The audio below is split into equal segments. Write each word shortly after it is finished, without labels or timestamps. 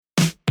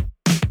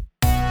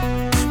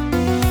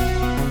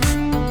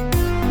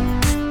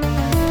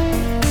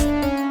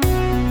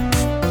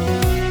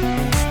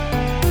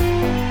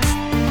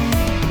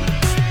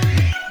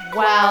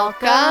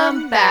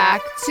Welcome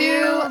back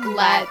to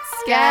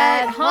Let's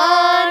Get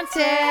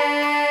Haunted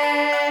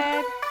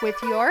with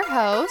your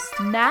host,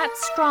 Matt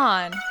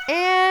Strawn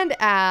and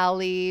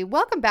Allie.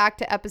 Welcome back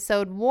to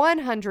episode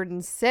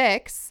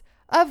 106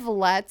 of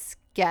Let's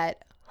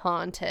Get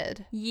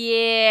Haunted.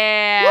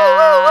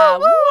 Yeah.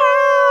 Woo, woo, woo,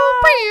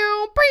 woo.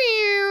 Pew,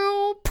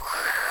 pew.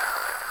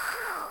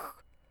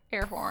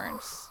 Air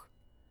horns.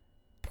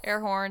 Air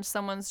horns.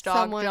 Someone's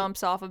dog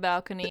jumps off a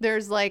balcony.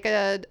 There's like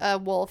a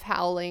wolf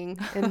howling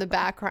in the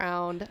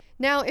background.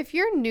 Now, if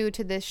you're new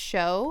to this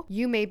show,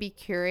 you may be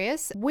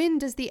curious, when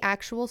does the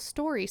actual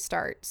story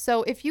start?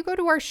 So if you go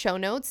to our show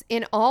notes,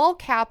 in all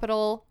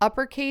capital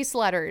uppercase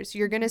letters,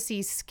 you're going to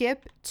see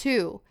skip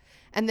to.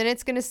 And then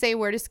it's going to say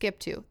where to skip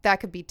to.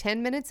 That could be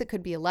 10 minutes. It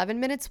could be 11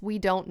 minutes. We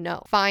don't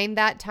know. Find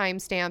that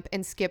timestamp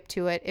and skip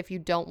to it if you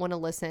don't want to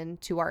listen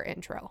to our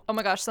intro. Oh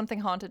my gosh,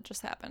 something haunted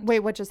just happened. Wait,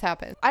 what just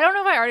happened? I don't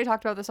know if I already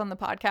talked about this on the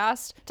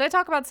podcast. Did I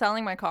talk about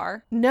selling my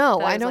car? No,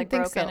 I don't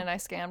think so. And I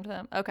scammed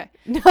them. Okay.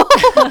 No.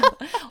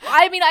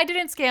 I mean, I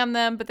didn't scam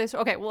them, but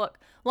okay, well, look.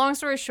 Long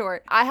story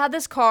short, I had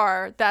this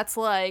car that's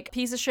like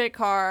piece of shit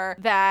car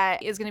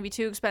that is going to be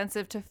too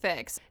expensive to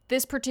fix.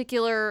 This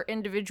particular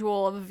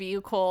individual of a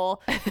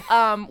vehicle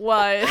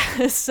was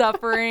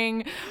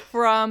suffering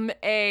from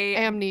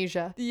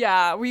amnesia.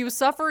 Yeah, he was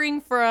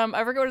suffering from,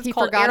 I forget what it's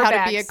called. He forgot airbags.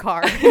 how to be a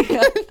car.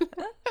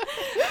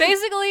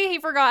 Basically, he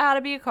forgot how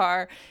to be a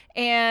car,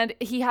 and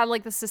he had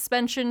like the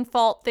suspension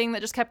fault thing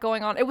that just kept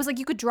going on. It was like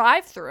you could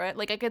drive through it,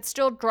 like I could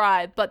still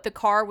drive, but the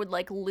car would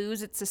like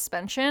lose its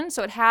suspension.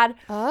 So it had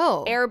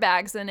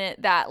airbags in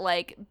it that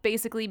like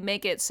basically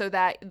make it so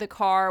that the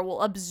car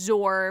will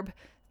absorb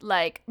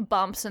like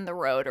bumps in the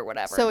road or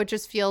whatever. So it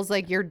just feels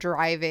like you're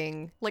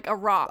driving like a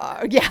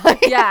rock.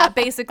 Yeah,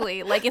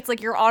 basically. Like it's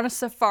like you're on a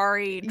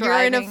safari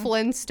driving. You're in a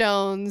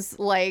Flintstones,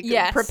 like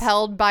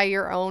propelled by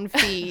your own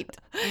feet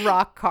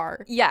rock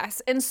car.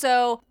 Yes. And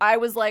so I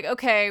was like,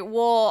 okay,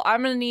 well,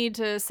 I'm going to need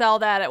to sell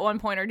that at one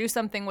point or do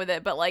something with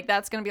it. But like,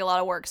 that's going to be a lot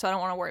of work. So I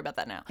don't want to worry about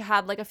that now. I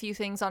had like a few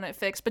things on it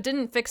fixed, but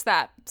didn't fix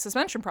that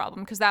suspension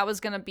problem because that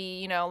was going to be,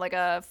 you know, like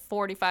a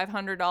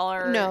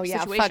 $4,500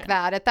 situation. Fuck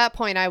that. At that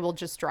point, I will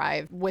just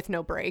drive with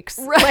no brakes.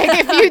 Right. Like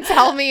if you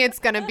tell me it's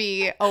going to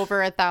be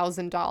over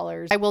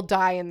 $1,000, I will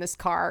die in this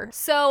car.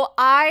 So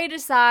I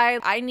decide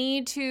I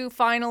need to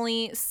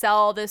finally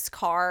sell this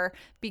car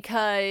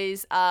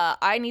because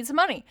I need some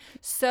money.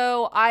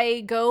 So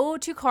I go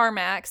to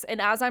CarMax,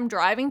 and as I'm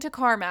driving to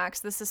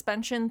CarMax, the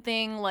suspension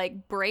thing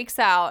like breaks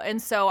out.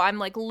 And so I'm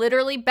like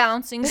literally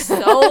bouncing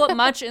so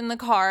much in the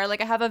car.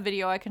 Like I have a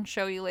video I can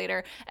show you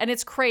later, and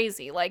it's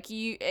crazy. Like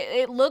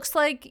it looks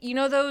like, you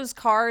know, those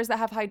cars that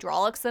have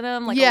hydraulics in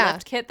them, like a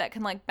lift kit that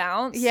can like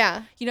bounce.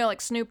 Yeah. You know, like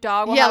Snoop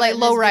Dogg. Like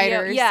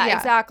lowriders. Yeah,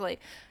 exactly.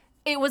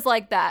 It was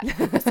like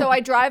that. So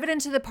I drive it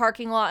into the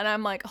parking lot and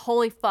I'm like,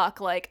 holy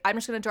fuck, like I'm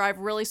just going to drive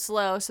really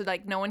slow so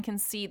like no one can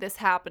see this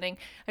happening.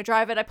 I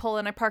drive it, I pull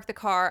in, I park the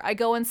car. I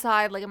go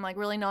inside, like I'm like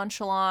really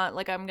nonchalant,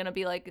 like I'm going to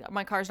be like,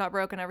 my car's not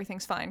broken,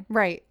 everything's fine.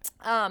 Right.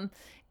 And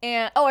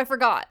I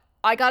forgot.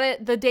 I got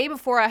it the day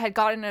before. I had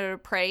gotten it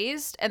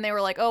appraised and they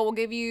were like, oh, we'll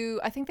give you,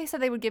 I think they said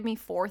they would give me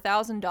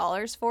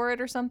 $4,000 for it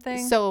or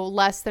something. So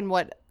less than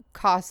what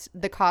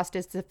the cost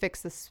is to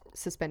fix the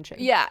suspension.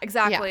 Yeah,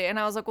 exactly. And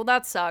I was like, well,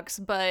 that sucks,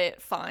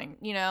 but fine,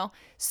 you know?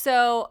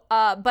 So,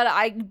 but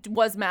I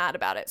was mad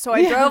about it. So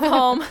I drove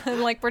home and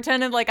like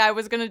pretended like I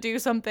was going to do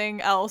something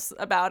else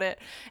about it.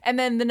 And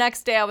then the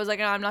next day I was like,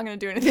 no, I'm not going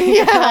to do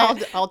anything.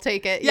 I'll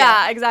take it.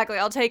 Yeah, exactly.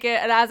 I'll take it.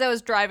 And as I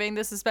was driving,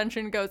 the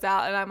suspension goes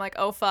out and I'm like,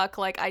 oh fuck,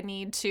 like I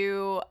need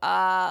to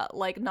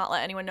like not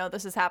let anyone know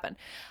this has happened.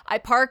 I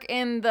park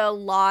in the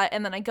lot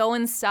and then I go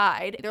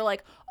inside. They're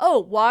like, oh,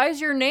 why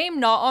is your name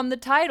not on the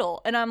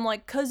title? And I'm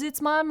like, cause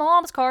it's my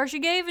mom's car. She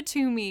gave it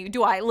to me.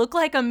 Do I look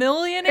like a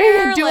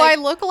millionaire? Do I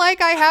look like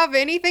I have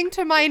anything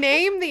to my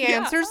name? The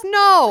answer's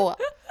no.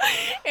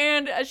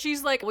 And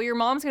she's like, well, your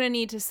mom's going to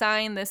need to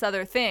sign this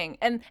other thing.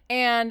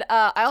 And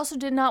I also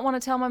did not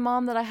want to tell my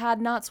mom that I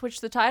had not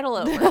switched the title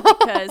over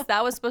because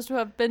that was supposed to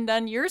have been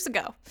done years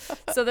ago.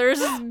 So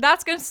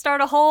that's going to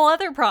start a whole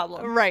other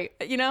problem. Right.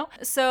 You know?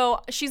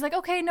 So she's like,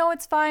 okay, no,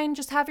 it's fine.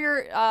 Just have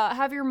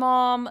your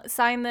mom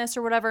sign this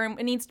or whatever.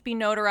 It needs to be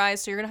notarized.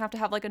 So you're going to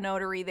have like a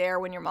notary there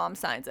when your mom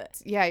signs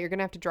it. Yeah. You're going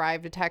to have to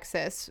drive to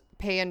Texas,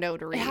 pay a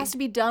notary. It has to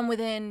be done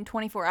within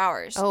 24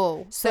 hours.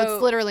 Oh, so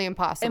it's literally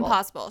impossible.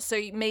 Impossible. So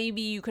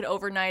maybe you could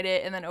overnight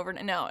it and then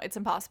no, it's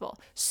impossible.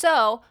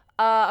 So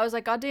I was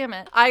like, God damn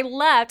it. I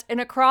left, and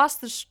across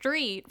the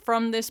street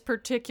from this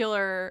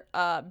particular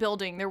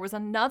building, there was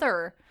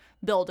another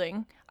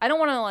building. I don't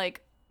want to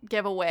like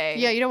give away.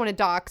 Yeah, you don't want to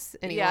dox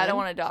anyone. Yeah, I don't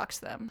want to dox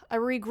them. I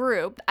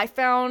regrouped. I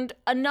found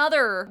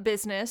another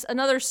business,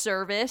 another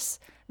service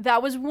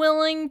that was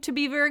willing to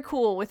be very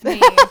cool with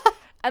me.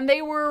 And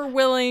they were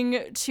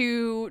willing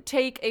to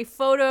take a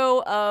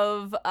photo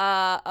of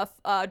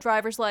a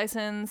driver's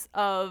license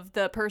of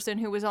the person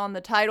who was on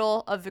the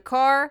title of the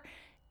car.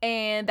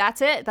 And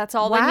that's it. That's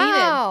all they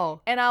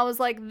needed. And I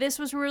was like, this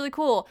was really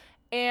cool.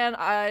 and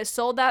I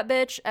sold that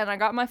bitch and I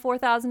got my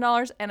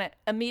 $4,000 and it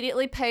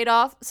immediately paid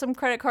off some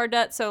credit card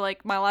debt. So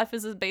like my life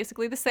is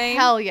basically the same.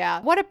 Hell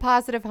yeah. What a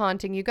positive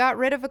haunting. You got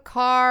rid of a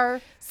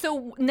car.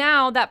 So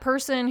now that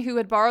person who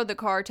had borrowed the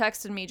car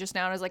texted me just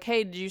now and was like,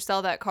 hey, did you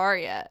sell that car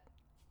yet?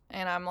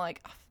 And I'm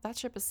like, oh, that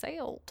ship has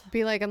sailed.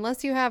 Be like,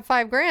 unless you have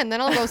 $5,000,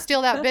 then I'll go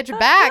steal that bitch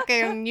back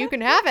and you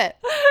can have it.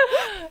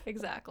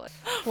 Exactly.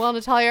 Well,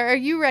 Natalia, are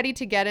you ready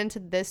to get into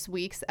this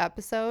week's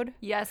episode?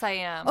 Yes, I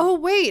am. Oh,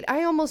 wait,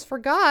 I almost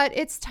forgot.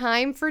 It's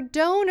time for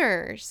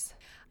donors.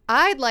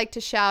 I'd like to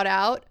shout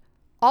out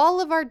all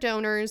of our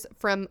donors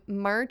from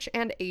March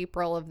and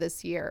April of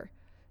this year.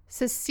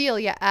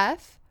 Cecilia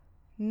F.,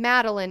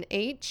 Madeline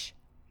H.,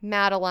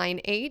 Madeline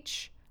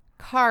H.,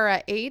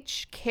 Cara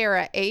H.,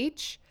 Kara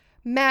H.,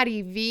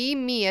 Maddie V.,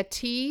 Mia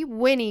T.,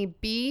 Winnie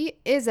B.,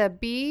 Isa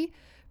B.,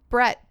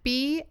 Brett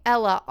B.,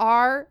 Ella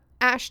R.,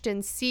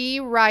 Ashton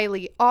C.,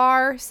 Riley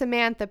R.,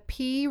 Samantha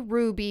P.,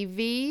 Ruby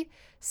V.,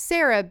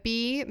 Sarah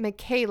B.,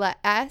 Michaela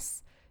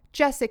S.,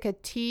 Jessica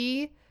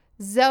T.,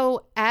 Zoe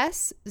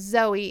S.,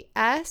 Zoe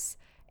S.,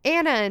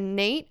 Anna and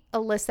Nate,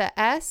 Alyssa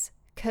S.,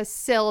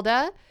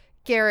 Casilda,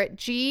 Garrett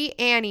G.,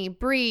 Annie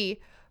Bree,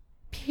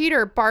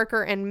 Peter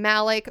Barker and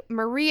Malik,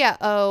 Maria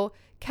O.,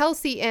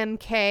 Kelsey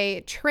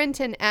M.K.,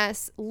 Trenton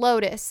S.,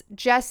 Lotus,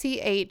 Jesse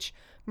H.,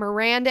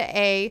 Miranda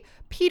A.,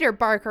 Peter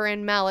Barker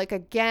and Malik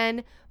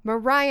again,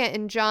 Mariah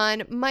and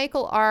John,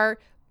 Michael R.,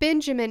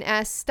 Benjamin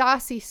S.,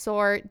 Stassi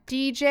Soar,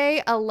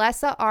 DJ,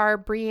 Alessa R.,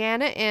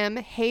 Brianna M.,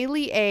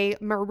 Haley A.,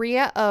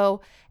 Maria O.,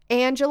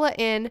 Angela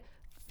N.,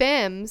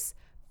 Fims,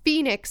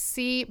 Phoenix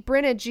C.,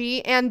 Brenna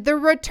G., and the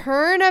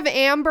return of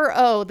Amber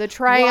O., the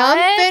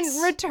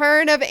triumphant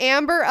return of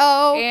Amber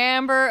O.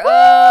 Amber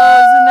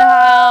O's in the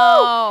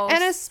house.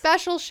 And a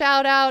special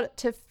shout out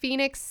to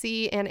Phoenix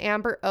C. and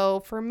Amber O.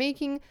 for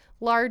making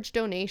large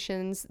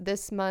donations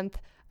this month.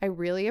 I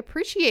really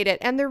appreciate it.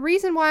 And the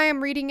reason why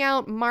I'm reading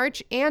out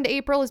March and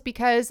April is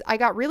because I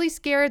got really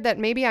scared that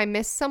maybe I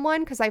missed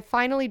someone because I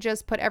finally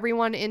just put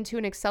everyone into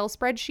an Excel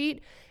spreadsheet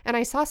and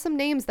I saw some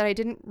names that I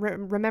didn't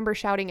remember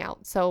shouting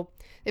out. So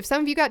if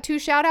some of you got 2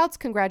 shout outs,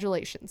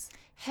 congratulations.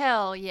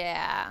 Hell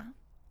yeah.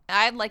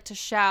 I'd like to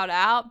shout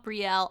out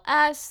Brielle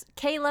S.,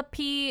 Kayla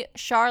P.,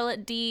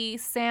 Charlotte D.,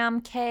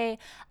 Sam K.,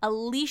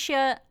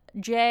 Alicia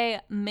J.,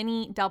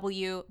 Minnie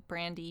W.,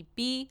 Brandy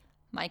B.,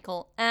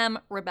 Michael M.,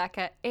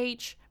 Rebecca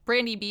H.,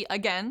 Brandy B.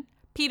 again,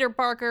 Peter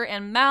Barker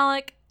and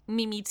Malik,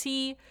 Mimi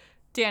T.,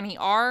 Danny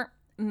R.,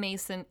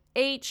 Mason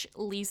H.,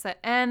 Lisa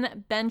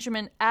N.,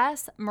 Benjamin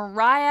S.,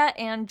 Mariah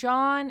and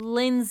John,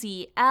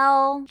 Lindsay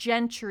L.,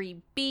 Gentry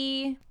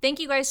B. Thank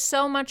you guys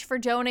so much for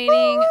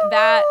donating. Woo!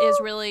 That is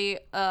really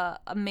a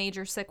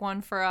major sick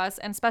one for us.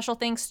 And special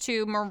thanks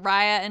to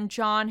Mariah and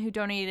John who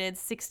donated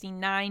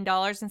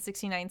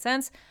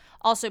 $69.69.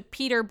 Also,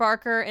 Peter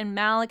Barker and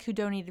Malik, who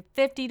donated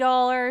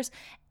 $50,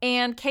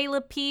 and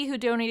Kayla P., who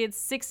donated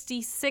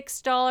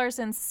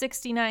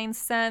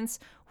 $66.69.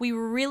 We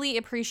really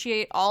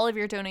appreciate all of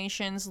your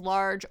donations,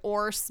 large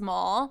or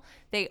small.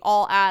 They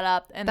all add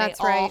up, and they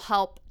all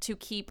help to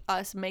keep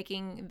us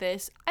making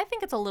this. I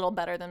think it's a little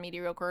better than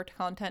mediocre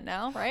content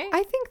now, right?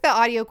 I think the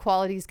audio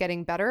quality is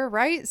getting better,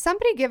 right?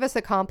 Somebody give us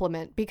a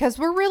compliment because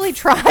we're really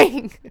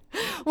trying.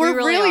 We're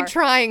really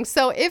trying.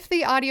 So if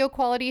the audio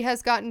quality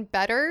has gotten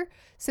better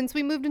since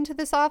we moved into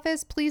this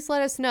office, please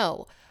let us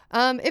know.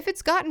 If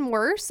it's gotten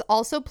worse,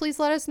 also please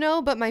let us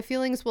know, but my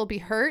feelings will be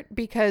hurt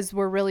because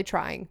we're really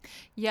trying.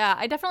 Yeah,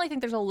 I definitely think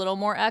there's a little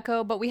more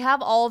echo, but we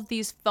have all of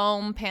these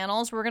foam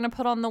panels we're going to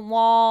put on the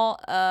wall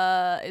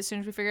as soon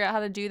as we figure out how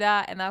to do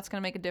that, and that's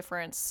going to make a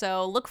difference.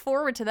 So look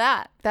forward to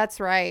that. That's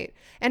right.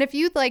 And if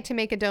you'd like to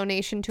make a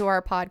donation to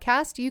our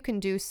podcast, you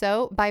can do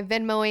so by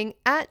Venmoing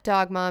at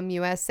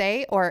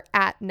DogMomUSA or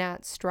at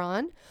Nat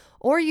Strawn.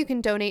 Or you can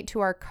donate to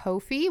our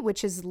Ko-fi,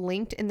 which is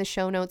linked in the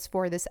show notes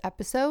for this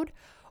episode.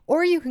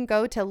 Or you can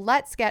go to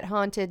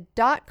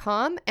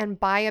letsgethaunted.com and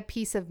buy a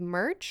piece of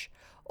merch.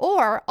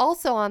 Or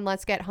also on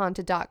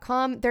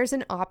letsgethaunted.com, there's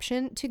an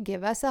option to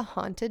give us a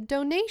haunted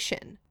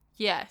donation.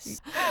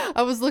 Yes.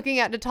 I was looking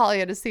at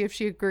Natalia to see if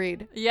she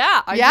agreed.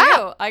 Yeah, I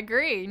do. I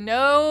agree.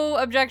 No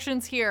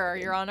objections here,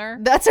 Your Honor.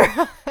 That's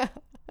right.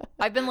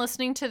 I've been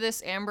listening to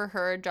this Amber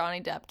Heard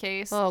Johnny Depp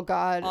case. Oh,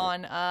 God.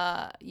 On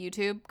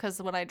YouTube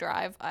because when I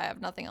drive, I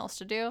have nothing else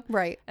to do.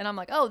 Right. And I'm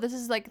like, oh, this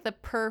is like the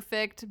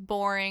perfect,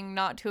 boring,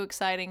 not too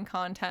exciting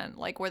content.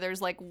 Like where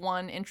there's like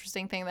one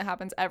interesting thing that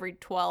happens every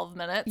 12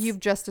 minutes. You've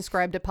just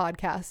described a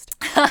podcast.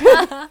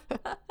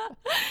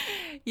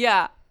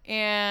 Yeah.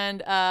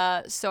 And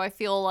so I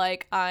feel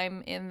like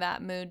I'm in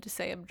that mood to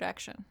say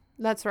objection.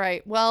 That's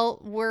right. Well,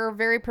 we're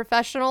very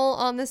professional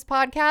on this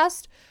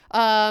podcast.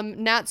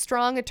 Nat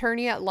Strong,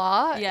 attorney at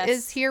law,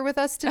 is here with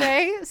us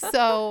today.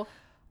 So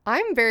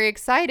I'm very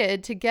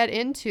excited to get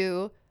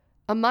into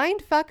a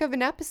mindfuck of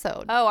an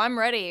episode. Oh, I'm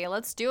ready.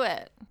 Let's do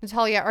it.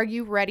 Natalia, are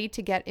you ready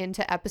to get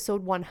into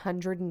episode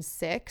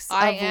 106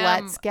 I of am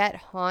Let's Get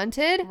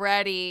Haunted?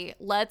 Ready.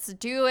 Let's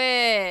do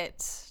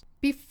it.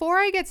 Before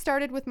I get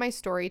started with my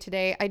story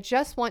today, I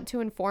just want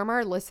to inform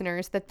our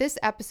listeners that this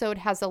episode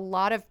has a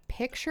lot of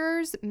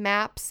pictures,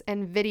 maps,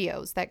 and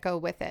videos that go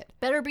with it.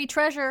 Better be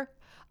treasure.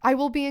 I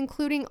will be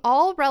including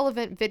all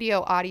relevant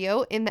video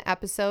audio in the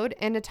episode,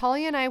 and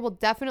Natalia and I will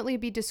definitely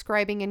be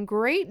describing in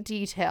great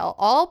detail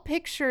all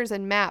pictures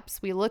and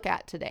maps we look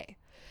at today.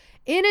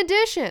 In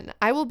addition,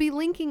 I will be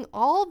linking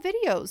all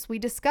videos we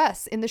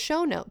discuss in the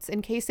show notes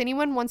in case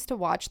anyone wants to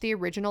watch the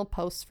original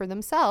posts for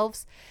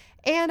themselves.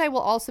 And I will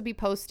also be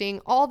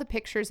posting all the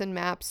pictures and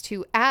maps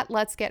to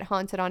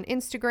 @Let'sGetHaunted on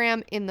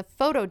Instagram in the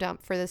photo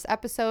dump for this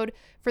episode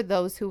for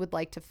those who would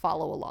like to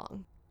follow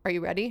along. Are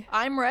you ready?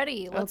 I'm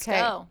ready. Let's Okay.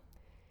 go.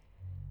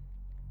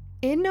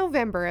 In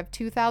November of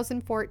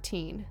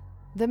 2014,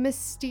 the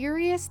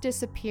mysterious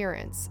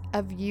disappearance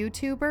of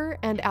YouTuber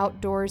and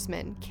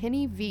outdoorsman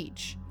Kenny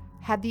Veach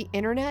had the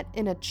internet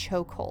in a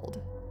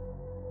chokehold.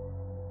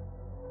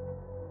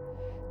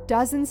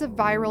 Dozens of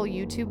viral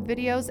YouTube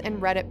videos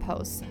and Reddit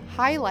posts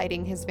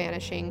highlighting his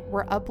vanishing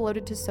were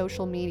uploaded to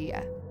social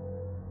media.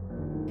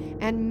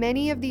 And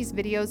many of these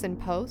videos and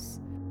posts,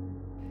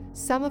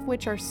 some of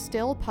which are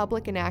still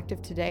public and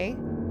active today,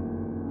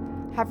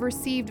 have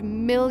received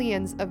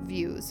millions of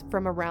views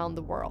from around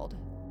the world.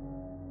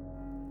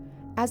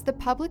 As the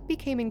public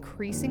became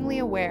increasingly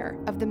aware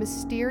of the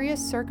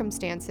mysterious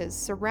circumstances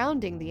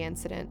surrounding the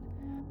incident,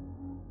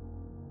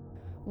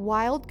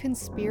 wild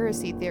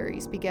conspiracy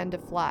theories began to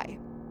fly.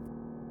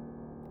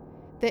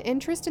 The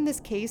interest in this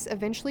case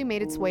eventually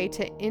made its way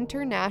to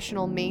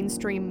international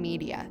mainstream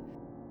media,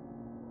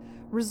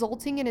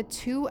 resulting in a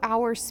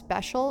 2-hour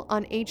special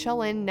on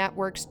HLN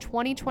Network's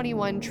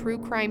 2021 true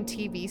crime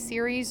TV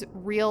series,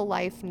 Real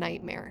Life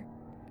Nightmare.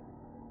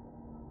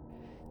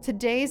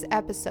 Today's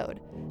episode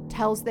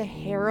tells the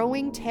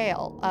harrowing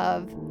tale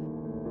of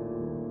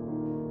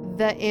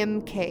the M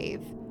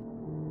Cave,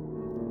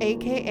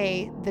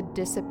 aka the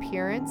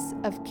disappearance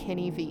of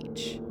Kenny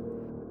Veach.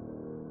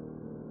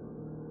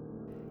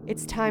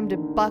 It's time to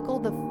buckle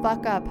the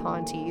fuck up,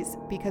 Haunties,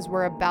 because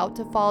we're about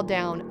to fall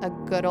down a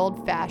good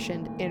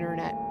old-fashioned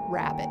internet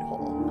rabbit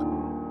hole.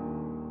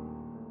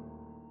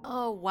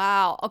 Oh,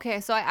 wow.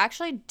 Okay, so I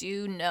actually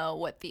do know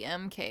what the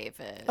M Cave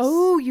is.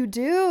 Oh, you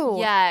do?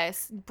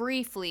 Yes,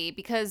 briefly,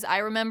 because I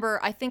remember,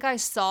 I think I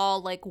saw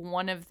like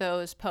one of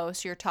those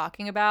posts you're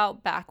talking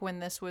about back when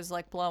this was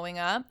like blowing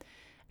up.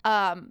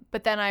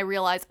 But then I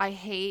realized I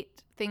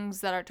hate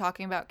things that are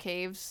talking about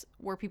caves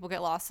where people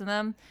get lost in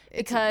them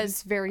because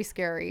it's very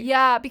scary.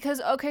 Yeah, because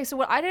okay, so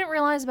what I didn't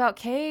realize about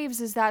caves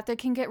is that they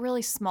can get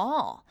really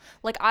small.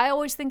 Like I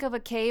always think of a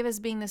cave as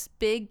being this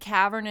big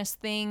cavernous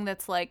thing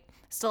that's like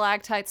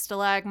stalactites,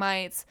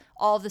 stalagmites,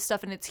 all of this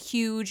stuff, and it's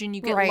huge and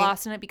you get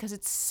lost in it because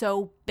it's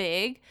so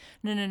big.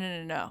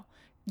 No.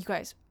 You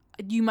guys,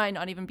 you might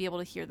not even be able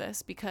to hear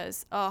this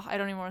because I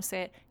don't even want to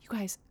say it. You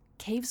guys,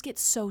 caves get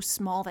so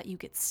small that you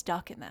get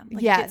stuck in them.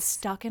 Like, yes. You get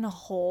stuck in a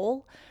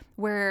hole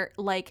where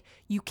like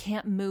you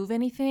can't move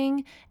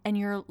anything and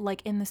you're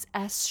like in this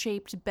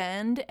S-shaped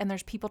bend and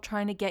there's people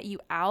trying to get you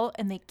out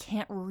and they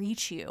can't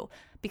reach you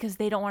because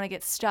they don't want to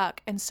get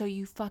stuck. And so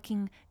you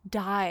fucking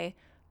die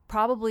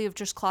probably of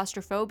just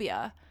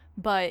claustrophobia.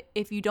 But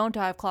if you don't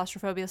die of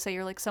claustrophobia, say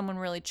you're like someone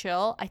really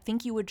chill, I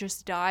think you would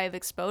just die of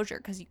exposure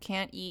because you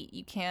can't eat,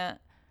 you can't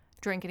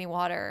drink any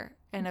water,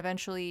 and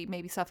eventually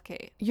maybe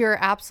suffocate. You're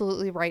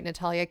absolutely right,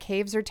 Natalia.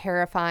 Caves are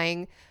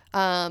terrifying.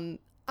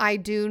 I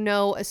do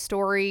know a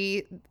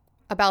story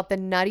about the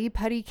Nutty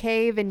Putty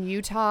Cave in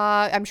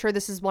Utah. I'm sure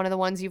this is one of the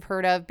ones you've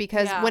heard of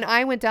because when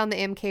I went down the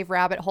M Cave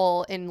rabbit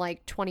hole in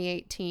like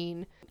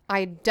 2018,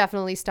 I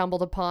definitely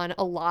stumbled upon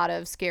a lot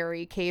of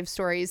scary cave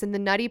stories. And the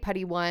Nutty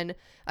Putty one,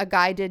 a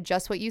guy did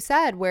just what you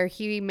said, where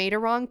he made a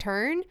wrong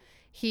turn.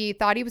 He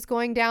thought he was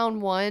going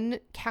down one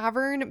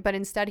cavern, but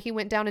instead he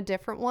went down a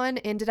different one,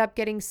 ended up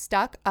getting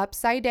stuck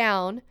upside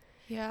down.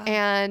 Yeah.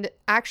 And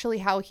actually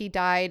how he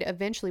died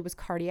eventually was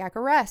cardiac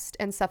arrest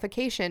and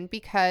suffocation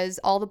because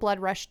all the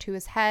blood rushed to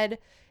his head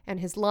and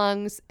his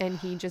lungs, and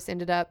he just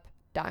ended up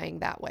dying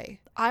that way.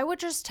 I would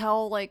just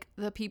tell like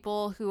the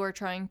people who are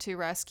trying to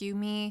rescue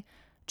me,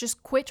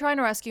 just quit trying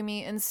to rescue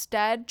me.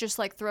 Instead, just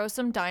like throw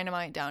some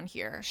dynamite down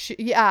here. Shoot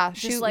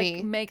just like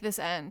me. make this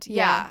end.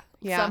 Yeah.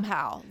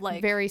 Somehow.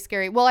 Like very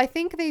scary. Well, I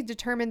think they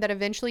determined that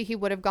eventually he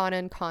would have gone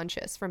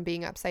unconscious from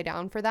being upside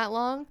down for that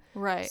long.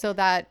 Right. So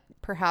that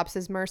perhaps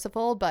is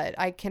merciful, but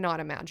I cannot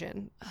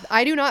imagine.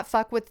 I do not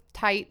fuck with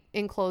tight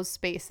enclosed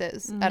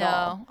spaces at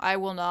all. No, I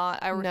will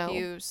not. I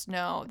refuse.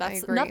 No,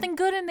 that's agree. nothing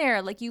good in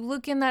there. Like you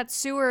look in that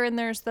sewer and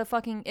there's the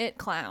fucking it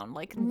clown.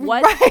 Like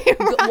what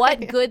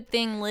what good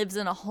thing lives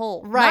in a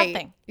hole? Right.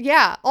 Nothing.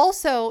 Yeah.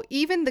 Also,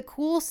 even the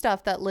cool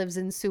stuff that lives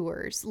in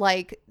sewers,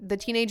 like the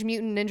Teenage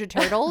Mutant Ninja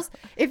Turtles,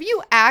 if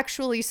you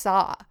actually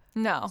saw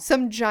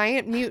some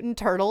giant mutant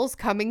turtles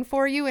coming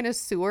for you in a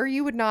sewer,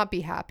 you would not be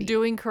happy.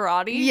 Doing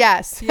karate?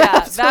 Yes.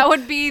 Yeah, that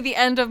would be the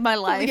end of my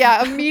life.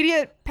 Yeah,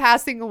 immediate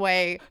passing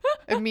away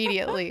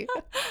immediately.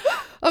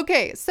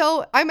 Okay,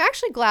 so I'm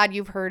actually glad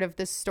you've heard of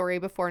this story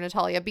before,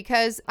 Natalia,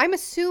 because I'm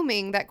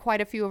assuming that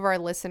quite a few of our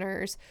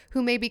listeners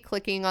who may be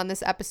clicking on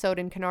this episode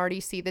and can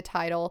already see the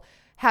title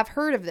have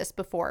heard of this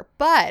before,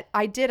 but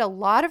I did a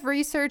lot of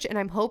research and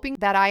I'm hoping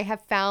that I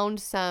have found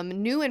some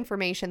new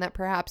information that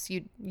perhaps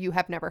you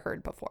have never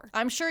heard before.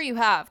 I'm sure you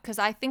have, because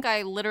I think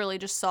I literally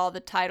just saw the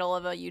title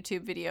of a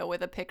YouTube video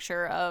with a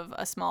picture of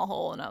a small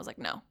hole and I was like,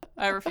 no,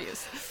 I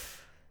refuse.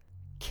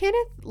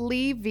 Kenneth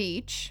Lee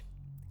Veach,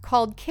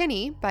 called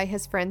Kenny by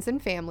his friends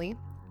and family,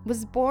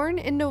 was born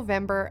in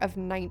November of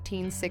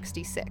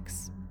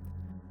 1966.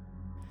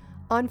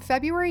 On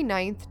February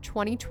 9th,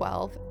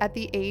 2012, at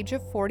the age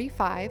of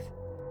 45,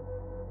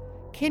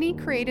 Kenny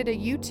created a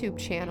YouTube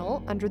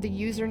channel under the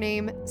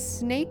username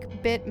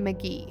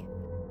SnakeBitMcGee,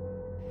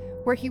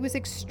 where he was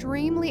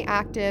extremely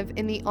active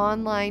in the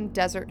online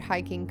desert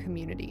hiking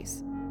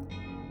communities.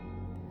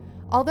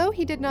 Although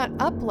he did not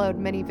upload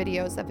many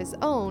videos of his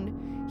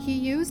own, he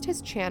used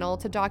his channel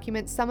to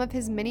document some of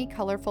his many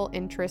colorful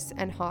interests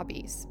and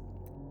hobbies.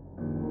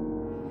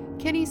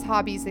 Kenny's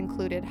hobbies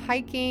included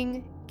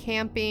hiking,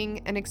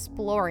 camping, and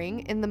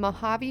exploring in the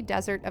Mojave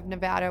Desert of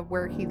Nevada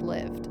where he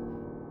lived.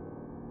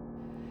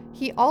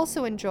 He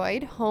also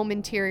enjoyed home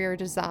interior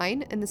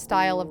design in the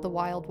style of the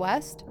Wild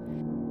West,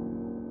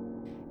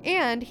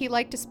 and he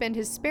liked to spend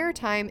his spare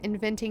time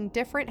inventing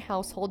different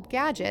household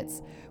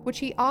gadgets, which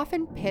he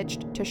often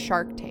pitched to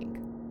Shark Tank.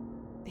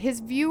 His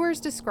viewers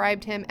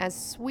described him as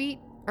sweet,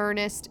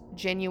 earnest,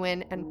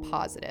 genuine, and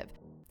positive.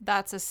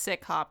 That's a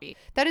sick hobby.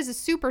 That is a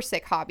super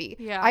sick hobby.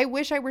 Yeah. I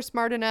wish I were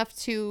smart enough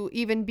to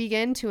even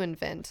begin to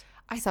invent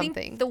something. I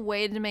think the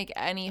way to make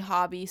any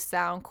hobby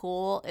sound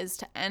cool is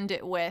to end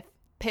it with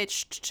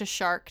pitched to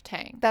Shark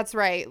Tank. That's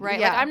right. Right?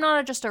 Yeah. Like, I'm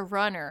not just a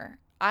runner.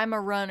 I'm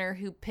a runner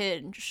who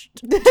pitched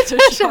to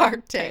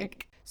Shark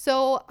Tank.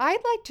 So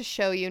I'd like to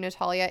show you,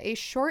 Natalia, a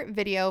short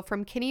video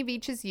from Kenny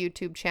Veach's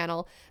YouTube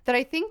channel that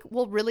I think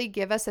will really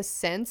give us a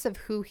sense of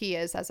who he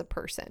is as a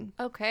person.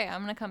 Okay,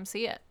 I'm going to come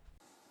see it.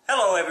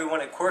 Hello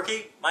everyone at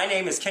Quirky, my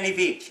name is Kenny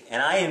Veach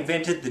and I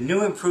invented the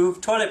new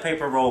improved toilet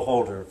paper roll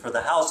holder for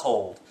the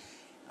household.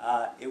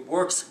 It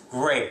works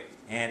great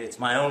and it's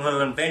my own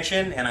little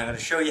invention and I'm going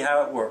to show you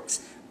how it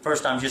works.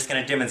 First I'm just going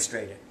to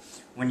demonstrate it.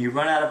 When you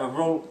run out of a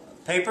roll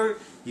of paper,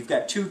 you've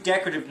got two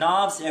decorative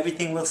knobs.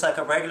 Everything looks like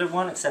a regular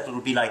one except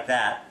it'll be like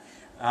that.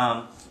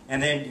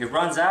 And then it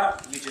runs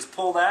out, you just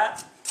pull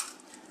that,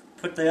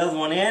 put the other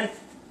one in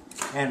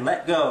and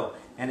let go.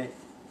 And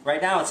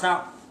right now it's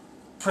not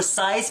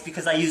precise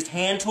because I used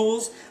hand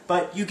tools,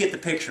 but you get the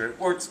picture.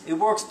 It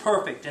works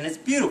perfect and it's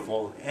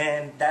beautiful,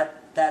 and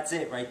that's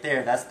it right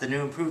there. That's the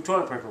new improved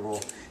toilet paper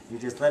roll. You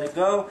just let it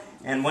go,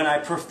 and when I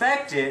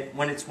perfect it,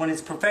 when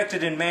it's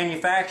perfected and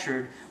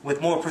manufactured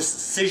with more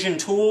precision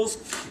tools,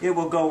 it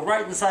will go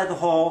right inside the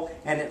hole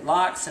and it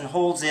locks and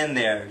holds in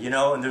there, you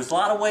know. And there's a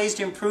lot of ways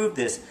to improve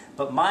this,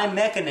 but my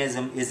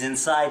mechanism is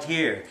inside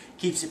here.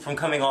 Keeps it from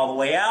coming all the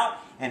way out,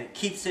 and it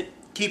keeps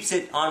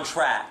it on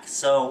track.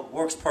 So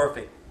works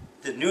perfect.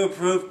 The new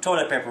improved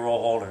toilet paper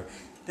roll holder.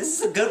 This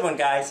is a good one,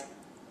 guys.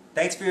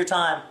 Thanks for your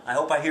time. I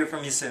hope I hear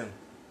from you soon.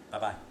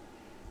 Bye-bye.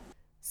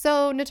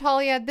 So,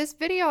 Natalia, this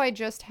video I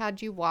just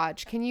had you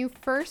watch, can you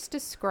first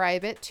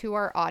describe it to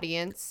our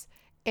audience?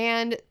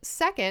 And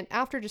second,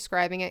 after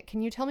describing it,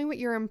 can you tell me what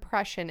your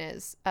impression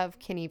is of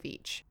Kenny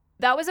Veach?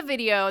 That was a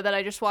video that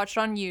I just watched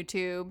on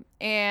YouTube,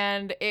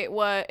 and it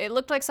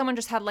looked like someone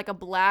just had like a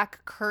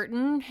black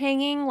curtain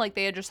hanging, like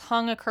they had just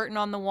hung a curtain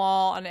on the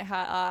wall, and it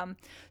had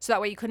so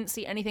that way you couldn't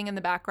see anything in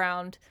the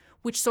background,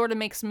 which sort of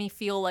makes me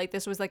feel like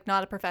this was like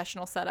not a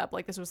professional setup,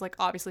 like this was like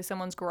obviously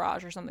someone's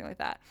garage or something like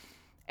that.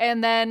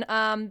 And then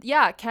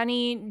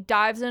Kenny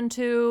dives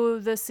into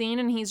the scene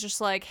and he's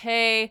just like,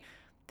 "Hey,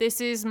 this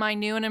is my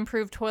new and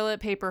improved toilet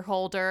paper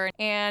holder."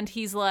 And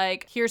he's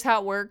like, "Here's how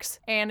it works."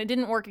 And it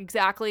didn't work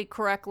exactly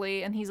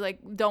correctly. And he's like,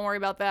 "Don't worry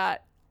about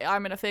that.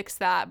 I'm going to fix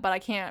that. But I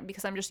can't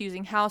because I'm just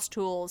using house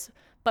tools."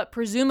 But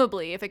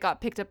presumably, if it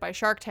got picked up by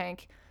Shark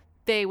Tank,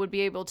 they would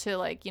be able to,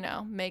 like, you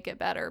know, make it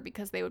better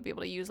because they would be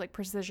able to use like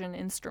precision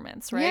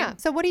instruments, right? Yeah.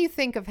 So what do you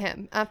think of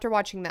him after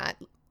watching that?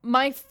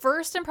 My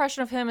first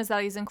impression of him is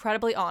that he's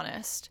incredibly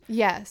honest.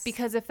 Yes.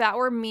 Because if that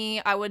were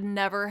me, I would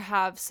never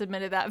have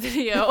submitted that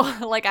video.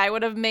 Like, I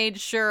would have made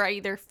sure I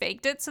either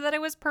faked it so that it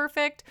was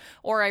perfect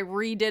or I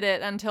redid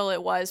it until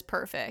it was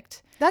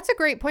perfect. That's a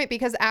great point,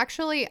 because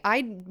actually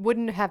I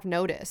wouldn't have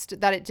noticed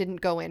that it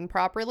didn't go in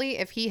properly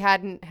if he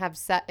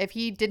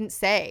didn't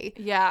say,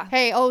 Yeah.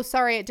 "Hey, oh,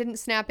 sorry, it didn't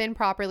snap in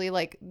properly."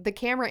 Like, the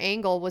camera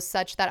angle was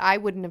such that I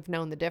wouldn't have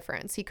known the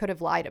difference. He could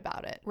have lied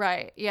about it.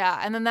 Right.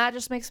 Yeah. And then that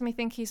just makes me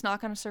think he's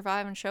not going to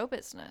survive in show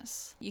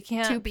business. You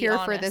can't Too be pure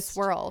honest for this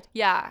world.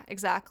 Yeah,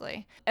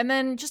 exactly. And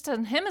then just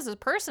on him as a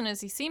person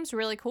is he seems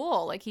really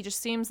cool. Like, he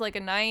just seems like a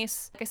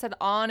nice, like I said,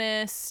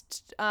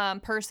 honest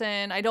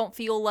person. I don't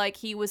feel like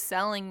he was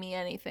selling me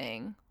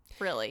anything,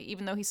 really,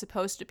 even though he's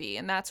supposed to be.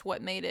 And that's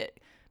what made it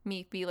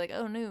me be like,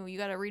 "Oh no, you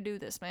got to redo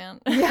this, man."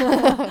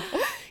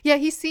 Yeah,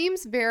 he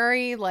seems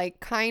very like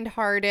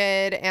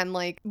kind-hearted, and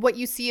like what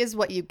you see is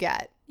what you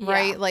get,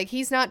 right? Yeah. Like,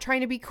 he's not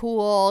trying to be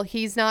cool.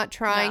 He's not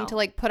trying No. to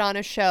like put on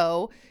a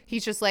show.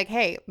 He's just like,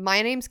 "Hey,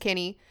 my name's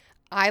Kenny.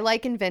 I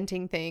like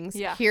inventing things.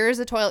 Yeah. Here's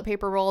a toilet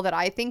paper roll that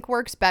I think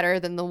works better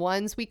than the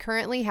ones we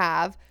currently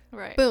have.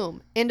 Right.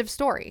 Boom. End of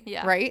story.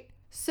 Yeah. Right?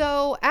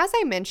 So, as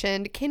I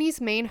mentioned,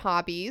 Kinney's main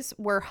hobbies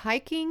were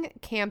hiking,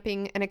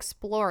 camping, and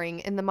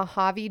exploring in the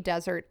Mojave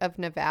Desert of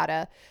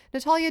Nevada.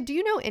 Natalia, do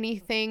you know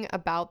anything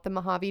about the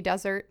Mojave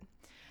Desert?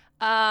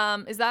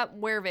 Is that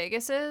where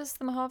Vegas is,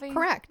 the Mojave?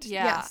 Correct.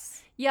 Yeah.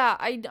 Yes. Yeah,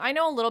 I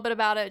know a little bit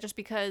about it just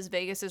because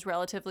Vegas is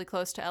relatively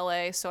close to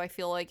LA, so I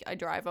feel like I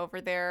drive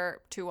over there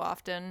too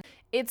often.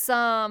 It's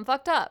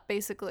fucked up,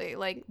 basically.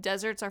 Like,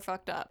 deserts are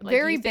fucked up. Like,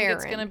 Very you think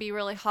it's barren. gonna be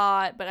really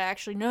hot, but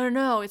actually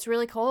no, it's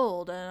really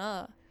cold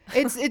and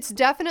It's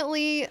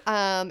definitely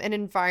an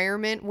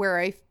environment where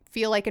I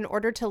feel like in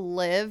order to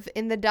live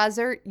in the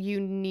desert, you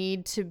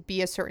need to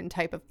be a certain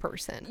type of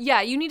person.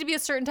 Yeah, you need to be a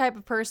certain type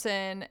of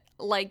person.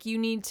 Like, you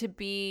need to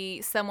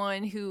be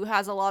someone who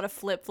has a lot of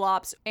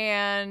flip-flops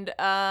and,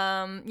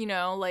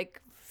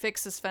 like,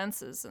 fixes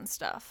fences and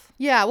stuff.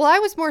 Yeah, well, I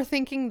was more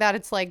thinking that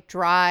it's like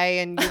dry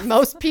and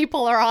most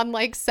people are on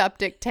like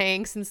septic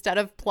tanks instead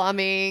of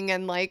plumbing,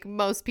 and like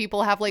most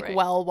people have like Right.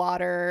 well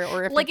water,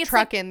 or if Like, they it's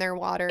truck like- in their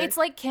water. It's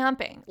like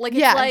camping. Like,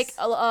 Yes. it's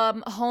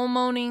like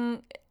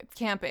homeowning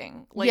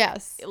camping. Like,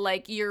 Yes.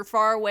 Like, you're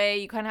far away.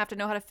 You kind of have to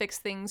know how to fix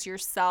things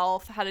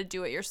yourself, how to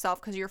do it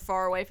yourself, because you're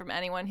far away from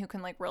anyone who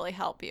can, like, really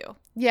help you.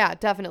 Yeah,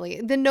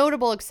 definitely. The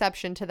notable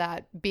exception to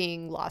that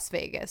being Las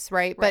Vegas,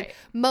 right? Right. But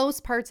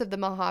most parts of the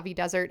Mojave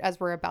Desert, as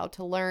we're about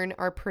to learn,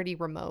 are pretty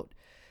remote.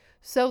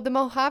 So the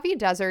Mojave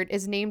Desert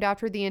is named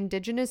after the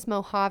indigenous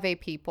Mojave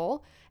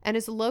people and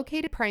is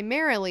located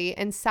primarily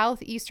in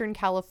southeastern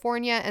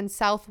California and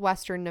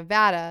southwestern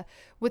Nevada,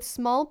 with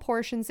small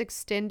portions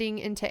extending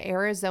into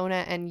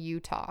Arizona and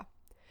Utah.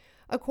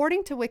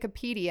 According to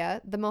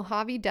Wikipedia, the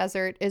Mojave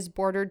Desert is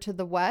bordered to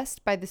the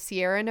west by the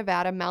Sierra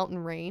Nevada mountain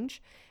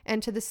range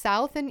and to the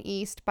south and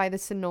east by the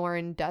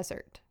Sonoran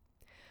Desert.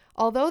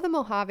 Although the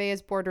Mojave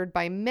is bordered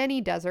by many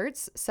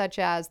deserts, such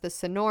as the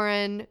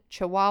Sonoran,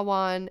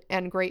 Chihuahuan,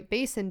 and Great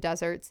Basin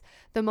deserts,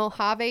 the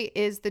Mojave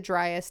is the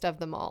driest of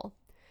them all.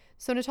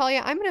 So,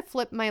 Natalia, I'm going to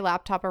flip my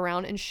laptop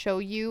around and show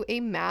you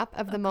a map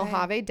of the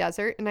Mojave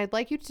Desert, and I'd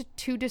like you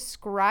to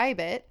describe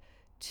it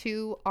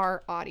to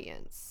our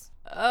audience.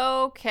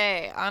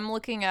 Okay, I'm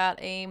looking at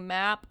a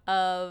map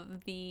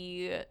of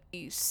the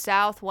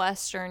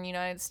southwestern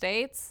United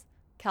States,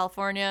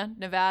 California,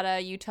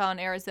 Nevada, Utah, and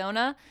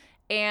Arizona.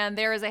 And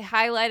there is a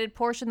highlighted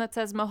portion that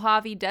says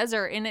Mojave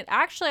Desert. And it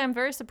actually, I'm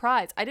very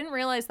surprised. I didn't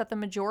realize that the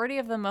majority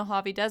of the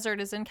Mojave Desert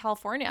is in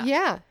California.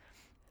 Yeah.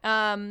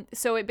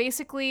 So it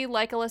basically,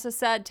 like Alyssa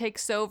said,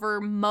 takes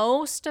over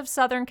most of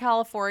Southern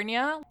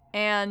California,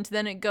 and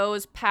then it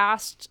goes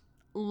past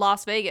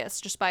Las Vegas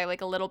just by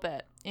like a little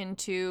bit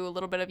into a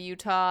little bit of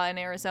Utah and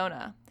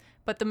Arizona.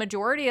 But the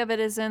majority of it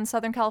is in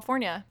Southern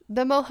California.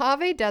 The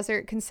Mojave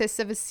Desert consists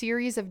of a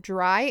series of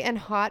dry and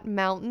hot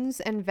mountains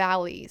and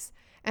valleys,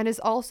 and is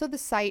also the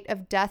site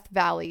of Death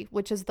Valley,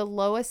 which is the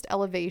lowest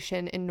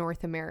elevation in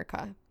North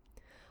America.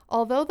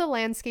 Although the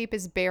landscape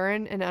is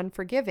barren and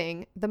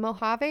unforgiving, the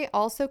Mojave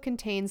also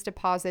contains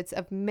deposits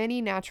of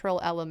many natural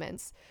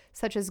elements,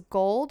 such as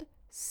gold,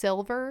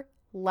 silver,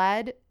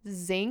 lead,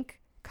 zinc,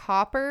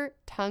 copper,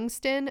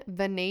 tungsten,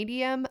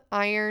 vanadium,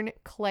 iron,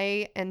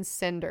 clay, and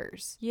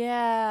cinders.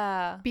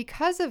 Yeah.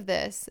 Because of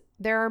this,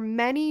 there are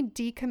many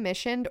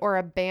decommissioned or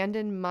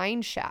abandoned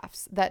mine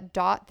shafts that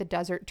dot the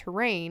desert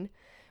terrain,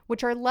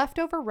 which are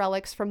leftover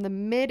relics from the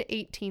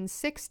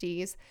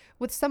mid-1860s,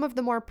 with some of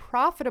the more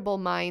profitable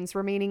mines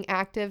remaining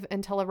active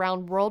until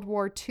around World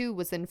War II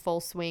was in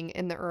full swing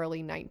in the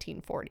early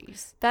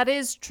 1940s. That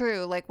is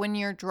true. Like, when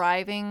you're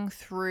driving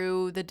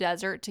through the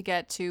desert to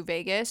get to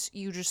Vegas,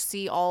 you just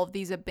see all of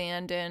these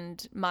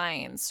abandoned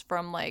mines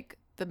from like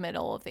the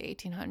middle of the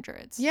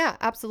 1800s. Yeah,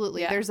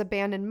 absolutely. Yeah. There's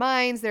abandoned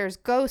mines, there's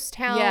ghost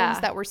towns Yeah.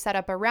 that were set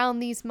up around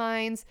these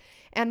mines,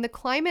 and the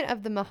climate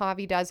of the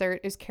Mojave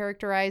Desert is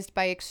characterized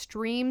by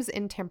extremes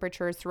in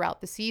temperatures throughout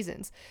the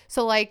seasons.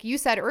 So like you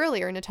said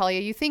earlier,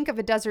 Natalia, you think of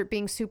a desert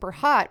being super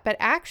hot, but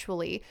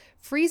actually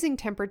freezing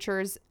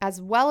temperatures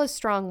as well as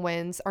strong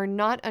winds are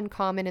not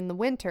uncommon in the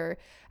winter,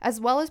 as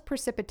well as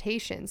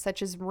precipitation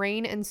such as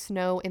rain and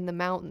snow in the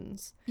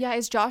mountains. Yeah,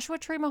 is Joshua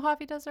Tree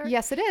Mojave Desert?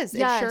 Yes, it is.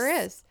 Yes. It sure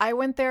is. I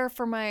went there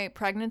for my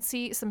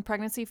pregnancy, some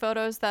pregnancy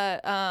photos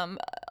that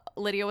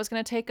Lydia was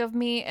going to take of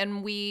me.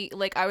 And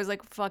I was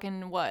like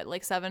fucking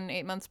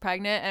 7-8 months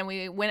pregnant. And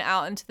we went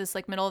out into this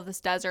like middle of this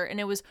desert, and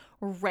it was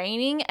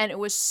raining and it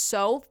was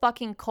so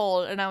fucking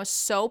cold. And I was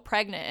so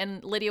pregnant.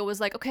 And Lydia was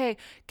like, okay,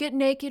 get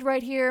naked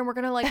right here. And we're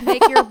going to like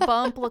make your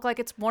bump look like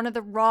it's one of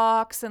the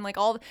rocks and like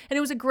all. And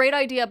it was a great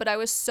idea. But I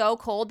was so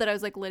cold that I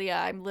was like, Lydia,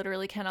 I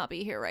literally cannot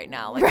be here right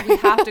now. Like, we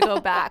have to go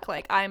back.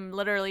 Like, I'm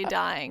literally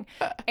dying.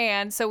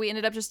 And so we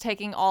ended up just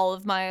taking all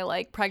of my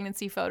like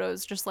pregnancy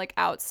photos just like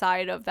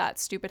outside of that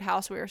stupid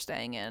house we were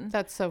staying in.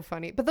 That's so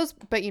funny.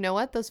 But you know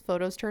what? Those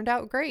photos turned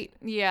out great.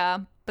 Yeah,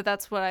 but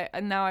that's what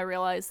now I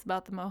realized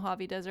about the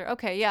Mojave Desert.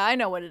 Okay, yeah, I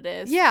know what it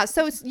is. Yeah,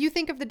 so you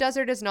think of the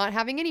desert as not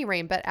having any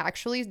rain, but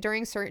actually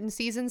during certain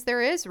seasons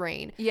there is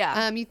rain.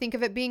 Yeah. You think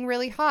of it being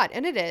really hot,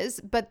 and it is,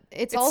 but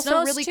it's also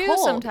snows really too cold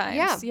sometimes.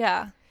 Yeah.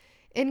 Yeah.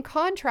 In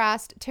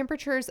contrast,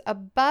 temperatures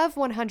above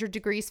 100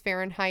 degrees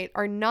Fahrenheit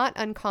are not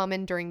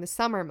uncommon during the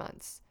summer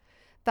months.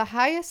 The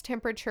highest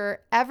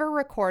temperature ever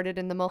recorded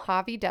in the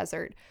Mojave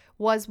Desert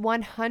was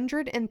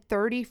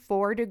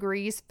 134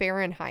 degrees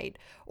Fahrenheit,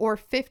 or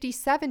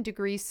 57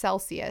 degrees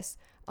Celsius,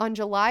 on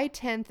July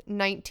 10th,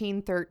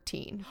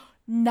 1913.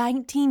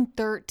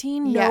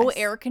 1913? No Yes.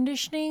 air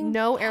conditioning?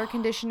 No air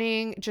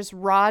conditioning, just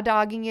raw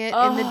dogging it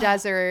in the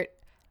desert.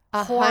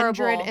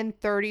 Horrible.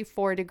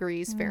 134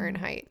 degrees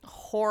Fahrenheit.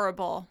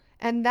 Horrible.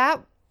 And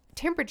that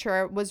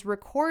temperature was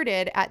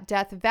recorded at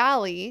Death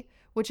Valley,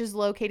 which is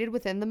located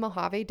within the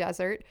Mojave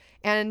Desert.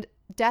 And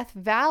Death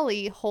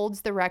Valley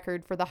holds the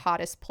record for the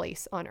hottest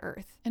place on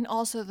Earth. And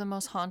also the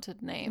most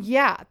haunted name.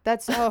 Yeah,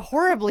 that's a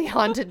horribly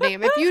haunted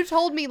name. If you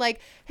told me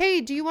like, hey,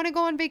 do you want to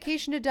go on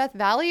vacation to Death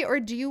Valley or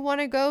do you want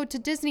to go to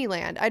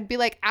Disneyland? I'd be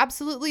like,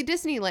 absolutely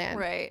Disneyland.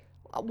 Right.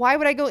 Why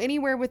would I go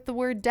anywhere with the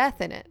word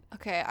death in it?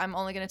 Okay, I'm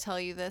only going to tell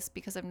you this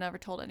because I've never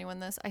told anyone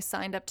this. I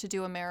signed up to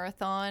do a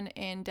marathon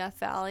in Death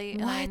Valley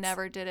and I What?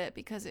 never did it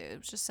because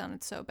it just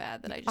sounded so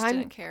bad that I just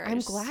didn't care. I I'm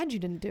just glad you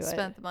didn't do it.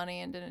 spent the money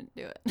and didn't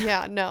do it.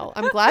 Yeah, no,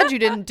 I'm glad you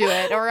didn't do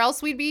it, or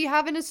else we'd be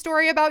having a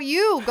story about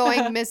you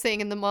going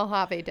missing in the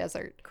Mojave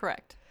Desert.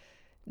 Correct.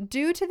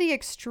 Due to the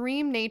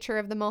extreme nature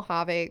of the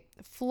Mojave,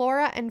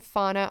 flora and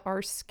fauna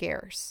are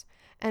scarce,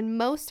 and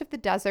most of the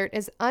desert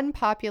is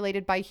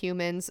unpopulated by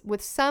humans,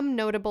 with some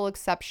notable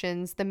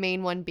exceptions, the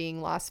main one being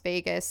Las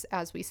Vegas,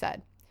 as we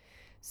said.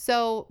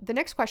 So the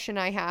next question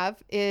I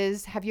have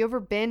you ever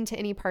been to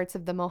any parts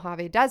of the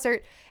Mojave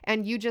Desert?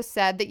 And you just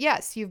said that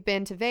yes, you've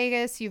been to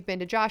Vegas, you've been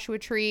to Joshua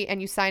Tree,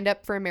 and you signed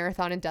up for a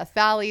marathon in Death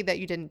Valley that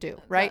you didn't do,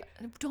 right?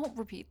 Don't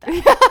repeat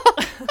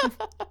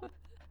that.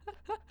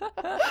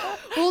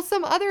 Well,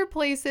 some other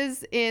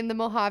places in the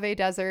Mojave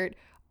Desert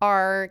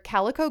are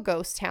Calico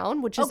Ghost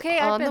Town, which is Okay,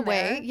 I've on the been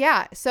way. there.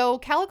 Yeah. So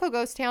Calico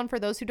Ghost Town, for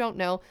those who don't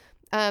know,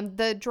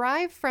 the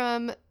drive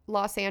from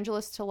Los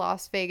Angeles to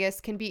Las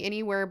Vegas can be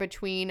anywhere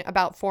between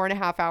about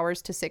 4.5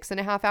 hours to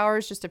 6.5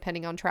 hours, just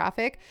depending on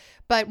traffic.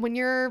 But when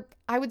you're,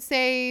 I would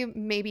say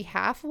maybe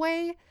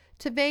halfway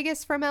to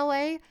Vegas from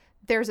LA,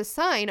 there's a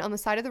sign on the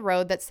side of the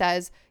road that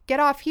says, get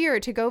off here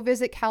to go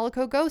visit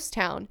Calico Ghost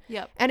Town.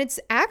 Yep. And it's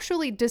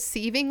actually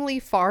deceivingly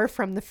far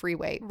from the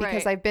freeway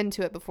because Right. I've been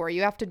to it before.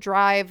 You have to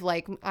drive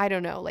like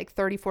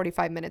 30,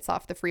 45 minutes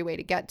off the freeway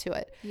to get to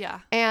it. Yeah.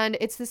 And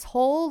it's this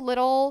whole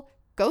little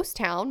ghost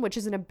town, which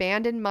is an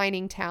abandoned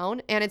mining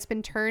town, and it's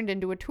been turned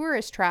into a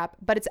tourist trap,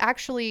 but it's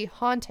actually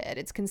haunted.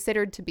 It's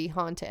considered to be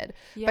haunted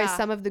by Yeah.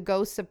 some of the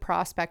ghosts of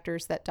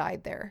prospectors that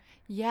died there.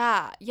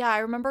 Yeah. I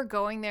remember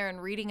going there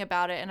and reading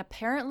about it. And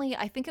apparently,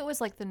 I think it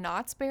was like the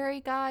Knott's Berry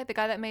guy, the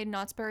guy that made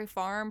Knott's Berry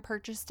Farm,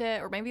 purchased it.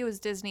 Or maybe it was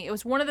Disney. It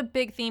was one of the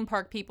big theme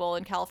park people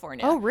in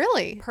California. Oh,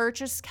 really?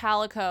 Purchased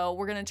Calico.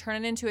 We're going to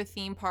turn it into a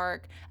theme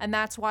park. And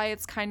that's why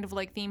it's kind of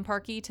like theme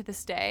parky to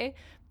this day.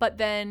 But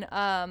then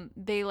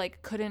they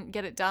like couldn't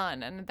get it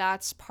done. And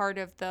that's part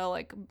of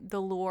the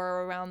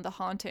lure around the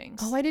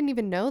hauntings. Oh, I didn't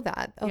even know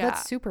that. Oh, Yeah.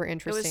 that's super It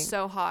interesting. was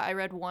so hot. I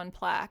read one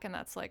plaque and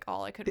that's like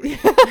all I could read.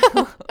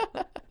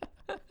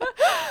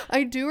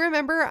 I do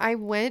remember I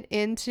went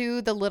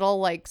into the little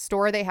like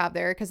store they have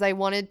there because I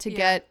wanted to Yeah.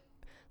 get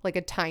like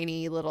a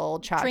tiny little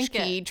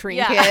tchotchke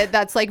trinket. Yeah.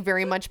 That's like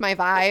very much my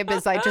vibe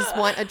is I just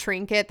want a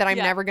trinket that I'm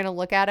Yeah. never going to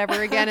look at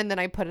ever again. And then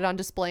I put it on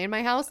display in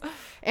my house.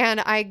 And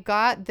I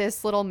got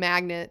this little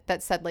magnet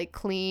that said like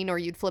clean, or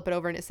you'd flip it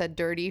over and it said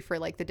dirty for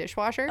like the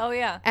dishwasher. Oh,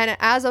 yeah. And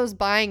as I was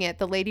buying it,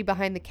 the lady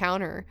behind the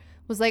counter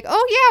was like,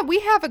 oh yeah, we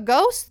have a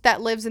ghost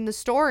that lives in the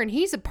store and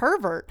he's a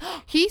pervert.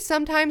 He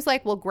sometimes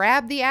like will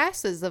grab the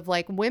asses of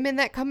like women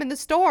that come in the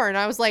store. And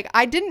I was like,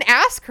 I didn't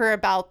ask her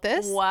about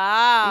this.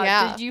 Wow.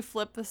 Yeah. Did you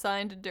flip the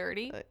sign to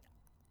dirty?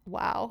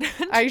 Wow.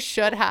 I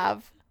should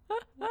have.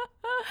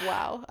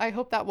 Wow. I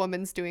hope that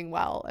woman's doing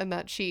well and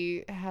that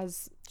she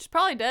has She's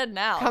probably dead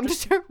now. come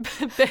just to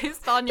terms.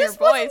 based on your This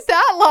wasn't voice.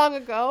 that long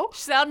ago.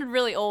 She sounded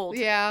really old.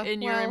 Yeah,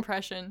 In your well.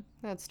 impression.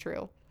 That's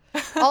true.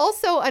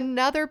 Also,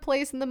 another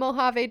place in the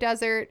Mojave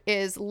Desert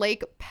is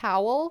Lake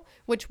Powell,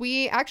 which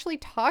we actually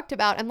talked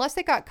about, unless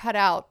it got cut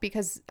out,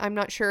 because I'm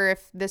not sure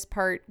if this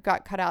part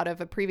got cut out of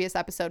a previous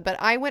episode. But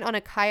I went on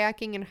a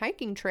kayaking and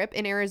hiking trip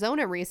in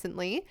Arizona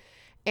recently,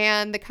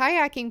 and the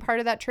kayaking part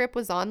of that trip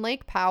was on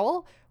Lake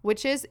Powell,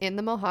 which is in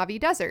the Mojave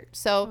Desert.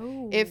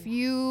 So if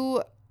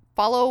you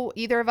follow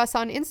either of us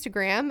on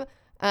Instagram,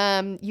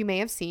 you may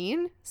have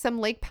seen some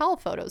Lake Powell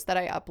photos that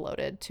I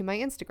uploaded to my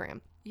Instagram.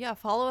 Yeah,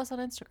 follow us on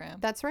Instagram.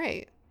 That's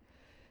right.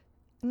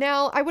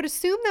 Now, I would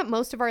assume that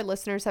most of our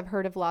listeners have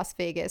heard of Las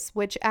Vegas,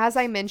 which, as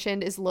I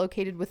mentioned, is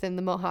located within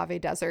the Mojave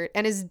Desert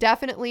and is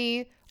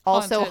definitely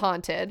also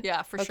haunted.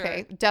 Yeah, for sure.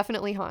 Okay,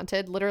 definitely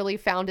haunted. Literally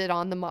founded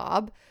on the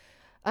mob.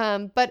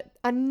 But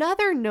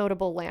another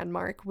notable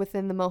landmark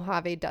within the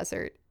Mojave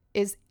Desert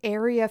is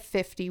Area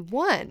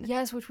 51.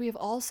 Yes, which we have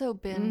also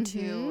been Mm-hmm.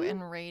 to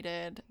and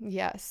rated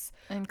Yes.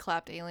 and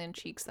clapped alien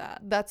cheeks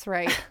at. That's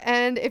right.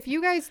 And if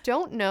you guys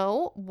don't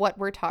know what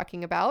we're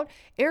talking about,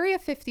 Area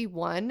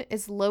 51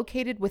 is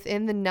located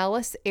within the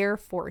Nellis Air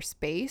Force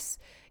Base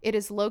It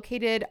is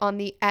located on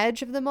the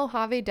edge of the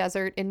Mojave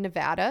Desert in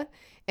Nevada.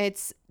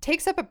 It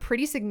takes up a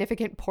pretty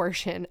significant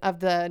portion of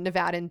the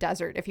Nevadan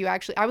desert.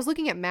 I was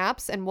looking at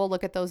maps, and we'll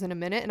look at those in a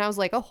minute, and I was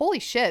like, oh, holy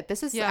shit,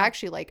 this is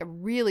actually like a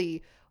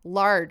really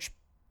large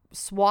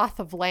swath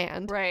of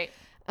land. Right.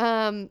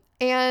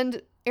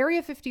 And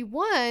Area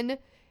 51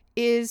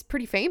 is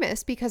pretty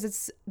famous because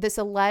it's this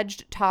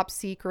alleged top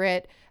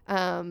secret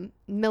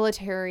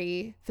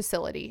military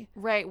facility.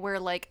 Right, where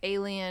like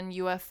alien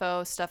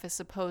UFO stuff is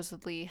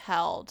supposedly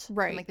held.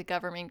 Right. And, like the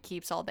government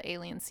keeps all the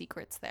alien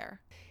secrets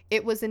there.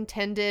 It was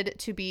intended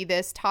to be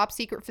this top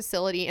secret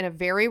facility in a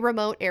very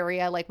remote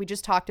area. Like we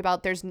just talked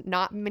about, there's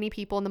not many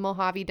people in the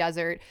Mojave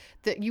Desert,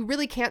 that you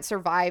really can't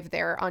survive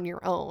there on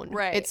your own.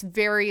 Right. It's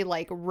very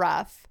like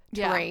rough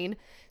terrain.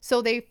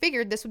 So they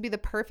figured this would be the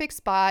perfect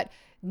spot.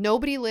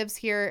 Nobody lives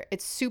here.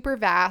 It's super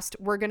vast.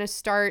 We're going to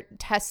start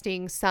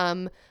testing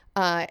some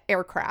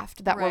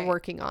aircraft that we're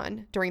working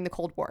on during the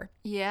Cold War.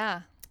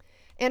 Yeah.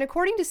 And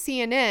according to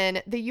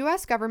CNN, the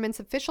U.S. government's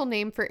official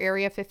name for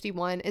Area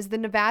 51 is the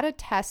Nevada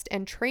Test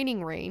and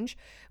Training Range,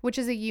 which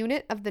is a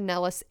unit of the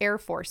Nellis Air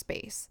Force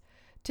Base.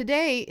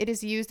 Today, it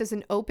is used as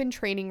an open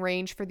training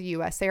range for the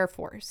U.S. Air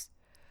Force.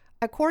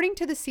 According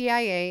to the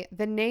CIA,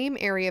 the name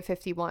Area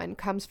 51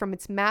 comes from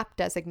its map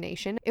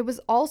designation. It was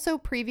also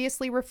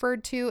previously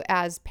referred to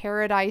as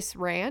Paradise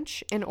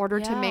Ranch in order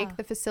to make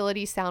the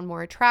facility sound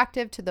more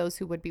attractive to those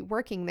who would be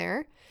working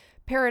there.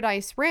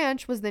 Paradise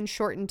Ranch was then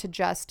shortened to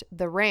just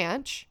The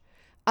Ranch.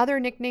 Other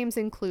nicknames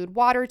include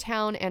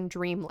Watertown and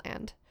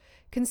Dreamland.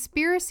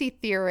 Conspiracy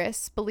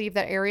theorists believe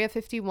that Area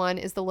 51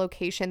 is the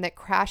location that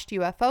crashed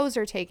UFOs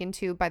are taken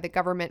to by the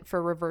government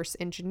for reverse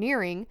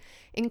engineering,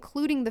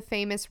 including the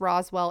famous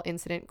Roswell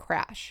incident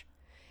crash.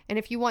 And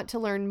if you want to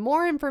learn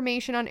more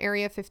information on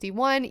Area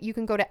 51, you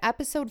can go to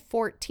episode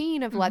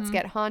 14 of Let's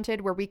Get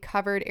Haunted, where we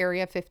covered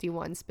Area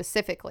 51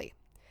 specifically.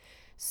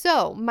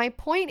 So, my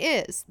point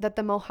is that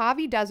the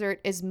Mojave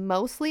Desert is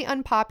mostly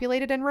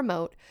unpopulated and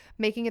remote,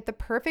 making it the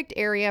perfect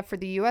area for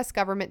the U.S.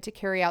 government to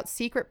carry out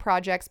secret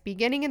projects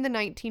beginning in the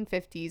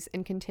 1950s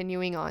and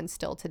continuing on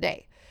still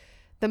today.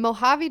 The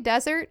Mojave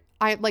Desert,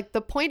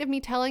 the point of me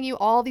telling you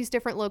all these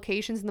different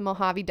locations in the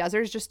Mojave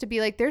Desert is just to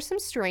be like, there's some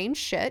strange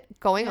shit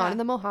going on in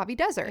the Mojave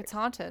Desert. It's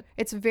haunted.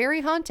 It's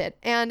very haunted.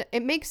 And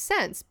it makes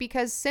sense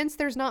because since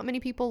there's not many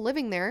people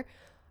living there,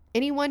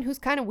 anyone who's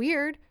kind of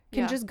weird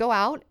can just go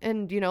out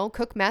and,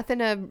 cook meth in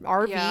a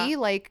RV.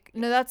 Yeah.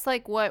 No, that's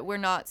like what we're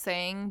not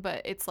saying,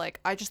 but it's like,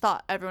 I just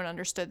thought everyone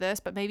understood this,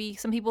 but maybe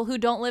some people who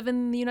don't live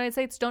in the United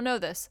States don't know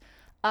this.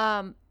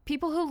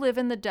 People who live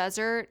in the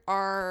desert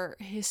are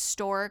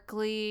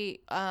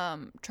historically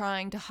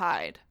trying to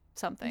hide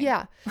something.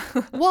 Yeah.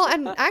 Well,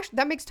 and actually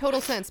that makes total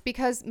sense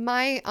because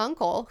my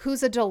uncle,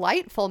 who's a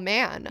delightful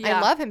man, I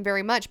love him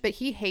very much, but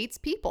he hates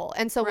people.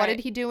 And so what did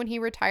he do when he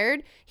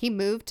retired? He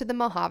moved to the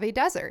Mojave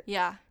Desert.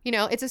 Yeah.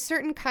 It's a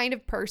certain kind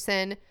of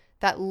person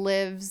that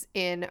lives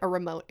in a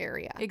remote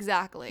area.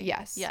 Exactly.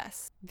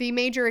 Yes. The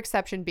major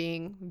exception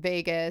being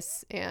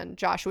Vegas and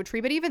Joshua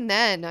Tree. But even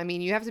then, I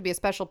mean, you have to be a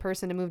special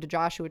person to move to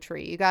Joshua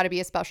Tree. You got to be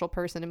a special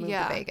person to move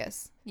to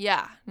Vegas.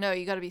 Yeah. No,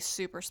 you got to be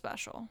super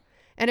special.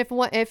 And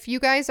if you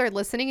guys are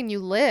listening and you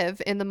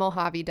live in the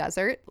Mojave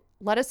Desert,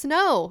 let us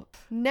know.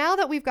 Now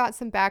that we've got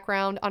some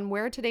background on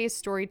where today's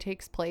story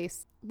takes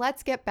place,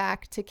 let's get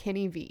back to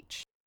Kenny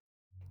Veach.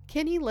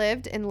 Kenny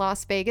lived in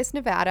Las Vegas,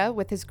 Nevada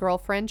with his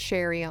girlfriend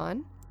Sherry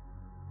on.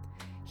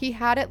 He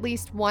had at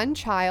least one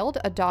child,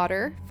 a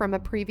daughter, from a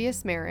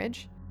previous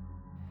marriage.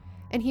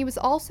 And he was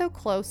also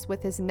close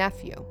with his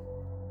nephew.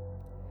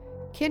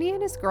 Kenny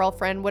and his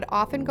girlfriend would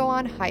often go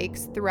on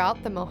hikes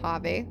throughout the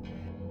Mojave,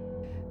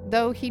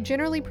 though he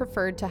generally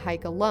preferred to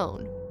hike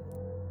alone.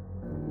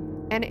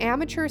 An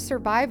amateur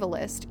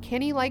survivalist,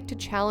 Kenny liked to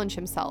challenge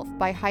himself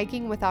by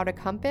hiking without a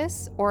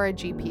compass or a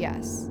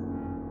GPS.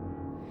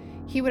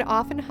 He would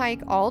often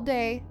hike all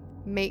day,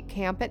 make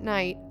camp at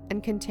night,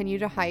 and continue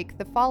to hike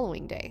the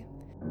following day.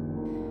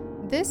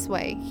 This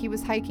way, he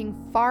was hiking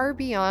far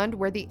beyond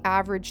where the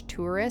average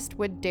tourist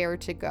would dare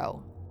to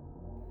go.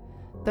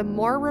 The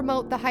more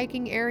remote the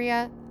hiking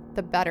area,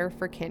 the better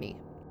for Kenny.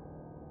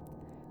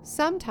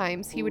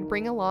 Sometimes he would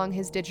bring along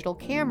his digital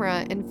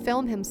camera and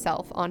film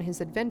himself on his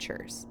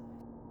adventures.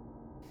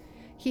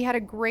 He had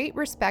a great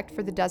respect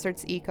for the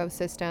desert's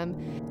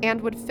ecosystem and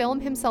would film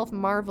himself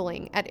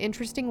marveling at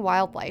interesting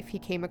wildlife he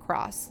came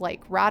across,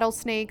 like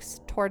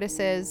rattlesnakes,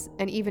 tortoises,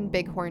 and even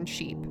bighorn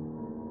sheep.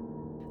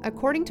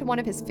 According to one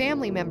of his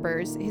family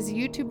members, his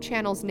YouTube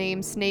channel's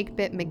name,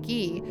 Snakebit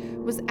McGee,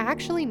 was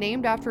actually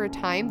named after a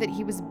time that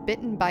he was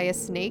bitten by a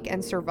snake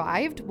and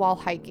survived while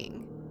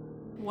hiking.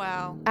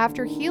 Wow.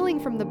 After healing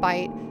from the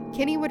bite,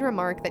 Kenny would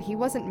remark that he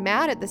wasn't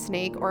mad at the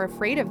snake or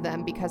afraid of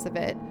them because of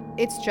it.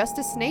 It's just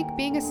a snake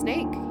being a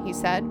snake, he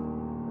said.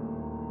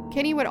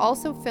 Kenny would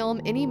also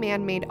film any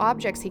man-made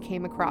objects he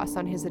came across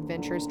on his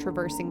adventures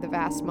traversing the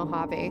vast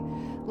Mojave,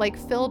 like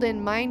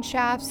filled-in mine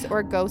shafts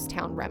or ghost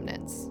town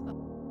remnants.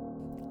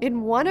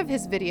 In one of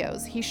his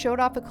videos, he showed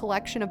off a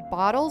collection of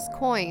bottles,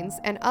 coins,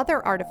 and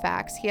other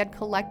artifacts he had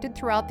collected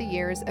throughout the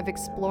years of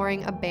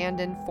exploring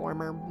abandoned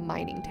former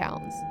mining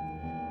towns.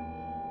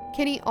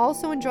 Kenny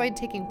also enjoyed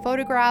taking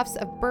photographs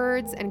of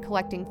birds and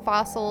collecting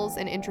fossils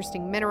and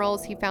interesting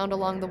minerals he found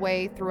along the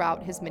way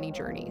throughout his many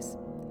journeys.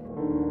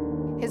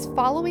 His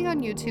following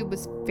on YouTube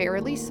was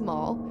fairly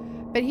small,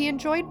 but he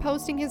enjoyed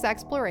posting his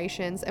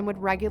explorations and would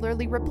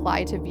regularly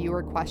reply to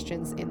viewer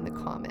questions in the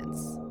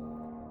comments.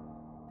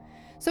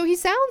 So he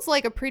sounds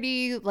like a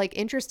pretty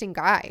interesting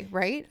guy,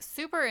 right?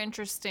 Super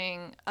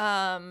interesting.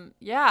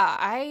 Yeah,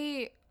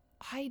 I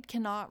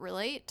cannot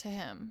relate to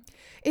him.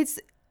 It's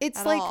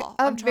At like all.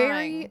 a I'm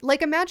very trying.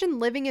 imagine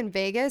living in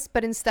Vegas,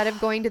 but instead of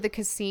going to the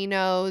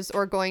casinos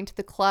or going to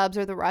the clubs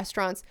or the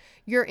restaurants,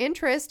 your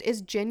interest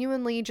is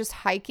genuinely just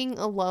hiking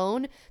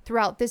alone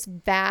throughout this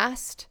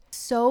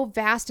so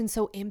vast and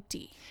so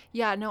empty.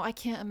 Yeah, no, I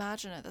can't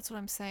imagine it. That's what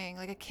I'm saying.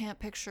 Like, I can't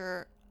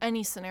picture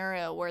any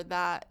scenario where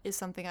that is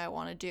something I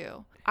want to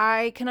do.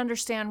 I can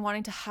understand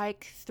wanting to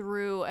hike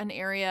through an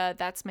area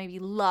that's maybe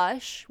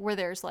lush, where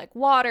there's like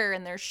water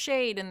and there's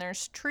shade and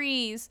there's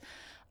trees.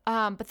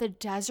 But the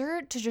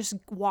desert, to just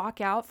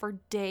walk out for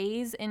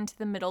days into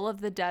the middle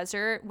of the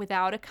desert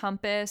without a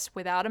compass,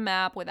 without a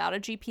map, without a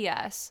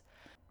GPS,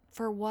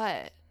 for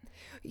what?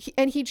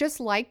 And he just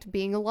liked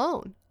being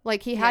alone.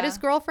 Like, he had his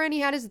girlfriend, he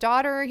had his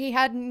daughter, he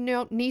had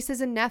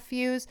nieces and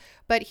nephews,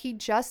 but he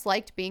just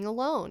liked being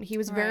alone. He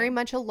was very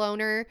much a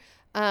loner,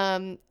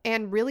 and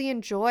really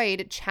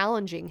enjoyed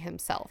challenging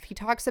himself. He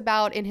talks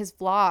about in his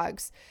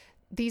vlogs,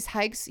 these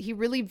hikes, he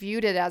really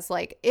viewed it as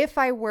like, if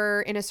I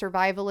were in a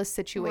survivalist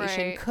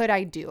situation, could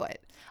I do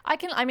it? I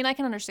can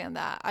understand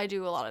that. I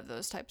do a lot of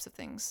those types of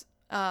things.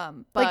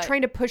 But Like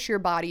trying to push your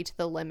body to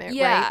the limit,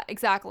 yeah, right?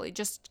 exactly.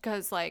 Just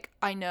because, like,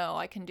 I know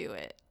I can do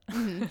it.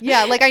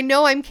 Yeah, like I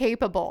know I'm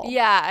capable.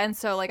 Yeah, and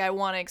so like I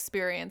want to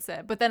experience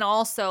it. But then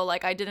also,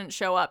 like, I didn't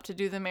show up to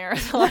do the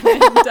marathon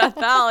in Death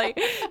Valley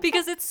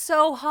because it's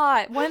so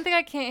hot. One thing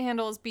I can't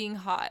handle is being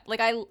hot.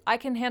 Like, I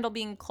can handle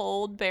being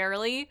cold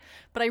barely,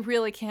 but I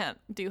really can't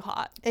do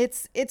hot.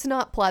 It's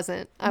not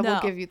pleasant. I will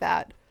No. give you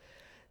that.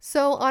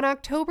 So on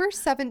October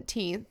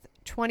 17th,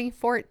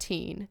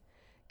 2014,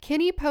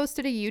 Kenny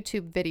posted a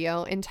YouTube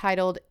video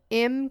entitled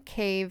M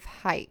Cave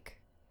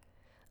Hike.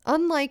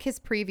 Unlike his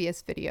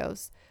previous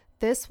videos,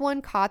 this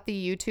one caught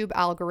the YouTube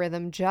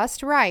algorithm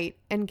just right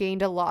and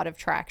gained a lot of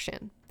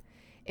traction.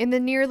 In the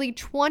nearly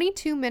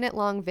 22-minute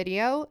long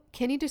video,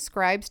 Kenny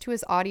describes to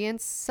his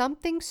audience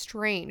something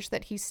strange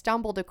that he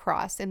stumbled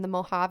across in the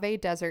Mojave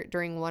Desert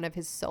during one of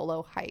his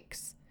solo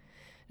hikes.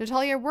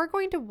 Natalia, we're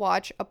going to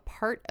watch a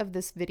part of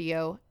this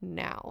video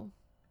now.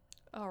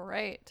 All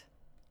right.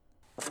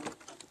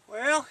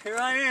 Well, here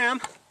I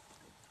am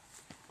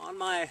on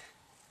my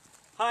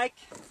hike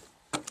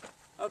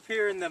up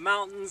here in the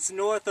mountains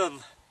north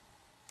of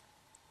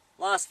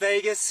Las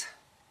Vegas.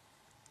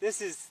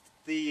 This is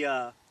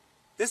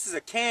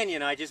a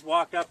canyon I just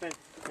walked up in.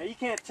 Now you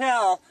can't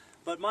tell,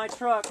 but my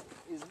truck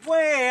is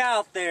way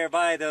out there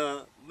by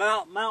the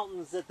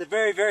mountains at the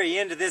very, very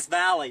end of this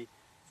valley.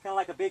 It's kind of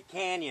like a big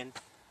canyon.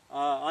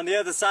 On the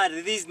other side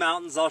of these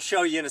mountains, I'll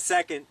show you in a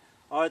second,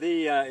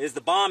 is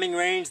the bombing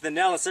range, the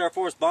Nellis Air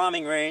Force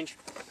bombing range.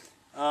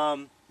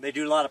 They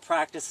do a lot of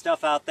practice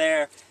stuff out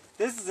there.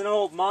 This is an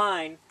old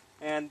mine,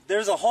 and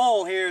there's a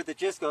hole here that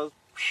just goes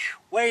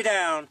way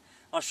down.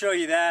 I'll show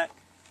you that.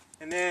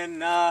 And then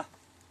the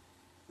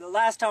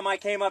last time I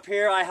came up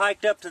here, I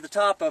hiked up to the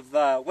top of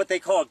what they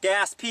call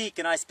Gas Peak,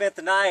 and I spent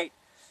the night.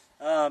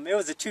 It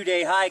was a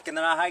 2-day hike, and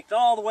then I hiked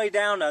all the way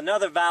down to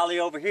another valley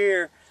over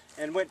here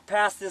and went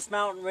past this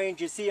mountain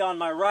range you see on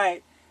my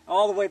right,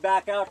 all the way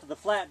back out to the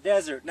flat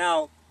desert.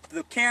 Now,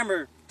 the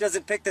camera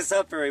doesn't pick this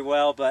up very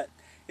well, but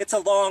it's a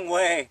long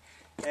way.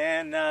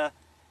 And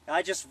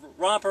I just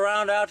romp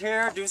around out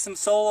here, do some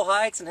solo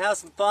hikes, and have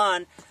some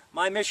fun.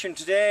 My mission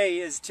today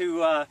is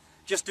to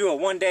just do a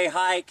 1-day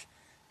hike.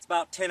 It's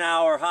about a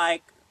 10-hour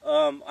hike.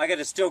 I got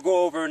to still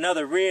go over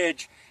another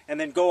ridge and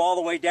then go all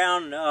the way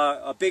down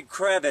a big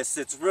crevice.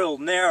 It's real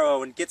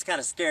narrow and gets kind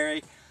of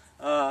scary.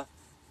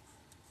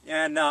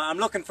 I'm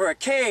looking for a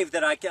cave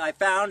that I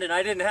found, and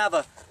I didn't have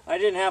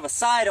a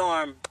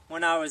sidearm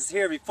when I was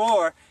here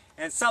before,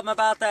 and something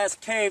about that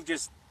cave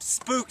just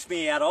spooked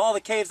me. Out of all the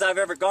caves I've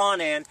ever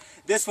gone in,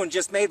 this one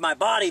just made my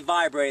body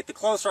vibrate. The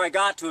closer I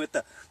got to it,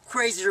 the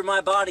crazier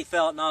my body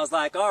felt, and I was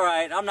like, all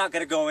right, I'm not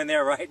going to go in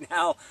there right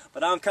now,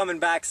 but I'm coming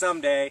back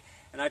someday.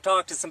 And I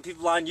talked to some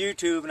people on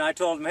YouTube, and I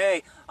told them,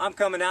 hey, I'm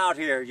coming out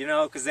here, you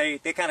know, because they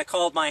kind of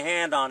called my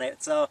hand on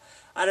it. So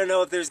I don't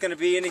know if there's going to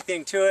be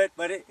anything to it,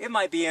 but it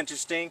might be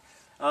interesting.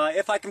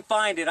 If I can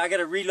find it, I got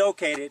to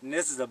relocate it, and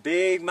this is a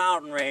big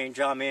mountain range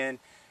I'm in,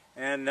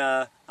 and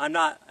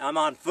I'm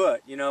on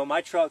foot. You know,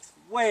 my truck's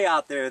way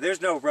out there. There's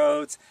no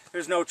roads,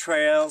 there's no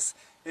trails.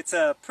 It's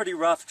a pretty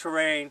rough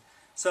terrain.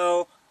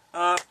 So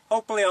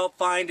hopefully I'll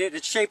find it.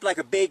 It's shaped like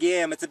a big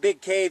M. It's a big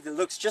cave that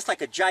looks just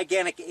like a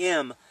gigantic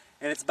M,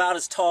 and it's about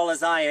as tall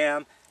as I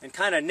am and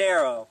kind of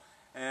narrow,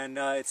 and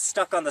it's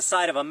stuck on the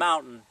side of a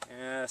mountain.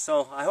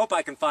 So I hope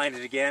I can find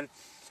it again.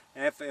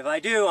 And if I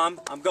do,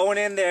 I'm going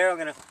in there. I'm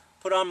gonna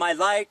put on my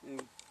light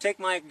and take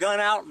my gun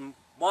out and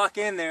walk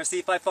in there, see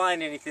if I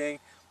find anything.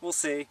 We'll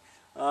see.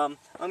 I'm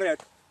gonna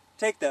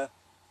take the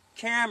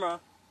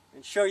camera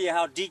and show you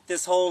how deep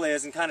this hole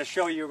is and kind of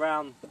show you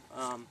around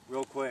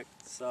real quick.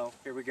 So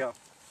here we go.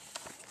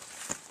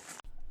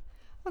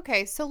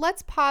 Okay, so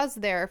let's pause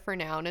there for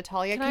now,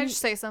 Natalia. Can I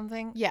just say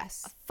something?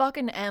 Yes. A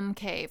fucking M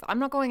cave. I'm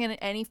not going in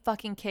any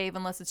fucking cave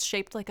unless it's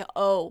shaped like a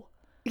O.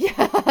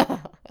 Yeah.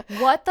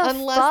 What the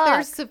Unless fuck?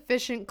 there's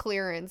sufficient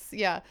clearance.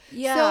 Yeah.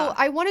 Yeah. So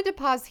I wanted to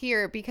pause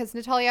here because,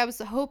 Natalia, I was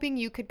hoping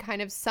you could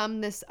kind of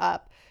sum this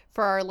up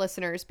for our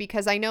listeners,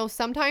 because I know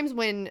sometimes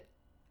when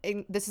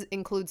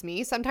includes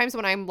me. Sometimes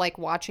when I'm like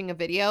watching a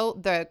video,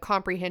 the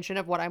comprehension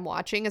of what I'm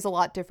watching is a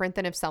lot different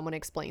than if someone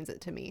explains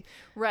it to me.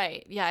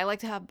 Right. Yeah, I like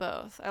to have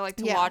both. I like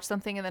to watch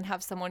something and then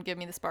have someone give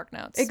me the spark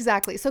notes.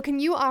 Exactly. So can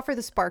you offer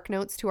the spark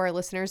notes to our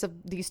listeners of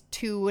these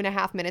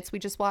 2.5 minutes we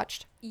just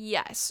watched?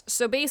 Yes.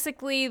 So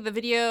basically the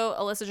video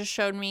Alyssa just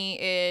showed me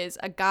is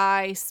a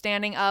guy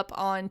standing up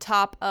on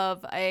top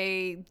of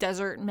a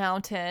desert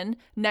mountain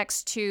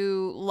next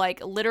to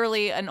like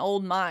literally an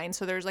old mine.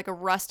 So there's like a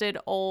rusted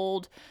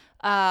old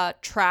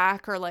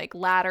track or like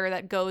ladder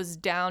that goes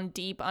down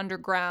deep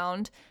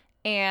underground,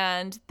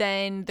 and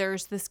then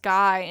there's this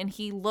guy and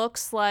he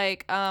looks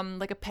like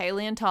a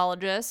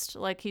paleontologist,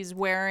 like he's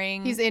very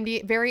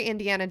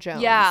Indiana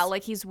Jones. Yeah,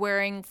 like he's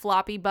wearing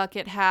floppy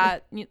bucket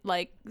hat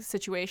like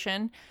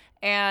situation,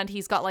 and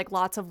he's got like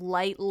lots of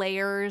light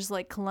layers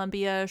like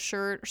Columbia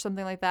shirt or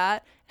something like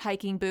that,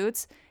 hiking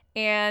boots,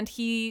 and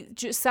he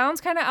just sounds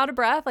kind of out of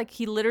breath, like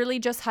he literally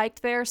just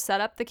hiked there,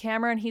 set up the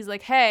camera, and he's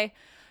like, hey,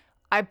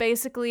 I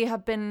basically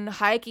have been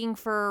hiking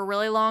for a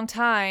really long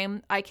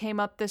time. I came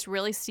up this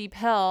really steep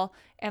hill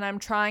and I'm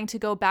trying to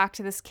go back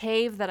to this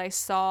cave that I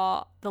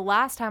saw the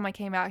last time I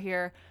came out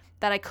here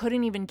that I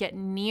couldn't even get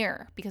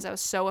near because I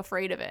was so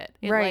afraid of it.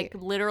 It like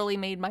literally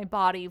made my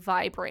body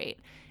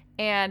vibrate.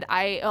 And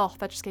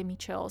that just gave me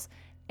chills.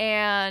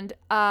 And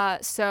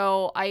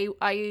so I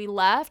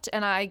left,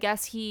 and I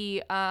guess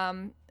he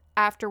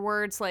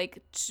afterwards,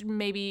 like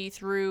maybe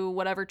through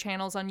whatever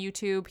channels on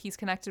YouTube he's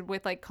connected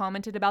with, like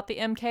commented about the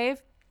M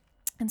cave,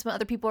 and some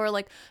other people are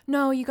like,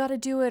 no, you got to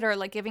do it, or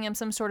like giving him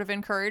some sort of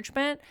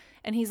encouragement,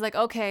 and he's like,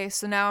 okay,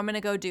 so now I'm gonna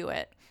go do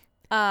it.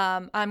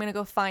 I'm gonna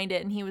go find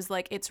it. And he was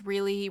like, it's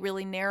really,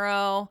 really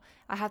narrow.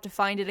 I have to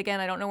find it again.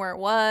 I don't know where it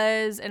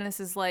was, and this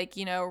is like,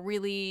 you know,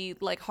 really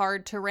like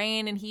hard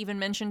terrain. And he even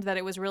mentioned that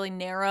it was really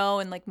narrow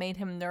and like made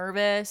him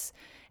nervous.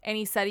 And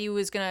he said he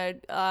was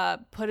going to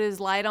put his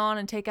light on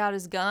and take out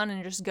his gun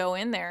and just go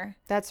in there.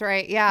 That's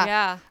right. Yeah.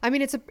 Yeah. I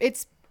mean,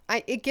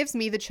 it gives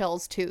me the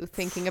chills too,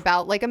 thinking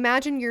about, like,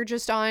 imagine you're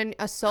just on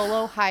a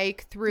solo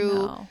hike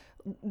through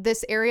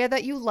this area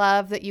that you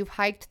love, that you've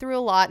hiked through a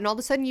lot, and all of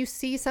a sudden you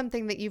see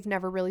something that you've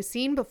never really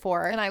seen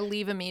before. And I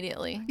leave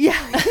immediately. Yeah.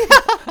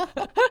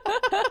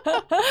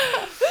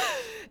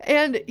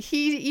 And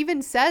he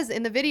even says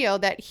in the video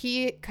that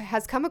he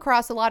has come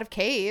across a lot of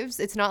caves.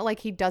 It's not like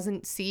he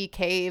doesn't see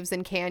caves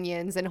and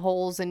canyons and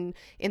holes in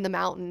the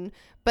mountain.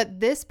 But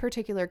this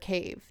particular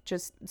cave,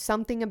 just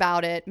something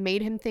about it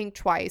made him think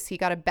twice. He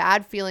got a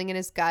bad feeling in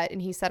his gut,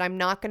 and he said, I'm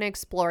not going to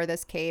explore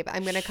this cave.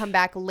 I'm going to come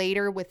back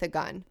later with a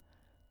gun.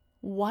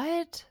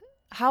 What?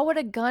 How would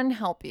a gun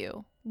help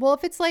you? Well,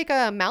 if it's like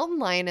a mountain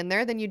lion in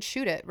there, then you'd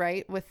shoot it,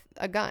 right? With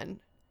a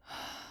gun.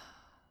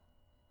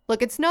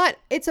 Look, it's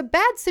a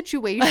bad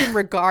situation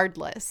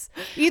regardless.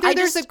 Either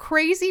there's a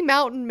crazy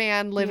mountain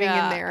man living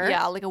in there.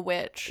 Yeah, like a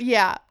witch.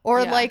 Yeah.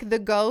 Or like the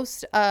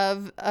ghost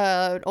of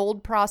an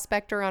old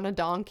prospector on a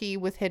donkey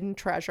with hidden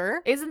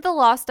treasure. Isn't the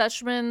Lost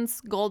Dutchman's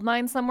gold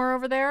mine somewhere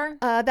over there?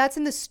 That's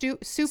in the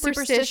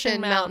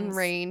Superstition Mountain Mountains.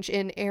 Range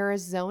in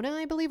Arizona,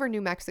 I believe, or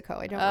New Mexico.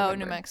 I don't remember.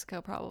 New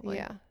Mexico, probably.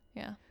 Yeah.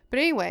 Yeah. But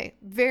anyway,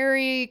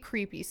 very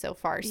creepy so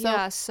far. So,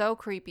 yeah, so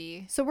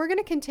creepy. So we're going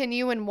to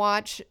continue and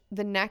watch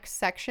the next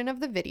section of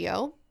the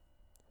video.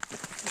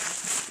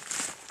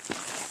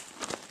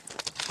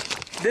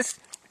 This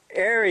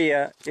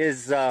area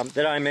is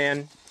that I'm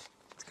in,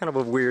 it's kind of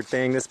a weird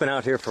thing. It's been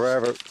out here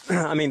forever.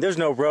 I mean, there's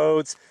no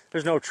roads,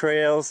 there's no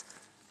trails.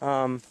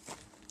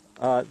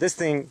 This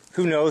thing,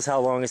 who knows how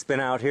long it's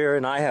been out here,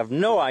 and I have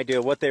no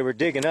idea what they were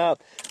digging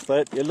up,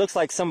 but it looks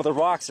like some of the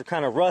rocks are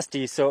kind of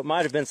rusty, so it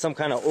might have been some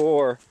kind of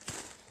ore.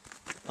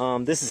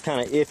 This is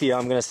kind of iffy.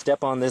 I'm going to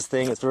step on this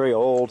thing. It's very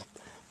old,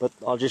 but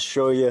I'll just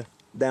show you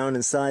down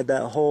inside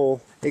that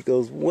hole. It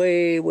goes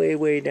way, way,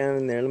 way down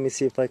in there. Let me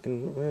see if I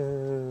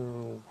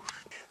can...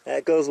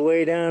 That goes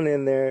way down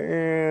in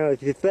there.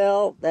 If you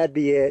fell, that'd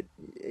be it.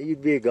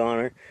 You'd be a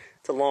goner.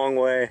 It's a long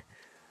way.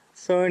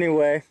 So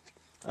anyway...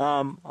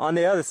 on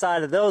the other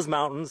side of those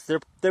mountains,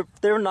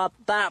 they're not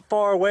that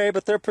far away,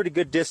 but they're pretty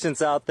good distance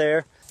out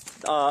there.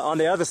 On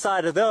the other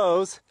side of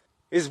those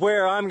is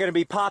where I'm going to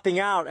be popping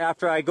out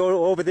after I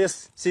go over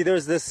this. See,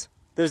 there's this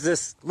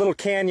little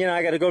canyon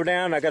I got to go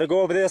down. I got to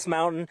go over this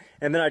mountain,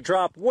 and then I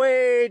drop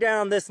way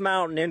down this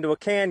mountain into a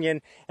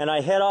canyon, and I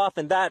head off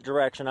in that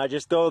direction. I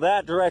just go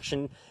that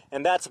direction,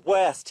 and that's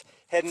west,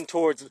 heading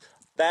towards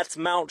that's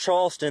Mount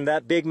Charleston,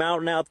 that big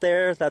mountain out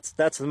there. That's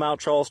the Mount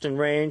Charleston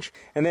range.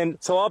 And then,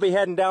 so I'll be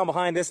heading down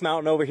behind this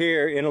mountain over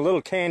here in a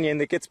little canyon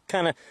that gets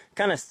kind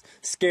of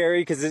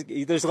scary because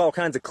there's all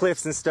kinds of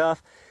cliffs and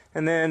stuff.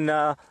 And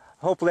then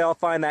hopefully I'll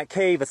find that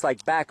cave. It's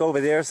like back over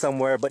there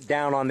somewhere, but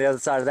down on the other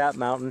side of that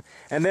mountain.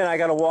 And then I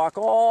got to walk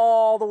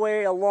all the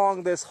way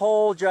along this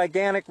whole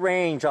gigantic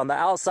range on the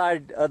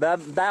outside of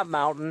that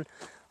mountain.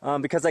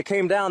 Because I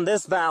came down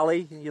this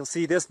valley, you'll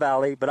see this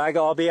valley, but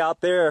I'll be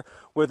out there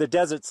where the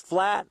desert's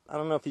flat. I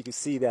don't know if you can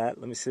see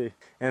that. Let me see.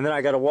 And then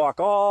I got to walk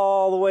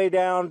all the way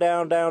down,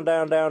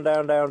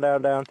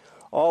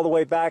 all the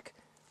way back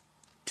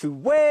to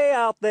way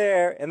out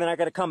there, and then I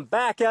got to come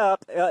back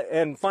up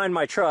and find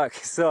my truck.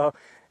 So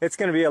it's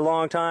going to be a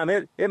long time.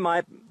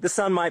 The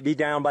sun might be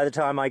down by the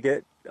time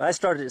I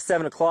started at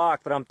 7 o'clock,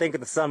 but I'm thinking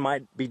the sun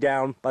might be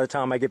down by the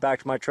time I get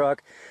back to my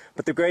truck.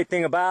 But the great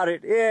thing about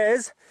it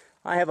is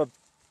I have a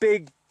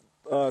big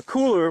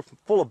cooler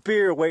full of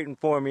beer waiting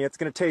for me. It's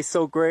going to taste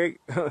so great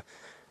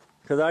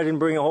because I didn't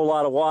bring a whole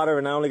lot of water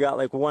and I only got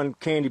like one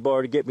candy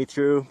bar to get me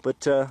through,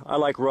 but I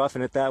like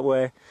roughing it that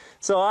way.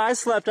 So I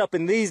slept up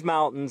in these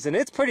mountains and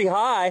it's pretty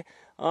high.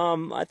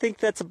 I think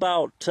that's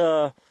about,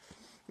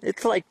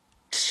 it's like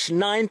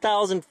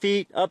 9,000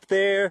 feet up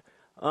there.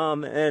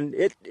 And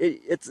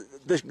it's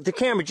the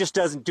camera just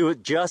doesn't do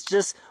it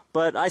justice,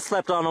 but I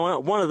slept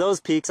on one of those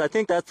peaks. I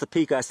think that's the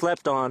peak I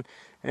slept on.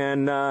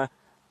 And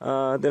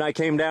then I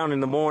came down in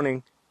the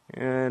morning,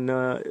 and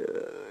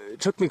it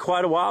took me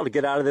quite a while to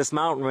get out of this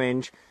mountain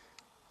range.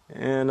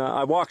 And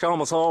I walked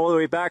almost all the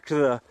way back to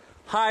the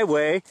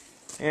highway,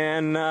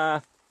 and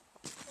my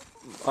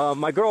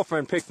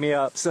girlfriend picked me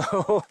up.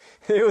 So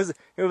it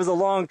was a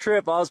long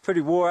trip. I was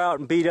pretty wore out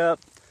and beat up,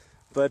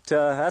 but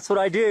that's what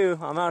I do.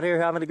 I'm out here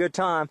having a good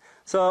time.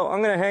 So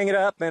I'm gonna hang it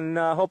up, and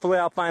hopefully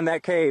I'll find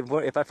that cave.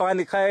 If I find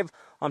the cave,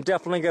 I'm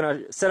definitely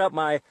gonna set up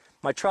my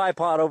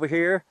tripod over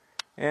here,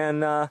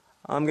 and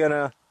I'm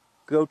gonna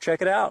go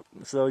check it out.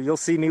 So you'll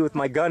see me with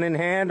my gun in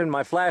hand and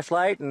my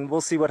flashlight, and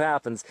we'll see what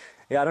happens.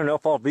 Yeah, I don't know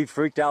if I'll be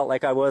freaked out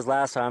like I was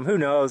last time. Who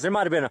knows? There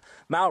might have been a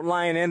mountain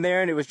lion in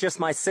there, and it was just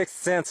my sixth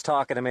sense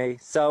talking to me.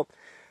 So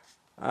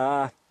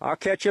I'll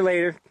catch you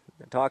later.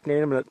 Talk to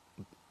you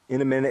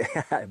in a minute.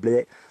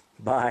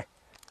 Bye.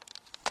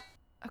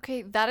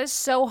 Okay, that is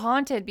so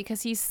haunted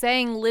because he's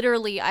saying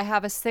literally, I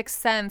have a sixth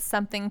sense,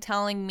 something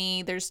telling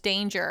me there's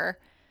danger.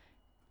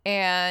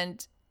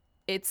 And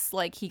it's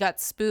like he got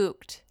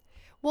spooked.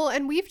 Well,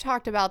 and we've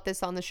talked about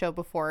this on the show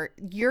before.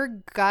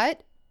 Your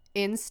gut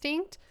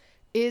instinct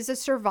is a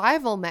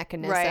survival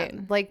mechanism.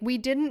 Right. Like, we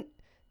didn't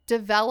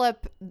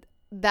develop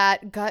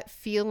that gut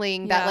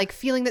feeling, that like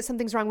feeling that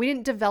something's wrong. We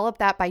didn't develop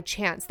that by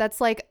chance.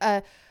 That's like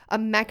a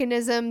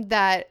mechanism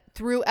that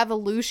through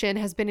evolution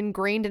has been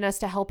ingrained in us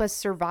to help us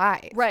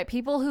survive. Right.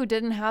 People who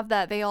didn't have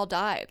that, they all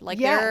died. Like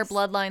their Yes.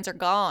 bloodlines are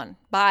gone.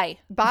 Bye.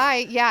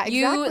 Yeah, exactly.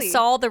 You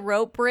saw the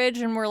rope bridge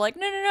and were like,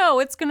 no,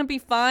 it's going to be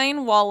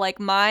fine. While like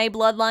my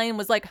bloodline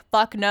was like,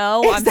 fuck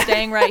no, I'm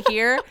staying right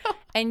here.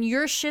 And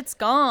your shit's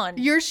gone.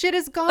 Your shit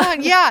is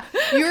gone. Yeah.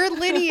 Your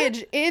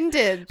lineage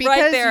ended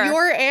because there.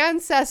 your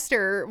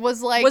ancestor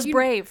was like... Was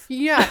brave.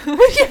 Yeah.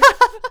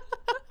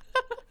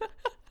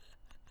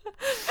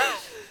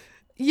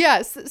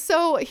 Yes.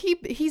 So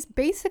he's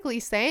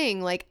basically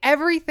saying like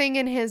everything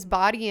in his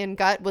body and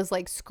gut was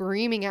like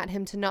screaming at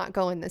him to not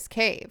go in this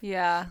cave.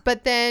 Yeah.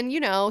 But then,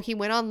 he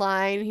went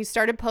online, he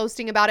started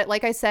posting about it.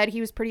 Like I said, he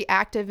was pretty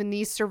active in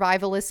these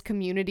survivalist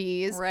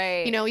communities.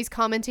 Right. He's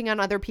commenting on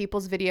other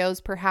people's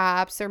videos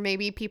perhaps, or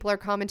maybe people are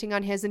commenting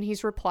on his and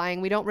he's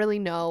replying. We don't really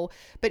know.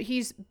 But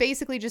he's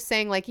basically just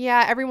saying like,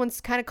 yeah, everyone's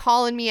kind of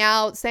calling me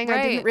out, saying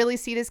I didn't really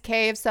see this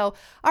cave. So,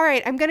 all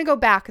right, I'm going to go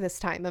back this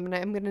time. I'm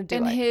going to do it.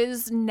 And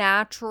his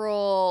natural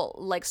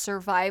like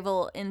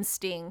survival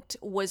instinct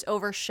was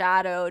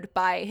overshadowed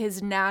by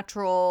his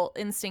natural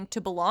instinct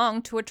to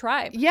belong to a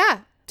tribe. Yeah,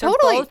 They're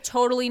totally. both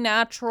totally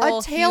natural,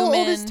 A tale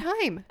old as human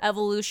time.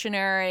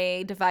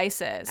 evolutionary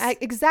devices.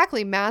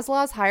 Exactly.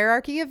 Maslow's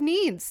hierarchy of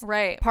needs.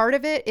 Right. Part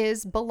of it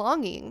is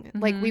belonging.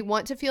 Like we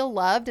want to feel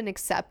loved and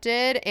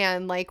accepted,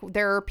 and like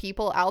there are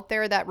people out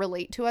there that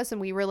relate to us and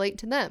we relate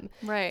to them.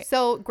 Right.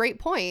 So great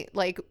point.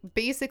 Like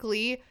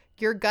basically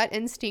your gut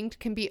instinct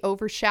can be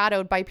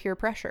overshadowed by peer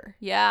pressure.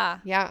 Yeah.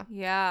 Yeah.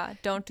 Yeah.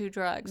 Don't do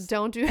drugs.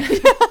 Don't do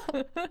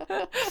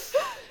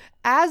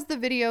As the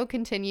video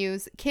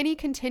continues, Kenny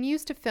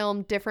continues to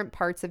film different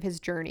parts of his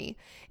journey,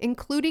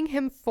 including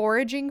him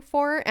foraging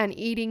for and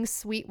eating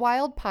sweet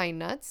wild pine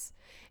nuts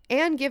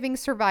and giving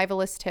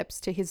survivalist tips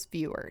to his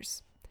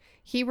viewers.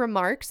 He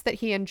remarks that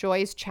he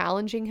enjoys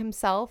challenging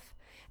himself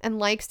and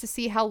likes to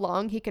see how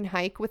long he can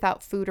hike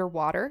without food or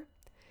water.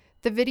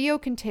 The video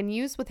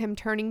continues with him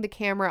turning the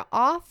camera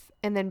off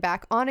and then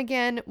back on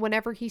again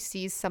whenever he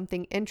sees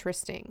something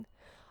interesting,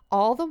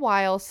 all the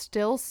while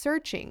still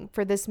searching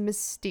for this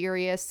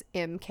mysterious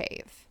M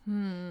cave.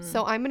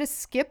 So I'm going to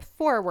skip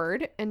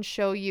forward and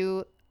show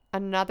you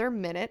another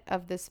minute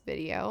of this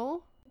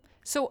video.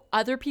 So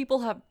other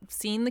people have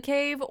seen the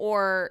cave,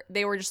 or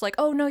they were just like,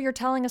 oh no, you're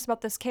telling us about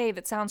this cave.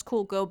 It sounds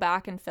cool. Go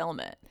back and film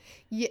it.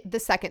 Yeah,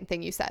 the second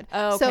thing you said.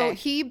 Oh, So okay.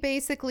 he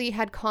basically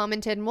had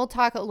commented, and we'll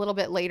talk a little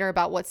bit later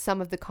about what some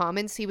of the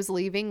comments he was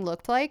leaving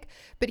looked like,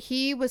 but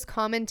he was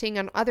commenting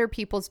on other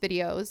people's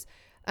videos,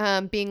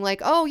 being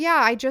like, oh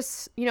yeah,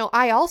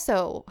 I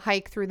also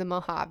hike through the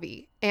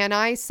Mojave and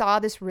I saw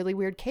this really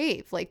weird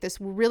cave. Like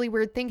this really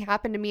weird thing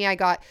happened to me. I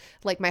got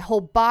like my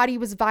whole body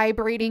was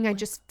vibrating. I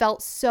just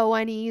felt so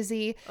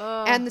uneasy.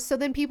 And so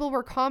then people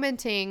were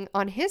commenting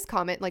on his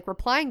comment, like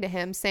replying to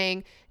him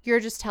saying, you're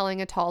just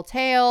telling a tall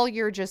tale.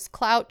 You're just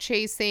clout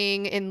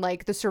chasing in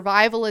like the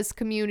survivalist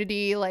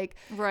community. Like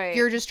Right.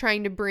 you're just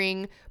trying to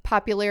bring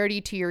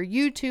popularity to your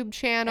YouTube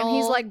channel. And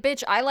he's like,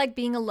 bitch, I like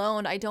being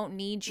alone. I don't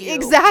need you.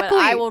 Exactly. But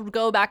I will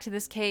go back to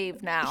this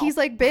cave now. He's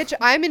like, bitch,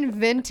 I'm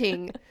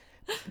inventing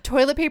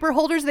toilet paper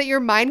holders that your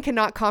mind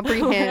cannot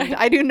comprehend.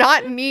 I do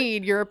not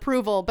need your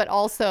approval, but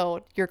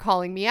also you're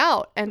calling me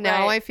out. And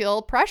now Right. I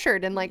feel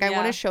pressured and like I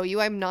want Yeah. to show you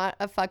I'm not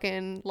a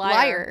fucking Liar.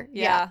 liar.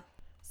 Yeah.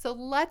 So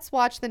let's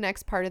watch the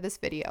next part of this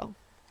video.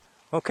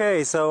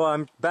 Okay, so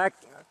I'm back.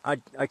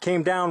 I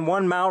came down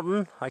one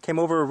mountain. I came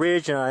over a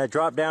ridge and I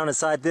dropped down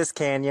inside this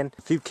canyon.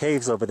 A few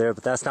caves over there,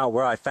 but that's not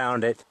where I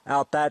found it.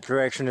 Out that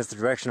direction is the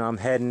direction I'm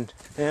heading.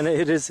 And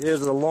it is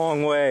a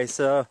long way,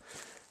 so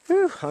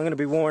whew, I'm gonna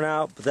be worn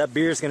out, but that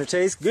beer's gonna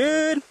taste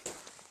good.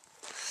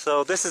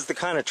 So this is the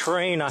kind of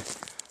terrain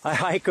I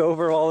hike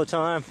over all the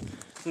time.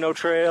 No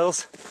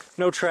trails,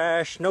 no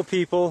trash, no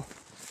people.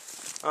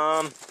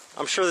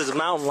 I'm sure there's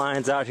mountain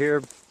lions out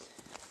here.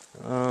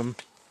 And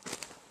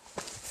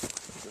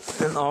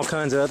all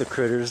kinds of other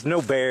critters.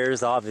 No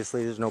bears,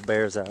 obviously. There's no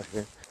bears out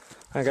here.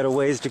 I got a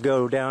ways to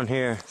go down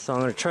here. So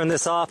I'm going to turn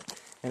this off.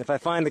 And if I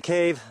find the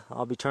cave,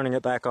 I'll be turning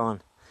it back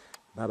on.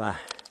 Bye-bye.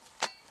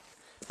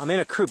 I'm in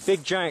a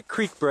big giant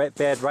creek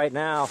bed right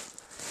now.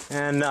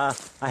 And I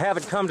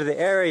haven't come to the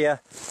area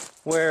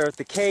where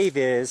the cave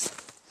is.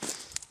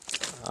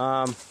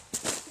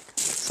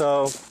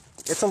 So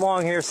it's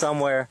along here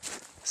somewhere.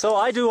 So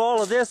I do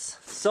all of this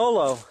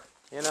solo,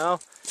 you know.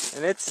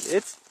 And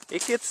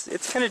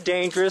it's kind of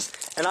dangerous,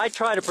 and I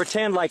try to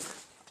pretend like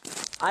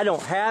I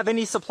don't have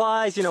any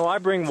supplies. You know, I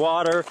bring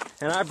water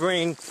and I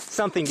bring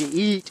something to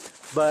eat,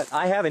 but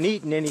I haven't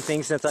eaten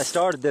anything since I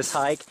started this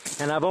hike,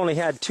 and I've only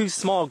had 2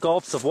 small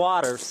gulps of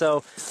water.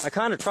 So I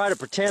kind of try to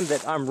pretend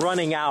that I'm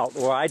running out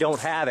or I don't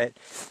have it,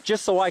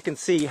 just so I can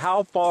see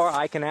how far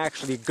I can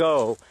actually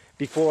go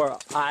before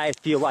I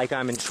feel like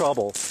I'm in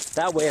trouble.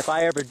 That way, if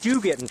I ever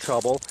do get in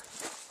trouble,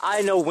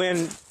 I know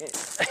when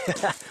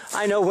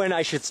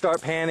I should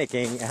start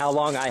panicking, how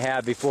long I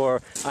have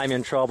before I'm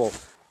in trouble.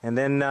 And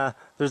then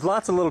there's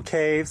lots of little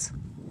caves,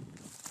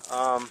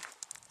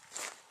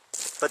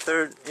 but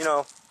they're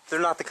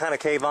not the kind of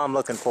cave I'm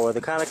looking for.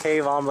 The kind of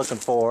cave I'm looking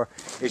for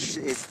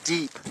is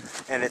deep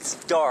and it's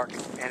dark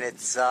and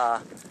it's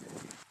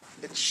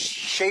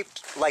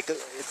shaped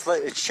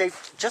it's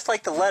shaped just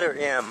like the letter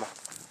M.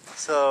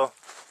 So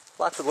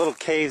lots of little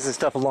caves and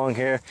stuff along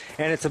here,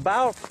 and it's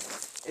about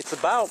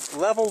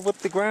level with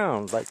the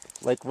ground, like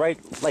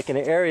in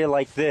an area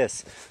like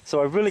this.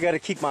 So I really got to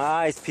keep my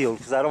eyes peeled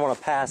because I don't want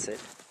to pass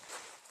it.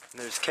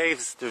 And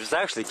there's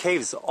actually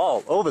caves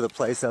all over the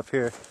place up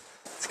here.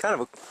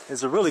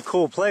 It's a really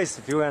cool place.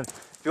 If you want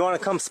to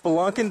come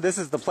spelunking, this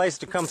is the place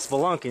to come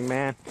spelunking,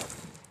 man.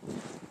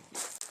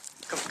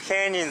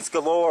 Canyons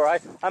galore.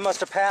 I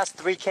must have passed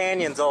 3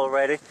 canyons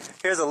already.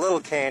 Here's a little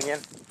canyon,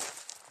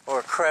 or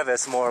a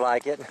crevice more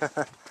like it.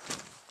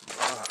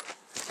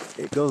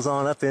 It goes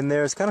on up in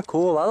there. It's kind of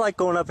cool. I like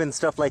going up in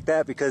stuff like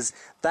that because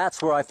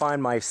that's where I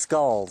find my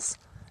skulls,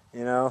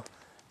 you know,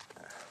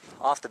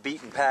 off the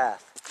beaten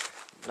path.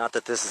 Not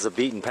that this is a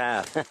beaten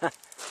path.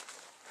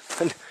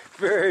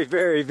 Very,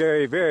 very,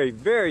 very, very,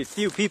 very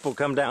few people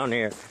come down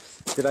here.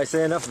 Did I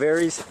say enough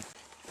varies?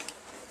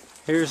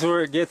 Here's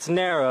where it gets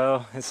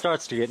narrow. It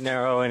starts to get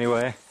narrow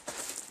anyway.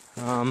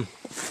 I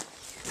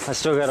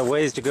still got a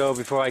ways to go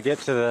before I get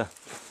to the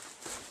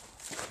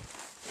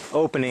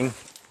opening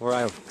where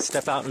I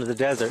step out into the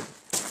desert.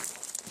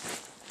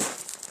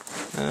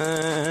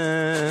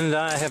 And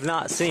I have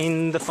not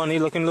seen the funny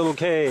looking little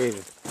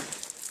cave.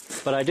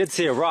 But I did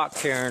see a rock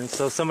cairn,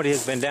 so somebody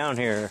has been down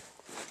here.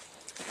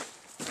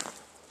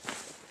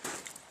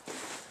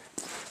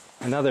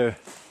 Another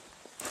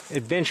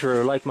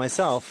adventurer like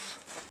myself.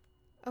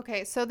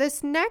 Okay, so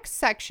this next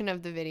section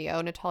of the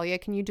video, Natalia,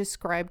 can you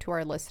describe to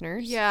our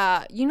listeners?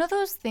 Yeah, you know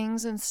those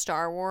things in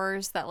Star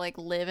Wars that like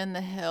live in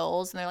the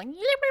hills and they're like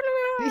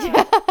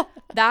Yeah.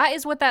 that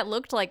is what that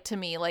looked like to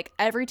me. Like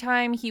every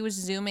time he was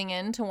zooming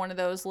into one of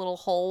those little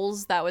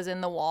holes that was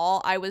in the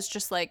wall, I was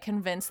just like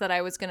convinced that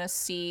I was gonna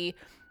see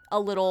a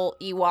little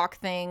Ewok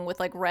thing with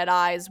like red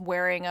eyes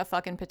wearing a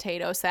fucking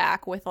potato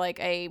sack with like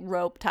a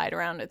rope tied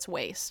around its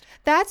waist.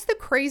 That's the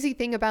crazy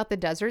thing about the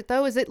desert,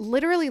 though, is it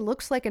literally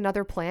looks like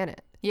another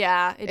planet.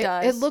 Yeah, it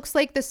does. It looks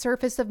like the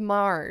surface of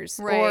Mars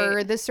or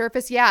Right. the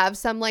surface, of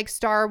some like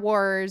Star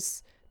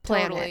Wars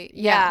planet. Totally.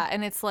 Yeah.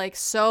 And it's like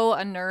so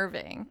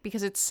unnerving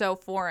because it's so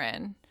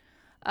foreign.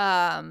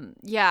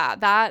 Yeah,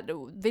 that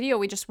video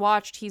we just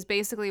watched, he's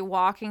basically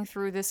walking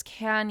through this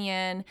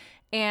canyon,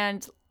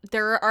 and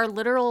there are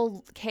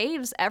literal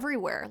caves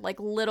everywhere, like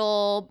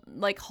little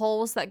like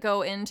holes that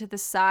go into the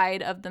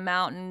side of the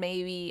mountain,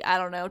 maybe, I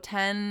don't know,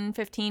 10,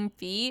 15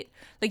 feet.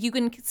 Like you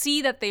can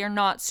see that they are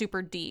not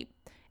super deep.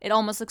 It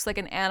almost looks like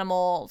an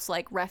animal's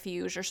like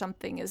refuge or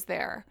something is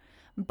there.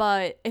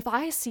 But if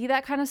I see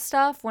that kind of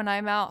stuff when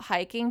I'm out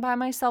hiking by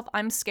myself,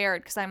 I'm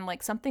scared because I'm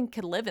like, something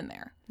could live in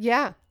there.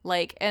 Yeah.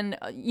 Like, and,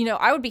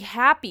 I would be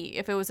happy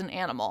if it was an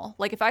animal.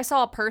 Like, if I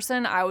saw a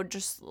person, I would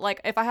just, like,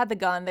 if I had the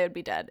gun, they would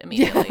be dead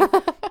immediately.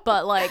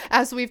 But, like,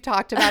 as we've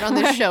talked about on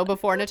this show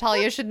before,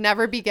 Natalia should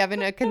never be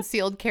given a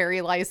concealed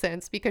carry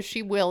license because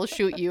she will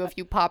shoot you if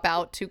you pop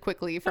out too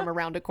quickly from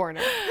around a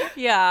corner.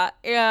 Yeah.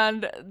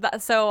 And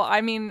so,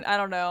 I mean, I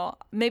don't know.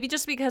 Maybe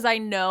just because I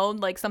know,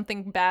 like,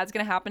 something bad's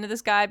going to happen to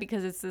this guy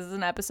because this is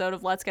an episode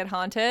of Let's Get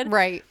Haunted.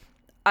 Right.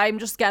 I'm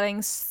just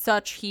getting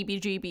such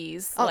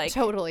heebie-jeebies. Oh, like,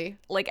 totally.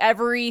 Like,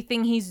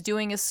 everything he's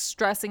doing is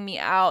stressing me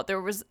out.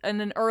 There was,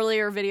 in an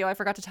earlier video, I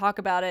forgot to talk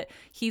about it,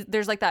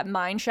 there's, like, that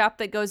mine shaft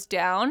that goes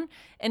down,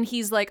 and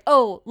he's like,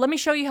 oh, let me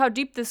show you how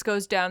deep this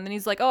goes down. And then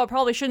he's like, oh, I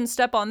probably shouldn't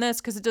step on this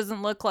because it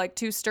doesn't look, like,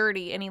 too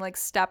sturdy. And he, like,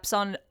 steps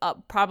on a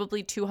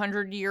probably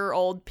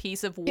 200-year-old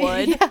piece of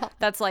wood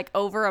that's, like,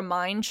 over a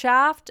mine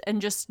shaft and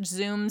just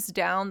zooms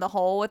down the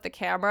hole with the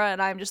camera,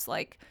 and I'm just,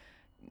 like...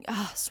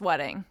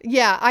 sweating.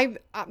 Yeah,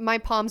 my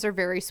palms are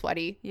very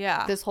sweaty.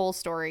 Yeah. This whole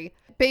story.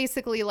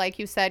 Basically, like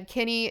you said,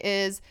 Kenny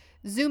is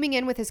zooming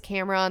in with his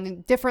camera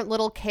on different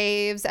little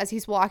caves as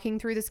he's walking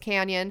through this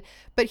canyon,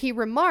 but he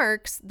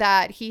remarks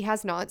that he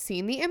has not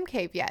seen the M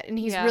cave yet, and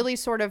he's really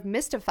sort of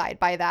mystified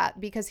by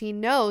that because he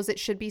knows it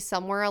should be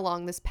somewhere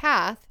along this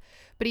path,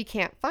 but he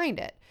can't find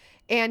it.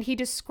 And he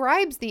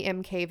describes the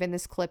M cave in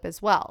this clip as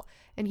well,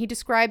 and he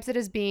describes it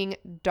as being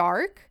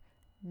dark,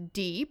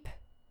 deep,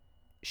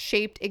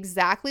 shaped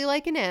exactly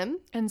like an M.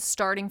 And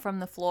starting from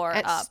the floor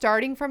up.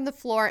 Starting from the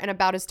floor and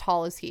about as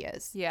tall as he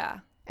is. Yeah.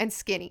 And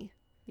skinny.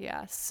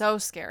 Yeah. So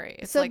scary.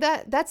 It's so like,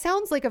 that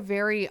sounds like a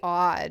very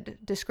odd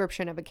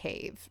description of a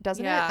cave,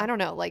 doesn't it? I don't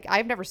know. Like,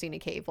 I've never seen a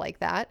cave like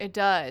that. It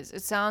does.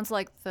 It sounds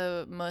like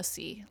the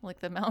Mussy, like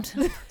the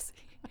mountain Mussy.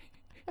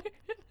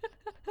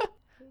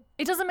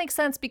 It doesn't make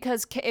sense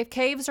because if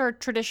caves are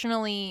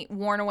traditionally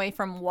worn away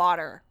from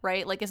water,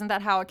 right? Like, isn't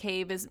that how a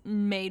cave is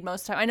made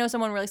most of the time? I know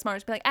someone really smart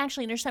would be like,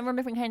 actually, there's several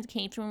different kinds of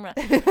caves.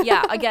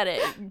 Yeah, I get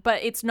it.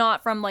 But it's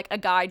not from, like, a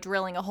guy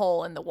drilling a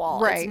hole in the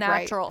wall. Right, it's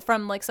natural,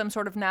 from, like, some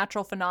sort of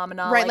natural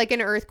phenomenon. Right, like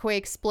an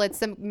earthquake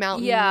splits a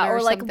mountain. Yeah,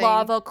 or like something.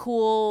 lava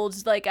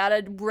cooled, like, at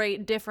a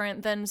rate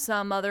different than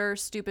some other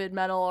stupid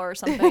metal or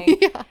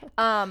something.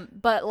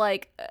 But,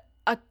 like,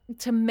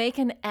 to make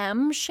an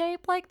M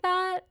shape like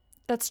that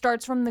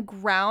starts from the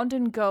ground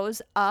and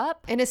goes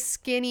up. And a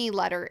skinny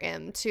letter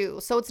M, too.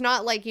 So it's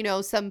not like,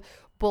 some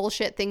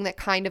bullshit thing that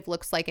kind of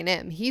looks like an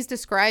M. He's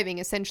describing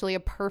essentially a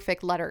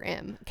perfect letter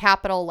M,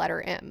 capital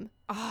letter M.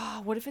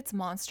 Oh, what if it's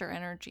Monster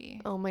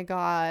Energy? Oh my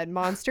God.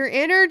 Monster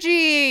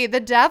Energy, the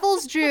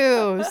devil's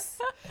juice.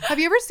 Have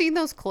you ever seen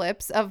those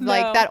clips of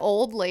like that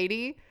old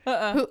lady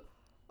who...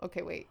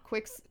 Okay, wait,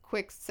 quick,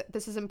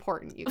 this is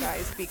important, you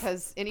guys,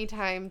 because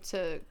anytime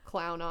to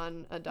clown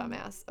on a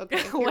dumbass.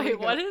 Okay, wait,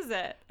 what is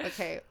it?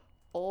 Okay,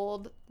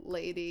 old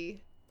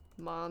lady,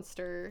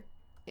 Monster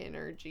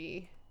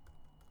Energy,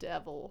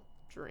 devil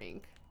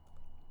drink.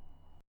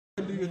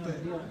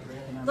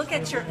 Look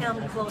at your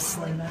M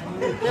closely.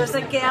 There's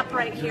a gap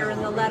right here in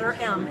the letter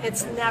M.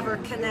 It's never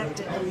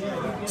connected.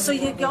 So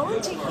you go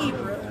into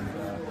Hebrew.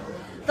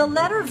 The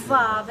letter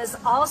Vav is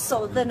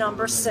also the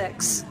number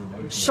 6.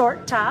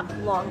 Short top,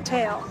 long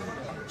tail.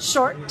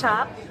 Short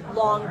top,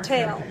 long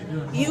tail.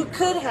 You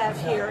could have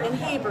here in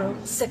Hebrew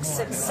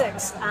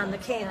 666 on the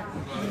can.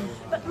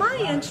 But my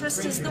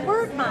interest is the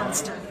word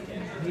monster.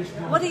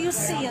 What do you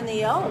see in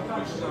the O?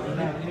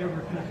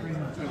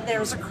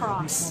 There's a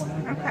cross.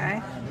 Okay.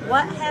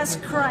 What has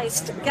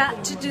Christ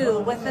got to do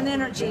with an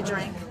energy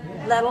drink,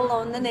 let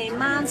alone the name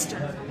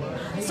Monster?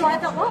 So I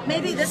thought, well,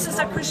 maybe this is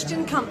a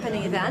Christian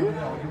company then.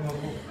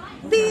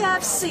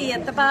 BFC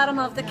at the bottom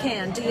of the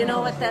can. Do you know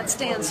what that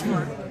stands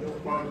for?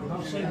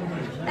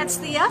 That's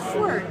the F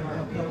word.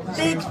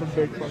 Big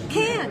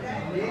can.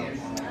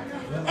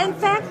 In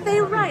fact,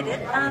 they write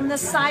it on the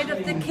side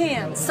of the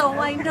can, so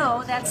I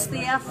know that's the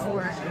F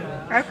word.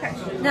 Okay.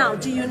 Now,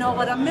 do you know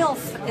what a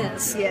MILF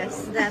is?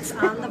 Yes. That's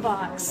on the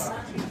box.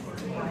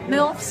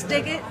 MILFs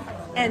dig it,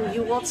 and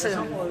you will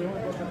too.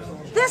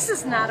 This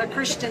is not a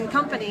Christian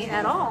company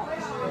at all.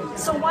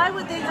 So why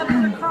would they have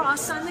put a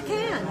cross on the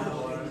can?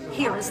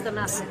 Here is the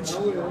message.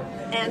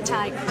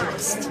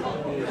 Antichrist.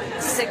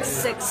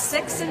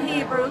 666 in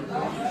Hebrew.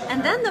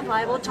 And then the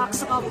Bible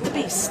talks about the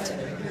beast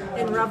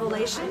in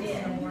Revelation.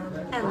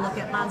 And look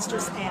at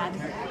Monster's ad.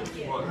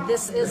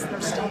 This is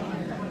their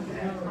statement.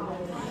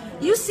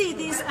 You see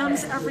these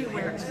M's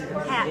everywhere.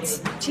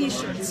 Hats,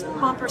 t-shirts,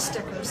 bumper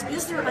stickers.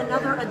 Is there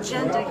another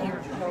agenda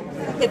here?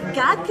 If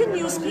God can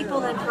use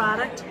people and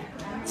product,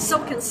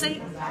 so can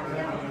Satan.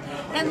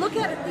 And look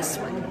at it this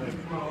way.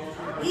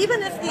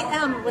 Even if the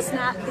M was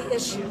not the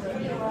issue,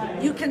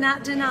 you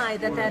cannot deny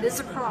that that is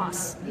a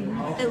cross.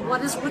 And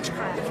what is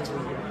witchcraft?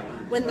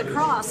 When the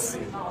cross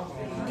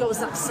goes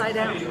upside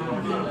down,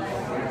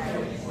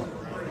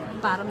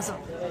 bottoms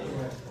up,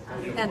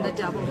 and the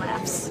devil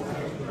laughs.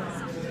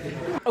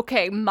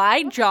 Okay,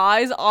 my jaw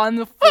is on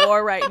the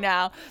floor right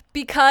now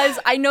because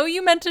I know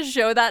you meant to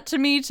show that to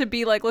me to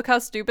be like, look how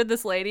stupid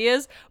this lady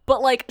is,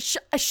 but like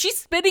she's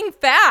spitting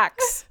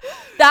facts.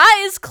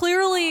 That is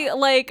clearly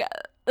like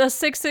a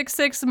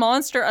 666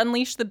 monster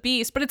unleash the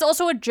beast, but it's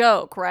also a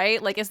joke,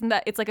 right? Like, isn't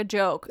that, it's like a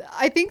joke.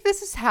 I think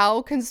this is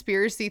how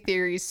conspiracy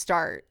theories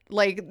start.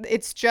 Like,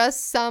 it's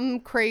just some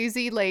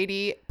crazy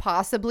lady,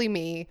 possibly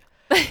me,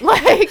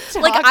 like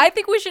I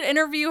think we should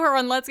interview her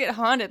on Let's Get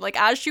Haunted. Like,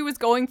 as she was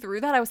going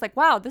through that, I was like,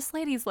 wow, this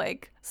lady's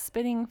like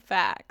spitting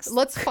facts.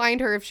 Let's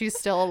find her if she's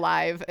still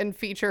alive and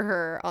feature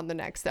her on the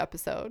next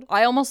episode.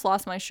 I almost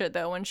lost my shit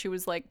though when she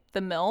was like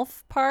the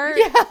MILF part.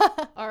 Yeah.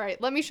 All right,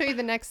 let me show you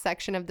the next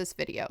section of this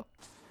video.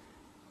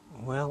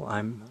 Well,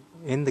 I'm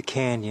in the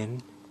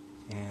canyon,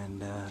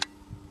 and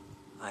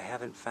I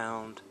haven't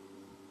found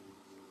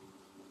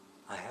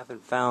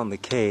the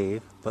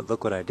cave, but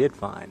look what I did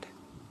find.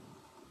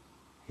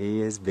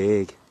 He is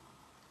big.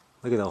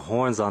 Look at the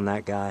horns on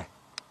that guy.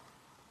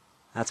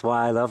 That's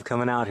why I love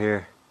coming out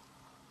here.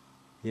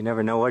 You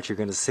never know what you're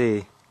going to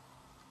see.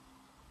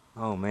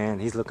 Oh man,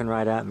 he's looking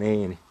right at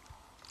me, and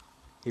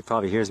he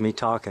probably hears me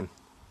talking.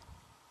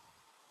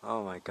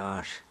 Oh my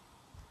gosh.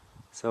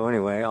 So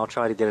anyway, I'll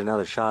try to get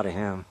another shot of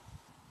him.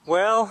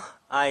 Well,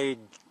 I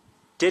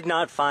did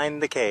not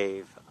find the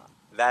cave.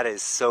 That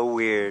is so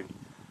weird.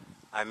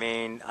 I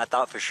mean, I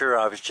thought for sure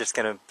I was just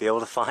going to be able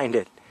to find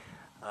it.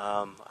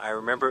 I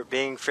remember it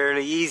being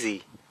fairly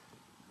easy.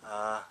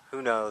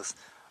 Who knows?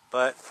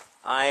 But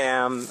I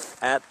am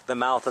at the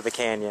mouth of the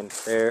canyon.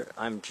 There,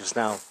 I'm just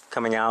now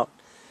coming out.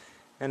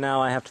 And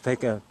now I have to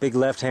take a big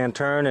left-hand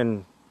turn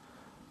and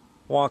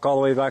walk all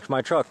the way back to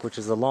my truck, which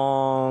is a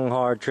long,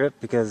 hard trip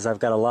because I've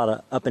got a lot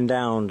of up and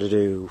down to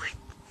do.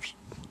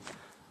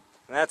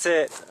 And that's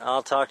it.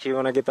 I'll talk to you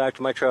when I get back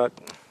to my truck.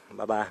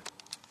 Bye-bye.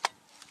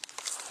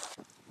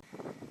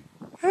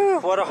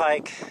 What a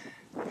hike.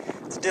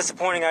 It's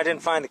disappointing I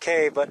didn't find the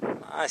cave, but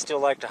I still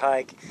like to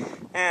hike.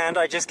 And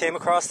I just came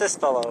across this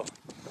fellow.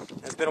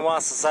 It's been a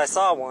while since I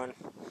saw one.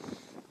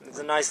 It's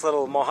a nice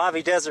little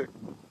Mojave Desert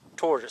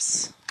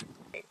tortoise.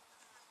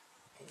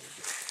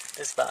 This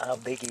is about how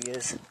big he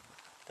is.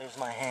 There's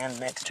my hand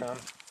next to him.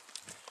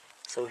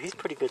 So he's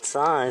pretty good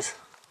size.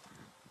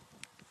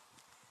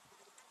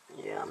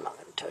 Yeah, I'm not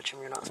going to touch him.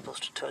 You're not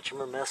supposed to touch him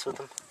or mess with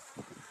him.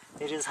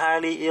 It is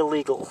highly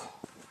illegal.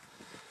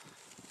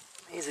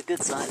 He's a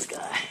good sized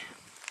guy.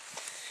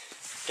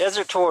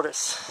 Desert tortoise.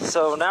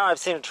 So now I've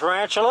seen a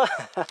tarantula.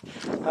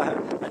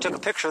 I took a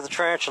picture of the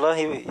tarantula.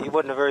 He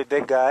wasn't a very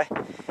big guy.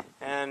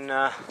 And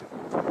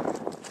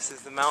this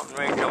is the mountain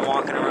range I'm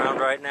walking around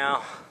right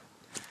now.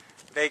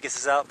 Vegas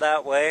is out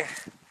that way.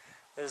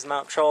 There's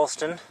Mount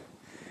Charleston.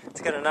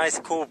 It's got a nice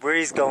cool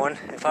breeze going.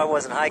 If I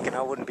wasn't hiking,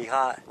 I wouldn't be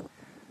hot.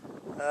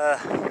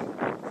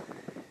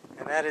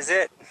 And that is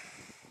it.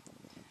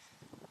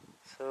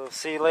 So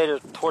see you later,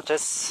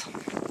 tortoise.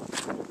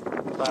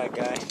 Bye,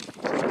 guy.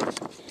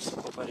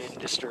 Hope I didn't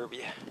disturb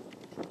you.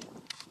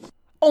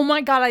 Oh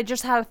my god, I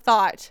just had a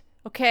thought.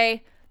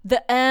 Okay,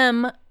 the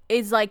M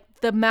is like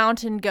the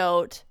mountain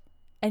goat,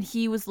 and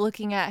he was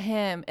looking at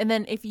him. And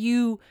then if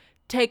you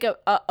take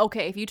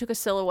if you took a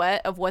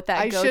silhouette of what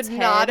that goat's should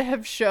not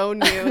have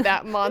shown you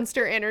that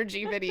Monster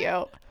Energy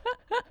video.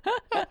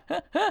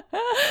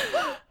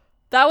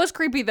 That was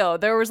creepy though.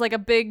 There was like a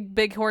big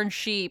bighorn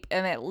sheep,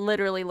 and it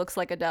literally looks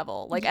like a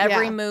devil. Like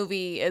every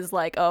movie is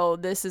like, oh,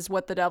 this is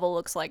what the devil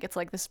looks like. It's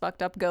like this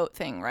fucked up goat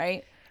thing,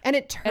 right? And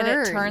it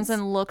turns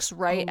and looks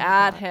right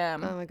at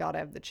him. Oh my god, I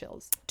have the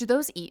chills. Do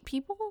those eat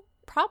people?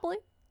 Probably.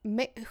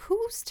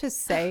 Who's to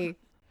say?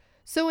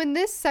 So in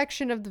this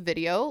section of the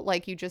video,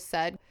 like you just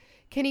said,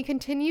 Kenny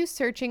continues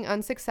searching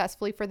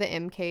unsuccessfully for the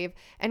M cave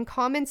and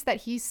comments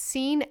that he's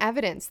seen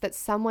evidence that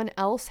someone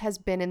else has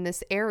been in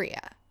this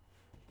area.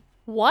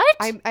 What?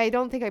 I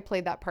don't think I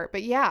played that part,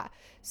 but yeah.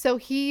 So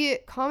he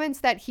comments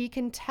that he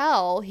can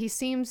tell, he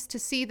seems to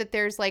see that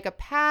there's like a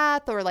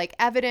path or like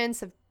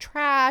evidence of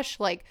trash,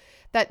 like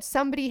that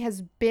somebody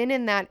has been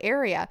in that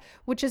area,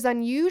 which is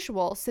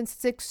unusual since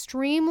it's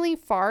extremely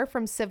far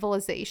from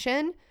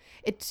civilization.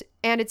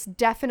 And it's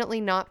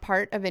definitely not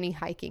part of any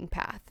hiking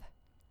path.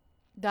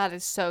 That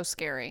is so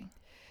scary.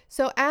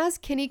 So as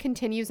Kenny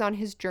continues on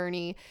his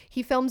journey,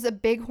 he films a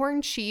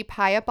bighorn sheep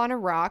high up on a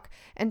rock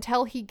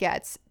until he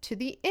gets to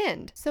the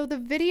end. So the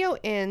video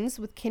ends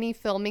with Kenny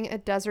filming a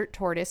desert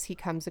tortoise he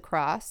comes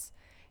across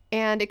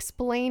and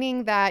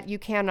explaining that you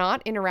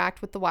cannot interact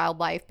with the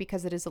wildlife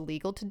because it is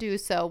illegal to do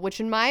so,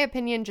 which in my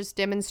opinion just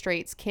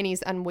demonstrates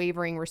Kenny's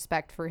unwavering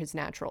respect for his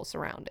natural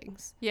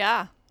surroundings.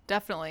 Yeah,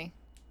 definitely.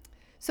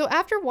 So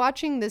after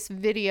watching this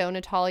video,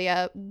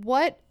 Natalia,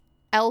 what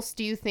else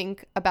do you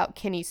think about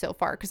Kenny so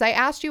far? Because I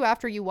asked you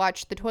after you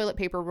watched the toilet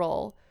paper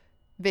roll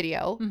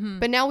video,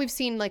 but now we've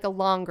seen like a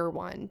longer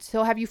one.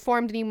 So have you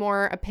formed any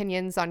more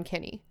opinions on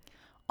Kenny?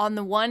 on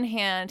the one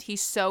hand,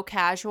 he's so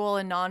casual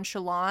and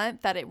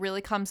nonchalant that it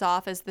really comes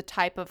off as the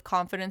type of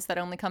confidence that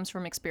only comes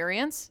from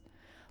experience.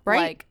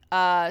 Right.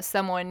 Like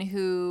someone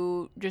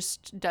who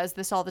just does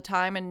this all the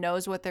time and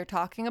knows what they're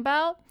talking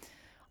about.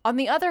 On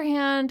the other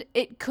hand,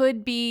 it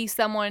could be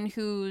someone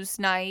who's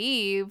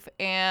naive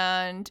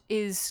and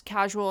is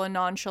casual and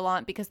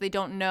nonchalant because they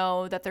don't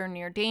know that they're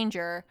near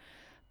danger.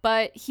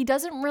 But he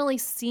doesn't really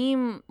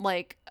seem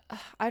like,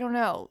 I don't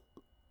know.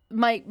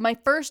 My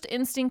first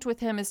instinct with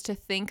him is to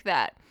think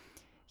that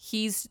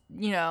he's,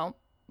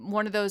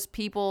 one of those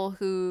people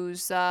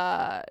who's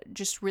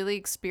just really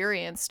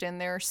experienced in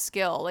their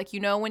skill. Like,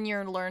 when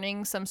you're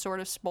learning some sort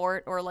of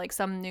sport or like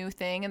some new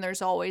thing, and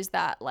there's always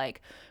that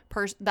like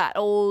that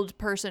old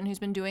person who's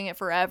been doing it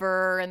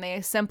forever, and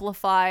they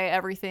simplify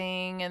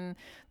everything, and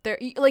they're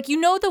like,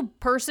 the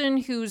person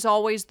who's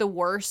always the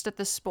worst at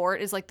the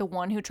sport is like the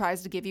one who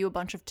tries to give you a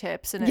bunch of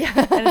tips and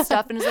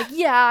stuff, and is like,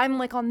 yeah, I'm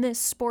like on this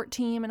sport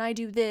team and I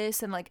do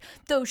this, and like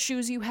those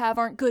shoes you have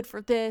aren't good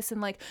for this,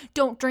 and like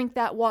don't drink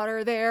that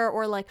water there,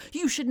 or like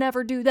you should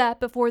never do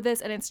that before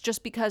this. And it's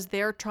just because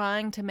they're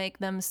trying to make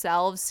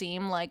themselves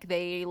seem like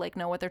they like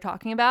know what they're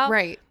talking about.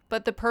 Right.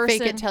 But the person,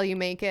 fake it till you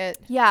make it.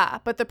 Yeah,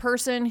 but the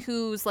person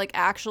who's like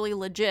actually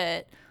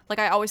legit, like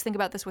I always think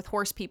about this with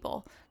horse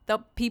people. The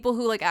people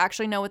who like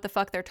actually know what the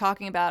fuck they're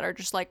talking about are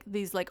just like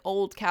these like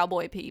old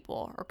cowboy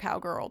people or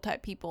cowgirl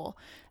type people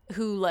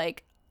who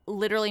like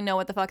literally know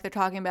what the fuck they're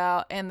talking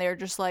about, and they're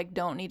just like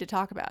don't need to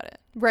talk about it.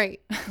 Right.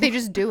 They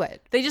just do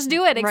it. They just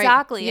do it.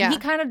 Exactly. Right. Yeah. And he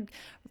kind of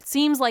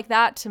seems like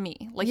that to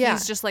me. Like Yeah.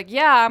 he's just like,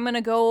 yeah, I'm going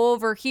to go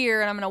over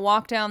here and I'm going to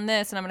walk down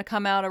this and I'm going to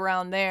come out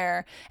around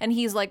there. And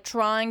he's like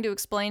trying to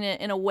explain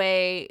it in a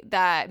way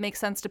that makes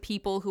sense to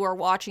people who are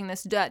watching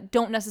this that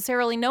don't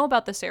necessarily know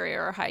about this area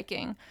or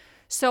hiking.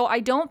 So I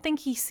don't think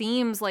he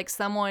seems like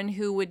someone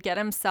who would get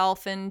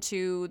himself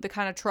into the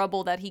kind of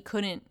trouble that he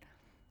couldn't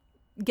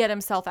get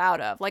himself out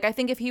of. Like, I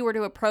think if he were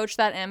to approach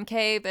that M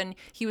cave and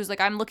he was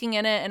like, I'm looking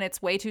in it and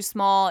it's way too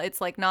small,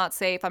 it's like not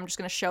safe, I'm just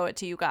going to show it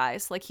to you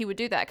guys. Like, he would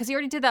do that because he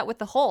already did that with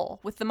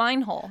the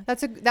mine hole.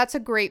 That's a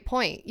great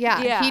point.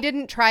 Yeah. Yeah. He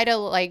didn't try to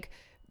like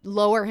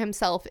lower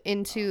himself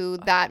into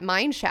that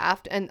mine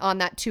shaft and on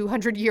that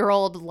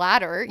 200-year-old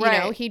ladder.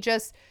 Right.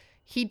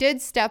 He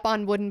did step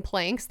on wooden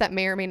planks that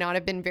may or may not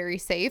have been very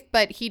safe,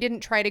 but he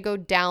didn't try to go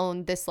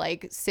down this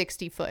like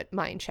 60-foot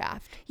mine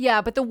shaft.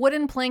 Yeah, but the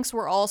wooden planks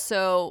were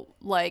also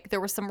like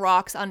there were some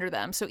rocks under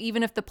them. So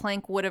even if the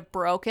plank would have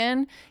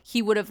broken,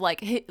 he would have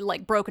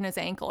broken his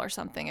ankle or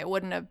something. It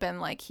wouldn't have been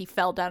like he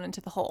fell down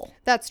into the hole.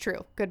 That's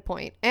true. Good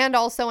point. And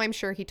also, I'm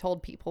sure he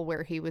told people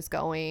where he was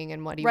going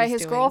and what he was doing. Right,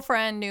 his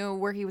girlfriend knew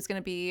where he was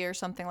going to be or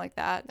something like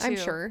that, too. I'm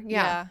sure.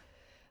 Yeah.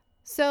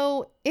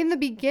 So in the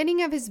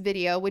beginning of his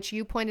video, which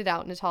you pointed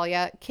out,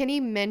 Natalia, Kenny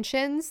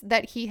mentions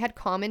that he had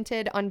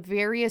commented on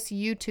various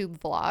YouTube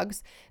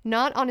vlogs,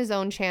 not on his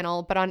own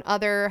channel, but on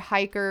other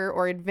hiker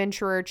or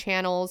adventurer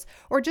channels,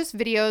 or just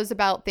videos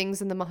about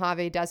things in the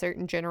Mojave Desert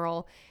in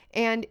general.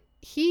 And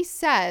he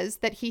says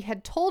that he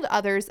had told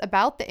others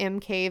about the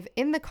M Cave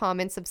in the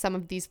comments of some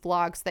of these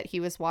vlogs that he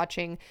was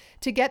watching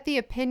to get the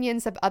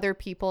opinions of other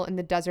people in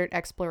the desert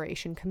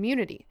exploration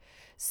community.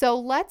 So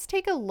let's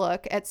take a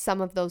look at some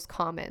of those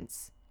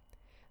comments.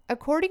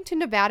 According to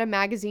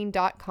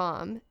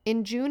NevadaMagazine.com,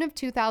 in June of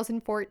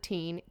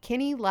 2014,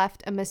 Kenny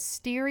left a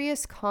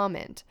mysterious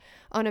comment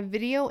on a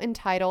video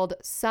entitled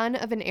 "Son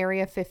of an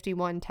Area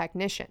 51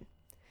 Technician."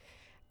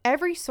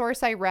 Every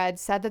source I read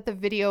said that the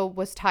video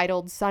was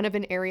titled "Son of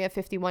an Area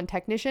 51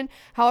 Technician."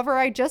 However,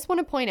 I just want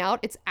to point out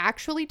it's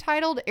actually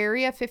titled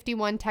 "Area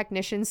 51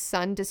 Technician's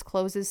Son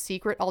Discloses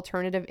Secret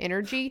Alternative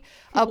Energy,"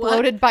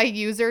 uploaded by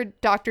user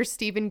Dr.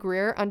 Stephen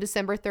Greer on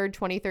December 3rd,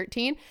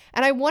 2013.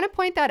 And I want to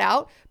point that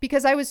out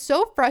because I was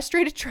so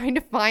frustrated trying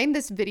to find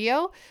this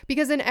video,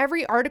 because in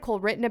every article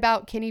written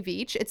about Kenny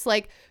Veach, it's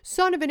like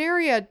 "Son of an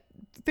Area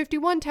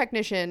 51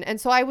 Technician." And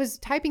so I was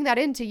typing that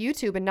into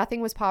YouTube and nothing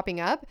was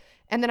popping up.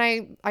 And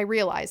then I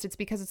realized it's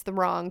because it's the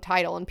wrong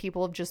title and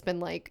people have just been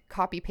like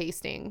copy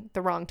pasting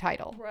the wrong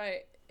title.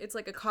 Right. It's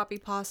like a copy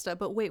pasta.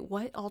 But wait,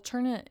 what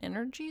alternate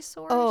energy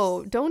source?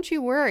 Oh, don't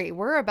you worry.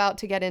 We're about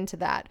to get into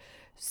that.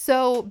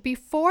 So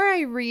before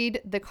I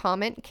read the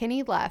comment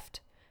Kenny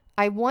left,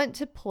 I want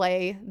to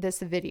play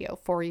this video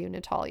for you,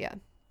 Natalia,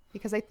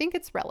 because I think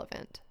it's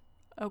relevant.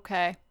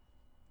 Okay.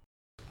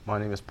 My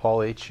name is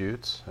Paul H.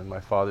 Utes, and my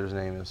father's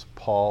name is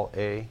Paul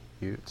A.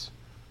 Utes.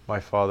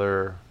 My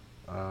father,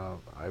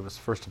 I was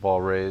first of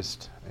all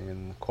raised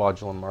in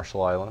Kwajalein,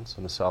 Marshall Islands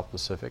in the South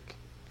Pacific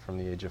from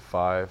the age of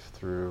 5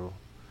 through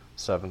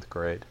 7th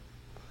grade.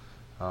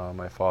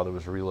 My father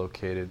was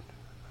relocated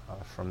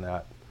from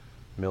that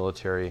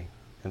military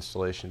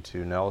installation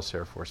to Nellis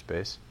Air Force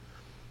Base,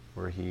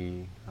 where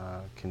he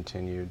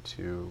continued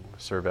to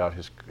serve out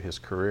his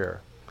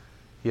career.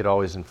 He had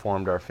always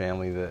informed our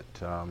family that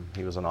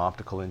he was an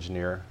optical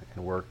engineer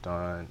and worked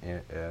on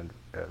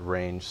at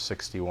Range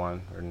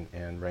 61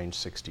 and Range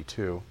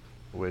 62,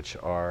 which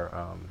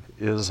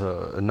is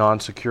a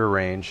non-secure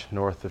range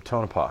north of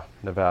Tonopah,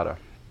 Nevada.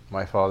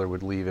 My father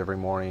would leave every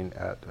morning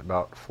at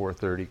about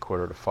 4:30,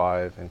 quarter to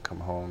 5, and come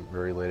home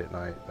very late at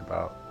night,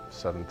 about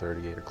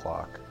 7:30, 8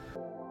 o'clock.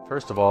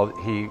 First of all,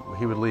 he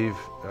would leave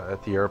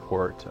at the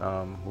airport.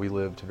 We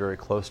lived very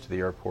close to the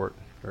airport,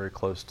 very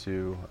close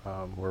to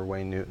where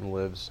Wayne Newton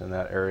lives in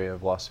that area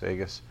of Las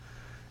Vegas.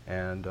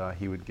 And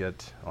he would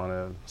get on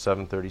a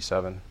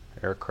 737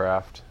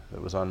 aircraft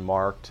that was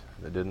unmarked,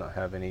 that did not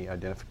have any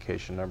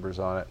identification numbers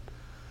on it.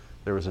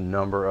 There was a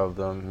number of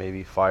them,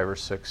 maybe 5 or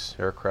 6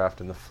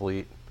 aircraft in the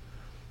fleet.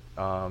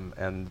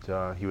 And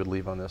he would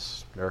leave on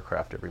this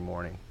aircraft every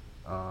morning.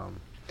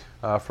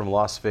 From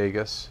Las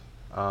Vegas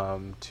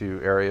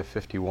to Area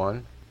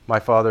 51. My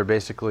father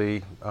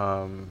basically,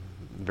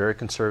 very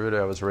conservative.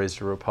 I was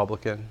raised a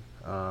Republican.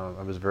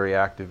 I was very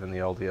active in the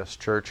LDS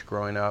Church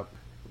growing up.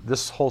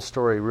 This whole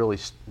story really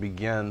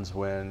begins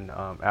when,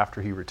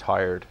 after he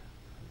retired,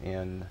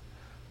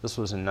 this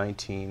was in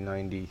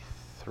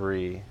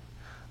 1993,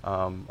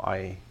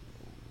 I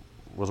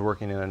was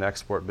working in an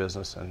export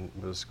business and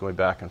was going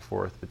back and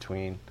forth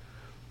between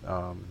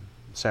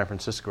San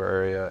Francisco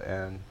area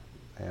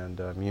and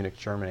Munich,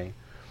 Germany.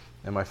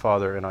 And my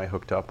father and I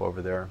hooked up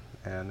over there.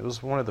 And it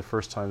was one of the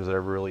first times that I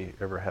really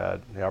ever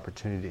had the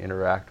opportunity to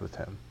interact with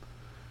him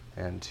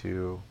and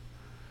to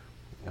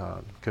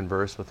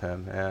converse with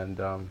him. And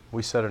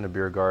we sat in a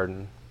beer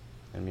garden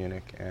in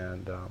Munich,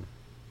 and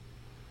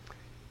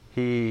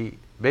he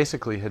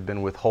basically had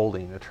been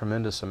withholding a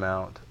tremendous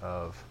amount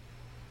of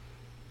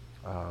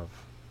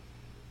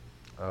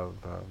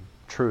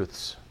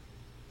truths.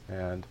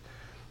 And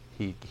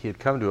he had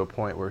come to a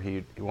point where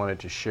he wanted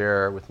to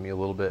share with me a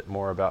little bit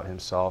more about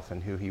himself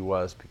and who he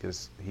was,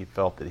 because he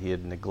felt that he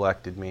had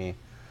neglected me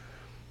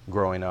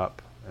growing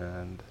up.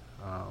 And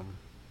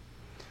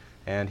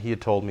he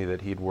had told me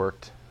that he'd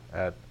worked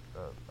at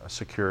a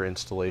secure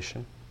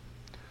installation.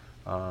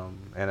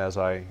 And as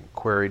I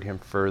queried him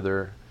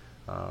further,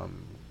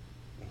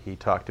 he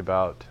talked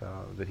about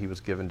that he was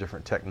given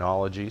different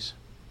technologies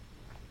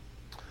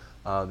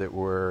that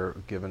were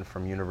given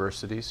from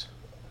universities.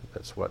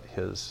 That's what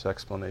his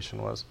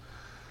explanation was.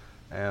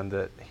 And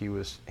that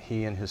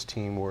he and his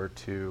team were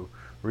to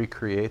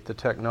recreate the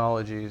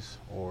technologies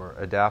or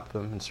adapt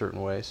them in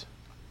certain ways.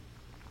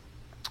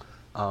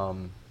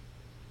 The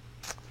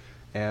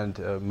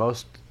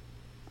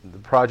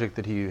project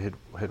that he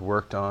had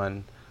worked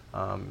on,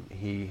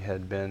 he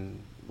had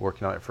been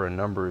working on it for a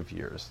number of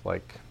years,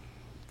 like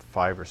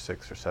 5 or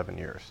 6 or 7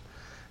 years.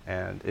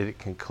 And it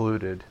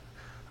concluded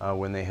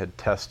when they had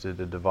tested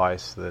a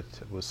device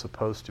that was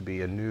supposed to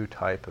be a new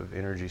type of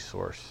energy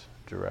source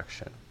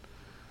direction.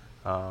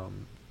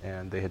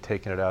 And they had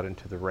taken it out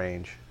into the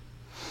range.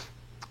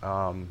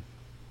 And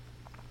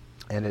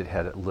it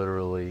had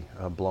literally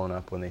blown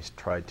up when they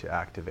tried to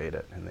activate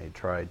it, and they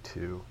tried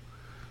to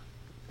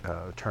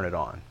turn it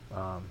on.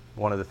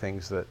 One of the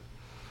things that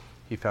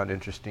he found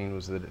interesting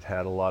was that it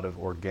had a lot of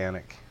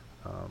organic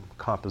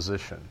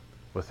composition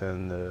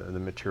within the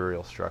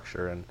material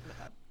structure. And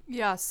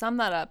yeah, sum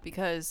that up,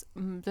 because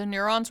the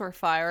neurons were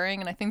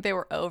firing, and I think they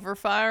were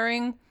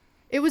over-firing.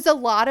 It was a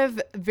lot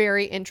of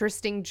very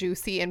interesting,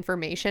 juicy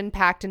information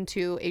packed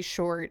into a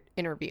short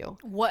interview.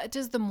 What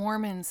does the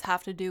Mormons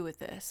have to do with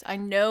this? I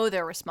know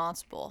they're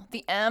responsible.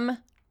 The M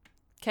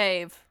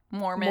cave,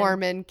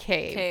 Mormon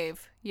cave.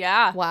 Cave.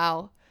 Yeah.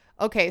 Wow.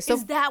 Okay, so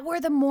is that where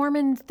the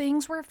Mormon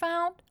things were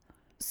found?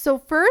 So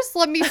first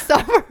let me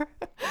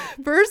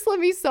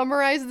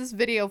summarize this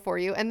video for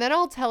you, and then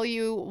I'll tell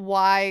you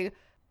why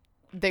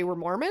they were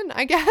Mormon,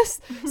 I guess.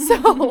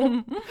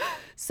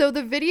 So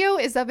the video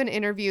is of an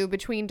interview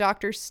between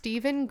Dr.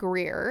 Stephen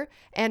Greer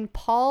and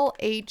Paul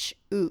H.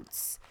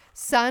 Utz,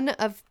 son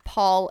of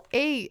Paul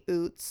A.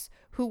 Utz,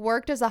 who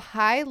worked as a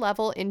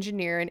high-level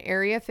engineer in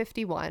Area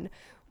 51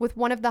 with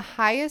one of the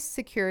highest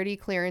security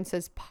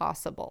clearances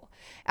possible.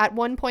 At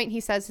one point,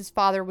 he says his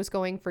father was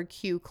going for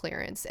Q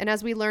clearance. And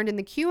as we learned in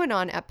the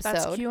QAnon episode...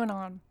 That's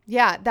QAnon.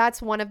 Yeah,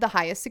 that's one of the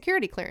highest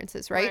security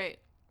clearances, right? Right.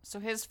 So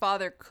his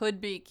father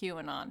could be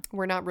QAnon.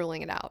 We're not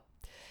ruling it out.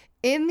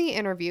 In the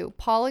interview,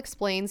 Paul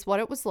explains what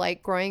it was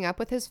like growing up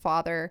with his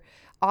father,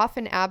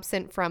 often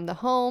absent from the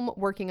home,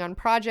 working on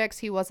projects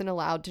he wasn't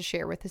allowed to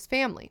share with his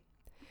family.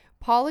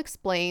 Paul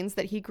explains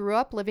that he grew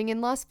up living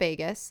in Las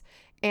Vegas,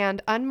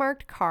 and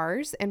unmarked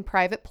cars and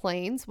private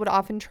planes would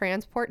often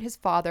transport his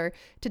father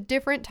to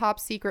different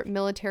top-secret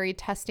military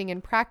testing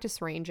and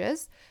practice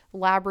ranges,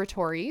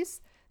 laboratories,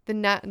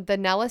 the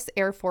Nellis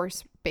Air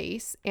Force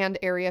Base, and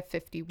Area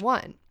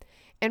 51.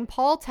 And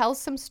Paul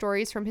tells some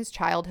stories from his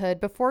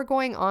childhood before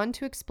going on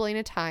to explain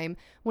a time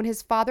when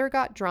his father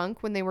got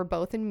drunk when they were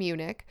both in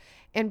Munich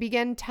and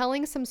began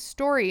telling some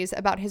stories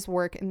about his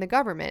work in the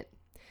government.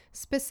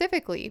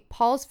 Specifically,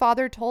 Paul's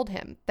father told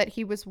him that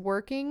he was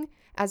working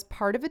as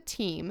part of a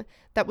team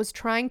that was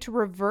trying to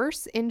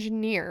reverse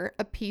engineer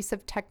a piece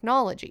of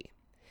technology.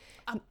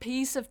 A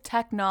piece of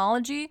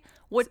technology?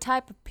 What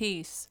type of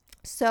piece?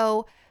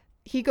 So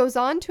he goes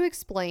on to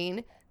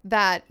explain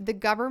that the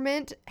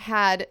government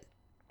had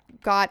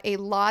got a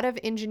lot of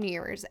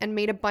engineers and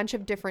made a bunch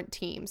of different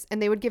teams,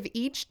 and they would give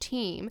each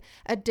team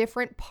a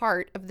different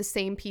part of the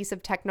same piece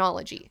of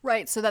technology.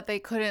 Right, so that they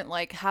couldn't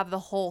like have the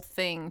whole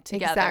thing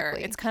together.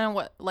 Exactly. It's kind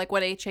of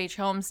what H.H.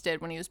 Holmes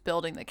did when he was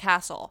building the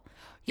castle.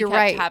 He You're kept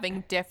right.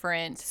 having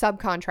different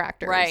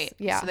Subcontractors. right.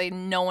 Yeah. So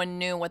no one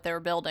knew what they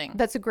were building.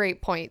 That's a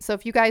great point. So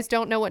if you guys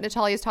don't know what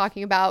Natalia is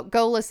talking about,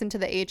 go listen to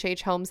the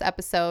H.H. Holmes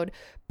episode.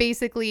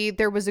 Basically,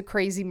 there was a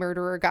crazy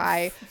murderer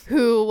guy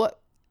who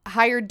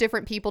hired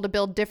different people to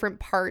build different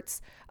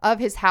parts of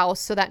his house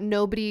so that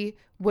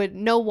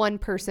no one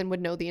person would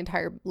know the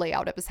entire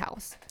layout of his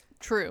house.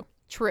 True.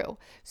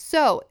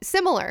 So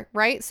similar,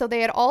 right? So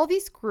they had all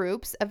these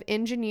groups of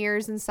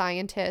engineers and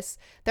scientists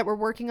that were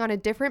working on a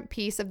different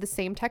piece of the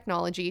same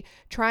technology,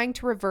 trying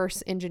to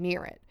reverse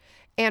engineer it.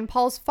 And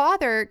Paul's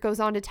father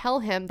goes on to tell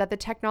him that the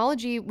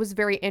technology was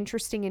very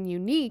interesting and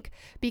unique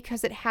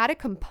because it had a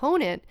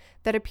component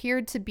that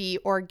appeared to be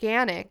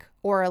organic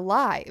or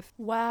alive.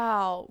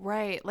 Wow,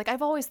 right. Like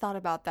I've always thought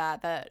about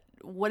that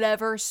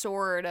whatever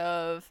sort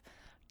of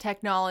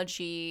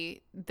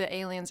technology the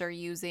aliens are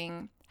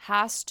using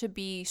has to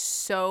be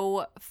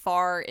so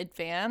far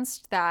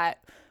advanced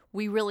that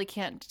we really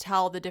can't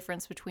tell the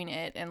difference between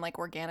it and like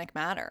organic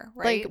matter,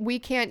 right? Like we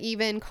can't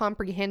even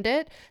comprehend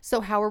it. So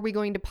how are we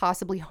going to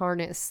possibly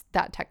harness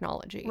that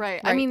technology?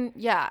 Right. I mean,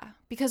 yeah,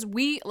 because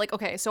we like,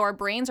 okay, so our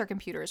brains are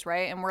computers,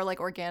 right? And we're like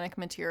organic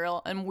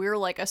material and we're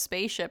like a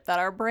spaceship that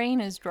our brain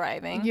is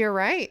driving. You're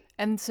right.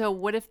 And so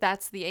what if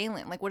that's the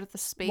alien? Like what if the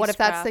spacecraft What if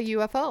that's the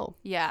UFO?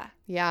 Yeah.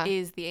 Yeah.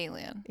 Is the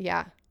alien.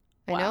 Yeah.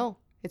 I Wow. know.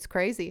 It's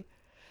crazy.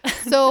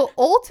 So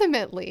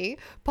ultimately,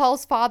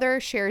 Paul's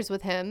father shares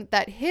with him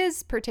that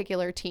his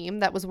particular team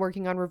that was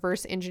working on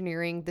reverse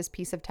engineering this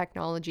piece of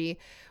technology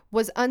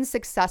was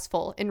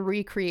unsuccessful in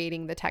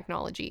recreating the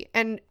technology.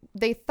 And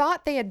they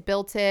thought they had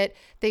built it.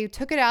 They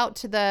took it out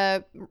to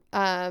the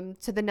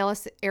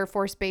Nellis Air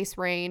Force Base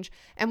range.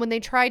 And when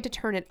they tried to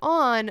turn it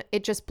on,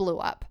 it just blew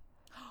up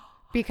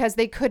because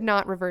they could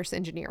not reverse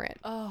engineer it.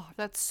 Oh,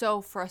 that's so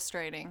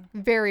frustrating.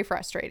 Very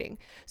frustrating.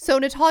 So,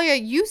 Natalia,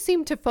 you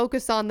seem to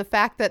focus on the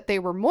fact that they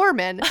were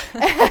Mormon.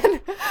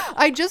 And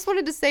I just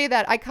wanted to say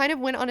that I kind of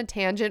went on a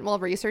tangent while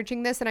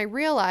researching this, and I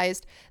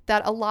realized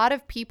that a lot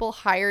of people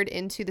hired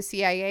into the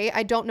CIA,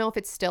 I don't know if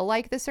it's still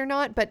like this or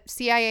not, but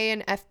CIA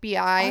and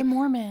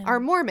FBI are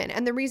Mormon.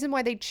 And the reason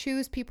why they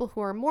choose people who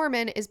are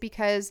Mormon is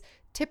because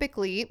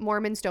typically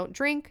Mormons don't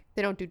drink,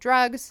 they don't do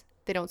drugs,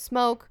 they don't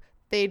smoke,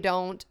 they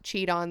don't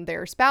cheat on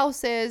their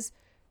spouses,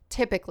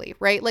 typically,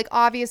 right? Like,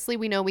 obviously,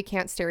 we know we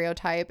can't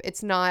stereotype.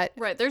 It's not...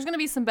 Right. There's going to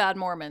be some bad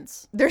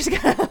Mormons. There's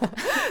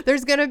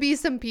gonna be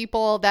some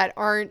people that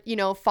aren't,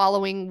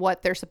 following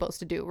what they're supposed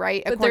to do,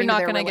 right? But they're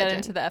not going to get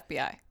into the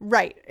FBI.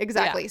 Right,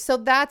 exactly. Yeah. So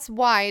that's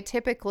why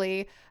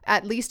typically,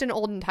 at least in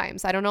olden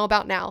times, I don't know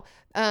about now,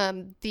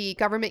 the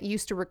government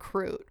used to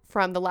recruit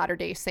from the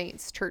Latter-day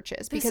Saints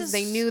churches because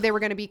they knew they were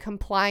going to be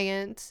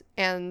compliant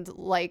and,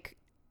 like,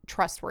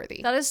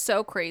 trustworthy. That is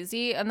so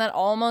crazy. And that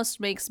almost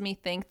makes me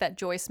think that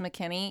Joyce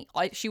McKinney,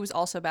 she was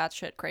also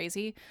batshit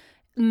crazy,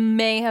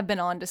 may have been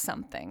onto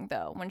something,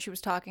 though, when she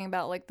was talking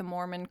about like the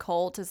Mormon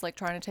cult is like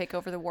trying to take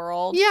over the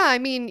world. Yeah, I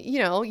mean,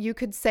 you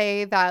could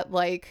say that,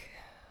 like,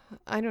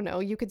 I don't know,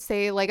 you could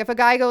say like if a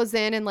guy goes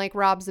in and like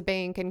robs a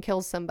bank and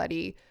kills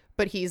somebody,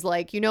 but he's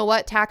like, you know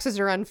what, taxes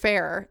are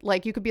unfair.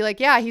 Like, you could be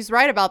like, yeah, he's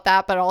right about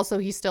that, but also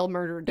he still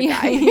murdered a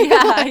guy.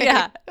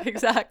 Yeah,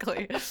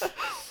 exactly.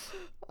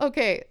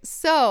 Okay,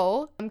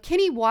 so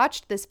Kenny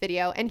watched this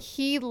video and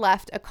he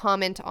left a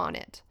comment on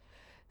it.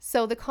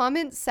 So the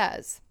comment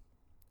says,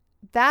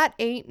 "That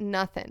ain't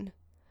nothing.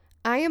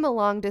 I am a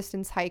long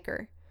distance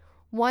hiker.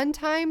 One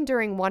time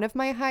during one of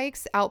my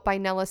hikes out by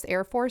Nellis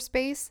Air Force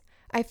Base,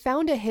 I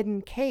found a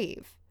hidden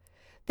cave.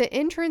 The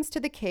entrance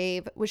to the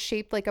cave was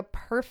shaped like a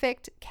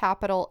perfect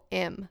capital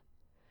M.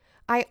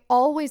 I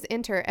always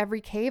enter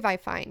every cave I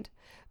find,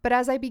 but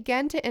as I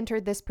began to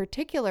enter this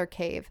particular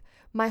cave,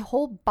 my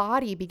whole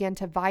body began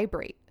to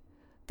vibrate.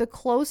 The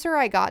closer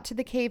I got to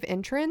the cave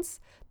entrance,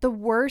 the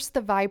worse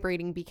the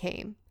vibrating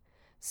became.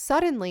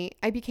 Suddenly,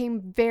 I became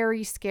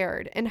very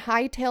scared and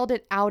hightailed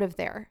it out of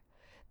there.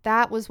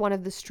 That was one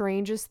of the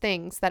strangest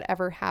things that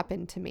ever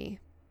happened to me."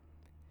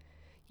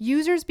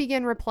 Users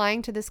began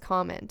replying to this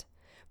comment.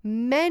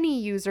 Many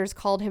users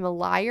called him a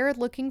liar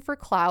looking for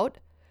clout.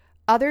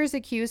 Others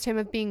accused him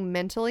of being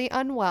mentally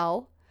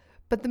unwell.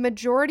 But the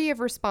majority of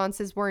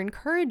responses were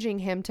encouraging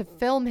him to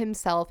film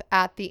himself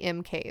at the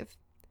M Cave.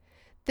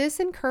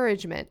 This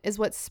encouragement is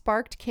what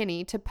sparked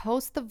Kenny to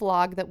post the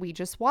vlog that we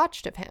just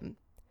watched of him.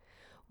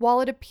 While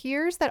it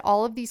appears that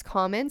all of these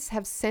comments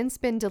have since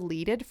been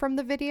deleted from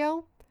the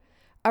video,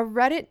 a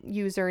Reddit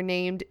user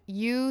named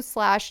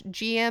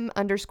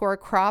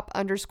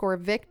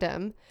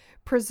u/gm_crop_victim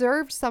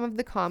preserved some of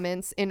the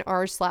comments in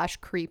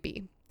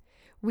r/creepy.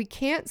 We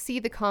can't see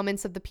the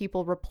comments of the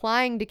people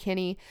replying to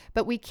Kenny,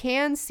 but we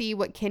can see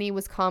what Kenny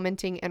was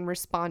commenting and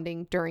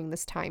responding during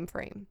this time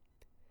frame.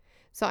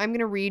 So I'm going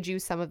to read you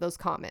some of those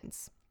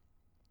comments.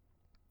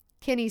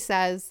 Kenny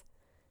says,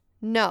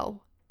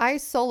 "No, I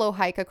solo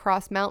hike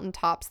across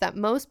mountaintops that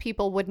most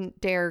people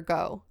wouldn't dare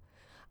go.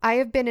 I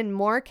have been in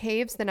more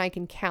caves than I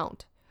can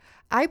count.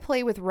 I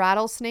play with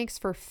rattlesnakes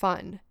for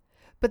fun.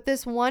 But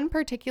this one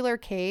particular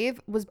cave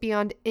was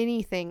beyond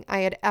anything I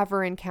had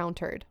ever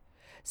encountered.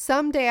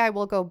 Someday I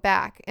will go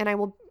back and I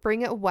will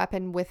bring a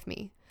weapon with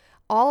me.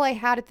 All I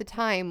had at the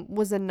time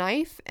was a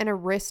knife and a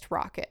wrist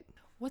rocket.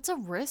 What's a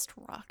wrist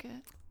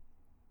rocket?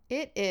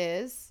 It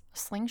is, A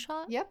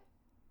slingshot? yep,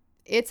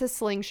 it's a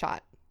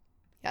slingshot.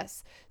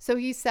 Yes. So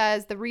he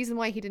says the reason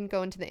why he didn't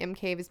go into the M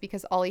cave is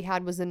because all he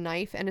had was a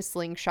knife and a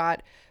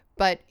slingshot.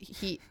 But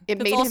it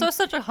It's made also him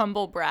such a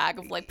humble brag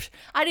of like, "Psh,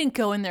 I didn't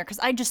go in there because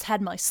I just had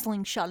my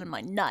slingshot and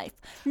my knife.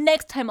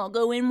 Next time I'll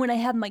go in when I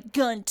have my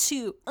gun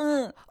too.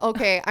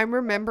 Okay, I'm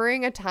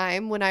remembering a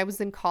time when I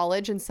was in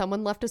college and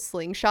someone left a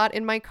slingshot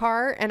in my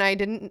car and I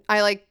don't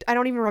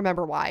even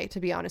remember why, to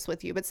be honest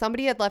with you, but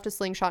somebody had left a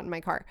slingshot in my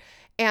car.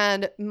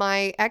 And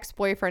my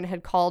ex-boyfriend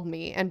had called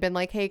me and been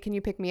like, hey, can you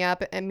pick me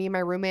up? And me and my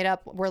roommate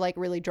were like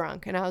really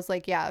drunk. And I was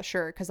like, yeah,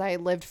 sure. Because I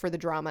lived for the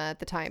drama at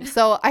the time.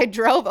 So I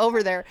drove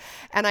over there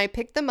and I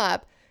picked them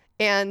up.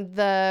 And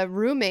the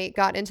roommate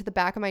got into the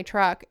back of my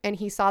truck and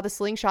he saw the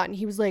slingshot and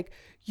he was like,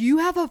 you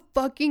have a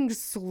fucking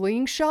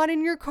slingshot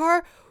in your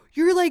car?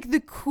 You're like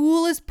the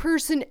coolest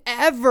person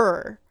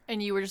ever.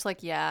 And you were just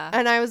like, yeah.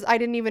 And I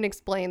didn't even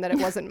explain that it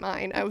wasn't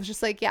mine. I was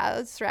just like, yeah,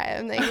 that's right.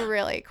 I'm like,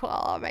 really cool.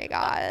 Oh my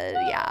God.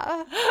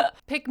 Yeah.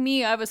 Pick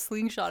me. I have a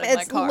slingshot in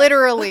my It's car.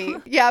 literally,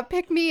 yeah,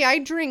 pick me. I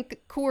drink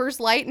Coors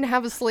Light and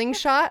have a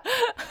slingshot.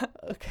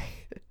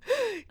 Okay.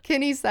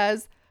 Kenny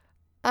says,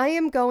 I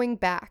am going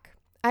back.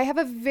 I have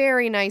a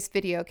very nice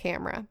video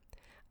camera.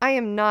 I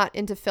am not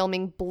into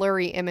filming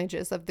blurry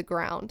images of the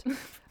ground.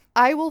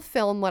 I will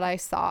film what I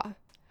saw.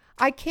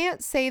 I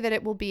can't say that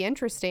it will be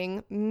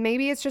interesting.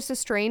 Maybe it's just a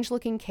strange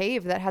looking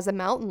cave that has a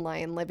mountain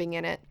lion living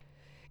in it.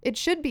 It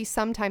should be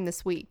sometime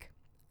this week.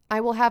 I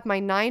will have my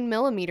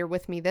 9mm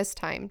with me this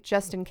time,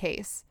 just in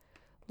case.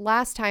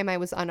 Last time I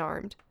was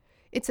unarmed.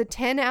 It's a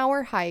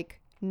 10-hour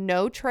hike,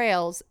 no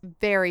trails,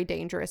 very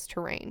dangerous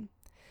terrain.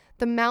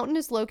 The mountain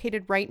is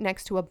located right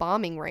next to a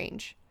bombing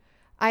range.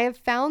 I have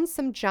found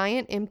some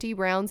giant empty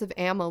rounds of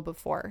ammo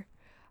before.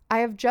 I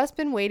have just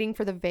been waiting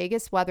for the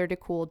Vegas weather to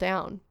cool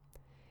down.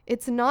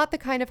 It's not the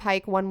kind of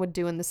hike one would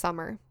do in the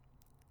summer.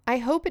 I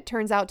hope it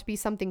turns out to be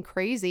something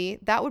crazy.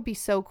 That would be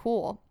so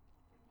cool.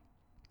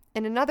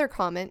 In another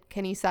comment,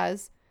 Kenny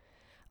says,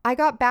 I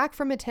got back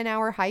from a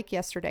 10-hour hike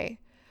yesterday.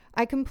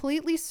 I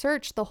completely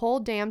searched the whole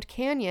damned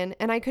canyon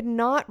and I could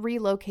not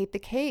relocate the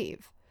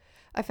cave.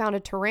 I found a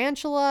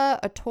tarantula,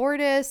 a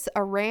tortoise,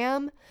 a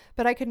ram,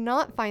 but I could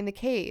not find the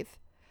cave.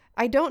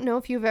 I don't know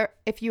if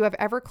you have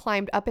ever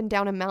climbed up and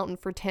down a mountain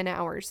for 10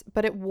 hours,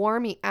 but it wore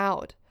me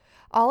out.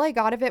 All I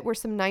got of it were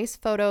some nice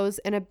photos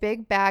and a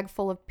big bag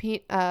full of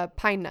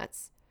pine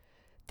nuts.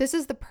 This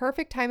is the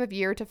perfect time of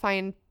year to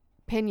find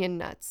piñon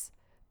nuts.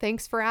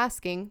 Thanks for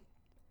asking.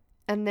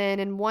 And then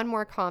in one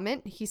more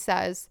comment, he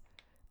says,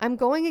 I'm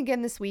going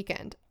again this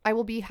weekend. I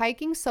will be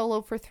hiking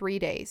solo for 3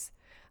 days.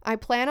 I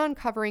plan on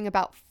covering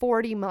about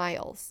 40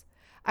 miles.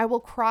 I will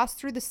cross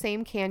through the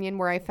same canyon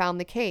where I found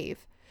the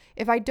cave.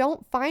 If I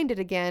don't find it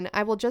again,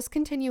 I will just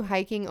continue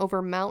hiking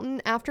over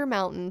mountain after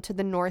mountain to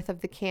the north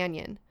of the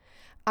canyon.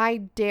 I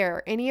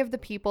dare any of the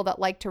people that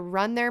like to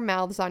run their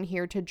mouths on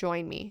here to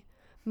join me.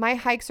 My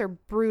hikes are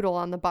brutal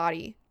on the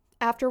body.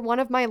 After one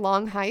of my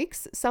long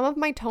hikes, some of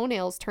my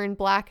toenails turn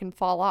black and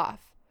fall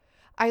off.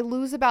 I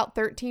lose about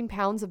 13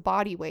 pounds of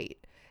body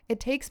weight.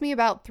 It takes me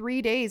about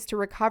 3 days to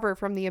recover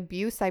from the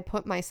abuse I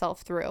put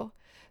myself through,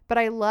 but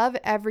I love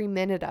every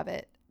minute of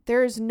it.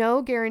 There is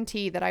no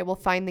guarantee that I will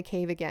find the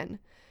cave again.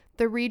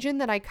 The region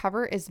that I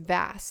cover is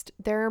vast.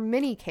 There are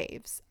many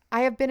caves.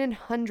 I have been in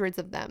hundreds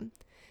of them.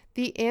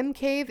 The M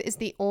cave is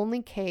the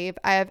only cave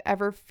I have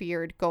ever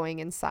feared going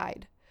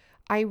inside.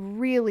 I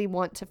really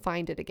want to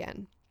find it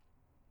again.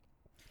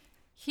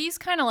 He's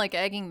kind of like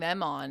egging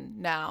them on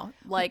now.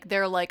 Like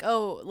they're like,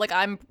 oh, like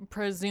I'm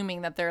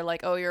presuming that they're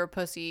like, oh, you're a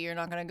pussy. You're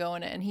not going to go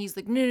in it. And he's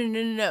like,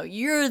 no.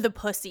 You're the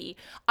pussy.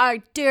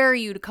 I dare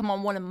you to come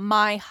on one of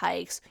my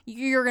hikes.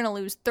 You're going to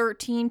lose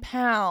 13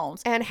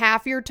 pounds. And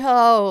half your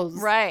toes.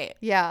 Right.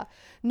 Yeah.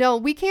 No,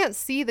 we can't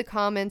see the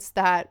comments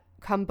that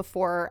come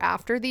before or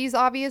after these,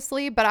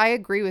 obviously, but I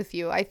agree with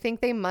you. I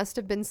think they must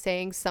have been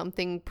saying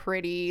something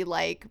pretty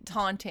like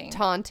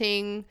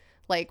taunting,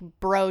 like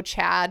bro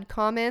Chad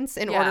comments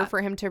in order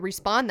for him to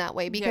respond that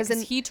way, because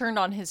he turned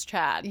on his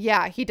Chad.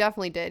 Yeah, he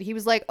definitely did. He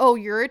was like, oh,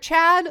 you're a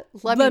Chad?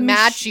 Let me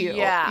match you.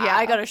 Yeah,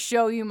 I gotta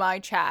show you my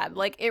Chad.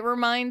 Like, it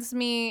reminds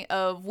me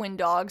of when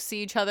dogs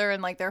see each other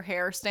and like their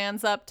hair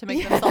stands up to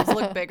make themselves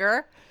look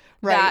bigger.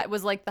 Right. That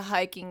was like the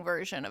hiking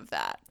version of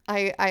that.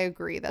 I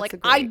agree. That's like,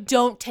 I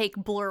don't take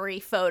blurry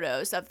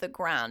photos of the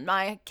ground.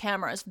 My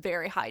camera is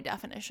very high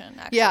definition,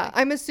 actually. Yeah,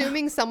 I'm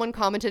assuming someone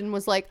commented and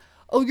was like,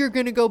 oh, you're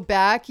going to go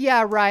back?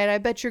 Yeah, right. I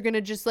bet you're going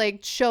to just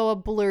like show a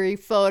blurry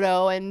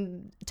photo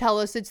and tell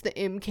us it's the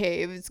M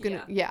cave. It's going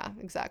to, yeah,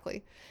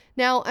 exactly.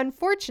 Now,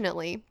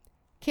 unfortunately,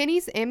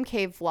 Kenny's M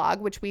cave vlog,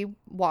 which we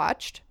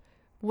watched,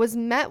 was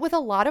met with a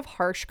lot of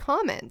harsh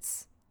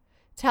comments.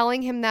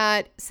 telling him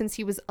that since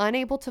he was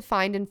unable to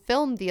find and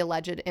film the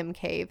alleged M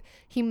Cave,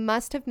 he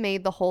must have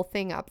made the whole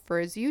thing up for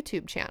his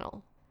YouTube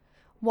channel.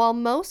 While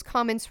most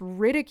comments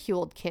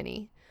ridiculed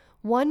Kinney,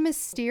 one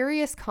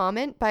mysterious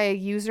comment by a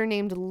user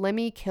named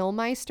Lemmy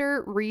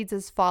Killmeister reads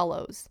as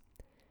follows: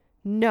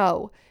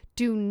 "No,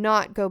 do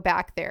not go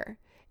back there.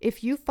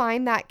 If you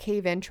find that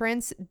cave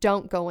entrance,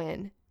 don't go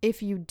in.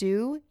 If you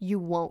do, you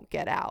won't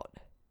get out."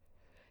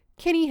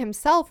 Kinney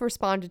himself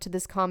responded to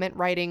this comment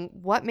writing,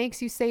 "What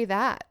makes you say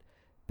that?"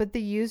 But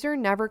the user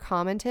never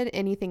commented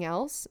anything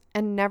else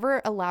and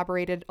never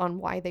elaborated on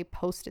why they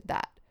posted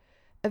that.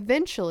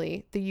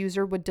 Eventually, the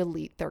user would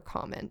delete their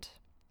comment.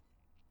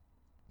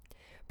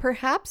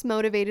 Perhaps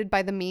motivated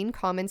by the mean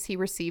comments he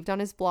received on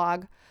his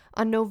blog,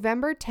 on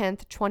November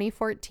 10th,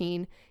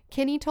 2014,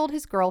 Kinney told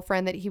his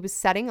girlfriend that he was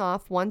setting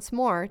off once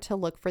more to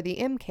look for the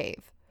M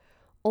Cave.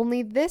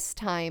 Only this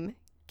time,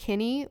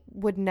 Kinney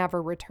would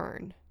never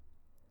return.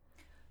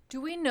 Do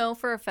we know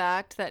for a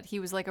fact that he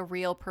was like a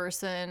real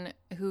person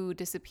who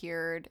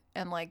disappeared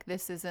and like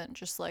this isn't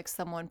just like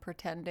someone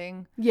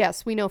pretending?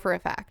 Yes, we know for a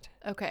fact.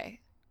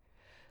 Okay.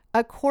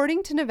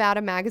 According to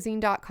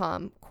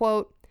NevadaMagazine.com,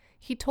 quote,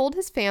 he told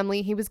his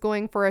family he was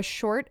going for a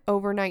short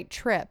overnight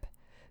trip,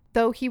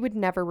 though he would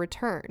never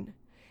return.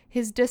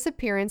 His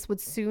disappearance would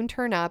soon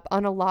turn up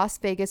on a Las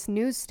Vegas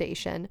news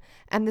station,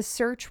 and the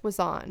search was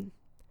on.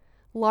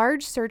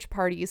 Large search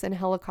parties and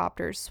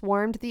helicopters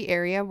swarmed the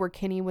area where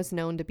Kinney was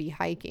known to be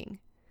hiking.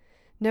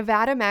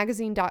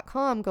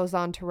 NevadaMagazine.com goes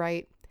on to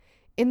write,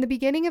 in the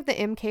beginning of the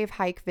M Cave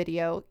hike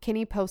video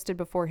Kinney posted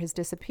before his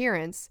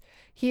disappearance,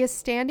 he is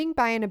standing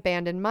by an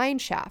abandoned mine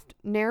shaft,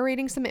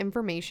 narrating some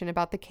information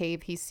about the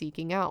cave he's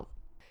seeking out.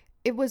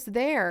 It was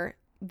there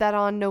that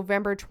on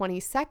November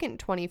 22nd,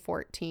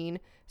 2014,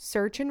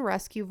 search and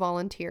rescue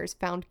volunteers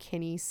found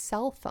Kinney's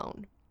cell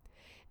phone,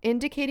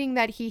 indicating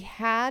that he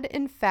had,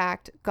 in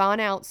fact, gone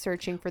out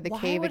searching for the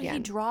cave again. Why would he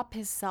drop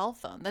his cell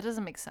phone? That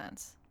doesn't make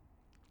sense.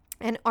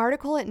 An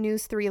article at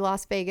News 3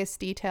 Las Vegas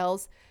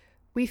details,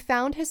 we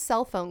found his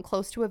cell phone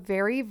close to a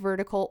very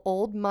vertical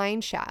old mine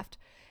shaft,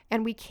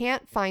 and we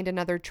can't find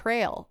another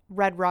trail,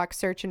 Red Rock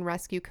Search and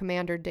Rescue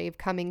Commander Dave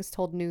Cummings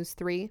told News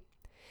 3.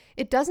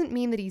 It doesn't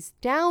mean that he's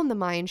down the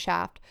mine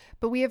shaft,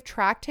 but we have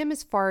tracked him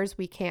as far as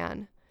we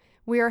can.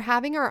 We are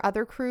having our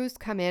other crews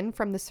come in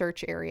from the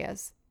search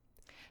areas.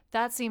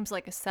 That seems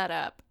like a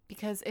setup,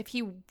 because if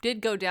he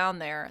did go down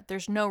there,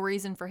 there's no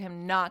reason for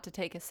him not to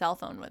take his cell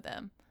phone with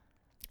him.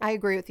 I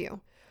agree with you.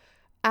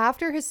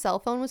 After his cell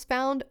phone was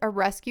found, a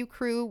rescue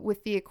crew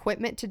with the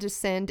equipment to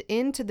descend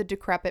into the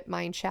decrepit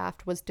mine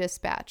shaft was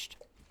dispatched.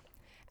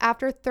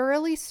 After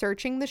thoroughly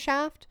searching the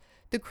shaft,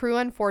 the crew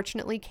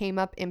unfortunately came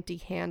up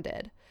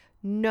empty-handed.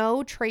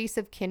 No trace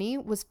of Kinney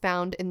was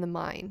found in the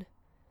mine.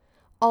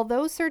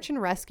 Although search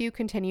and rescue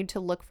continued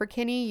to look for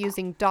Kinney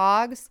using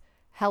dogs,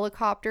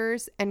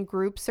 helicopters, and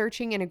group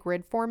searching in a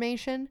grid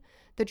formation,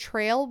 the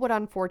trail would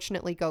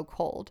unfortunately go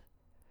cold.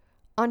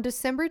 On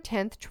December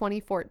 10th,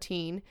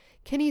 2014,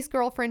 Kinney's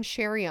girlfriend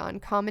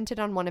Sherion commented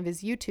on one of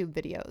his YouTube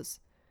videos.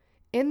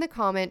 In the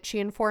comment, she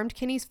informed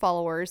Kinney's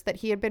followers that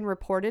he had been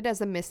reported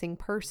as a missing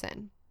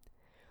person.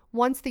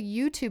 Once the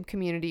YouTube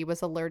community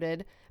was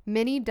alerted,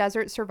 many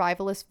desert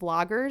survivalist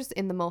vloggers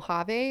in the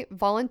Mojave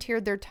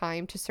volunteered their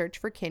time to search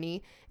for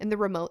Kinney in the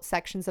remote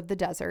sections of the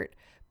desert,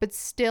 but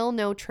still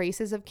no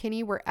traces of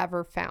Kinney were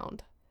ever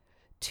found.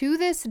 To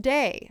this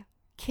day,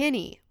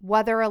 Kinney,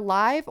 whether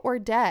alive or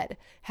dead,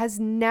 has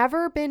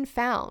never been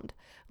found,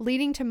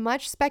 leading to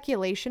much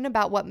speculation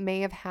about what may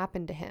have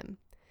happened to him.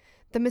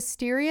 The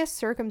mysterious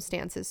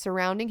circumstances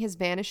surrounding his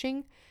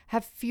vanishing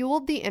have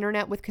fueled the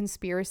internet with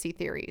conspiracy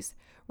theories,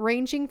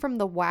 ranging from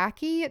the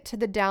wacky to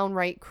the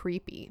downright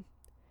creepy.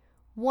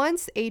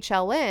 Once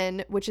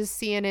HLN, which is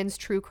CNN's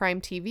true crime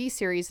TV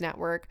series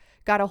network,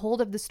 got a hold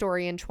of the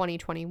story in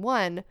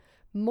 2021,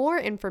 more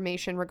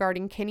information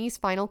regarding Kinney's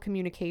final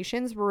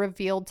communications were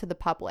revealed to the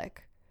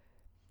public.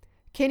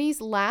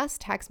 Kinney's last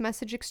text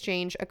message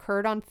exchange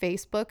occurred on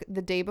Facebook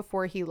the day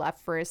before he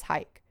left for his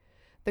hike.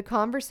 The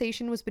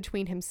conversation was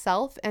between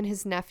himself and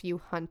his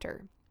nephew,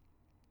 Hunter.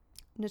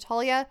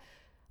 Natalia,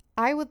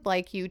 I would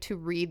like you to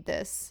read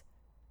this.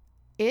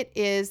 It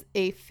is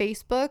a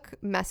Facebook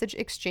message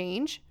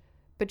exchange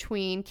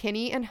between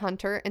Kinney and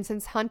Hunter, and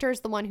since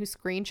Hunter's the one who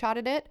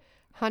screenshotted it,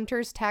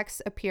 Hunter's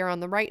texts appear on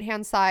the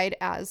right-hand side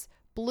as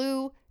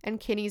blue, and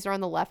Kinney's are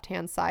on the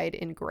left-hand side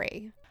in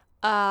gray.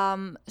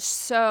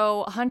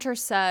 So Hunter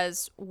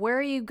says, where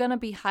are you gonna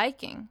be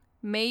hiking?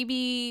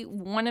 Maybe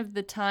one of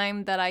the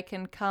time that I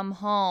can come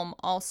home,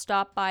 I'll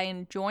stop by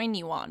and join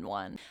you on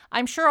one.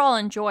 I'm sure I'll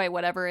enjoy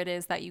whatever it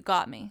is that you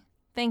got me.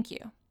 Thank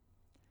you.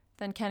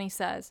 Then Kenny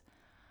says,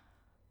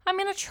 I'm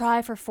gonna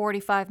try for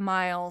 45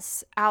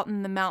 miles out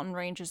in the mountain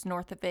ranges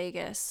north of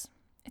Vegas.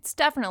 It's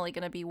definitely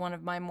gonna be one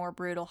of my more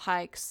brutal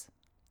hikes.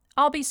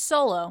 I'll be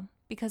solo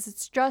because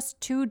it's just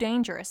too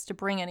dangerous to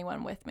bring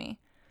anyone with me.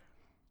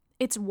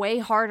 It's way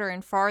harder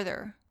and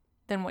farther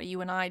than what you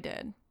and I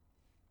did.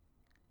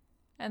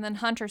 And then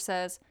Hunter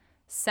says,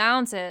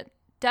 sounds it.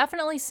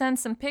 Definitely send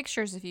some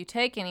pictures if you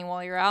take any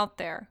while you're out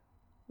there.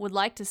 would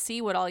like to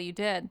see what all you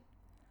did.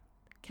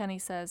 Kenny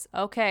says,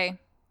 okay,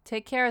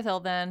 take care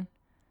till then.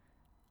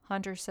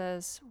 Hunter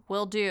says,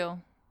 will do.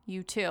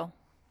 You too.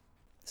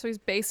 So he's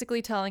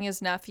basically telling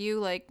his nephew,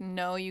 like,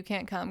 no, you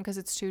can't come because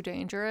it's too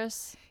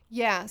dangerous.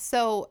 Yeah,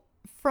 so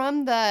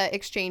from the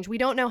exchange, we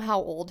don't know how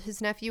old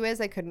his nephew is.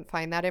 I couldn't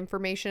find that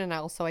information, and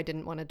I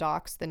didn't want to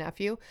dox the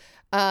nephew.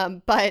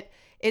 But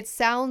it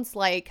sounds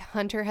like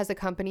Hunter has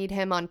accompanied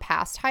him on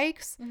past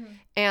hikes,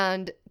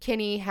 and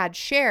Kenny had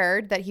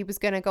shared that he was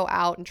going to go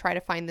out and try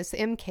to find this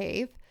M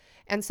cave.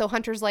 And so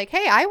Hunter's like,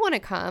 hey, I want to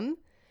come.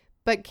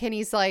 But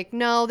Kenny's like,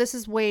 no, this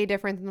is way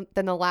different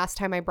than the last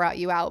time I brought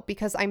you out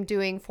because I'm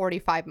doing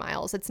 45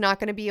 miles. It's not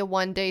going to be a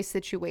one-day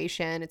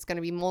situation. It's going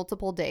to be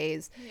multiple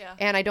days. Yeah.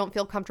 And I don't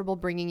feel comfortable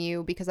bringing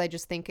you because I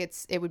just think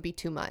it would be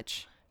too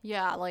much.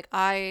 Yeah, like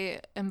I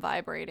am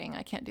vibrating.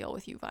 I can't deal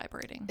with you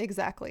vibrating.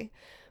 Exactly.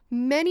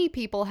 Many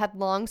people had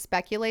long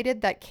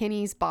speculated that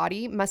Kenny's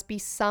body must be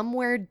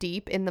somewhere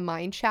deep in the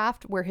mine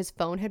shaft where his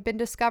phone had been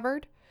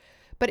discovered.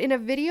 But in a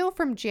video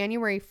from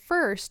January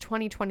 1st,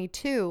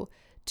 2022,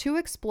 2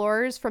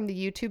 explorers from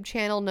the YouTube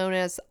channel known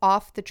as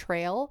Off the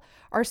Trail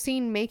are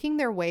seen making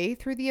their way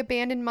through the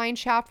abandoned mine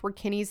shaft where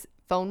Kenny's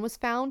phone was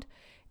found.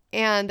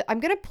 And I'm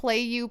going to play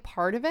you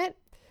part of it,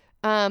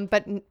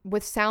 but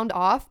with sound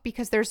off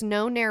because there's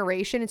no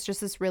narration. It's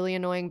just this really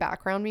annoying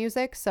background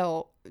music.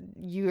 So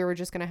you are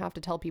just going to have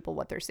to tell people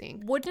what they're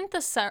seeing. Wouldn't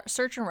the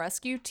search and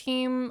rescue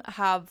team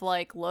have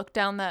like looked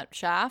down that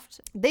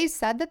shaft? They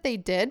said that they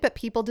did, but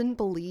people didn't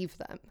believe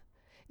them.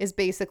 Is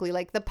basically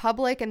like the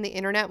public and the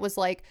internet was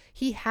like,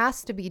 he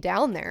has to be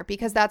down there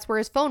because that's where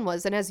his phone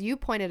was. And as you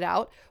pointed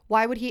out,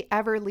 why would he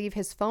ever leave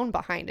his phone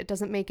behind? It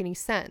doesn't make any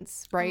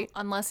sense, right?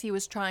 Unless he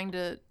was trying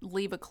to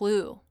leave a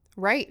clue.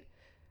 Right.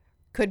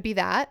 Could be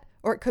that.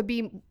 Or it could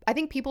be, I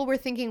think people were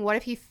thinking, what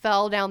if he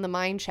fell down the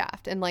mine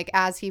shaft and like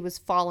as he was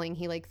falling,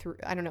 he like threw,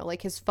 I don't know,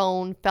 like his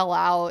phone fell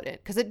out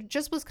because it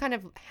just was kind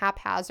of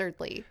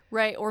haphazardly.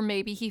 Right. Or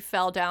maybe he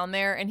fell down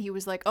there and he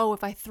was like, oh,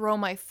 if I throw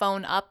my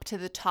phone up to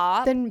the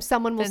top, then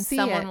someone will see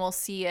it. will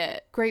see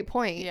it. Great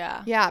point.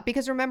 Yeah. Yeah.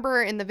 Because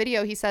remember in the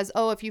video, he says,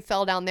 oh, if you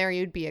fell down there,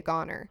 you'd be a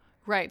goner.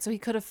 Right. So he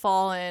could have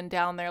fallen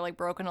down there, like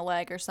broken a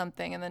leg or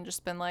something, and then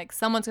just been like,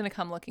 someone's going to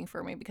come looking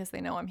for me because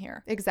they know I'm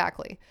here.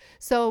 Exactly.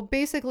 So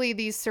basically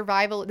this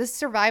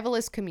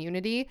survivalist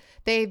community,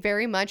 they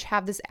very much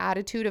have this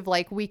attitude of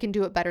like, we can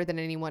do it better than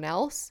anyone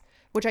else,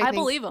 which I think,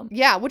 believe them.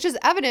 Yeah. Which is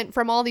evident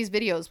from all these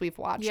videos we've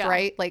watched, Yeah.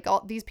 right? Like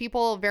all these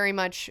people very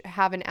much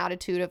have an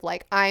attitude of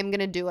like, I'm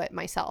going to do it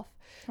myself.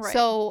 Right.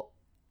 So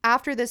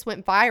after this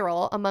went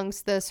viral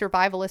amongst the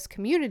survivalist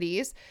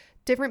communities,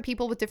 different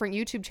people with different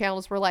YouTube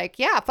channels were like,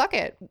 yeah, fuck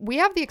it. We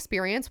have the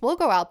experience. We'll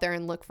go out there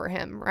and look for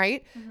him,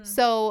 right?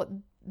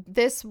 So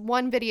this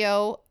one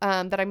video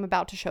that I'm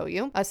about to show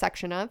you, a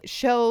section of,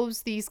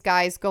 shows these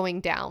guys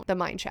going down the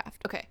mine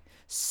shaft. Okay.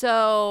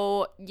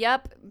 So,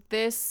 yep,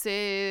 this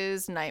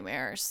is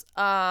nightmares.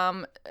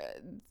 Oh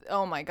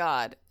my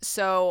God.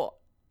 So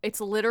it's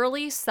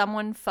literally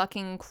someone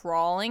fucking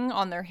crawling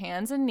on their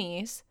hands and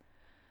knees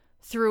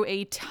through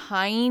a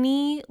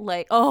tiny,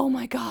 like, oh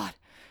my God.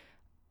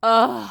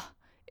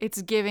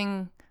 It's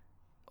giving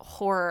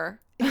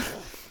horror.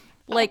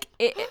 Like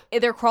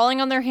they're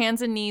crawling on their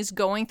hands and knees,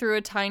 going through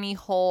a tiny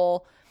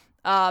hole,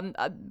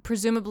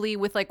 presumably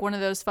with like one of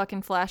those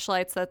fucking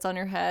flashlights that's on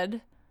your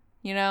head.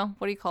 You know,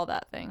 what do you call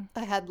that thing?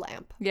 A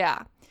headlamp.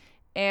 Yeah.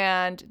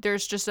 And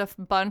there's just a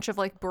bunch of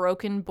like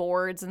broken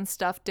boards and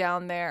stuff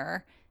down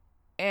there.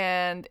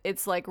 And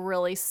it's like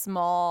really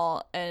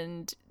small,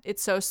 and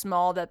it's so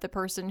small that the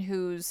person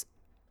who's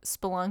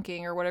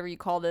spelunking or whatever you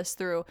call this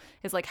through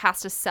is like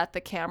has to set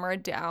the camera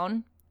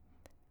down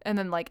and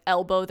then like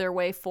elbow their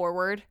way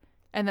forward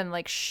and then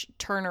like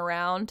turn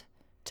around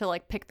to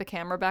like pick the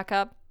camera back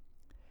up.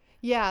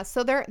 Yeah,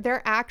 so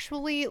they're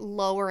actually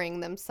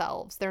lowering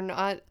themselves. They're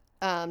not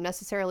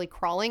necessarily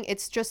crawling.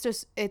 It's just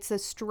it's a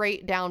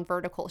straight down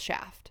vertical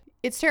shaft.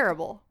 It's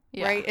terrible,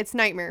 Yeah. right? It's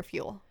nightmare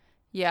fuel.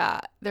 Yeah,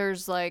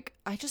 there's like,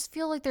 I just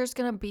feel like there's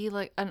gonna be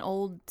like an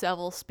old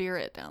devil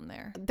spirit down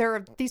there.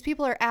 These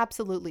people are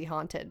absolutely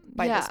haunted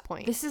by this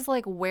point. This is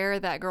like where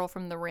that girl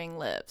from The Ring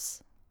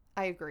lives.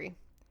 I agree.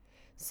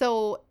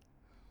 So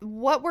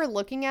what we're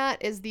looking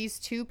at is these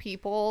 2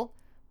 people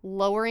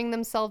lowering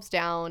themselves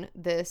down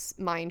this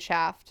mine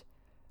shaft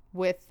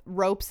with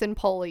ropes and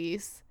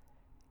pulleys.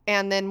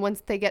 And then once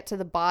they get to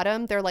the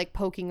bottom, they're like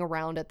poking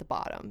around at the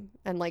bottom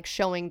and like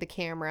showing the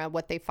camera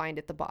what they find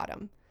at the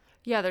bottom.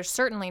 Yeah, there's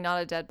certainly not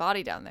a dead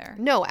body down there.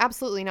 No,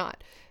 absolutely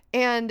not.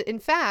 And in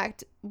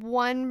fact,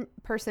 one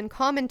person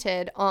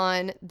commented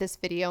on this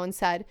video and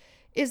said,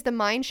 is the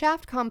mine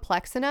shaft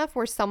complex enough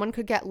where someone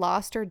could get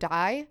lost or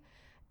die?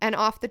 And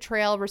Off the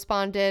Trail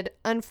responded,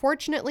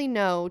 unfortunately,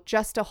 no,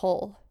 just a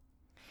hole.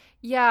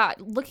 Yeah,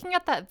 looking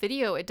at that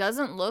video, it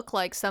doesn't look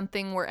like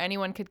something where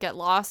anyone could get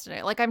lost in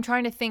it. Like, I'm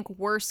trying to think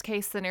worst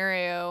case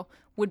scenario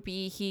would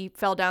be he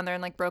fell down there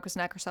and like broke his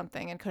neck or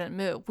something and couldn't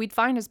move. We'd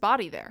find his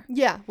body there.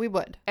 Yeah, we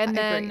would. And I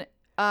then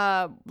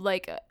agree.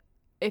 like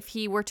if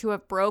he were to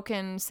have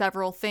broken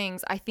several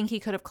things, I think he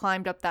could have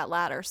climbed up that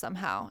ladder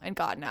somehow and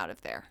gotten out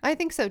of there. I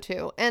think so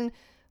too. And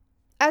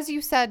as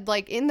you said,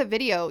 like in the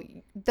video,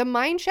 the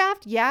mine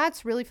shaft, yeah,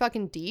 it's really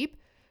fucking deep,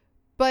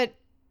 but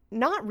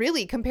not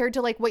really compared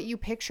to like what you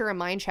picture a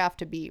mine shaft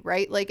to be,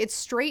 right? Like it's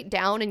straight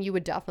down and you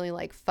would definitely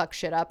like fuck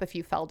shit up if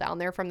you fell down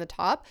there from the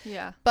top.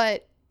 Yeah.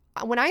 But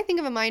when I think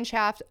of a mine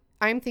shaft,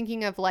 I'm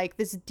thinking of like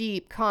this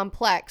deep,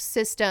 complex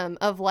system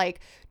of like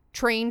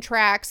train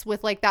tracks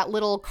with like that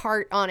little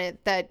cart on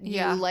it that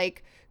you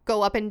like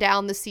go up and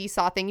down the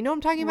seesaw thing. You know what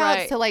I'm talking about? Right.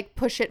 It's to like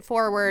push it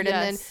forward. Yes.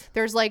 And then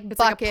there's like It's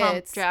buckets. like a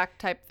pump jack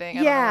type thing.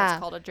 I don't know what it's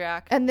called, a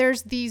jack. And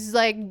there's these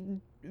like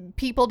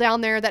people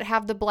down there that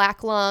have the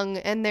black lung,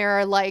 and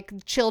they're like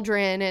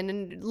children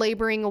and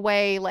laboring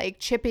away, like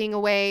chipping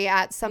away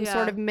at some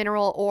sort of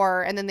mineral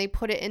ore, and then they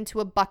put it into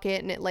a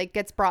bucket and it like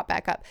gets brought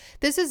back up.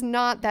 This is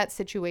not that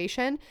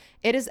situation.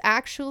 It is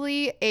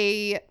actually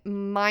a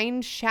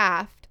mine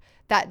shaft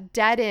that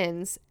dead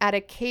ends at a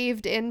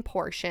caved in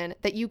portion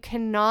that you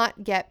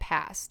cannot get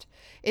past.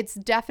 It's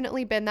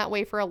definitely been that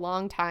way for a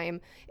long time.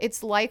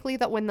 It's likely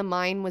that when the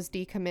mine was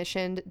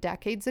decommissioned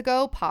decades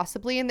ago,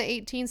 possibly in the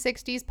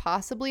 1860s,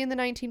 possibly in the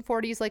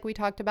 1940s, like we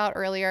talked about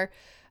earlier,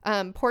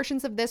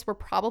 portions of this were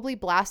probably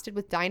blasted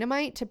with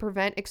dynamite to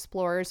prevent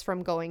explorers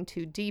from going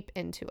too deep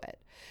into it.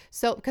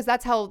 So, because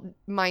that's how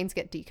mines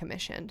get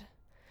decommissioned.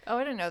 Oh,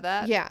 I didn't know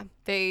that. Yeah.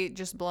 They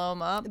just blow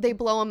them up? They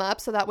blow them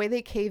up so that way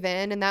they cave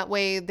in, and that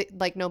way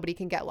like nobody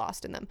can get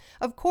lost in them.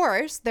 Of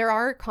course, there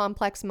are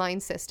complex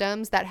mine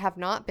systems that have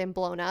not been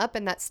blown up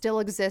and that still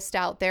exist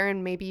out there,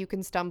 and maybe you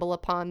can stumble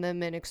upon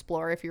them and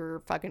explore if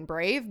you're fucking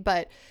brave.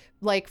 But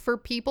like for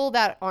people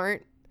that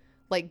aren't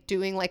like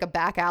doing like a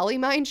back alley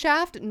mine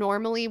shaft,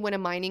 normally when a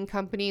mining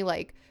company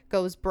like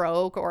goes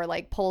broke or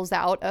like pulls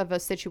out of a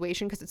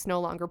situation because it's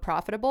no longer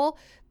profitable,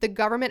 the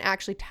government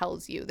actually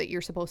tells you that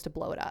you're supposed to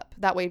blow it up.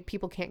 That way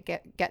people can't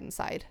get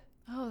inside.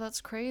 Oh,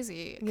 that's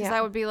crazy. Because Yeah.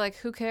 I would be like,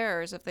 who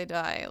cares if they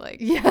die? Like,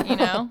 Yeah. you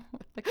know,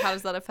 like how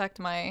does that affect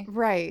my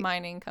Right.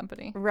 mining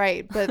company?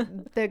 Right.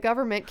 But the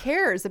government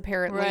cares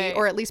apparently, Right.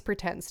 or at least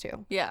pretends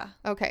to. Yeah.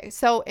 Okay.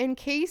 So in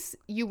case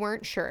you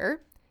weren't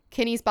sure,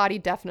 Kinney's body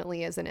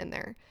definitely isn't in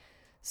there.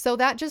 So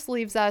that just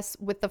leaves us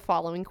with the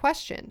following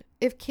question.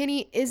 If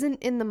Kinney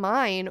isn't in the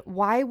mine,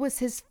 why was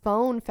his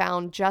phone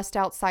found just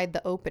outside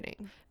the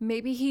opening?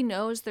 Maybe he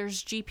knows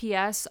there's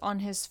GPS on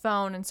his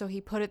phone, and so he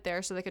put it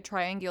there so they could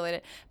triangulate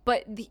it.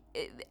 But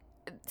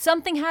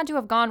something had to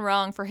have gone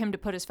wrong for him to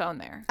put his phone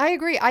there. I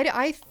agree.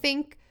 I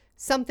think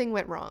something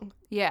went wrong.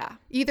 Yeah.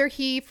 Either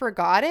he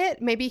forgot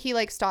it, maybe he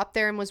like stopped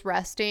there and was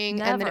resting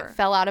and then it Never.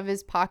 fell out of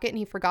his pocket and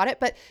he forgot it.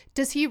 But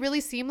does he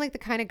really seem like the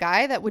kind of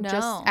guy that would just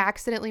No.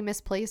 accidentally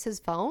misplace his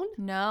phone?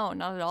 No,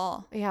 not at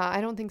all. Yeah, I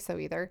don't think so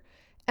either.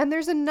 And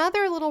there's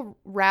another little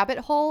rabbit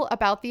hole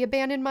about the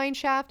abandoned mine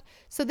shaft.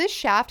 So this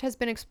shaft has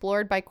been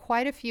explored by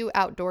quite a few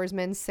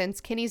outdoorsmen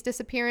since Kinney's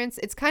disappearance.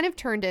 It's kind of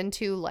turned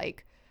into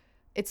like,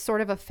 it's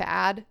sort of a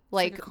fad.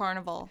 Like a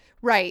carnival.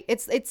 Right.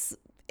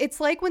 It's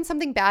like when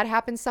something bad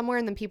happens somewhere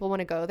and then people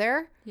want to go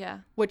there, Yeah.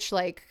 which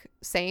like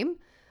same.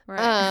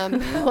 Right.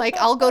 Like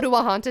I'll go to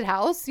a haunted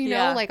house, you know,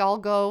 Yeah. like I'll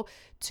go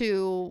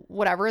to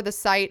whatever the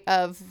site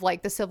of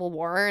like the Civil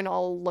War and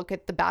I'll look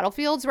at the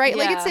battlefields, right?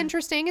 Like it's Yeah.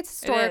 interesting, it's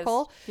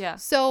historical. Yeah.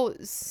 So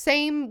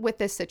same with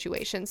this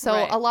situation. So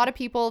Right. a lot of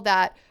people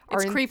that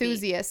are It's creepy.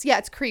 enthusiasts, yeah,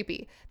 it's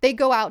creepy. They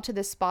go out to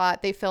this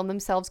spot, they film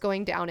themselves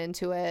going down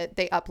into it,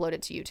 they upload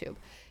it to YouTube.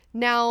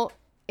 Now,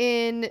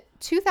 in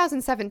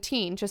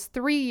 2017, just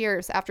 3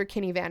 years after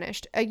Kinney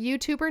vanished, a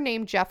YouTuber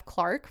named Jeff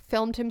Clark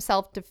filmed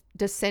himself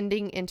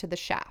descending into the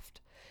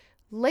shaft.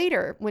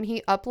 Later, when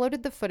he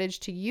uploaded the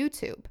footage to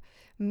YouTube,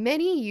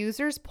 many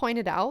users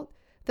pointed out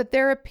that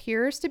there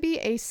appears to be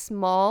a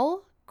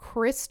small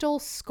crystal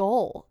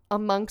skull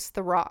amongst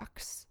the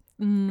rocks.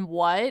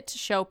 What?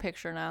 Show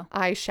picture now.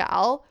 I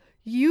shall.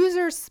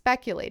 Users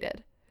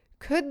speculated,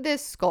 could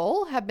this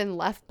skull have been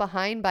left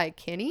behind by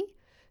Kinney?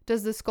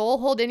 Does the skull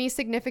hold any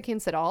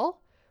significance at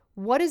all?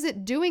 What is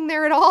it doing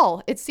there at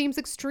all? It seems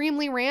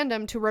extremely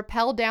random to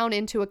rappel down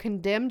into a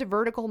condemned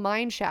vertical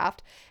mine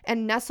shaft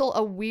and nestle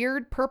a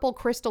weird purple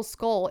crystal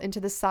skull into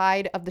the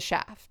side of the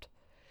shaft.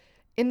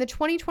 In the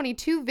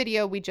 2022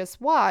 video we just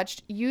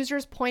watched,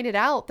 users pointed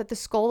out that the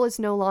skull is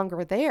no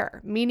longer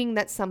there, meaning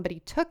that somebody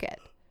took it.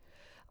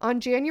 On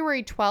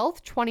January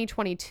 12th,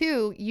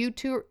 2022,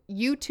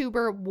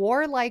 YouTuber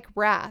Warlike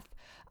Wrath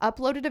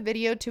uploaded a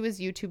video to his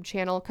YouTube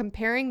channel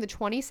comparing the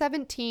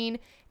 2017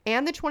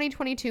 and the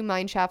 2022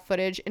 mineshaft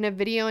footage in a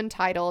video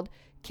entitled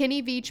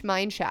Kinney Beach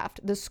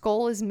Mineshaft, The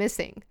Skull is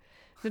Missing.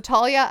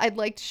 Natalia, I'd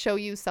like to show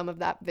you some of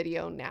that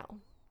video now.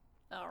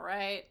 All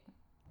right.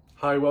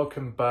 Hi,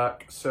 welcome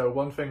back. So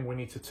one thing we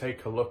need to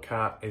take a look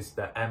at is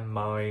the M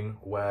mine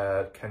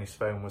where Kenny's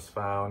phone was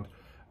found.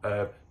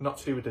 Not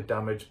to do with the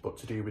damage, but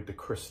to do with the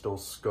crystal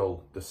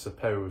skull, the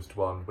supposed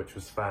one, which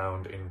was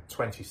found in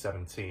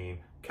 2017,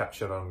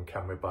 captured on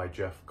camera by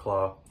Jeff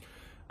Clark.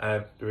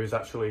 There is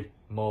actually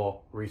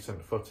more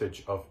recent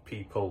footage of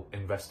people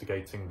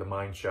investigating the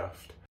mine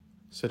shaft.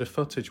 So the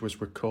footage was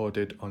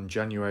recorded on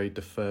January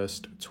the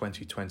 1st,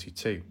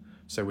 2022.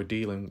 So we're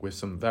dealing with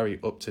some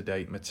very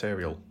up-to-date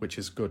material, which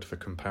is good for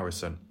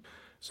comparison.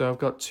 So I've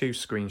got 2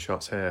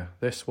 screenshots here,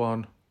 this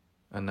one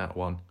and that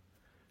one.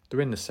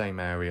 They're in the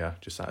same area,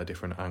 just at a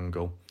different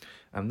angle.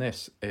 And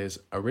this is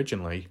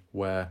originally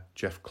where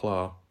Jeff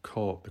Clark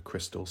caught the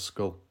crystal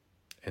skull,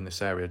 in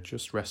this area,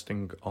 just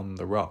resting on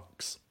the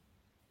rocks.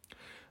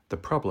 The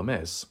problem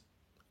is,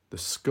 the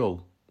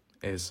skull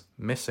is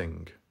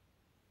missing.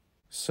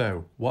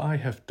 So what I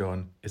have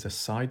done is a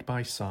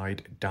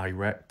side-by-side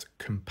direct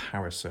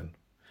comparison.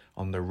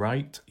 On the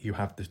right, you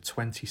have the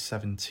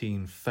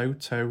 2017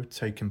 photo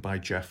taken by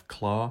Jeff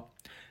Clark,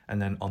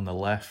 and then on the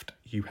left,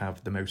 you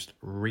have the most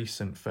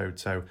recent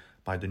photo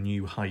by the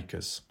New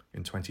Hikers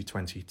in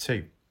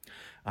 2022.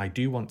 I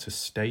do want to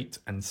state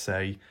and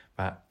say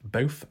that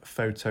both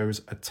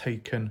photos are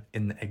taken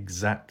in the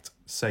exact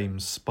same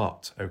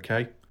spot,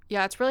 okay?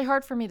 Yeah, it's really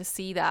hard for me to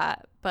see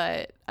that,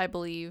 but I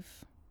believe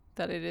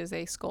that it is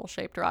a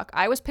skull-shaped rock.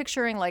 I was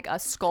picturing like a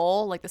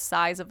skull, like the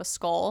size of a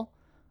skull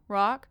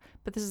rock,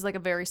 but this is like a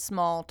very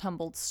small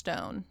tumbled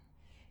stone.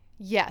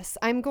 Yes,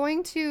 I'm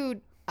going to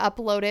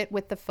upload it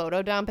with the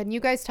photo dump, and you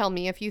guys tell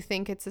me if you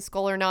think it's a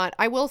skull or not.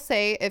 I will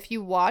say, if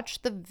you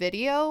watch the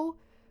video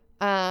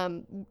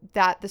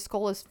that the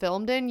skull is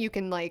filmed in, you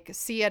can like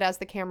see it as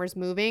the camera's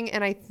moving,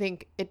 and I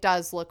think it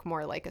does look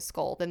more like a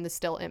skull than the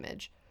still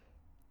image.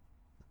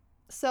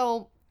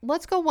 So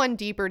let's go one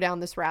deeper down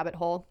this rabbit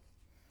hole.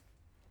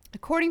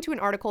 According to an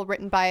article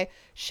written by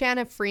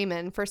Shanna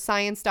Freeman for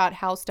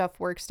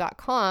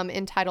science.howstuffworks.com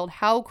entitled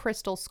How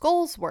Crystal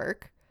Skulls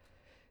Work,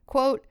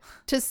 quote,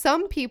 to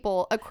some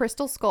people, a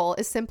crystal skull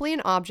is simply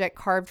an object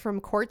carved from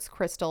quartz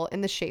crystal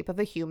in the shape of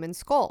a human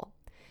skull.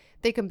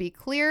 They can be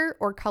clear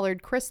or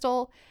colored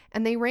crystal,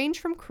 and they range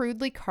from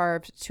crudely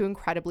carved to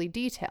incredibly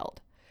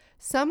detailed.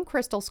 Some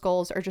crystal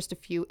skulls are just a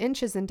few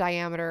inches in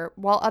diameter,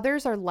 while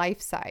others are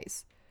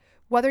life-size.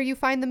 Whether you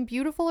find them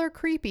beautiful or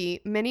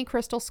creepy, many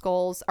crystal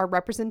skulls are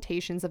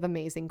representations of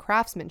amazing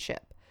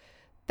craftsmanship.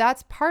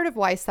 That's part of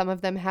why some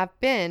of them have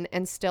been,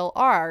 and still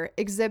are,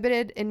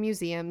 exhibited in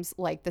museums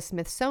like the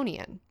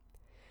Smithsonian.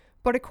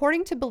 But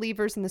according to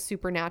believers in the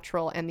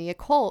supernatural and the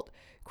occult,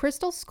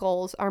 crystal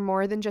skulls are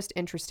more than just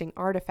interesting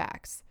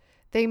artifacts.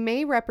 They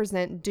may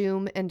represent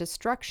doom and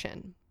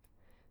destruction.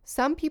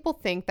 Some people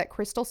think that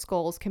crystal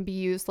skulls can be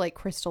used like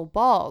crystal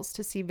balls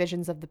to see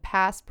visions of the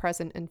past,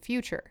 present, and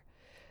future.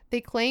 They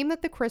claim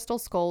that the crystal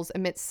skulls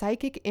emit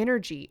psychic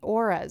energy,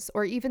 auras,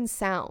 or even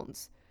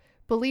sounds.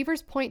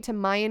 Believers point to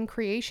Mayan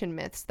creation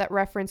myths that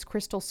reference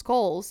crystal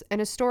skulls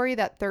and a story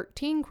that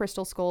 13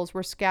 crystal skulls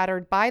were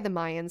scattered by the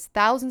Mayans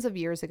thousands of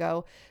years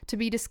ago to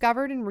be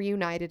discovered and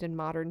reunited in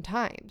modern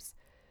times.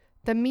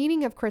 The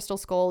meaning of crystal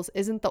skulls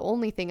isn't the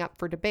only thing up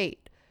for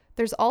debate.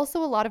 There's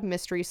also a lot of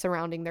mystery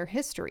surrounding their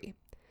history.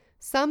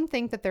 Some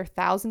think that they're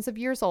thousands of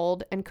years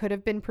old and could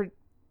have been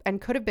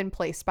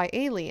placed by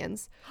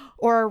aliens,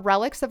 or are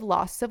relics of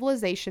lost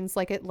civilizations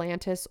like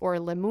Atlantis or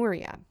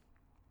Lemuria.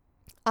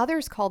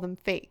 Others call them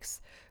fakes,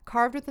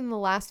 carved within the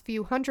last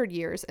few hundred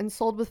years and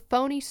sold with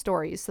phony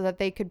stories so that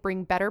they could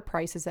bring better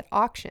prices at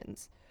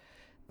auctions.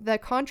 The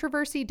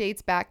controversy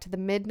dates back to the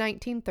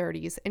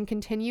mid-1930s and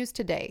continues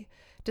today,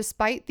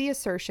 despite the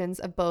assertions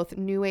of both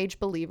New Age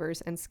believers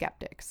and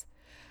skeptics.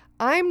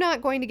 I'm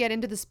not going to get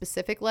into the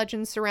specific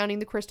legends surrounding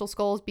the crystal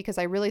skulls because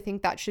I really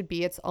think that should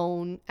be its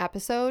own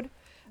episode.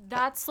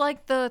 That's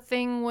like the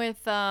thing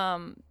with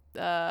hold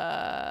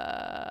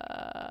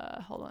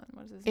on,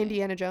 what is his name?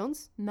 Indiana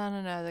Jones?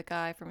 No, the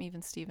guy from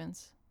Even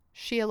Stevens.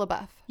 Shia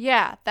LaBeouf.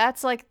 Yeah,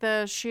 that's like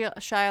the Shia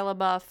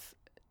LaBeouf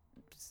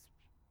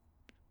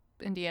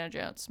Indiana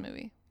Jones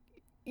movie.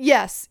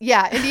 Yes,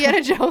 yeah,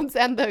 Indiana Jones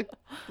and the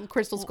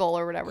crystal skull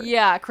or whatever.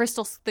 Yeah,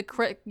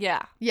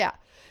 yeah. Yeah.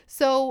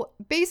 So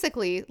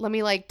basically, let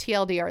me like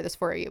TLDR this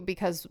for you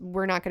because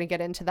we're not going to get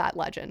into that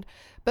legend.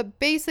 But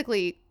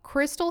basically,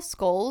 crystal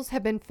skulls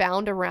have been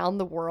found around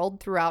the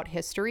world throughout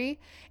history.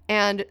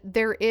 And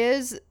there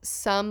is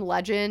some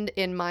legend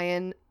in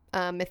Mayan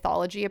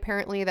mythology,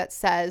 apparently, that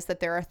says that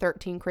there are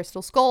 13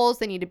 crystal skulls.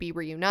 They need to be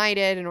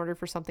reunited in order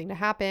for something to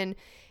happen.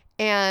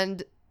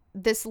 And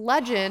this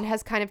legend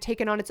has kind of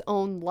taken on its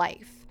own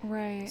life.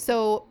 Right.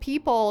 So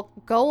people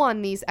go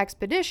on these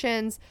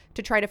expeditions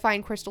to try to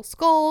find crystal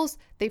skulls.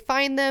 They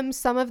find them.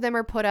 Some of them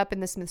are put up in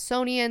the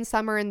Smithsonian.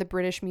 Some are in the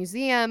British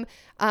Museum.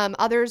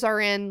 Others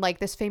are in like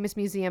this famous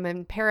museum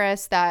in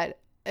Paris that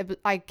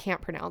I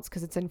can't pronounce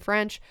because it's in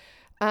French.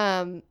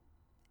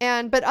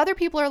 But other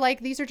people are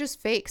like, these are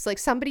just fakes. Like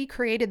somebody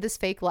created this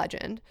fake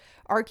legend.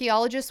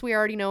 Archaeologists, we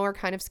already know, are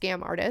kind of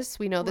scam artists.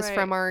 We know this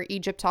from our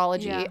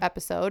Egyptology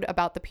episode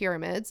about the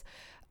pyramids.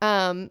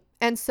 And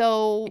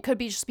so it could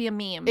just be a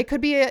meme. It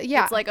could be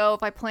It's like, oh,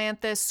 if I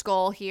plant this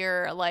skull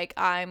here, like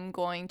I'm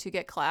going to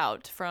get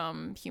clout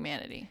from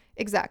humanity.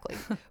 Exactly.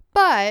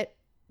 But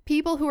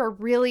people who are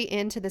really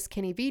into this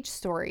Kenny Veach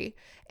story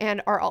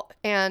and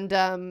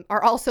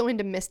are also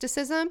into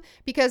mysticism,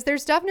 because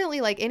there's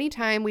definitely like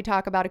anytime we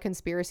talk about a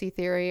conspiracy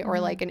theory or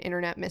like an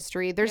internet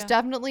mystery, there's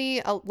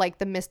definitely like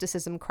the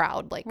mysticism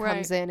crowd like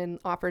comes in and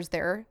offers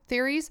their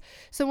theories.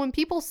 So when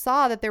people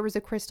saw that there was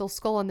a crystal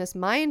skull in this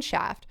mine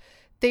shaft,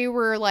 they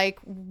were like,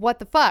 what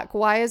the fuck?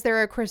 Why is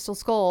there a crystal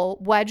skull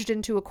wedged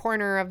into a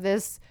corner of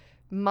this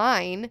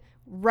mine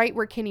right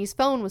where Kenny's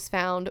phone was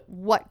found?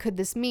 What could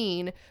this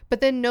mean? But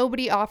then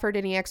nobody offered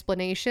any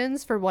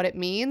explanations for what it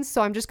means.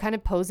 So I'm just kind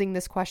of posing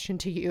this question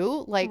to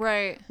you. Like,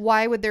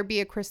 why would there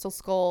be a crystal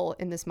skull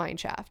in this mine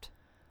shaft?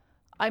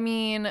 I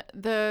mean,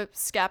 the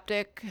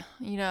skeptic,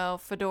 you know,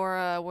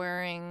 fedora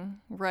wearing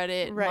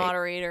Reddit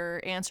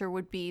moderator answer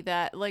would be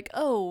that, like,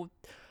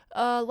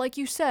 like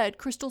you said,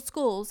 crystal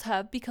skulls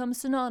have become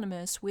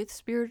synonymous with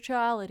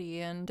spirituality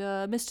and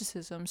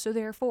mysticism. So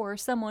therefore,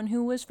 someone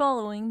who was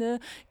following the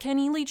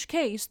Kenny Leach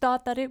case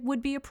thought that it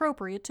would be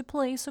appropriate to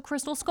place a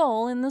crystal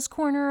skull in this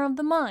corner of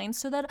the mine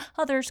so that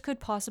others could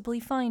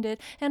possibly find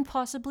it and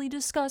possibly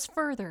discuss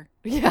further.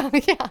 Yeah.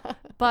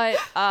 But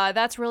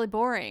that's really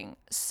boring.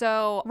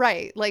 So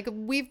right, like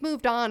we've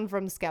moved on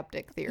from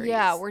skeptic theories.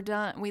 Yeah, we're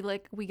done.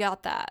 We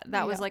got that.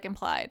 That was like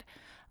implied.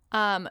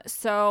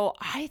 So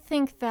I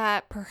think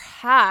that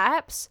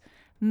perhaps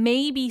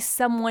maybe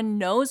someone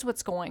knows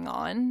what's going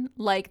on,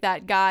 like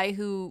that guy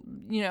who,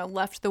 you know,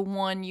 left the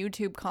one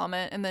YouTube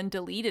comment and then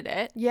deleted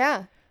it.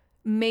 Yeah.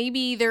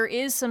 Maybe there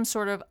is some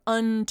sort of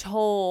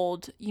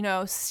untold, you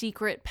know,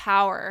 secret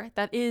power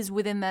that is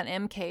within that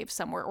M cave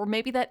somewhere. Or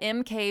maybe that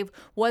M cave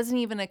wasn't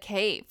even a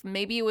cave.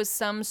 Maybe it was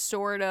some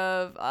sort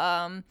of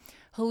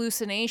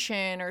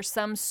hallucination or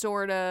some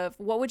sort of,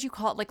 what would you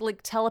call it? Like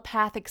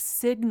telepathic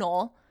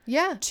signal.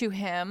 Yeah. To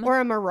him. Or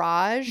a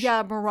mirage.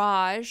 Yeah,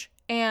 mirage.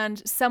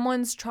 And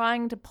someone's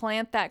trying to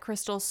plant that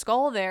crystal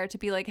skull there to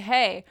be like,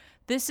 hey,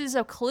 this is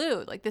a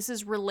clue. Like, this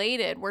is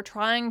related. We're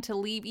trying to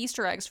leave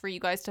Easter eggs for you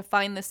guys to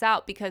find this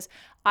out, because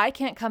I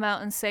can't come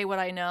out and say what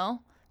I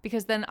know,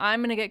 because then I'm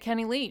going to get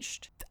Kenny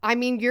leached. I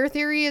mean, your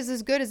theory is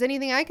as good as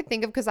anything I could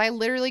think of, because I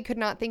literally could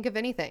not think of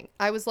anything.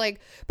 I was like,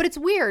 but it's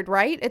weird,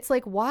 right? It's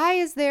like, why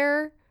is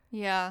there...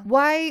 Yeah.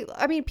 Why?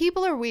 I mean,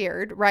 people are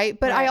weird, right?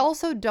 But I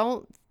also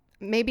don't...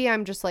 Maybe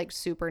I'm just like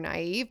super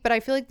naive, but I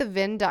feel like the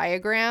Venn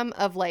diagram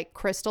of like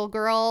Crystal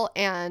Girl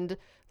and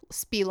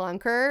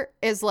Spelunker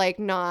is like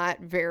not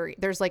very,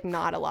 there's like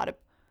not a lot of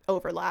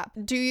overlap.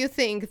 Do you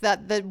think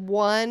that the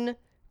one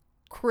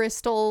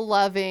crystal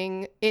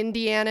loving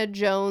Indiana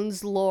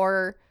Jones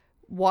lore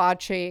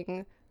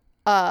watching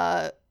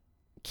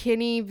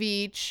Kenny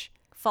Veach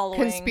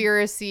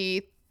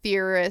conspiracy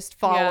theorist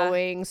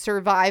following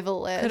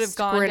survivalist could have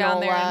gone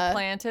down there and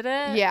planted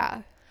it?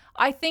 Yeah.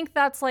 I think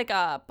that's like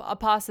a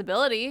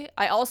possibility.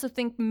 I also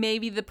think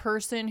maybe the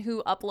person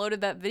who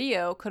uploaded that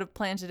video could have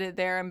planted it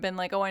there and been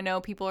like, oh, I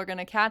know people are going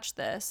to catch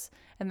this,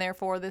 and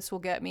therefore this will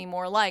get me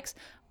more likes.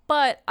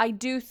 But I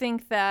do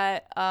think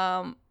that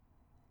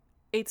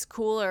it's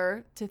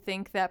cooler to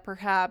think that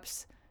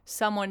perhaps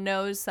someone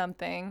knows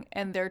something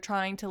and they're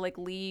trying to like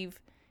leave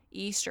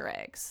Easter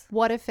eggs.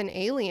 What if an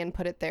alien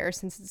put it there,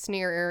 since it's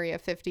near Area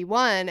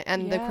 51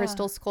 and the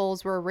crystal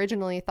skulls were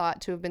originally thought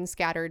to have been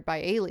scattered by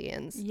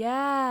aliens?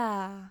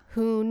 Yeah.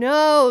 Who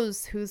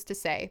knows? Who's to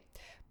say?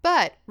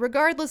 But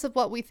regardless of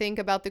what we think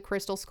about the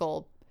crystal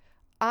skull,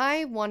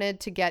 I wanted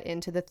to get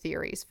into the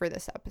theories for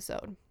this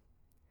episode.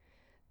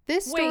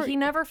 Wait, he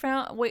never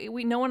found... Wait,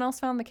 no one else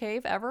found the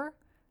cave ever?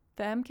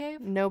 The M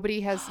cave? Nobody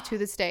has to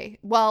this day.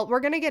 Well, we're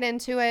going to get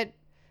into it.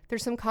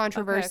 There's some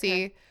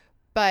controversy,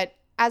 but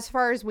as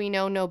far as we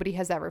know, nobody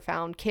has ever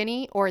found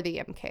Kenny or the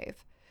M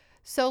cave.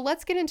 So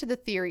let's get into the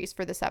theories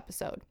for this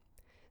episode.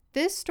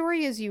 This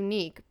story is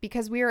unique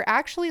because we are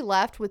actually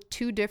left with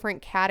two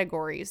different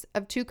categories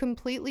of two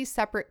completely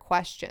separate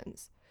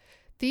questions.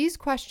 These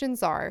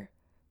questions are: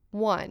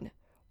 1,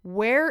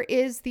 where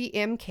is the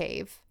M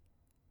cave?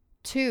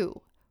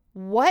 2,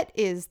 what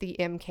is the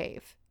M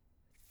cave?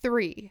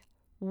 3,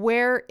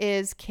 where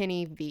is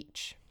Kenny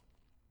Veach?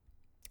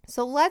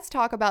 So let's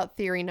talk about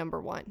theory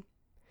number 1.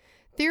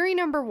 Theory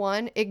number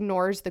 1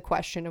 ignores the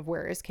question of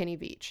where is Kenny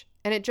Veach,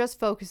 and it just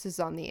focuses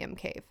on the M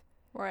cave.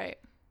 Right.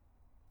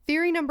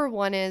 Theory number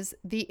 1 is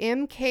the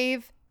M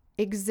cave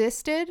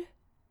existed,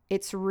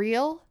 it's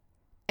real,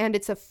 and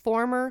it's a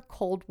former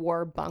Cold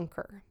War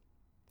bunker.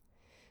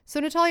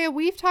 So Natalia,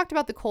 we've talked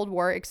about the Cold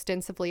War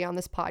extensively on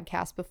this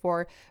podcast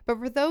before, but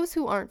for those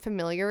who aren't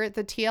familiar,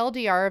 the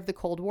TLDR of the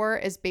Cold War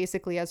is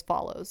basically as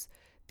follows.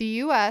 The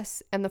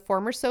US and the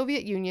former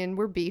Soviet Union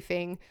were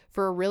beefing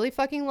for a really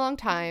fucking long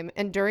time,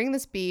 and during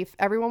this beef,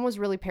 everyone was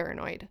really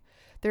paranoid.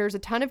 There's a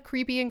ton of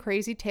creepy and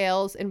crazy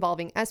tales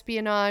involving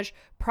espionage,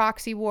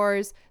 proxy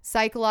wars,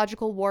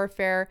 psychological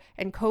warfare,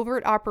 and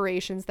covert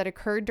operations that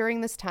occurred during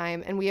this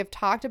time, and we have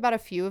talked about a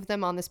few of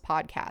them on this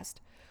podcast.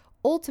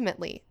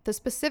 Ultimately, the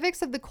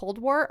specifics of the Cold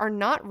War are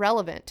not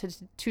relevant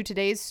to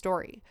today's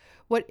story.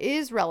 What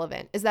is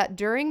relevant is that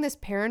during this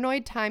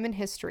paranoid time in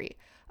history,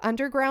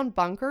 underground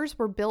bunkers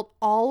were built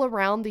all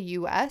around the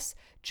US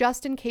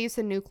just in case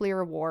a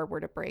nuclear war were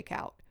to break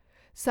out.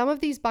 Some of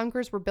these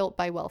bunkers were built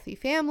by wealthy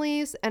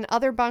families, and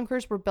other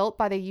bunkers were built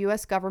by the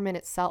US government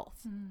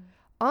itself.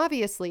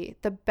 Obviously,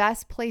 the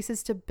best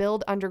places to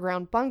build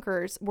underground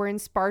bunkers were in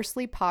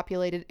sparsely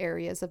populated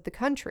areas of the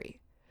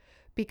country.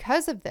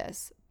 Because of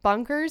this,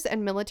 bunkers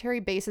and military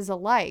bases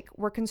alike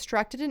were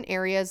constructed in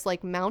areas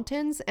like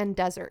mountains and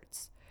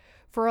deserts.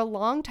 For a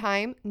long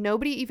time,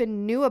 nobody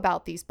even knew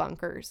about these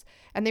bunkers,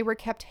 and they were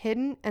kept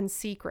hidden and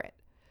secret.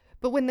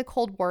 But when the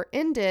Cold War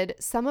ended,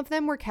 some of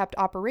them were kept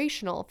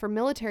operational for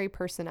military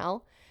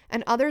personnel,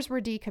 and others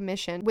were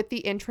decommissioned with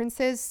the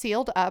entrances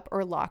sealed up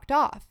or locked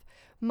off,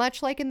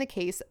 much like in the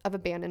case of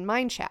abandoned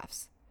mine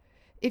shafts.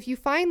 If you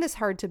find this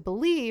hard to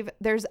believe,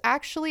 there's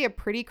actually a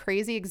pretty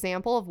crazy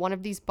example of one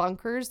of these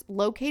bunkers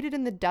located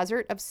in the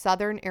desert of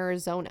southern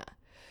Arizona.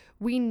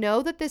 We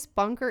know that this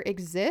bunker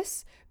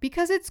exists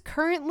because it's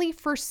currently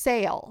for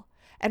sale,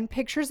 and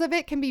pictures of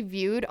it can be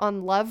viewed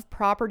on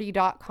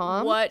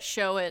loveproperty.com. What?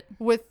 Show it.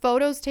 With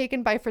photos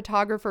taken by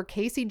photographer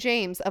Casey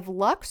James of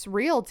Lux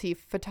Realty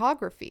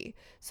Photography.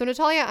 So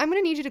Natalia, I'm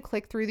going to need you to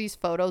click through these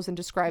photos and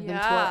describe them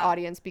to our Yeah.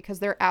 audience because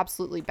they're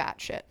absolutely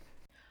batshit.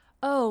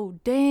 Oh,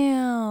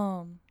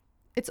 damn.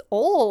 It's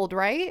old,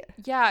 right?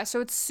 Yeah,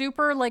 so it's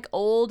super like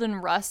old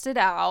and rusted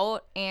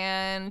out,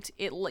 and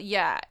it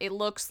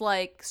looks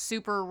like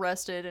super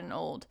rusted and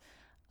old.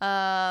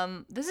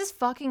 This is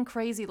fucking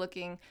crazy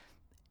looking.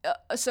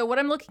 So what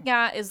I'm looking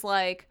at is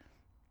like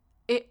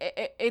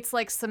it's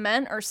like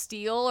cement or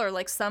steel or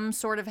like some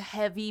sort of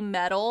heavy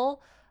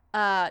metal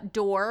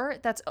door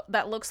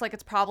that looks like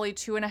it's probably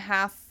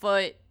 2.5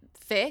 foot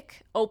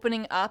thick,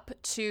 opening up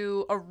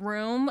to a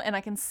room, and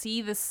I can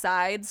see the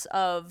sides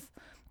of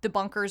the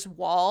bunker's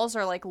walls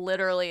are like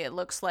literally it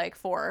looks like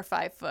 4 or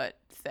 5 foot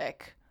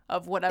thick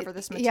of whatever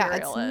this material Yeah,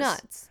 it's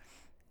is.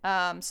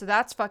 nuts. So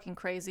that's fucking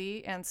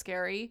crazy and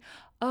scary.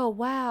 Oh,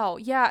 wow.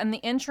 Yeah, and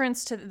the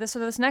entrance to this, so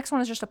this next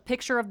one is just a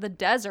picture of the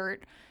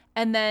desert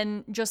and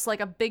then just like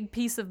a big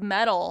piece of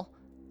metal.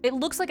 It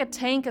looks like a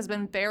tank has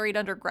been buried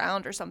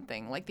underground or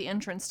something, like the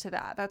entrance to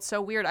that. That's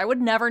so weird. I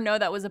would never know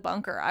that was a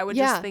bunker. I would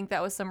just think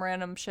that was some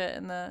random shit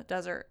in the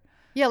desert.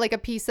 Yeah, like a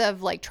piece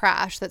of like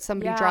trash that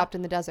somebody dropped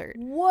in the desert.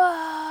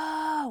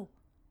 Whoa.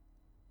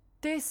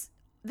 This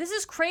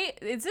is crazy.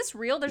 Is this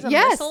real? There's a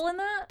Yes. missile in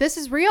that? This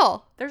is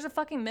real. There's a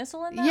fucking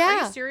missile in that? Yeah.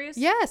 Are you serious?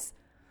 Yes.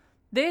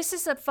 This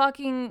is a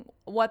fucking,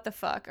 what the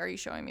fuck are you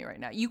showing me right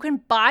now? You can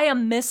buy a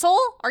missile?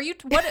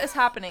 What is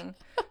happening?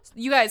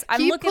 You guys, I'm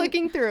Keep looking.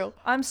 clicking through.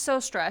 I'm so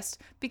stressed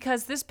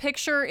because this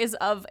picture is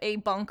of a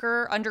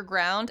bunker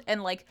underground,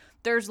 and like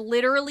there's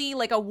literally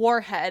like a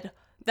warhead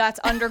that's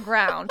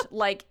underground.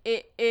 Like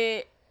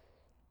it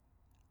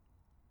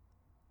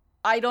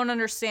I don't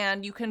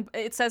understand.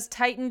 It says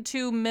Titan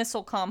II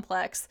missile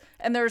complex,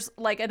 and there's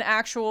like an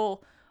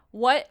actual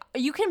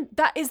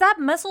is that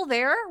missile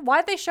there?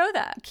 Why'd they show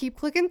that? Keep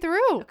clicking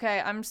through. Okay,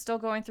 I'm still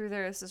going through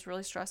there. This is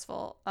really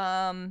stressful.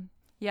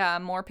 Yeah,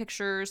 more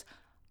pictures.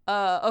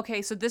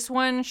 Okay, so this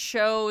one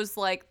shows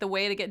like the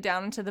way to get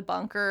down into the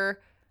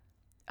bunker.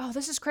 Oh,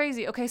 this is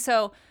crazy. Okay,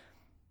 so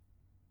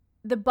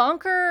the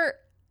bunker,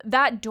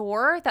 that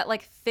door, that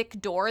like thick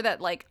door that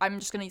like I'm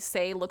just gonna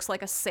say looks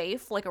like a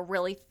safe, like a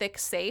really thick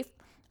safe.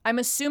 I'm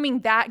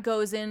assuming that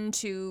goes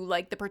into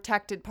like the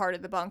protected part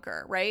of the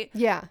bunker, right?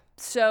 Yeah.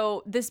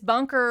 So this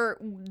bunker,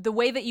 the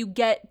way that you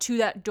get to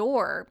that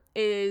door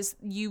is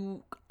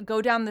you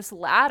go down this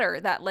ladder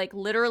that like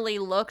literally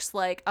looks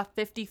like a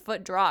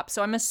 50-foot drop.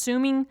 So I'm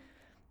assuming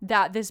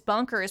that this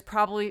bunker is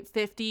probably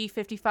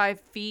 55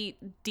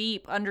 feet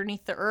deep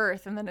underneath the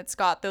earth. And then it's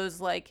got those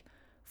like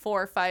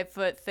 4 or 5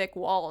 foot thick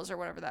walls or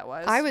whatever that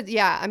was.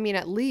 I mean,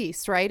 at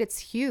least, right? It's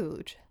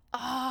huge.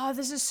 Oh,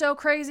 this is so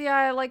crazy.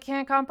 I like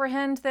can't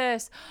comprehend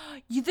this.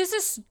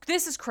 This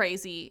is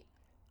crazy.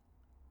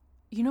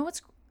 You know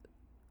what's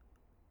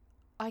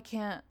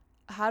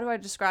how do I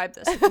describe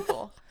this to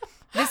people?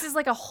 This is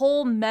like a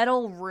whole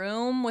metal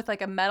room with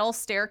like a metal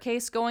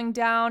staircase going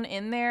down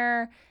in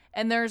there.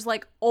 And there's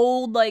like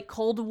old, like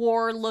Cold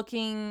War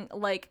looking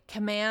like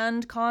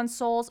command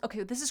consoles.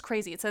 Okay, this is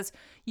crazy. It says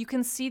you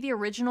can see the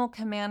original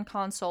command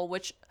console,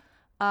 which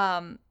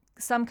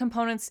some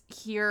components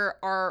here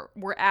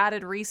were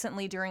added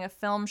recently during a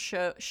film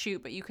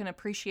shoot, but you can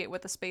appreciate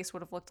what the space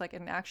would have looked like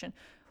in action.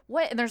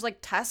 What? And there's like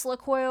Tesla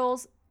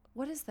coils.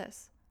 What is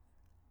this?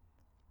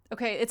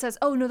 Okay, it says,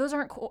 oh no, those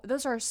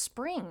are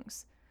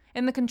springs.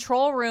 In the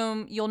control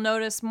room, you'll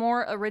notice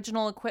more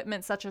original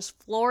equipment such as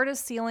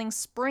floor-to-ceiling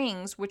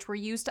springs, which were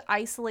used to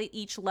isolate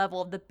each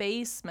level of the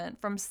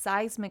basement from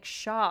seismic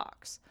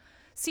shocks.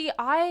 See,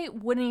 I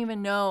wouldn't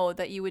even know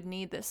that you would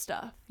need this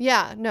stuff.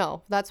 Yeah,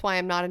 no, that's why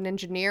I'm not an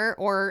engineer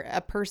or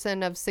a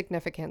person of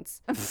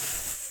significance.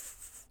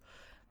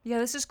 Yeah,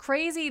 this is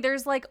crazy.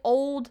 There's like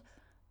old,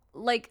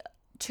 like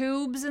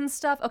tubes and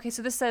stuff. Okay,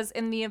 so this says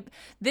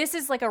this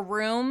is like a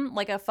room,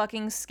 like a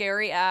fucking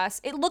scary ass.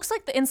 It looks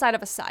like the inside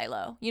of a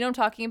silo. You know what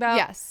I'm talking about?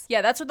 Yes.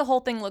 Yeah, that's what the whole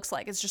thing looks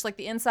like. It's just like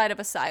the inside of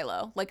a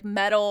silo, like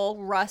metal,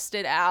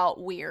 rusted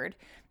out, weird.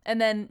 And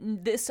then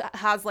this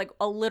has like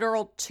a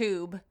literal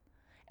tube.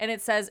 And it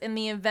says, in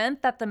the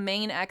event that the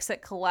main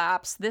exit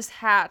collapse, this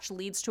hatch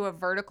leads to a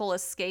vertical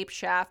escape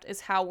shaft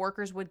is how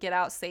workers would get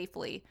out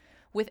safely.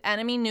 With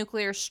enemy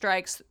nuclear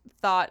strikes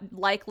thought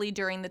likely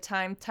during the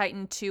time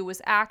Titan II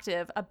was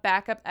active, a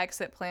backup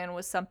exit plan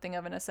was something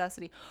of a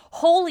necessity.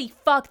 Holy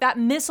fuck, that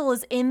missile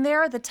is in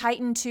there, the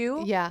Titan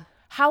II? Yeah.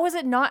 How is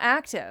it not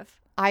active?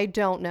 I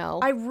don't know.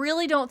 I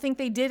really don't think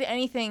they did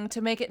anything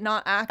to make it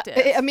not active.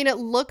 I mean, it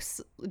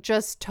looks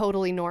just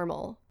totally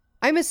normal.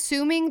 I'm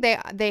assuming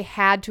they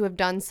had to have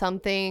done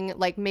something,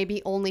 like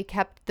maybe only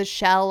kept the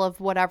shell of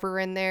whatever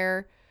in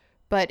there,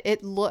 but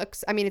it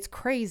looks, I mean, it's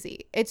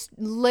crazy. It's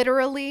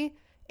literally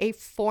a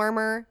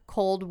former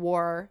Cold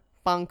War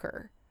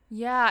bunker.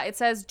 Yeah, it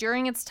says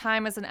during its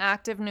time as an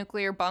active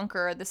nuclear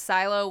bunker, the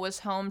silo was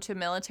home to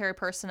military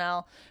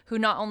personnel who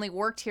not only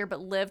worked here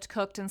but lived,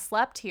 cooked, and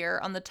slept here.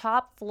 On the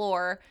top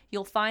floor,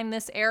 you'll find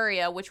this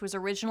area, which was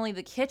originally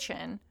the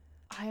kitchen.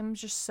 I'm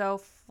just so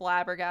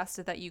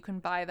flabbergasted that you can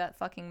buy that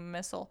fucking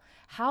missile.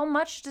 How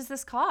much does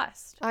this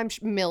cost?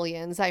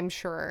 Millions, I'm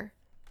sure.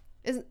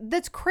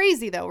 That's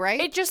crazy though,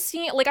 right? It just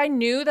seemed like I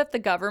knew that the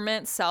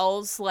government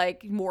sells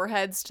like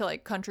warheads to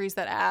like countries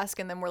that ask,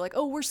 and then we're like,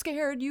 oh, we're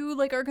scared you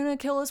like are gonna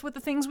kill us with the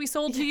things we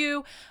sold to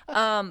you.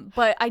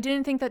 But I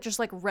didn't think that just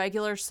like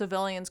regular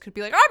civilians could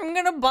be like, I'm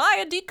gonna buy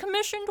a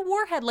decommissioned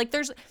warhead. Like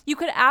you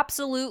could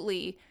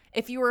absolutely,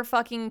 if you were a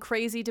fucking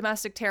crazy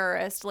domestic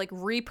terrorist, like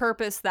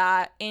repurpose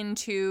that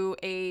into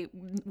a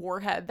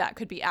warhead that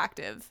could be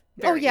active.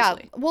 Very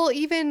easily. Well,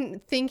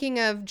 even thinking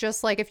of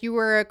just like if you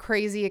were a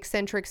crazy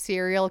eccentric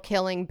serial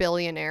killing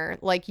billionaire,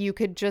 like you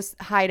could just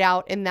hide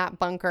out in that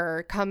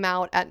bunker, come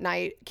out at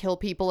night, kill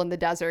people in the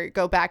desert,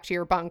 go back to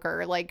your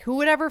bunker. Like who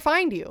would ever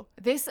find you?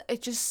 It's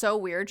just so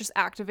weird. Just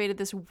activated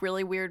this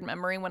really weird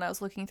memory when I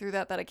was looking through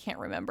that I can't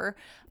remember.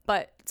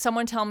 But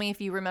someone tell me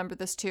if you remember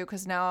this too,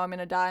 because now I'm going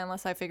to die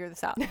unless I figure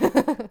this out.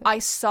 I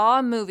saw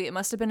a movie. It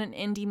must have been an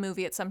indie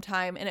movie at some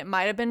time, and it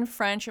might have been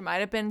French. It might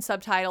have been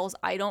subtitles.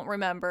 I don't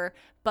remember.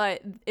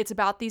 But it's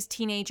about these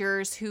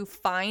teenagers who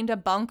find a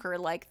bunker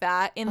like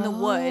that in the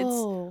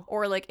woods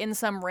or like in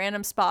some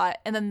random spot.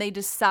 And then they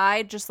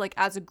decide just like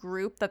as a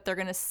group that they're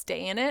going to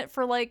stay in it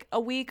for like a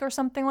week or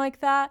something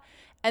like that.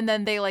 And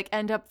then they like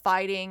end up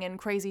fighting and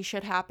crazy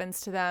shit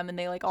happens to them and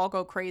they like all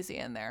go crazy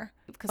in there.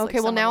 Okay,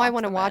 well now I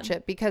want to watch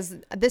it because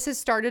this has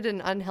started an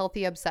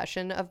unhealthy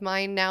obsession of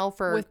mine now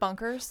for with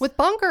bunkers. With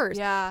bunkers.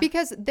 Yeah.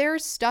 Because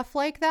there's stuff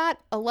like that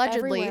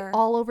allegedly Everywhere.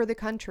 all over the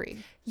country.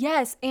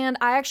 Yes, and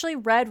I actually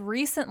read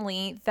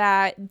recently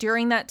that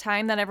during that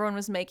time that everyone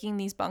was making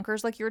these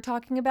bunkers like you were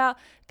talking about,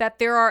 that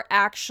there are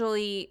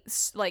actually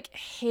like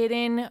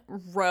hidden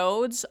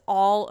roads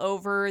all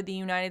over the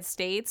United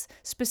States,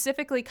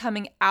 specifically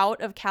coming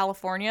out of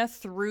California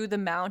through the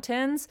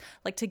mountains,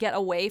 like to get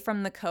away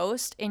from the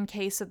coast in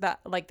case of that,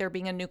 like there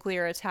being a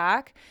nuclear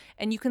attack.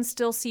 And you can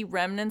still see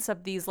remnants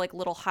of these like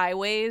little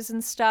highways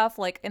and stuff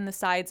like in the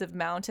sides of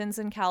mountains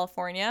in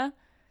California.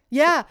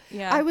 Yeah.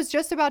 Yeah. I was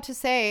just about to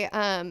say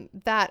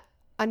that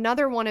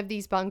another one of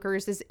these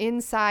bunkers is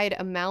inside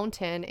a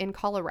mountain in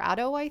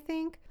Colorado, I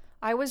think.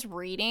 I was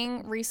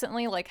reading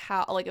recently like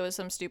how like it was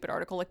some stupid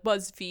article like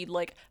BuzzFeed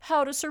like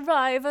how to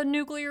survive a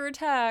nuclear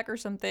attack or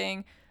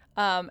something.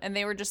 And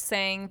they were just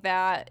saying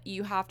that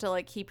you have to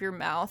like keep your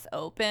mouth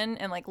open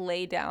and like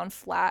lay down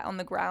flat on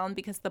the ground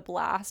because the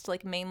blast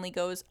like mainly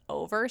goes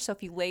over. So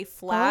if you lay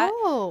flat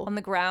on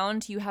the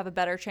ground, you have a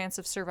better chance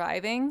of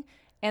surviving.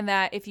 And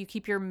that if you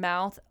keep your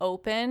mouth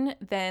open,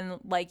 then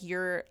like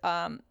your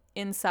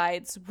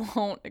insides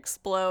won't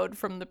explode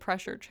from the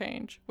pressure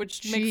change,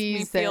 which makes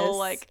me feel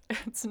like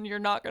you're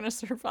not going to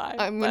survive.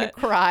 I'm going to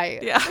cry.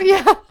 Yeah.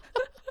 Yeah.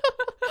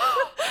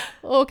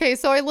 Okay,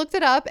 so I looked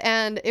it up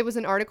and it was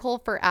an article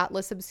for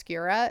Atlas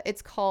Obscura.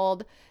 It's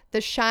called The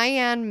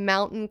Cheyenne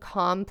Mountain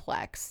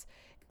Complex.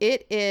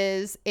 It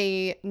is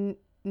a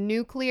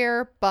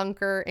nuclear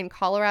bunker in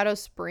Colorado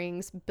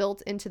Springs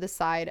built into the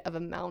side of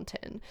a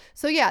mountain.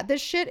 So yeah,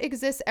 this shit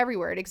exists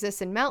everywhere. It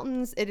exists in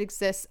mountains. It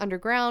exists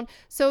underground.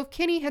 So if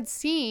Kenny had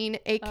seen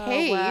a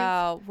cave. Oh,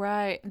 wow,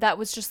 right. That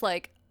was just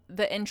like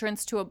the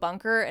entrance to a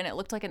bunker and it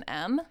looked like an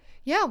M.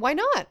 Yeah, why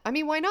not? I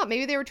mean, why not?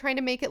 Maybe they were trying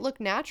to make it look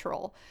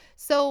natural.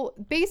 So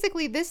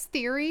basically, this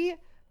theory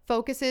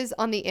focuses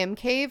on the M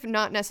cave,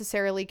 not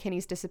necessarily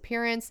Kenny's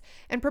disappearance.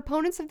 And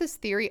proponents of this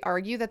theory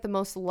argue that the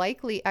most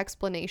likely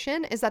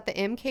explanation is that the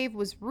M cave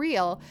was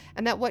real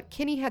and that what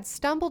Kenny had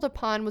stumbled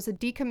upon was a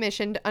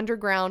decommissioned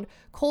underground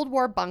Cold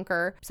War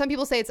bunker. Some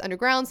people say it's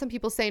underground. Some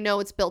people say no,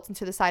 it's built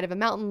into the side of a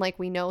mountain like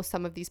we know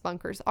some of these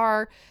bunkers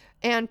are.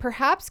 And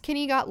perhaps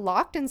Kenny got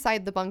locked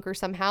inside the bunker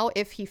somehow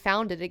if he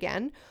found it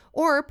again.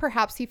 Or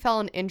perhaps he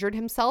fell and injured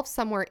himself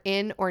somewhere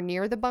in or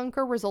near the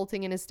bunker,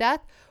 resulting in his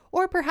death.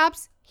 Or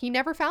perhaps he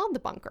never found the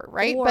bunker,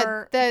 right?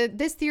 Or, but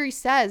this theory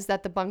says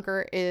that the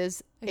bunker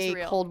is a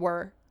real. Cold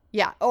War.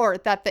 Yeah, or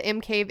that the M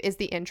cave is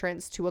the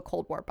entrance to a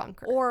Cold War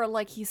bunker. Or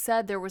like he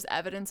said, there was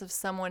evidence of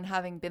someone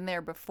having been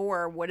there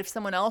before. What if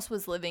someone else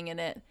was living in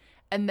it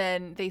and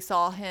then they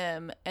saw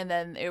him, and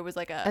then it was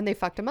like And they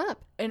fucked him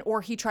up.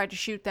 or he tried to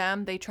shoot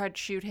them. They tried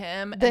to shoot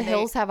him. The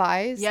hills have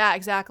eyes. Yeah,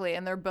 exactly.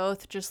 And they're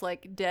both just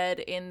like dead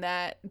in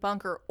that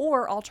bunker.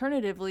 Or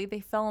alternatively,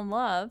 they fell in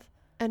love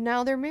And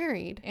now they're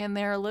married. and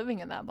they're living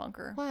in that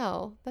bunker.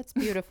 Wow, that's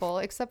beautiful.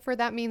 Except for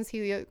that means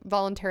he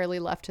voluntarily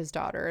left his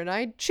daughter. And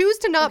I choose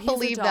to not He's a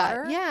believe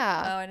daughter? that.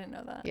 Yeah. Oh, I didn't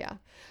know that. Yeah.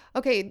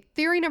 Okay,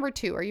 theory number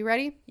 2. Are you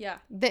ready? Yeah.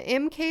 The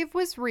M Cave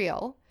was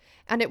real,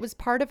 and it was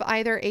part of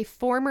either a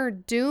former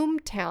doom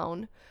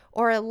town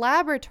or a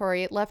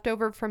laboratory left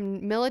over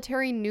from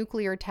military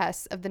nuclear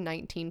tests of the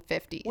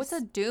 1950s. What's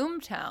a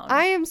doom town?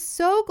 I am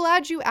so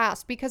glad you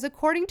asked, because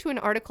according to an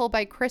article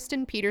by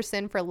Kristen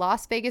Peterson for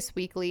Las Vegas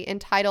Weekly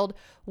entitled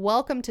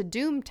Welcome to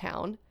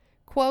Doomtown,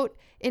 quote,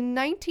 in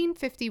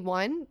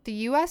 1951, the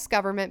U.S.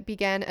 government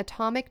began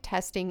atomic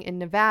testing in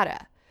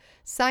Nevada.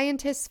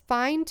 Scientists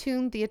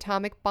fine-tuned the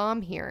atomic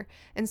bomb here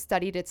and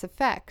studied its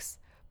effects,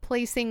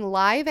 placing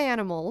live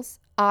animals,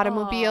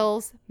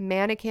 automobiles,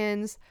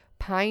 mannequins,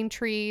 pine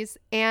trees,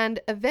 and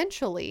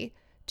eventually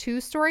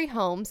 2-story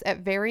homes at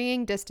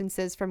varying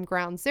distances from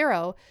ground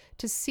zero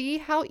to see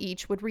how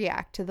each would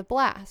react to the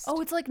blast.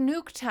 Oh, it's like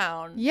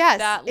Nuketown. Yes,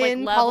 That like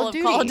in level Call of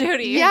of Call of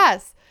Duty.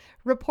 Yes.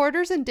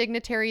 Reporters and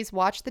dignitaries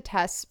watched the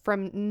tests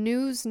from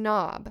News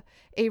Knob,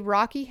 a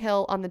rocky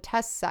hill on the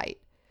test site.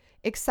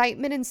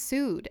 Excitement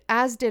ensued,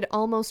 as did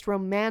almost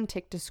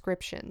romantic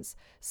descriptions,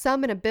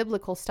 some in a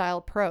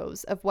biblical-style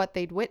prose of what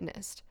they'd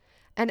witnessed.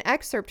 An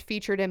excerpt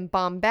featured in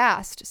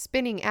Bombast,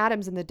 Spinning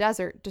Atoms in the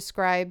Desert,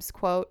 describes,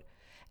 quote,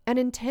 an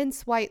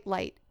intense white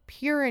light,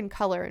 pure in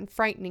color and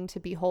frightening to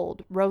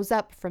behold, rose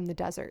up from the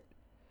desert.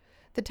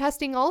 The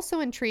testing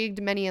also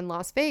intrigued many in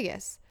Las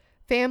Vegas.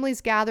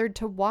 Families gathered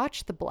to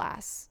watch the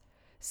blasts.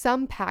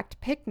 Some packed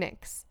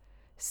picnics.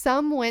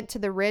 Some went to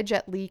the ridge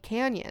at Lee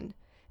Canyon.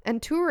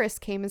 And tourists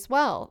came as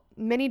well,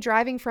 many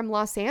driving from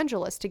Los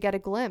Angeles to get a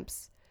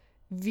glimpse.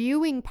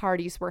 Viewing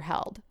parties were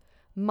held.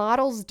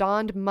 Models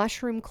donned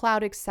mushroom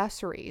cloud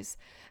accessories,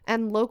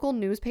 and local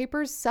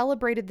newspapers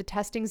celebrated the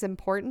testing's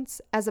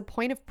importance as a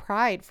point of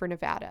pride for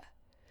Nevada.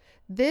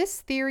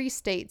 This theory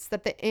states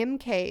that the M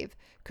Cave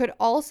could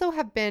also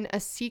have been a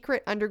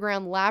secret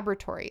underground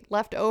laboratory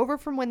left over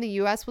from when the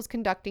U.S. was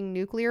conducting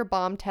nuclear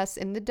bomb tests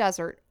in the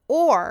desert,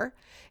 or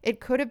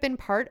it could have been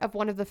part of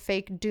one of the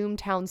fake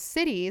Doomtown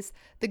cities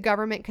the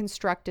government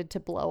constructed to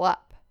blow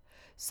up.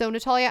 So,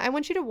 Natalia, I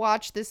want you to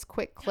watch this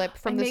quick clip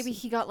from And this. maybe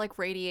he got like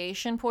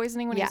radiation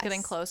poisoning when he was Yes.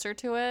 getting closer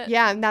to it.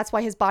 Yeah, and that's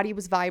why his body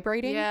was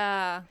vibrating.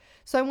 Yeah.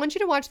 So I want you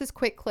to watch this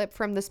quick clip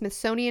from the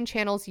Smithsonian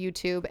Channel's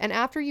YouTube, and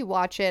after you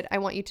watch it, I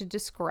want you to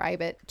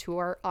describe it to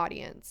our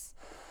audience.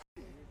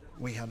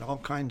 We had all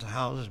kinds of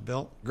houses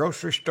built,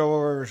 grocery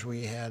stores,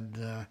 we had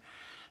the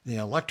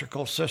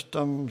electrical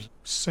systems.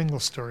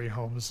 Single-story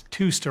homes,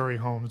 two-story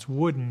homes,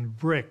 wooden,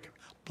 brick,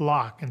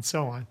 block, and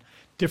so on.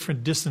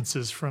 Different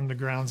distances from the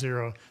ground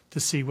zero to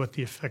see what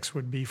the effects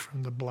would be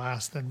from the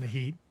blast and the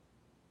heat.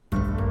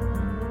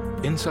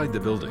 Inside the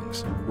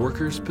buildings,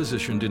 workers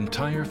positioned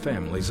entire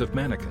families of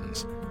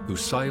mannequins who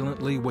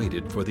silently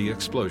waited for the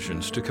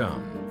explosions to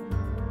come.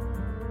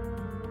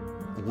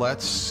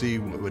 Let's see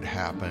what would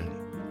happen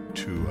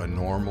to a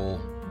normal,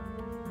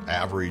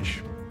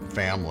 average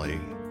family.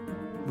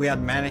 We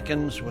had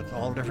mannequins with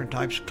all different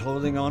types of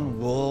clothing on,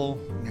 wool,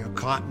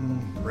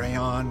 cotton,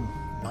 rayon,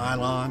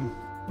 nylon.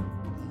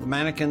 The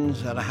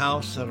mannequins at a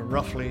house that are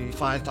roughly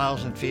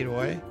 5,000 feet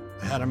away.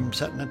 I had them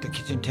sitting at the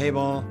kitchen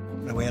table.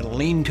 We had a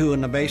lean-to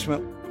in the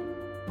basement.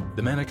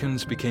 The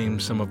mannequins became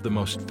some of the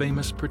most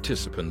famous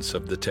participants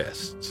of the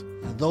tests.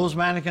 Those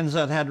mannequins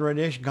that had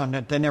radiation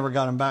content, they never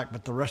got them back,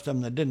 but the rest of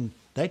them that didn't,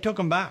 they took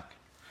them back.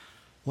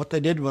 What they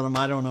did with them,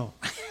 I don't know.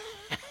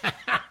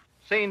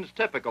 Scenes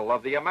typical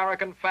of the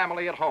American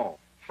family at home.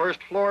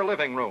 First floor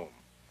living room.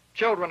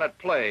 Children at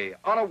play,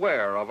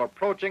 unaware of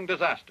approaching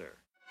disaster.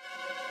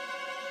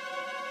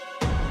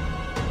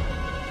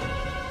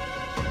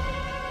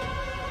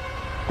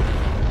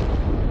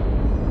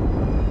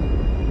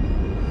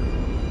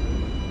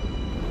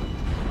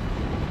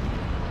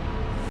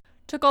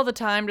 Took all the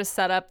time to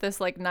set up this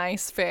like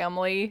nice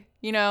family,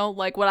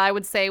 like what I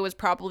would say was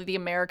probably the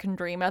American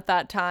dream at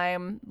that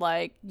time,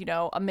 like,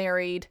 a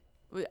married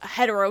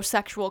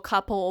heterosexual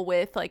couple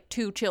with like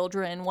 2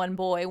 children, 1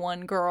 boy,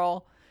 1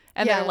 girl,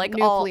 and Yeah, they're like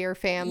nuclear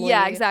family.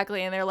 Yeah,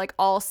 exactly, and they're like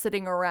all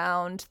sitting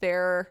around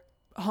their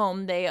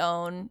home they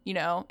own,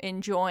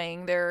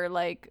 enjoying their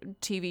like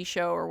TV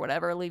show or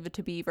whatever, Leave It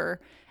to Beaver.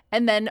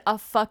 And then a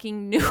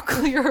fucking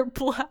nuclear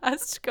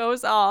blast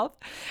goes off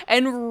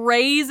and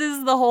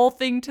razes the whole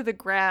thing to the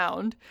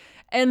ground.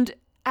 And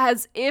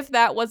as if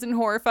that wasn't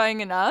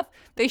horrifying enough,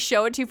 they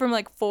show it to you from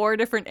like 4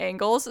 different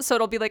angles. So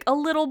it'll be like a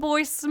little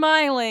boy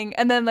smiling,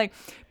 and then like,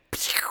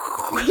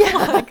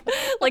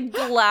 like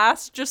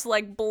glass just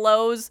like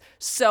blows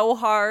so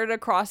hard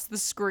across the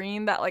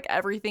screen that like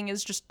everything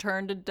is just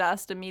turned to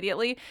dust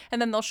immediately. And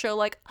then they'll show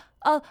like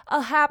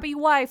a happy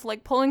wife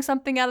like pulling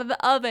something out of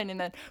the oven, and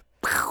then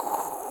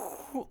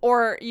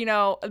or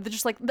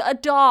just like a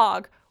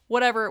dog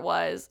whatever it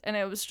was. And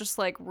it was just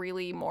like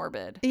really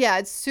morbid. Yeah,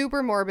 it's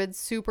super morbid,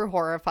 super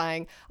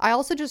horrifying. I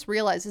also just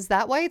realized, is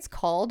that why it's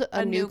called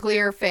a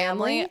nuclear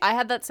family? I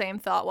had that same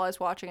thought while I was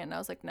watching it, and I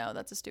was like, no,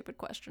 that's a stupid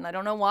question. I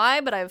don't know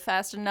why, but I've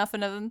fasted enough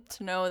of them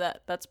to know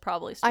that that's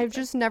probably stupid. I've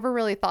just never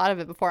really thought of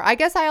it before. I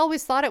guess I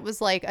always thought it was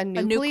like a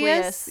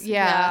nucleus.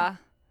 Yeah.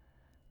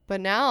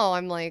 But now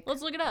I'm like,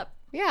 let's look it up.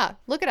 Yeah,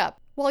 look it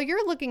up. While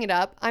you're looking it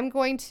up, I'm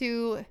going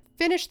to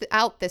finish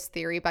out this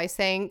theory by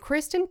saying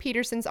Kristen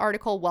Peterson's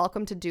article,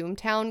 Welcome to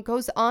Doomtown,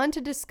 goes on to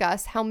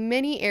discuss how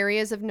many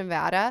areas of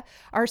Nevada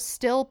are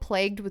still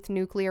plagued with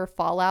nuclear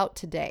fallout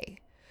today.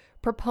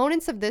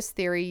 Proponents of this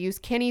theory use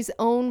Kinney's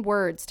own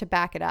words to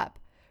back it up.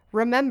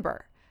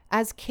 Remember,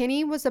 as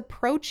Kinney was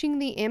approaching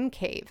the M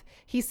cave,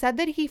 he said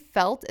that he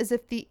felt as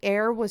if the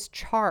air was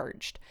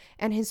charged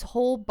and his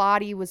whole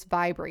body was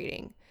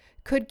vibrating.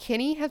 Could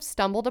Kinney have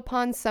stumbled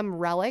upon some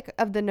relic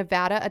of the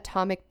Nevada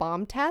atomic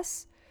bomb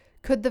tests?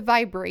 Could the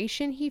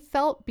vibration he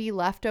felt be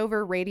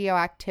leftover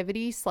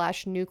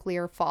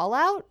radioactivity/nuclear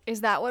fallout?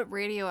 Is that what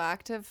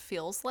radioactive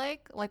feels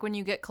like? Like when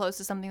you get close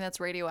to something that's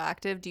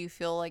radioactive, do you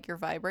feel like you're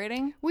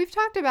vibrating? We've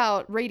talked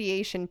about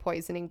radiation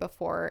poisoning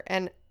before,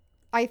 and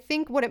I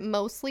think what it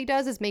mostly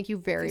does is make you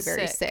very,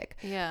 very sick.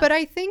 Yeah. But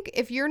I think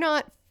if you're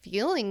not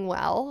feeling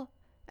well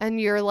and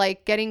you're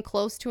like getting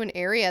close to an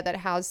area that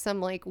has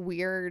some like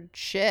weird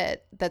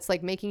shit that's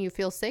like making you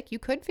feel sick, you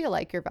could feel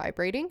like you're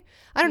vibrating.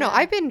 I don't know.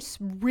 I've been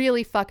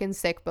really fucking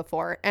sick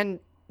before, and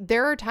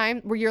there are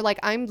times where you're like,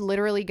 I'm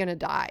literally gonna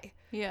die.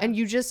 Yeah. And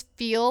you just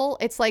feel,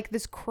 it's like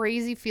this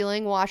crazy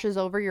feeling washes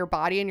over your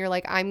body and you're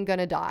like, I'm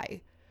gonna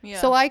die.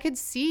 Yeah. So I could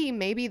see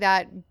maybe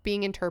that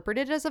being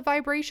interpreted as a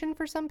vibration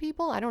for some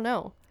people. I don't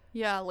know.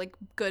 Yeah, like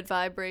good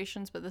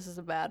vibrations, but this is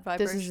a bad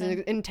vibration. This is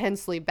an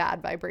intensely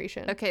bad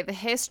vibration. Okay, the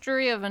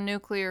history of a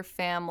nuclear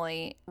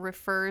family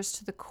refers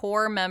to the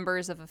core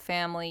members of a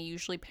family,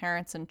 usually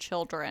parents and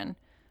children.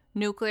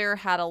 Nuclear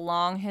had a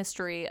long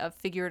history of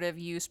figurative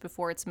use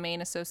before its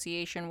main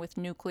association with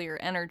nuclear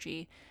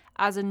energy,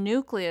 as a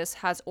nucleus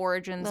has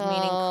origins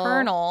meaning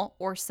kernel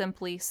or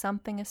simply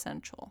something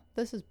essential.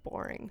 This is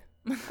boring.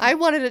 I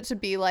wanted it to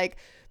be like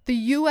the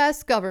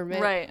U.S.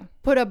 government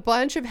put a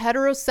bunch of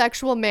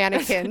heterosexual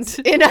mannequins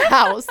in a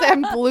house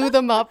and blew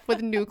them up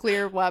with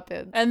nuclear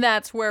weapons. And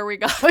that's where we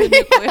got the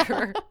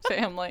nuclear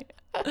family.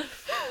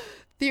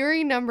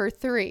 Theory number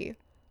 3.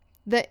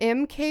 The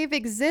M cave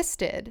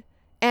existed,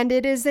 and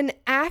it is an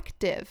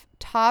active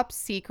top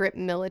secret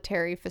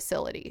military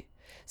facility.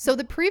 So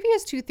the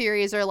previous two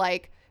theories are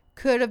like,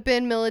 could have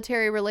been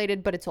military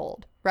related, but it's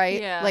old, right?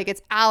 Yeah. Like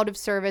it's out of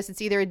service.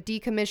 It's either a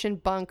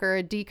decommissioned bunker,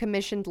 a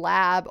decommissioned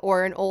lab,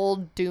 or an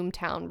old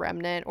Doomtown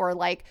remnant, or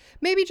like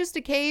maybe just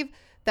a cave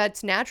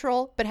that's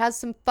natural, but has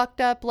some fucked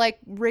up like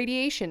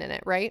radiation in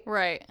it, right?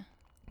 Right.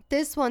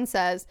 This one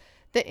says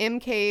the M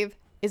cave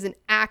is an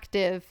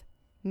active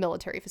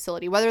military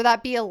facility, whether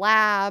that be a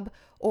lab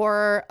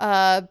or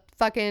a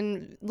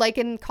fucking, like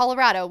in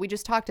Colorado, we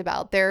just talked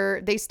about,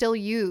 they still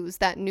use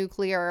that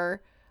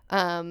nuclear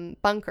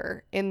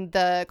bunker in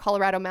the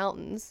Colorado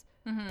mountains.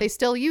 Mm-hmm. They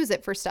still use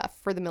it for stuff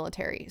for the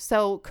military.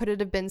 So could it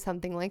have been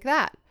something like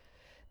that?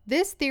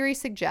 This theory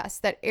suggests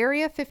that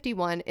Area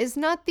 51 is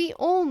not the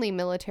only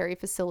military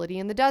facility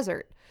in the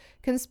desert.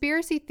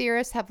 Conspiracy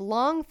theorists have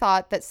long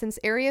thought that since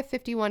Area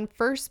 51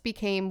 first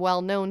became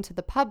well known to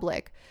the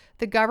public,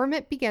 the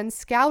government began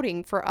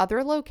scouting for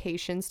other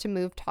locations to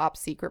move top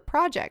secret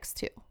projects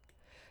to.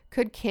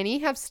 Could Kinney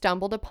have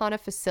stumbled upon a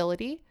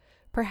facility,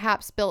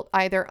 perhaps built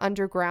either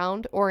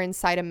underground or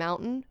inside a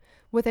mountain,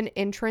 with an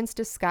entrance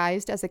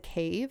disguised as a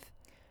cave?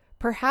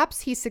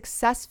 Perhaps he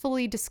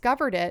successfully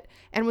discovered it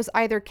and was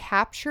either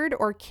captured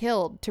or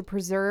killed to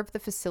preserve the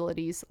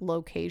facility's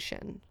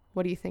location.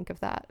 What do you think of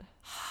that?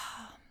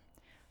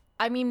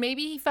 I mean,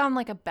 maybe he found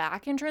like a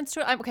back entrance to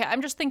it.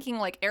 I'm just thinking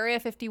like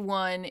Area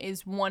 51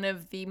 is one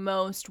of the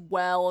most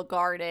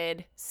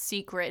well-guarded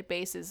secret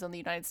bases in the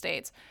United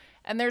States.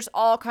 And there's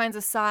all kinds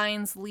of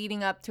signs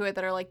leading up to it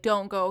that are like,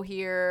 don't go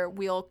here,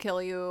 we'll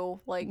kill you.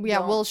 Like,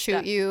 yeah, we'll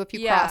shoot you if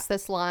you cross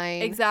this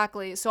line.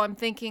 Exactly. So I'm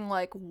thinking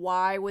like,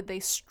 why would they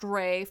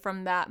stray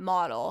from that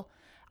model?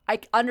 I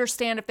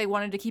understand if they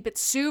wanted to keep it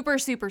super,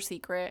 super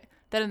secret.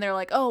 Then they're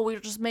like, oh, we'll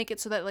just make it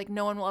so that like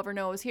no one will ever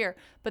know it was here.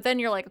 But then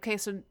you're like, okay,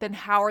 so then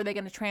how are they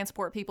going to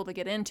transport people to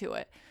get into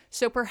it?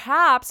 So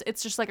perhaps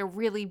it's just like a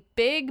really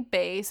big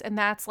base, and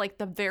that's like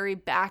the very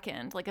back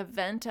end, like a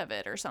vent of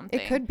it or something.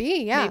 It could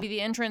be, yeah. Maybe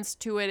the entrance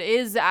to it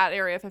is at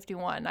Area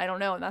 51. I don't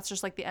know. And that's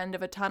just like the end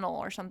of a tunnel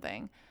or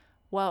something.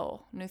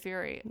 Whoa, new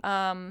theory.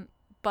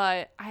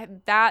 But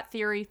that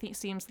theory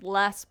seems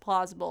less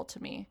plausible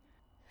to me.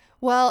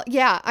 Well,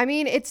 yeah, I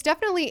mean, it's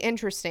definitely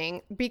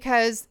interesting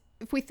because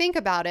if we think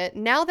about it,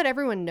 now that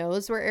everyone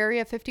knows where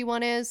Area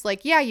 51 is,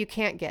 like, yeah, you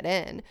can't get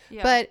in,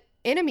 but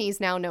enemies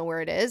now know where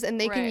it is, and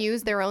they can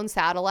use their own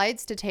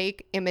satellites to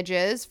take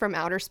images from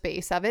outer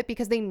space of it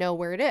because they know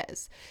where it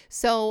is.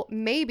 So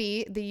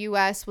maybe the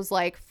US was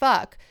like,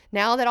 fuck,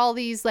 now that all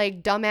these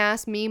like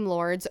dumbass meme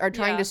lords are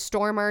trying to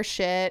storm our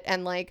shit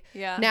and like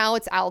now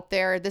it's out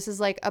there, this is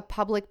like a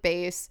public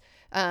base,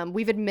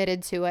 we've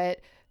admitted to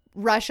it,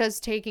 Russia's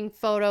taking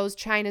photos,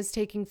 China's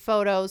taking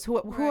photos. Who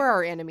are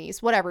our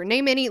enemies? Whatever.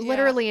 Name any,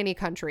 literally any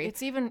country.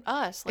 It's even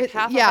us, like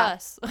half of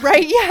us.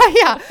 Right?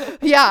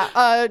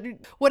 Yeah.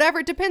 Whatever.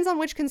 It depends on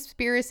which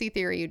conspiracy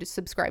theory you just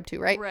subscribe to,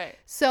 right? Right.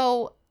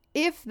 So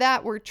if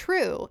that were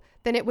true,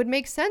 then it would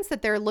make sense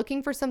that they're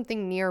looking for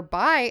something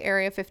nearby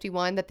Area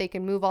 51 that they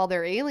can move all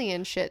their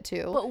alien shit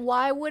to. But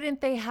why wouldn't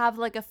they have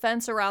like a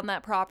fence around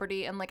that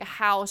property and like a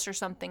house or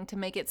something to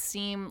make it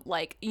seem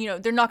like, you know,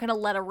 they're not going to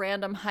let a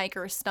random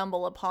hiker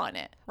stumble upon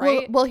it,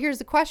 right? Well, here's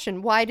the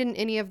question. Why didn't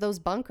any of those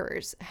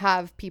bunkers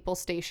have people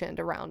stationed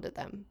around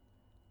them?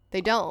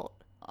 They don't.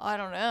 I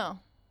don't know.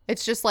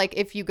 It's just like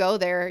if you go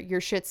there,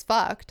 your shit's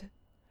fucked.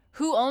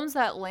 Who owns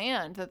that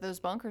land that those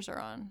bunkers are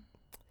on?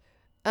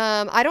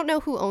 I don't know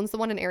who owns the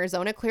one in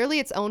Arizona. Clearly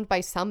it's owned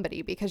by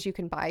somebody because you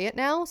can buy it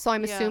now. So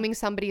I'm assuming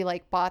somebody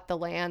like bought the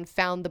land,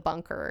 found the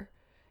bunker,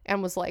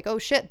 and was like, oh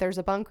shit, there's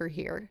a bunker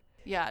here.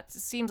 Yeah, it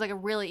seems like a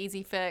really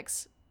easy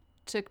fix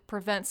to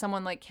prevent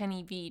someone like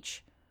Kenny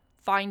Veach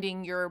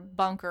finding your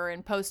bunker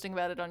and posting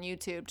about it on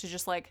YouTube, to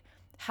just like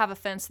have a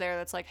fence there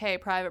that's like, hey,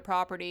 private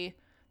property.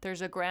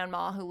 There's a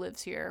grandma who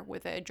lives here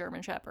with a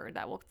German Shepherd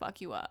that will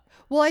fuck you up.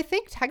 Well, I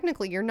think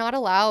technically you're not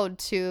allowed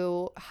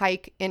to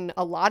hike in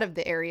a lot of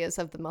the areas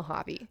of the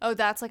Mojave. Oh,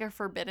 that's like a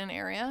forbidden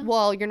area?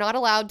 Well, you're not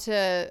allowed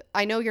to,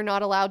 I know you're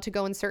not allowed to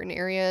go in certain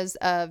areas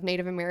of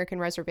Native American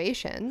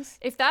reservations.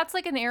 If that's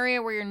like an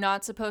area where you're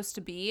not supposed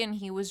to be and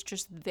he was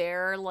just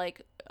there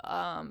like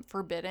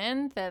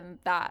forbidden, then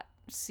that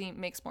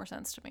makes more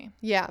sense to me.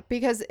 Yeah,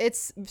 because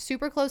it's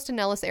super close to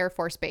Nellis Air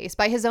Force Base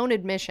by his own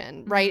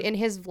admission, right? In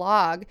his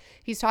vlog,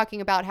 he's talking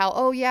about how,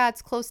 oh yeah,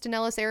 it's close to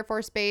Nellis Air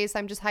Force Base.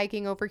 I'm just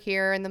hiking over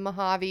here in the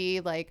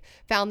Mojave, like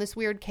found this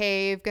weird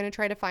cave, gonna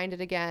try to find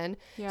it again.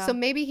 Yeah. So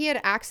maybe he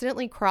had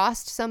accidentally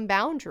crossed some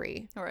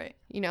boundary. All right.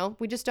 You know,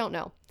 we just don't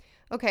know.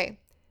 Okay.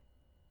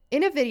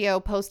 In a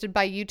video posted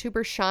by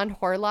YouTuber Sean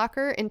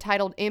Horlacher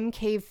entitled M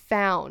Cave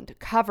Found,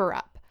 Cover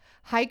Up,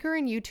 hiker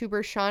and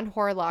YouTuber Sean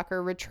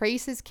Horlacher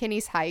retraces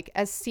Kenny's hike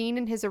as seen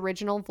in his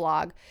original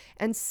vlog,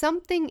 and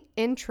something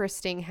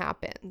interesting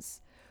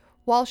happens.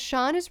 While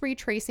Sean is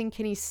retracing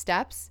Kenny's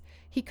steps,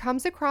 he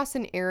comes across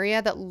an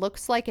area that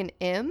looks like an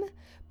M,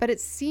 but it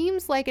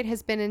seems like it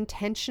has been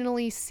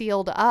intentionally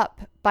sealed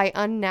up by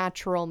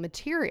unnatural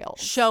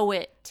materials. Show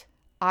it.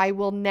 I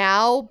will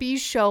now be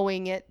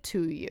showing it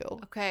to you.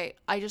 Okay,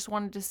 I just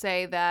wanted to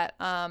say that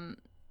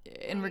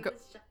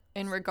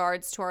in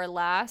regards to our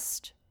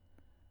last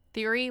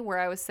theory where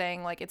I was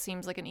saying like it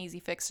seems like an easy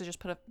fix to just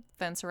put a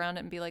fence around it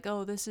and be like,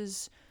 oh, this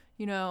is,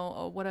 you know,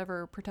 a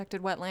whatever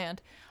protected wetland.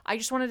 I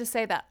just wanted to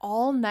say that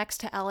all next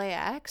to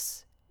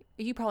LAX,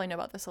 you probably know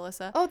about this,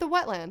 Alyssa. Oh, the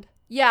wetland.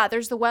 Yeah,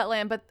 there's the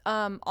wetland,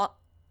 but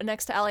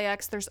next to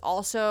LAX there's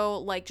also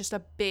like just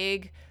a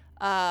big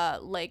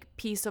like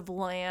piece of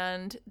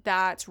land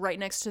that's right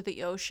next to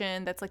the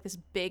ocean, that's like this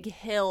big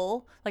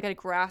hill, like a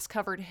grass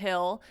covered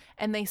hill,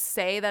 and they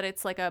say that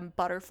it's like a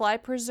butterfly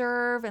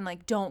preserve and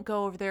like don't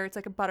go over there, it's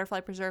like a butterfly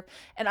preserve.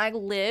 And I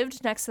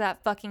lived next to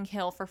that fucking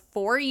hill for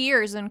 4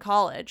 years in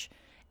college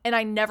and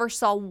I never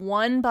saw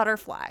one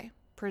butterfly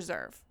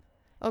preserve.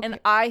 Okay.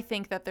 And I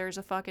think that there's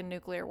a fucking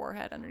nuclear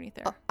warhead underneath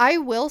there. I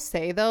will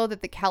say, though,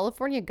 that the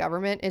California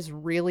government is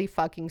really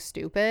fucking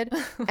stupid.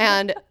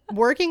 And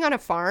working on a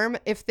farm,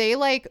 if they,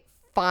 like,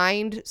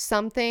 find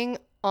something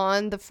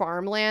on the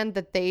farmland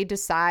that they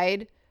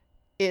decide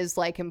is,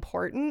 like,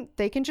 important,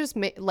 they can just,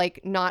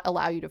 not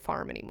allow you to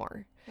farm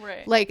anymore.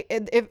 Right. Like,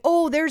 if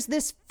there's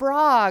this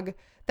frog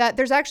that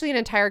there's actually an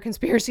entire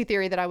conspiracy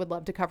theory that I would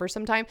love to cover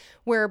sometime,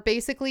 where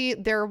basically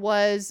there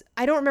was,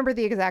 I don't remember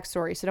the exact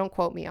story, so don't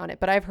quote me on it,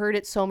 but I've heard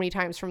it so many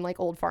times from like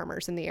old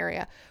farmers in the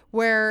area,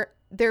 where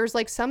there's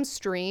like some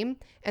stream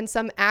and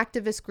some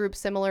activist group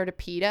similar to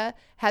PETA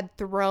had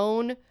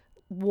thrown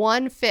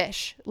one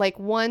fish, like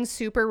one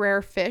super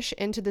rare fish,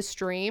 into the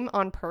stream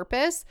on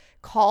purpose,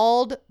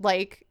 called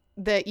like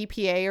the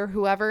EPA or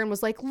whoever and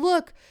was like,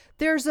 look,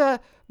 there's a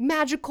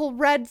magical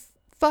red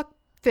fuck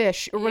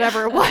fish or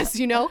whatever it was,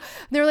 you know.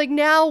 They're like,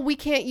 now we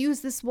can't use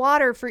this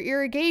water for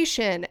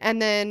irrigation.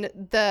 And then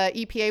the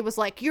EPA was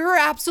like, you're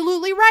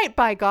absolutely right,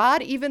 by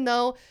God, even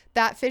though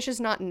that fish is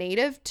not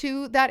native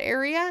to that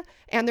area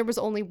and there was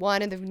only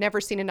one and they've never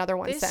seen another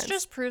one since. This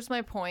just proves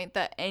my point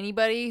that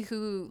anybody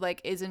who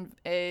like is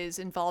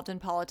involved in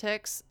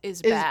politics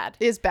is bad.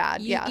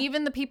 Yeah.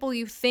 Even the people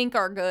you think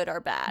are good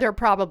are bad. They're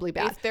probably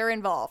bad. If they're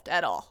involved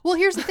at all. Well,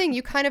 here's the thing.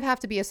 You kind of have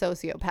to be a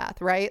sociopath,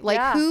 right?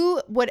 Like, who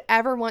would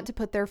ever want to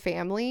put their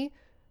family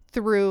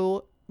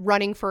through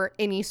running for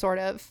any sort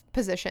of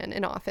position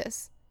in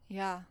office?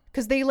 Yeah.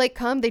 Because they like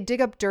they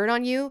dig up dirt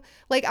on you.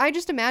 Like, I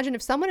just imagine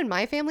if someone in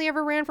my family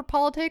ever ran for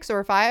politics,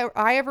 or if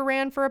I ever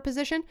ran for a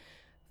position,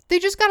 They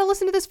just got to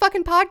listen to this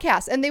fucking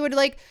podcast. And they would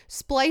like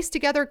splice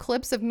together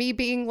clips of me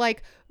being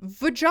like,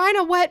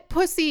 vagina wet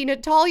pussy,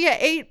 Natalia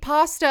ate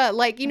pasta.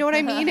 Like, you know what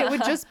I mean? It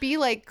would just be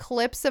like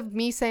clips of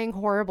me saying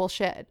horrible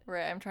shit.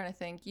 Right, I'm trying to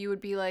think. You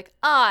would be like,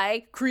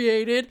 I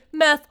created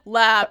meth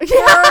lab,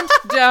 burned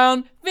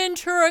down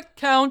Ventura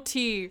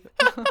County.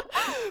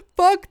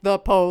 Fuck the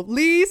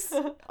police.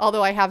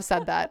 Although I have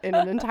said that in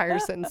an entire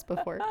sentence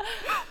before.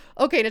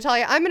 Okay,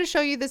 Natalia, I'm going to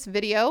show you this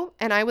video,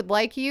 and I would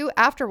like you,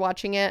 after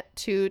watching it,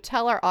 to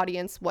tell our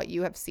audience what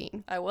you have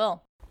seen. I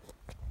will.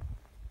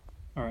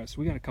 All right, so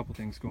we got a couple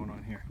things going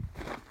on here.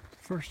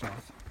 First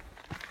off,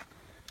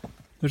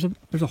 there's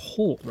a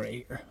hole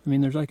right here. I mean,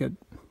 there's like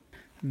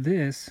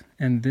this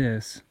and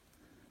this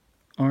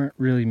aren't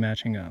really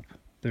matching up.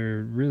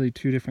 They're really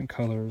two different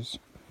colors.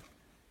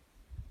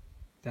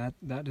 That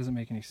doesn't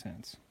make any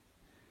sense.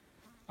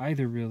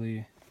 Either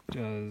really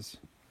does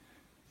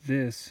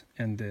this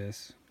and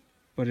this,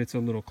 but it's a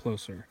little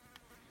closer.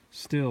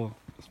 Still,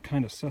 it's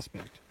kind of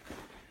suspect.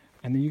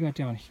 And then you got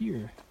down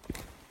here,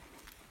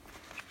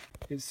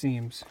 it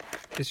seems,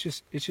 it's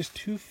just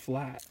too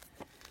flat.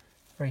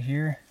 Right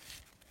here,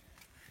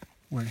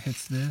 where it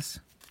hits this,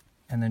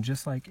 and then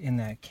just like in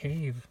that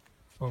cave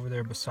over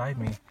there beside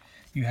me,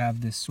 you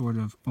have this sort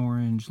of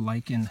orange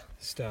lichen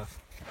stuff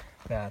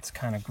that's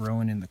kind of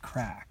growing in the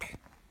crack.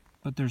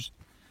 But there's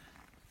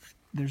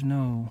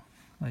no,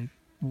 like,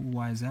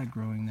 why is that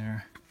growing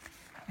there?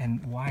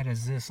 And why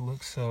does this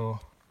look so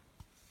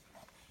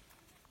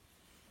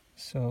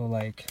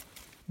like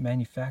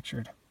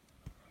manufactured?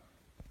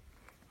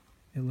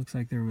 It looks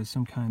like there was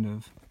some kind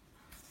of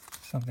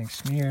something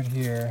smeared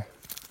here,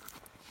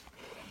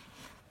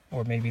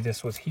 or maybe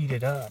this was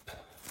heated up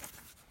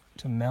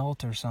to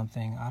melt or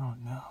something. I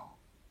don't know.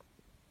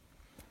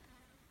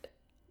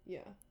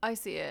 Yeah, I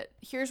see it.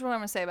 Here's what I'm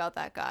gonna say about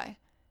that guy,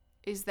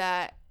 is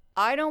that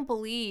I don't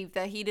believe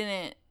that he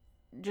didn't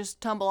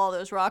just tumble all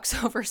those rocks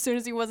over as soon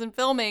as he wasn't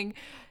filming.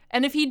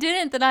 And if he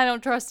didn't, then I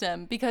don't trust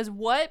him, because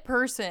what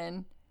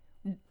person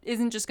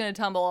isn't just going to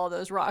tumble all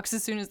those rocks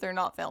as soon as they're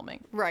not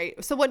filming?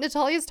 Right. So what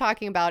Natalia is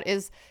talking about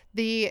is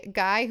the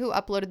guy who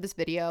uploaded this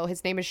video.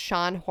 His name is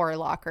Sean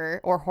Horlacher,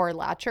 or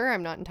Horlacher,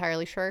 I'm not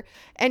entirely sure.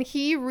 And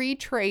he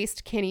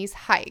retraced Kenny's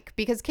hike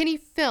because Kenny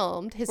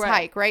filmed his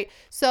hike, right?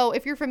 So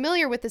if you're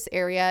familiar with this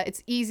area,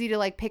 it's easy to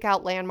like pick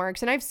out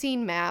landmarks. And I've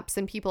seen maps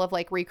and people have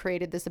like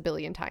recreated this a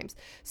billion times.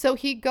 So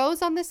he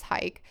goes on this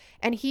hike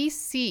and he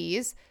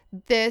sees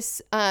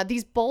these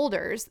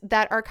boulders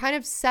that are kind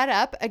of set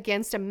up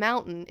against a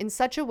mountain in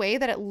such a way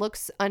that it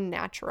looks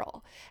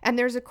unnatural. And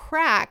there's a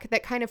crack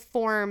that kind of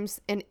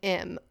forms an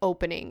M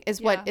opening is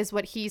what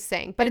he's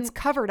saying, but it's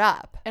covered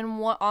up. And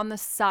what on the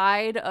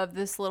side of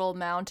this little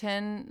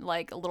mountain,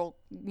 like a little,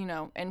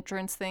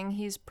 entrance thing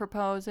he's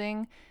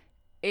proposing,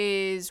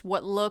 is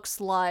what looks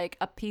like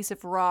a piece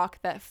of rock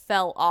that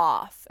fell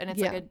off, and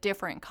it's like a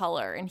different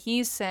color. And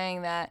he's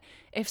saying that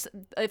if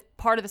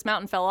part of this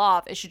mountain fell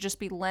off, it should just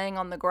be laying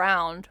on the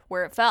ground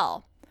where it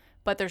fell,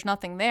 but there's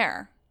nothing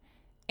there.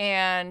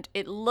 And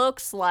it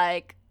looks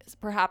like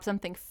perhaps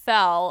something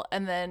fell,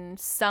 and then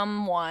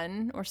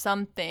someone or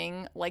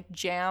something like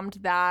jammed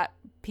that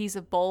piece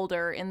of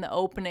boulder in the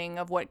opening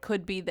of what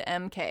could be the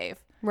M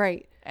cave.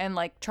 Right. And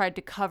like tried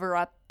to cover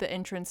up the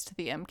entrance to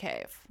the M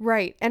cave.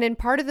 Right. And in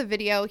part of the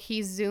video, he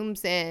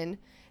zooms in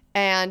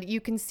and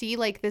you can see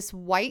like this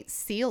white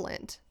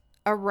sealant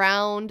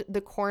around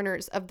the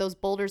corners of those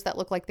boulders that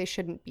look like they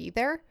shouldn't be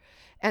there.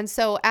 And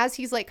so as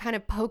he's like kind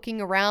of poking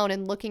around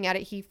and looking at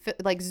it, he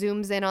like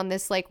zooms in on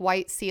this like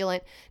white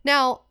sealant.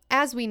 Now,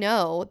 as we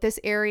know, this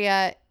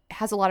area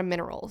has a lot of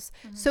minerals.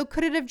 Mm-hmm. So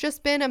could it have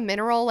just been a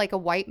mineral, like a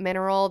white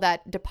mineral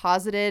that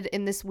deposited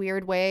in this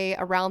weird way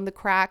around the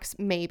cracks?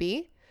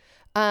 Maybe.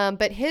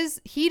 But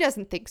he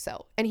doesn't think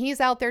so. And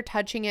he's out there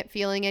touching it,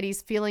 feeling it.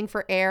 He's feeling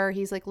for air.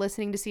 He's like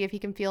listening to see if he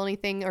can feel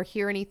anything or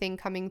hear anything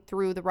coming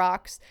through the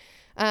rocks.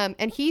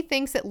 And he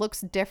thinks it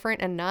looks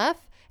different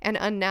enough and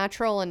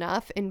unnatural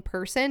enough in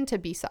person to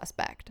be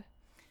suspect.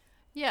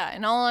 Yeah,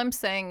 and all I'm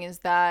saying is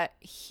that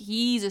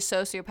he's a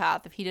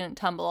sociopath if he didn't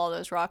tumble all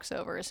those rocks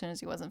over as soon as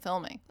he wasn't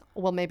filming.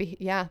 Well, maybe,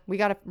 we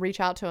got to reach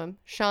out to him.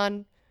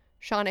 Sean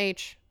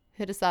H.,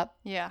 hit us up.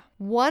 Yeah.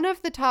 One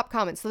of the top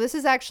comments. So this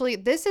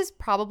is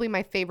probably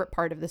my favorite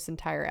part of this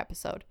entire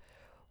episode.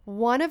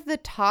 One of the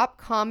top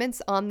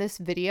comments on this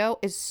video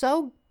is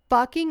so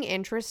fucking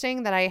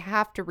interesting that I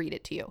have to read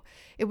it to you.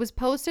 It was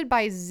posted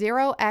by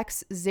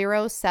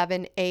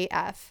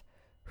 0x07AF,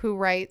 who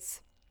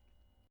writes,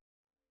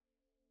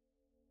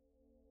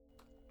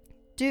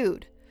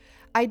 "Dude,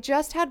 I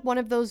just had one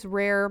of those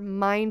rare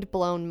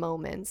mind-blown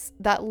moments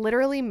that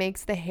literally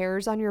makes the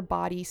hairs on your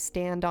body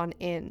stand on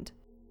end.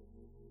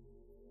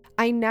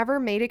 I never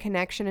made a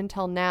connection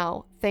until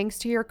now, thanks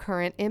to your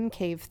current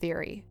M-Cave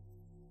theory.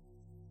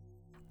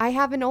 I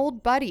have an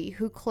old buddy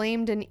who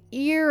claimed an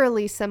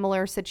eerily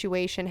similar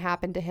situation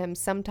happened to him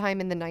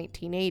sometime in the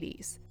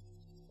 1980s.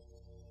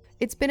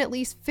 It's been at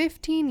least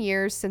 15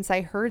 years since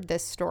I heard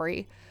this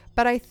story,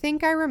 but I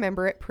think I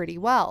remember it pretty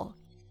well.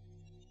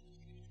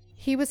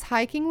 He was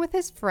hiking with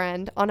his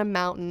friend on a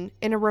mountain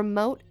in a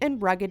remote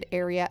and rugged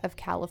area of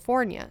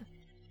California.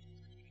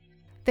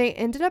 They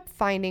ended up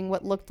finding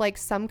what looked like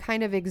some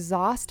kind of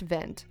exhaust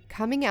vent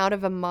coming out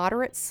of a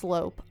moderate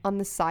slope on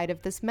the side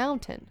of this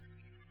mountain.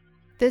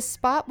 This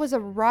spot was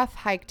a rough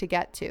hike to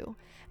get to,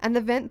 and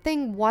the vent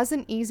thing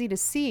wasn't easy to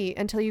see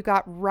until you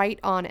got right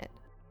on it.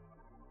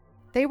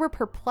 They were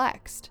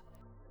perplexed.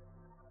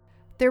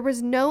 There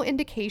was no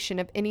indication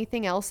of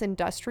anything else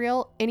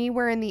industrial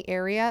anywhere in the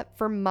area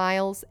for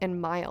miles and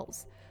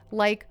miles.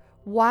 Like,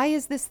 why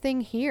is this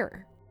thing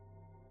here?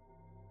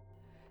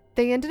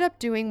 They ended up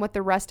doing what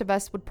the rest of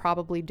us would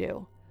probably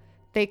do.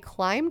 They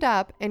climbed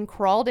up and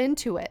crawled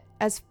into it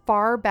as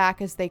far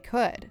back as they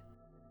could.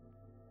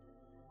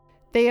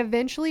 They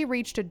eventually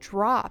reached a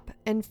drop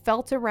and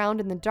felt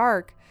around in the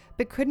dark,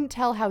 but couldn't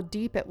tell how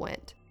deep it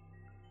went.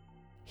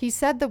 He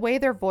said the way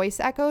their voice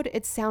echoed,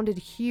 it sounded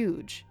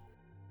huge.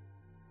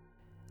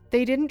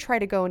 They didn't try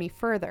to go any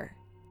further.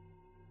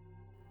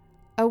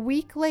 A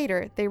week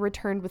later, they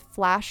returned with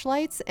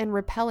flashlights and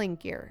rappelling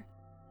gear.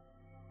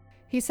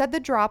 He said the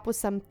drop was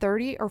some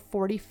 30 or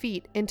 40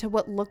 feet into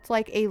what looked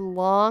like a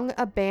long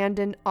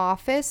abandoned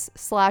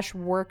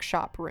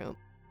office/workshop room.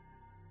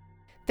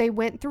 They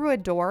went through a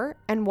door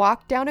and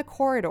walked down a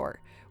corridor,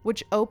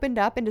 which opened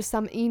up into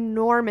some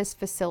enormous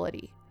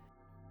facility.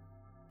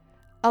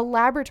 A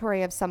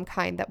laboratory of some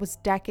kind that was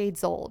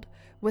decades old,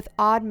 with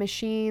odd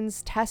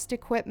machines, test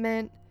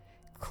equipment,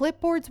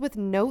 clipboards with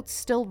notes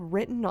still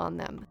written on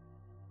them.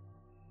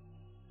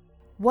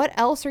 What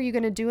else are you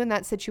going to do in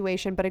that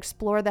situation but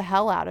explore the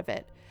hell out of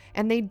it?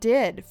 And they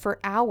did for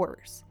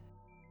hours.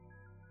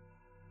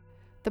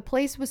 The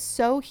place was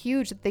so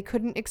huge that they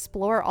couldn't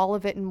explore all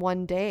of it in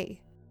one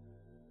day.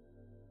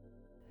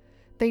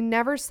 They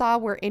never saw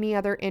where any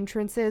other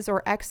entrances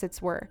or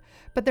exits were,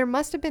 but there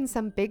must have been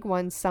some big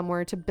ones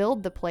somewhere to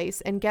build the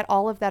place and get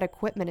all of that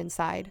equipment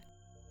inside.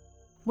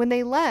 When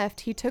they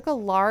left, he took a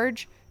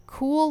large,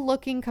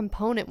 cool-looking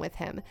component with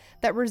him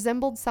that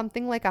resembled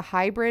something like a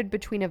hybrid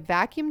between a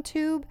vacuum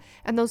tube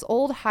and those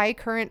old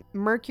high-current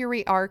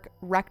mercury arc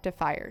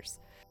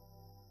rectifiers.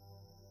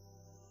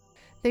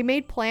 They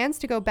made plans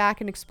to go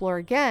back and explore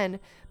again,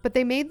 but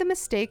they made the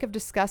mistake of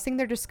discussing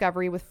their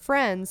discovery with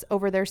friends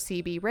over their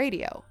CB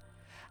radio.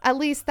 At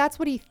least that's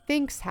what he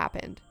thinks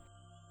happened.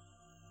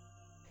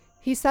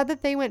 He said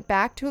that they went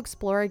back to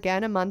explore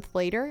again a month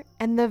later,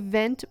 and the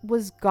vent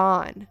was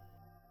gone.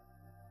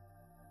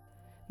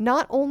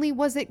 Not only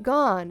was it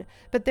gone,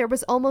 but there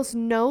was almost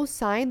no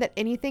sign that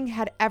anything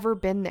had ever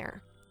been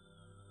there.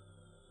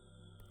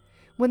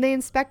 When they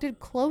inspected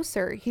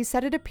closer, he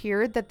said it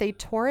appeared that they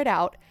tore it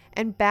out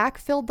and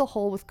backfilled the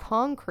hole with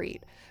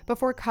concrete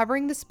before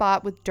covering the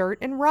spot with dirt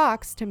and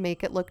rocks to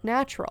make it look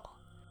natural.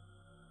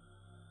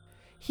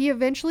 He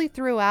eventually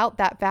threw out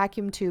that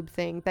vacuum tube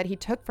thing that he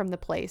took from the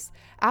place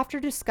after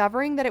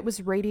discovering that it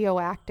was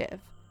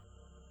radioactive.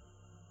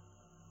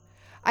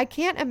 I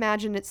can't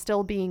imagine it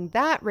still being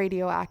that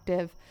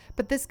radioactive,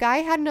 but this guy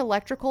had an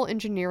electrical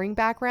engineering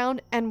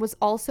background and was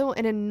also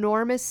an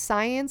enormous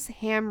science,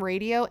 ham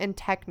radio, and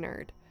tech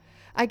nerd.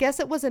 I guess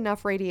it was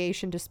enough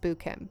radiation to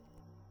spook him.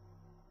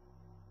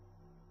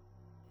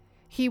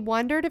 He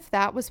wondered if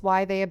that was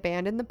why they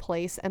abandoned the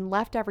place and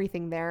left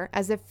everything there,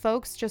 as if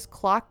folks just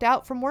clocked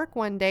out from work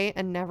one day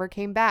and never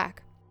came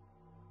back.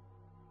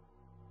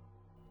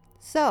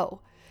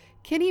 So,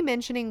 Kenny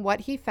mentioning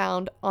what he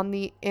found on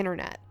the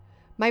internet.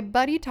 My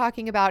buddy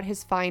talking about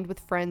his find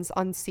with friends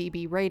on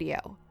CB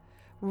radio.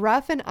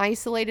 Rough and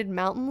isolated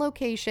mountain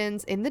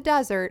locations in the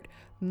desert,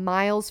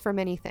 miles from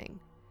anything.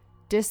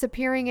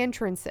 Disappearing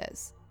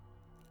entrances.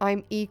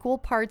 I'm equal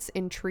parts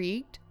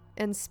intrigued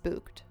and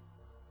spooked.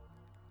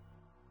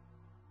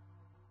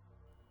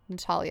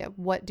 Natalia,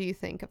 what do you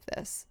think of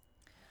this?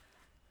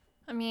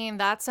 I mean,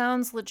 that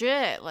sounds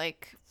legit.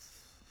 Like,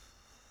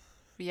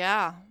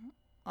 yeah,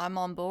 I'm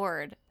on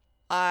board.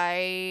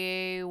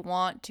 I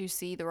want to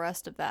see the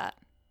rest of that.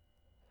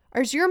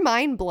 Is your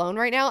mind blown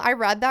right now? I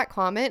read that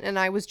comment and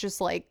I was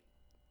just like,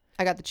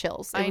 I got the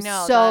chills. It was I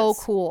know, so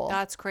cool.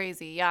 That's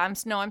crazy. Yeah, I'm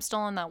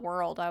still in that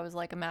world. I was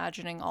like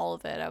imagining all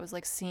of it. I was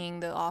like seeing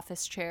the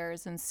office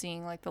chairs and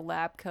seeing like the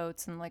lab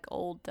coats and like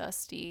old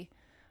dusty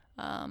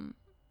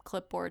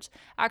clipboards.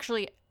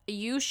 Actually,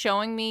 you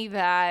showing me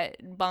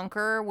that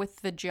bunker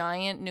with the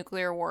giant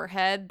nuclear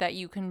warhead that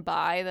you can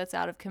buy that's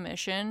out of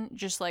commission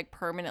just like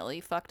permanently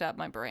fucked up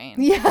my brain.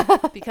 Yeah.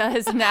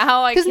 Because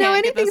now I can't now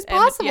get anything's those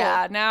possible.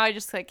 Yeah, now I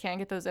just like can't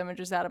get those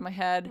images out of my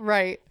head.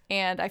 Right.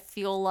 And I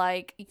feel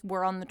like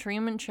we're on the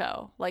Truman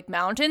Show. Like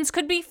mountains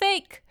could be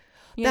fake.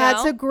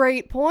 That's a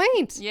great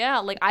point. Yeah,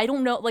 like I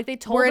don't know. Like they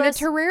told We're in us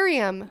a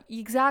terrarium.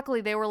 Exactly.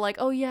 They were like,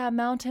 oh yeah,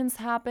 mountains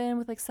happen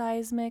with like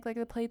seismic, like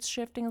the plates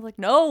shifting. I was like,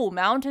 no,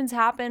 mountains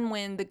happen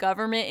when the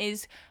government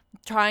is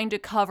trying to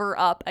cover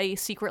up a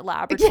secret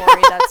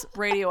laboratory that's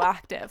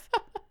radioactive.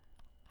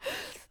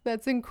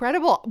 That's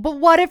incredible. But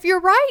what if you're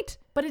right?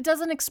 But it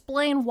doesn't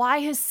explain why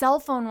his cell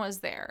phone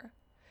was there.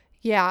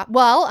 Yeah.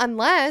 Well,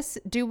 unless,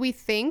 do we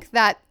think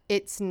that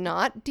it's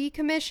not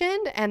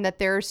decommissioned and that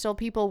there are still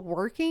people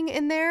working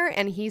in there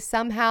and he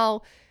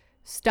somehow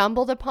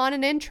stumbled upon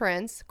an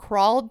entrance,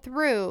 crawled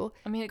through,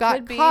 I mean, it got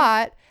could be.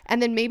 caught,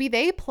 and then maybe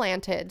they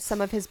planted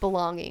some of his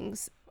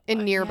belongings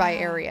in nearby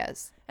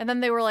areas. And then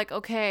they were like,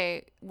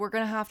 okay, we're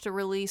going to have to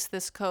release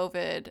this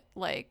COVID,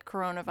 like,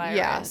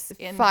 coronavirus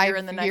in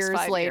the next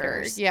 5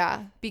 years.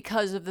 Yeah.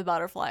 Because of the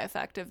butterfly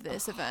effect of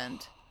this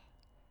event.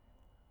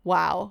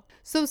 Wow.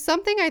 So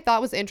something I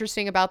thought was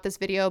interesting about this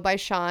video by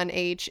Sean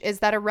H is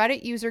that a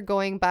Reddit user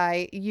going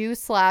by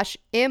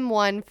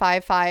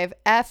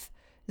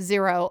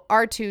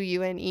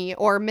u/m155f0r2une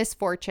or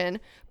Misfortune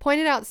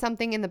pointed out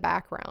something in the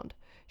background.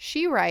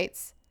 She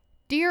writes,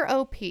 "Dear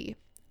OP,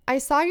 I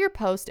saw your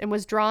post and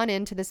was drawn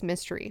into this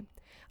mystery.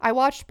 I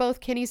watched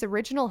both Kenny's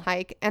original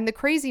hike and the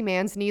crazy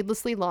man's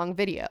needlessly long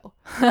video.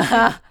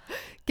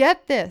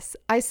 Get this,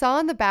 I saw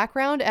in the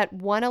background at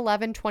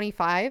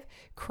 1:11:25,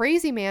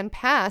 Crazy Man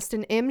passed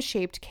an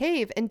M-shaped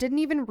cave and didn't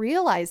even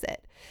realize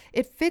it.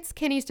 It fits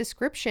Kenny's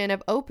description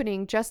of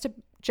opening just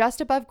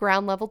above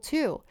ground level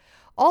 2.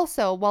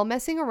 Also, while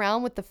messing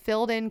around with the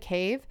filled-in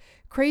cave,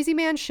 Crazy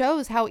Man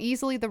shows how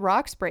easily the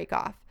rocks break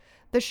off.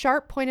 The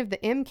sharp point of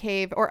the M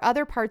cave or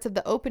other parts of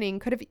the opening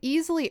could have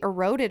easily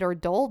eroded or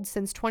dulled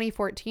since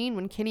 2014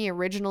 when Kenny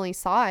originally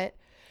saw it.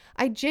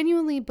 I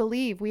genuinely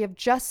believe we have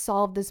just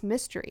solved this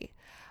mystery.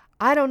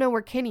 I don't know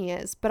where Kenny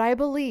is, but I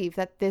believe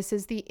that this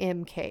is the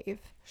M cave."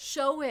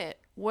 Show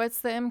it. What's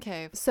the M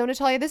cave? So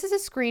Natalia, this is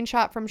a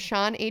screenshot from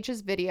Sean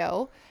H's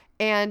video,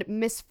 and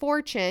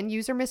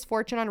user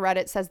Misfortune on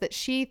Reddit says that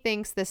she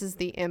thinks this is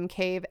the M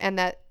cave and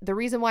that the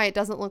reason why it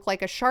doesn't look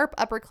like a sharp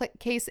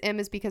uppercase M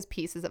is because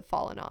pieces have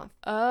fallen off.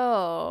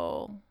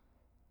 Oh.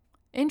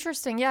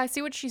 Interesting. Yeah, I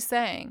see what she's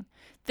saying.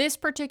 This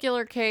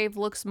particular cave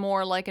looks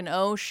more like an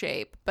O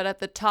shape, but at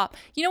the top,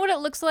 you know what it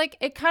looks like?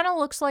 It kind of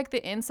looks like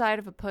the inside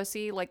of a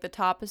pussy, like the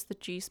top is the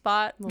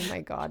G-spot. Oh my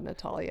God,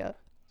 Natalia.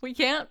 We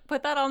can't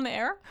put that on the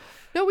air?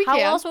 No, we can't.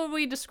 can't. How else would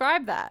we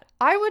describe that?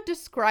 I would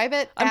describe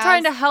it I'm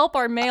trying to help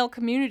our male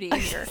community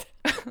here.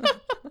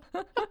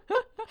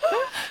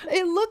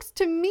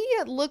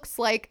 It looks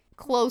like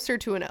closer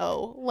to an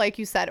O, like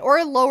you said, or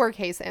a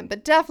lowercase m,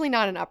 but definitely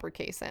not an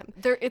uppercase m.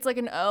 It's like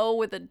an O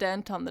with a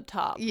dent on the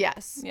top.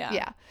 Yes. Yeah.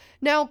 Yeah.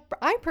 Now,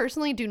 I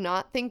personally do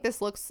not think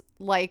this looks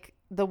like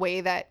the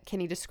way that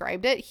Kenny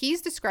described it.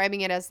 He's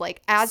describing it as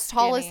like as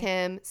tall as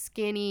him,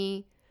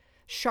 skinny,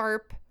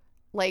 sharp,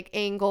 like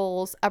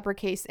angles,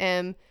 uppercase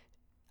M.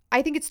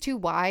 I think it's too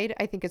wide.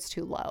 I think it's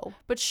too low.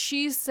 But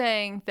she's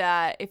saying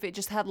that if it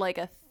just had like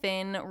a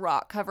thin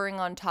rock covering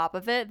on top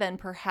of it, then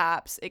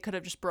perhaps it could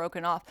have just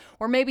broken off.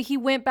 Or maybe he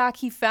went back,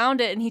 he found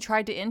it, and he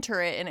tried to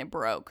enter it, and it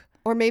broke.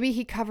 Or maybe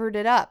he covered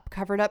up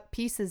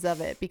pieces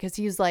of it because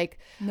he's like,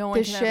 no one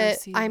this can ever shit,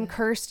 see I'm it.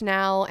 Cursed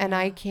now, and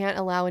I can't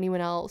allow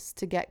anyone else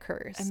to get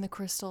cursed. And the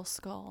crystal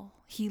skull.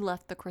 He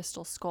left the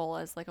crystal skull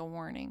as like a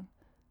warning.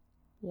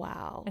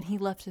 Wow. And he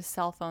left his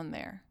cell phone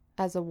there.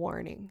 As a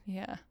warning.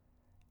 Yeah.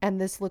 And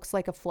this looks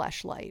like a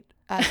fleshlight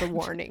as a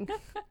warning.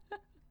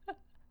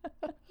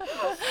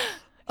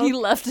 He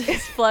left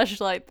his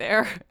fleshlight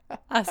there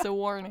as a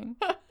warning.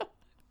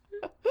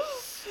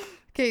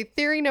 Okay,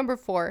 theory number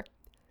 4.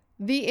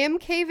 The M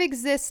cave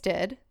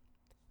existed.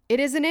 It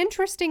is an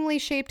interestingly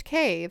shaped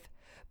cave,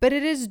 but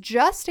it is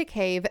just a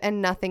cave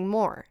and nothing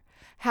more.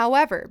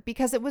 However,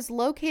 because it was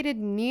located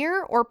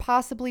near or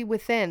possibly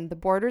within the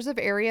borders of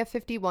Area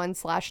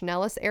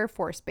 51/Nellis Air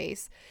Force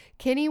Base,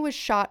 Kenny was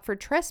shot for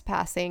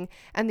trespassing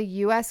and the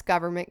U.S.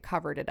 government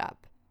covered it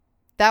up.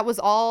 That was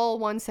all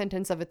one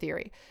sentence of a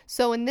theory.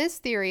 So in this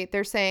theory,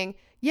 they're saying,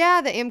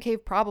 yeah, the M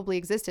cave probably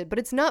existed, but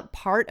it's not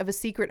part of a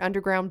secret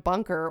underground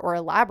bunker or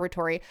a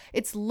laboratory.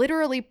 It's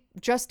literally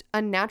just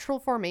a natural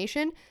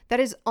formation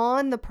that is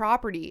on the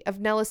property of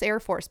Nellis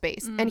Air Force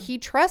Base. And he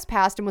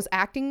trespassed and was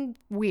acting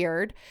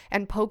weird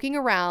and poking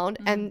around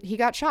and he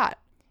got shot.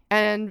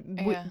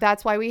 And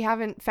that's why we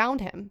haven't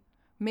found him.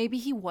 Maybe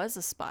he was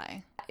a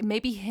spy.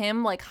 Maybe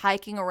him like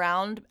hiking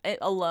around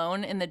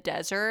alone in the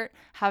desert,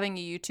 having a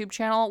YouTube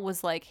channel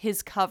was like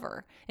his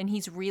cover. And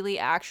he's really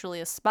actually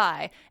a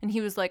spy. And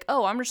he was like,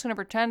 oh, I'm just going to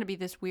pretend to be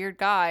this weird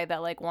guy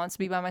that like wants to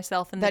be by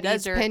myself in the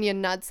desert. That eats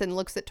pinyon nuts and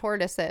looks at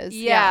tortoises.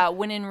 Yeah,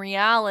 when in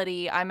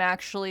reality, I'm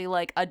actually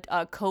like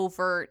a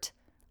covert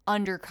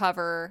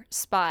undercover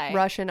spy,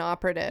 Russian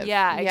operative.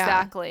 Yeah,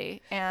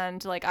 exactly.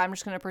 And like I'm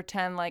just gonna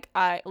pretend like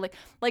I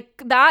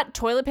like that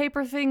toilet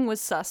paper thing was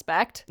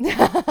suspect.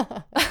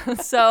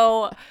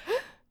 So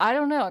I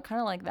don't know, I kind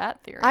of like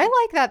that theory. I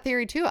like that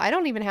theory too. I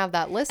don't even have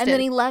that listed. And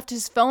then he left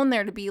his phone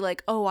there to be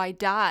like, oh, I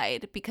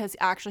died, because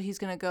actually he's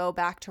gonna go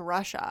back to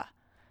Russia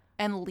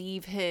and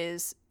leave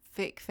his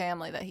fake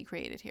family that he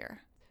created here.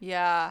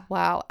 Yeah.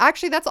 Wow.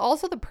 Actually, that's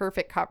also the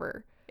perfect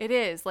cover. It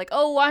is. Like,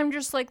 oh, I'm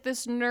just like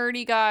this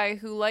nerdy guy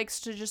who likes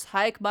to just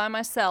hike by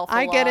myself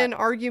a lot. Get in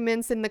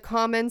arguments in the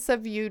comments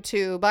of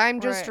YouTube. I'm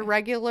just a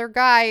regular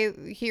guy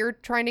here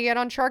trying to get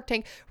on Shark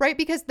Tank. Right?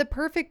 Because the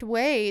perfect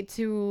way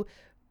to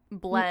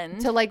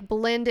blend. To like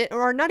blend it,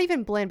 or not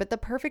even blend, but the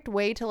perfect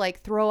way to like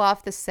throw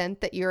off the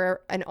scent that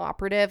you're an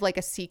operative, like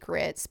a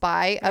secret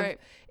spy,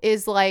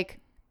 is like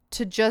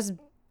to just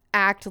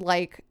act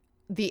like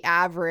the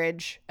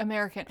average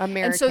American.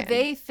 American. And so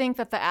they think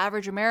that the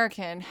average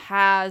American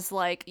has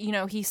like, you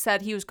know, he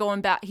said he was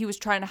going back, he was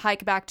trying to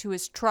hike back to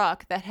his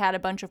truck that had a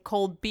bunch of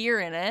cold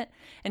beer in it.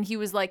 And he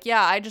was like,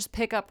 yeah, I just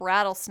pick up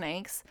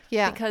rattlesnakes.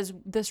 Yeah. Because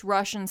this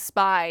Russian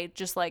spy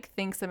just like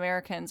thinks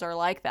Americans are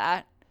like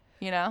that,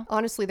 you know?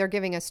 Honestly, they're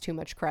giving us too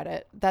much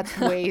credit. That's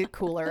way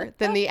cooler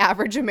than the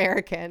average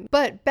American.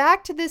 But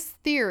back to this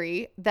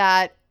theory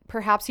that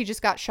perhaps he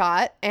just got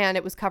shot and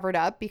it was covered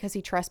up because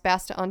he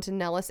trespassed onto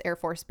Nellis Air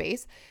Force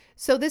Base.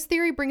 So this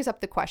theory brings up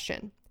the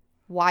question,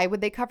 why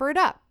would they cover it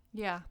up?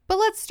 Yeah. But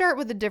let's start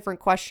with a different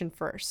question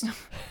first.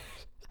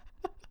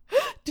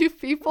 Do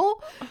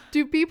people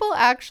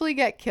actually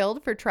get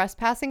killed for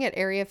trespassing at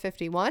Area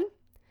 51?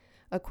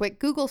 A quick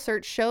Google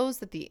search shows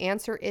that the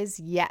answer is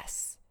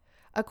yes.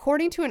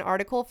 According to an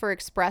article for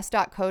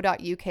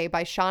express.co.uk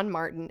by Sean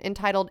Martin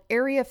entitled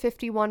Area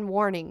 51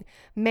 Warning,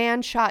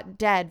 Man Shot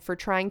Dead for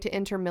Trying to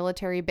Enter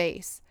Military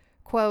Base.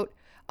 Quote,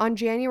 on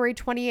January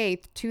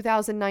 28,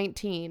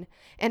 2019,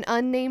 an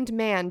unnamed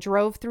man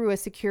drove through a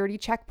security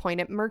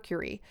checkpoint at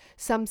Mercury,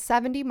 some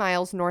 70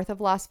 miles north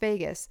of Las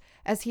Vegas,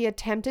 as he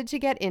attempted to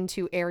get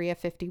into Area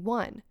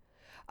 51.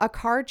 A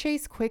car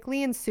chase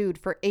quickly ensued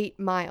for 8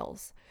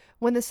 miles.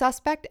 When the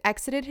suspect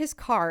exited his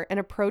car and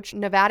approached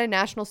Nevada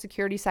National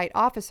Security Site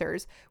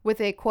officers with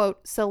a,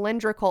 quote,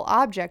 cylindrical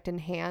object in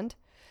hand,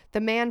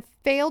 the man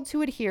failed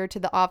to adhere to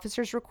the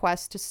officer's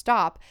request to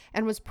stop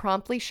and was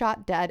promptly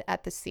shot dead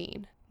at the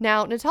scene.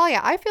 Now, Natalia,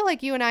 I feel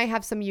like you and I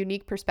have some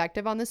unique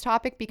perspective on this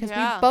topic because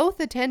we both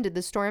attended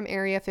the Storm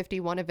Area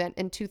 51 event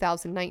in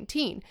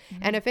 2019. Mm-hmm.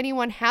 And if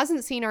anyone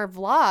hasn't seen our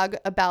vlog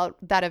about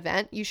that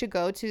event, you should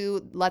go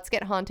to Let's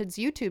Get Haunted's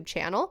YouTube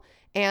channel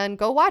and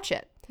go watch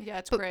it. Yeah,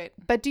 it's great.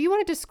 But do you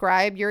want to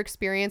describe your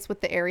experience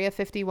with the Area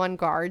 51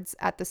 guards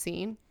at the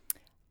scene?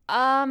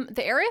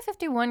 The Area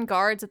 51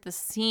 guards at the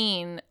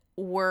scene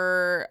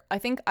were,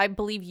 I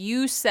believe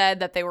you said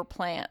that they were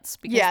plants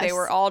because they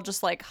were all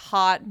just like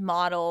hot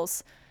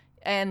models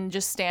and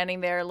just standing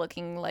there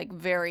looking like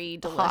very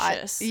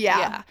delicious. Hot.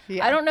 Yeah.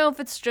 I don't know if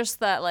it's just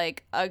that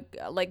like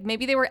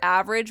maybe they were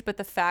average, but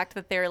the fact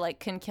that they're like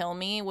can kill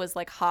me was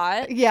like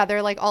hot. Yeah,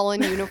 they're like all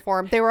in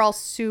uniform. They were all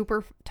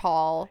super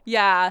tall.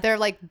 Yeah. They're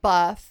like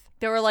buff.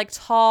 They were like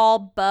tall,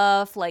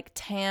 buff, like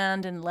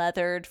tanned and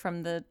leathered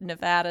from the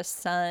Nevada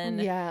sun.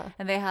 Yeah.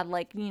 And they had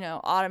like, you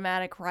know,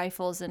 automatic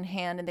rifles in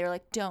hand and they were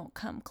like, don't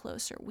come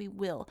closer. We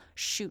will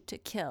shoot to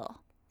kill.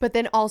 But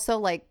then also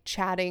like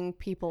chatting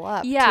people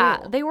up. Yeah,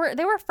 too. they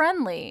were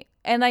friendly.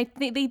 And I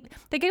think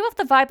they gave off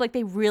the vibe like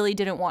they really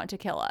didn't want to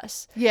kill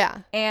us.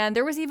 Yeah. And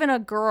there was even a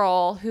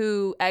girl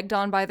who, egged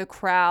on by the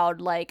crowd,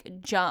 like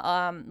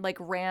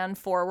ran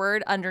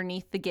forward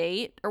underneath the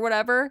gate or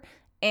whatever.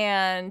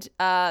 And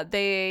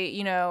they,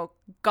 you know,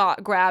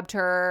 grabbed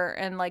her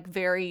and like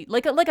very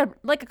like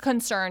a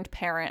concerned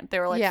parent. They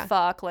were like,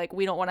 fuck, like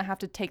we don't want to have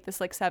to take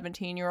this like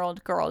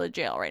 17-year-old girl to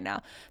jail right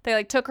now. They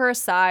like took her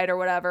aside or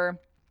whatever.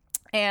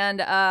 And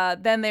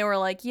then they were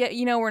like, yeah,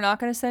 you know, we're not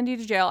going to send you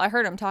to jail. I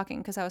heard them talking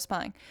because I was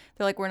spying.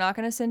 They're like, we're not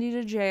going to send you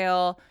to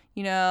jail.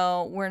 You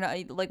know, we're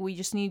not like, we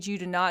just need you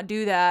to not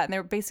do that. And they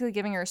were basically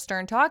giving her a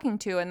stern talking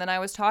to. And then I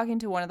was talking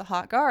to one of the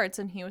hot guards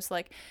and he was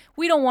like,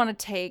 we don't want to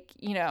take,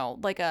 you know,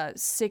 like a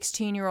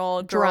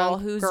 16-year-old girl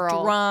who's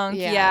drunk.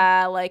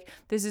 Yeah. Like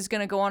this is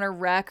going to go on her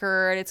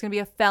record. It's going to be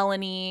a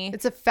felony.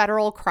 It's a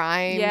federal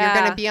crime. Yeah.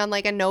 You're going to be on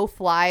like a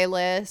no-fly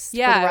list for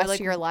the rest of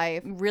your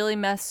life. Really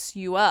mess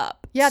you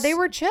up. Yeah, they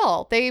were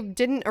chill. They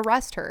didn't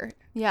arrest her.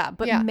 Yeah,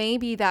 but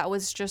maybe that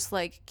was just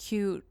like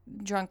cute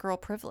drunk girl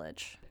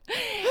privilege.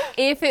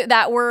 If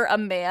that were a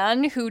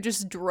man who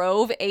just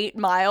drove 8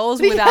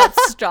 miles without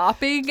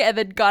stopping and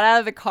then got out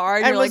of the car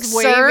and you're was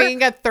like,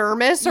 waving a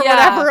thermos or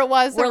whatever it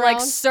was. We're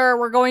like, sir,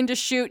 we're going to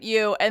shoot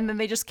you. And then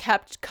they just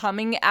kept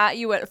coming at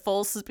you at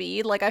full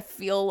speed. Like, I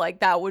feel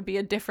like that would be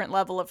a different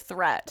level of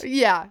threat.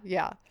 Yeah,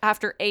 yeah.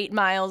 After 8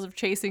 miles of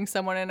chasing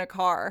someone in a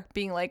car,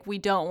 being like, we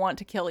don't want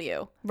to kill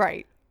you.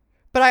 Right.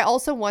 But I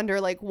also wonder,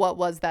 like, what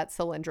was that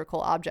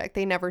cylindrical object?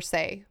 They never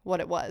say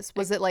what it was.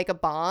 Was it like a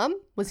bomb?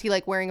 Was he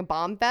like wearing a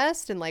bomb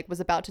vest and like was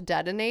about to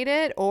detonate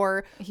it?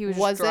 Or he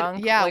was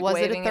drunk, like, was it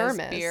a waving thermos?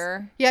 his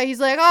beer. Yeah,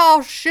 he's like,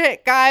 oh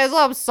shit, guys,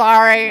 I'm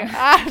sorry.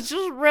 I was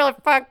just really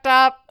fucked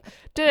up.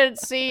 Didn't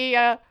see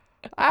you.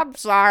 I'm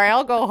sorry.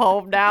 I'll go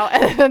home now.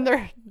 And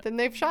then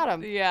they've shot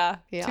him. Yeah.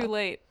 Too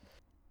late.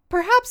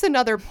 Perhaps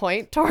another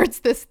point towards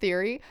this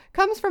theory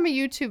comes from a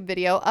YouTube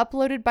video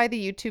uploaded by the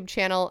YouTube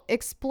channel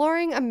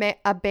Exploring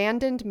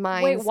Abandoned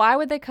Mines. Wait, why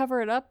would they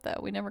cover it up,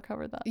 though? We never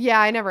covered that. Yeah,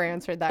 I never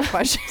answered that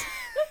question.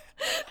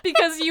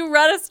 Because you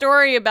read a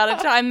story about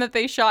a time that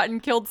they shot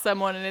and killed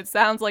someone, and it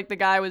sounds like the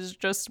guy was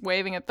just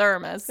waving a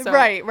thermos. So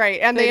right.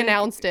 And they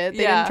announced it.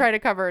 They didn't try to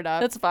cover it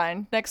up. That's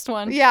fine. Next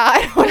one. Yeah,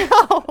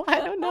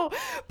 I don't know.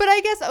 But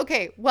I guess,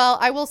 okay, well,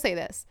 I will say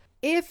this.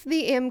 If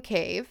the M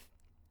Cave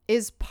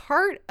is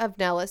part of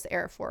Nellis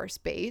Air Force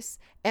Base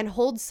and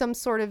holds some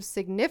sort of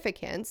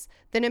significance,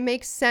 then it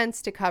makes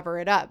sense to cover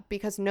it up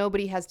because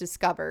nobody has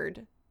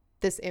discovered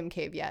this M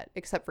Cave yet,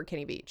 except for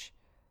Kenny Beach.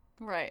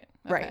 Right.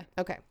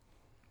 Okay.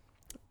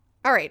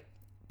 All right.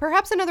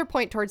 perhaps another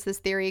point towards this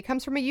theory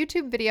comes from a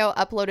YouTube video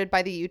uploaded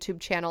by the YouTube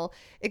channel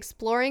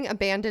Exploring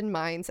Abandoned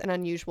Mines and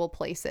Unusual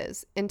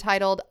Places,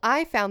 entitled,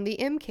 I Found the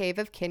M Cave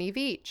of Kenny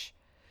Veach.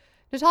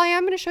 Natalia,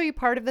 I'm going to show you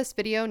part of this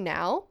video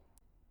now.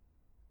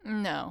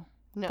 No,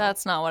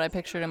 that's not what I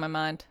pictured in my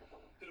mind.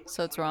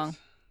 So it's wrong.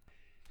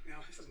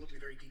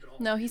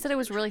 No, he said it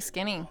was really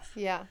skinny.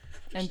 Yeah.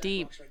 And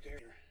deep.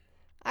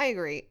 I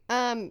agree.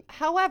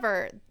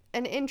 However,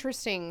 an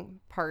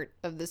interesting part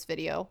of this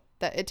video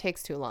that it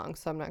takes too long,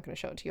 so I'm not going to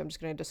show it to you. I'm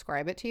just going to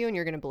describe it to you and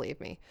you're going to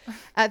believe me.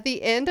 At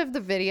the end of the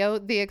video,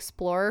 the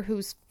explorer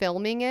who's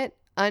filming it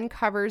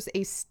uncovers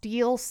a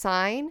steel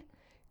sign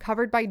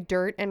covered by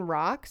dirt and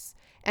rocks.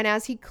 And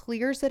as he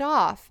clears it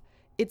off,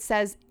 it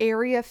says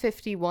Area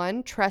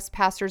 51,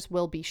 trespassers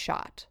will be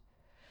shot.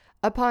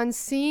 Upon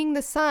seeing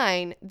the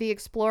sign, the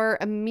explorer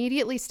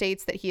immediately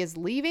states that he is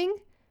leaving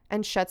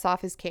and shuts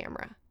off his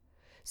camera.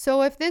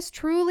 So if this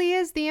truly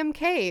is the M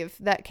Cave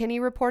that Kenny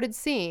reported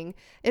seeing,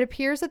 it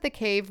appears that the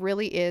cave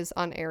really is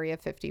on Area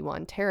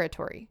 51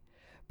 territory.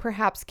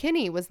 Perhaps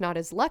Kenny was not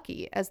as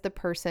lucky as the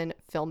person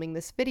filming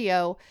this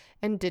video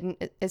and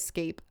didn't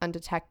escape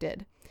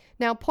undetected.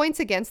 Now, points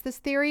against this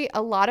theory,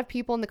 a lot of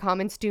people in the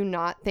comments do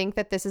not think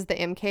that this is the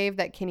M Cave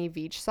that Kenny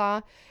Veach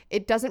saw.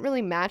 It doesn't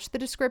really match the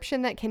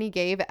description that Kenny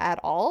gave at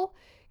all.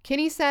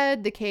 Kenny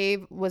said the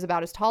cave was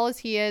about as tall as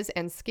he is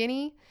and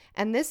skinny,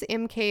 and this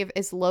M Cave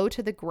is low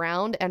to the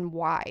ground and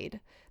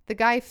wide. The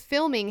guy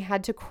filming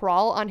had to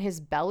crawl on his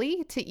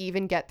belly to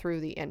even get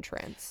through the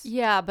entrance.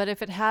 Yeah, but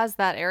if it has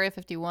that Area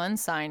 51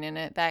 sign in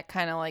it, that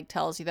kind of like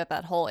tells you that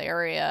that whole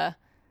area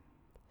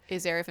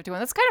is Area 51.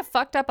 That's kind of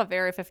fucked up of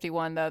Area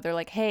 51, though. They're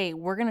like, hey,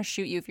 we're going to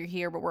shoot you if you're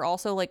here, but we're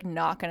also like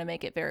not going to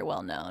make it very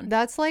well known.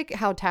 That's like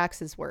how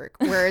taxes work,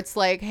 where it's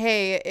like,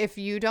 hey, if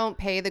you don't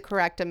pay the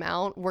correct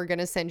amount, we're going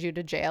to send you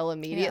to jail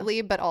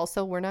immediately, but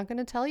also we're not going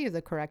to tell you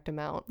the correct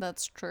amount.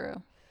 That's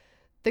true.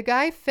 The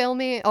guy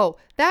filming,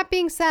 that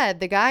being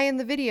said, the guy in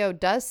the video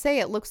does say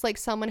it looks like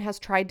someone has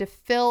tried to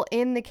fill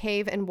in the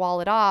cave and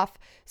wall it off,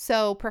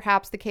 so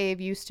perhaps the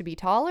cave used to be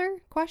taller, ?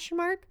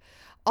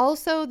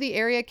 Also, the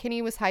area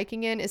Kenny was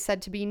hiking in is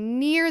said to be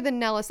near the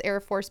Nellis Air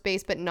Force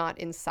Base, but not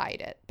inside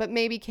it. But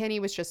maybe Kenny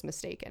was just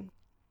mistaken.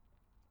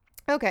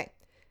 Okay,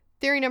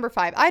 theory number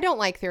 5. I don't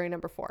like theory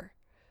number 4.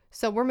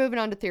 So we're moving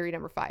on to theory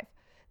number 5.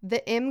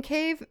 The M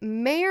Cave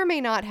may or may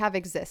not have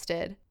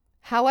existed.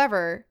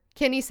 However,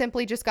 Kenny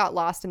simply just got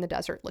lost in the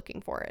desert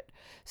looking for it.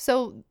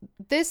 So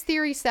this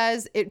theory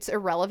says it's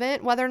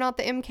irrelevant whether or not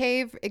the M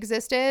Cave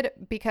existed,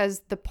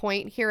 because the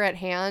point here at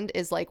hand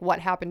is like what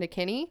happened to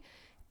Kenny.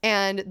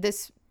 And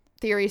this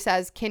theory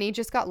says Kenny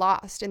just got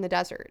lost in the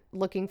desert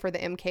looking for the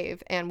M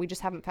Cave, and we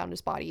just haven't found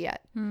his body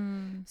yet.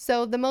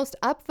 So the most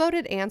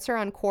upvoted answer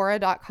on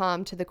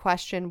Quora.com to the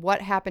question,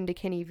 what happened to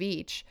Kenny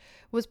Veach,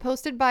 was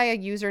posted by a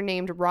user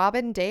named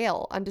Robin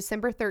Dale on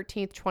December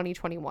 13th,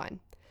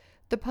 2021.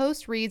 The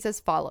post reads as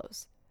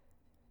follows.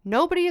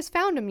 Nobody has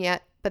found him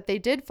yet, but they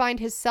did find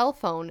his cell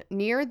phone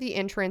near the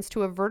entrance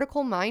to a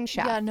vertical mine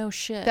shaft. Yeah, no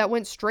shit. That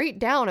went straight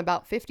down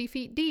about 50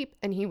 feet deep,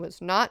 and he was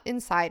not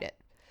inside it.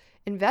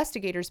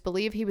 Investigators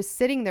believe he was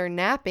sitting there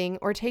napping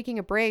or taking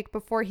a break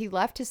before he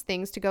left his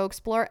things to go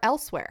explore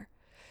elsewhere.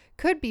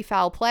 Could be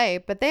foul play,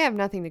 but they have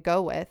nothing to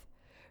go with.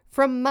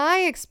 From my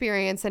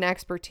experience and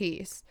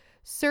expertise,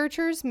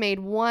 searchers made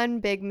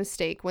one big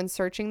mistake when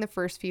searching the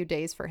first few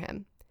days for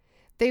him.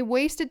 They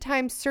wasted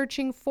time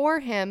searching for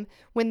him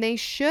when they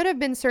should have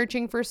been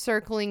searching for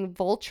circling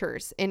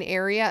vultures in an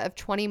area of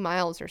 20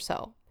 miles or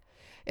so.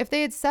 If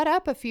they had set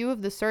up a few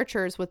of the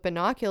searchers with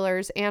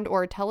binoculars and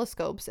or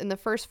telescopes in the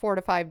first 4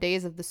 to 5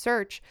 days of the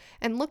search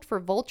and looked for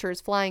vultures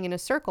flying in a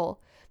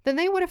circle, then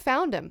they would have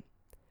found him.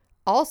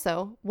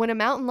 Also, when a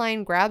mountain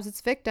lion grabs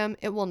its victim,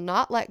 it will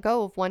not let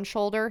go of one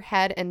shoulder,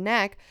 head, and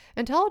neck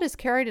until it has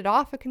carried it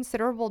off a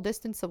considerable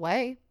distance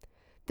away.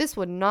 This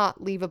would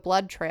not leave a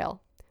blood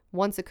trail.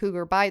 Once a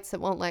cougar bites,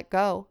 it won't let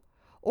go.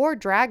 Or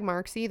drag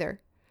marks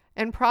either.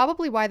 And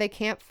probably why they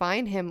can't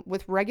find him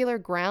with regular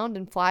ground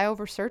and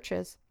flyover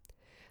searches.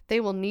 They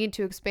will need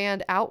to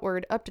expand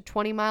outward up to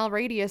 20-mile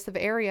radius of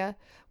area,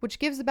 which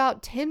gives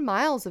about 10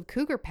 miles of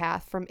cougar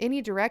path from any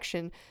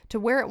direction to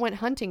where it went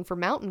hunting for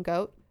mountain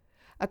goat.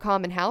 A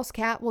common house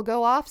cat will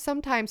go off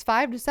sometimes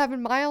 5 to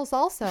 7 miles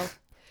also.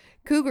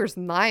 Cougars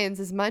and lions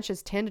as much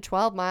as 10 to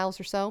 12 miles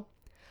or so.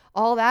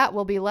 All that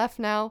will be left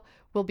now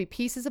will be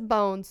pieces of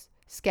bones,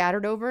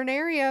 scattered over an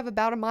area of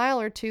about a mile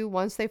or two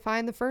once they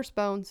find the first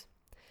bones.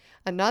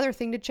 Another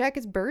thing to check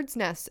is birds'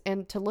 nests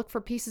and to look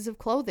for pieces of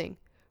clothing.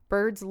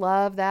 Birds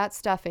love that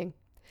stuffing.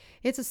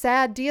 It's a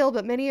sad deal,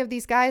 but many of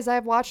these guys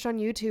I've watched on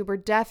YouTube are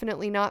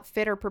definitely not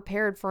fit or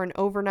prepared for an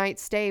overnight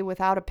stay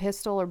without a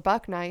pistol or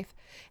buck knife.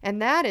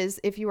 And that is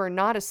if you are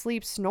not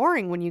asleep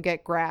snoring when you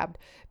get grabbed,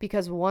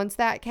 because once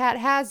that cat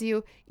has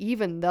you,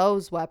 even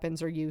those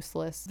weapons are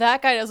useless.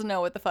 That guy doesn't know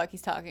what the fuck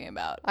he's talking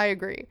about. I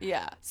agree.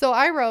 Yeah. So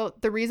I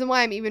wrote, the reason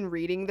why I'm even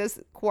reading this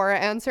Quora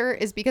answer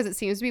is because it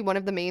seems to be one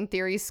of the main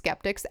theories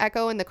skeptics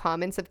echo in the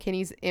comments of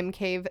Kenny's M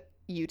Cave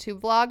YouTube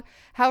vlog.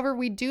 However,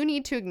 we do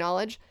need to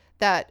acknowledge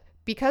that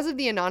Because of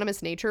the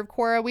anonymous nature of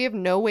Quora, we have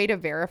no way to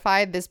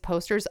verify this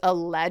poster's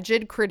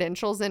alleged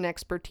credentials and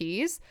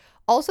expertise.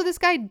 Also, this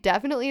guy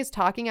definitely is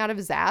talking out of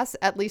his ass,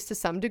 at least to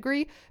some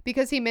degree,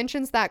 because he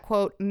mentions that,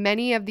 quote,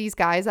 many of these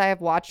guys I have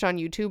watched on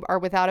YouTube are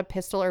without a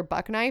pistol or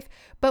buck knife,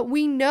 but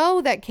we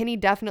know that Kenny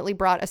definitely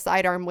brought a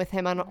sidearm with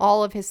him on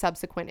all of his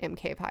subsequent M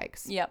Cave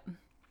hikes. Yep.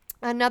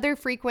 Another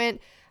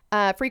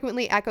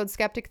frequently echoed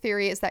skeptic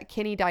theory is that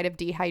Kenny died of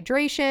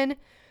dehydration.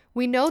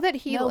 We know that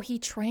he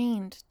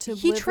trained to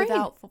live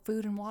without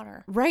food and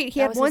water. Right. He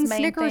had one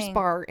Snickers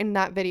bar in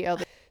that video.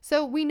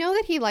 So we know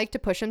that he liked to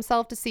push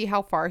himself to see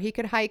how far he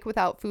could hike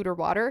without food or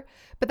water,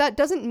 but that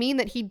doesn't mean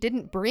that he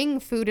didn't bring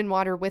food and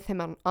water with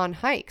him on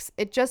hikes.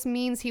 It just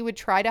means he would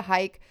try to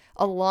hike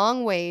a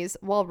long ways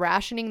while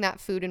rationing that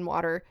food and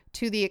water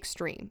to the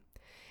extreme.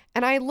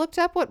 And I looked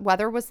up what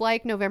weather was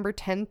like November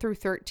 10 through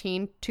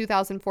 13,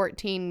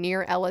 2014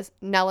 near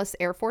Nellis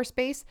Air Force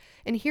Base,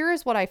 and here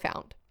is what I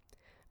found.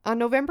 On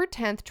November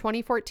 10th,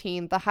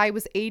 2014, the high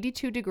was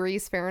 82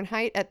 degrees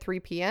Fahrenheit at 3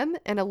 p.m.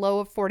 and a low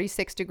of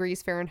 46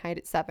 degrees Fahrenheit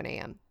at 7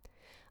 a.m.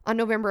 On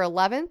November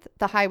 11th,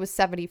 the high was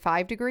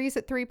 75 degrees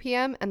at 3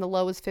 p.m. and the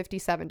low was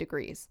 57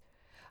 degrees.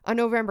 On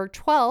November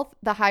 12th,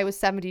 the high was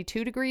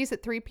 72 degrees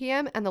at 3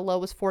 p.m. and the low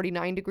was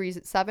 49 degrees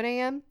at 7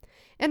 a.m.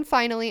 And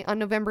finally, on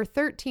November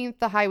 13th,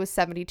 the high was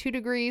 72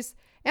 degrees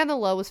and the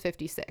low was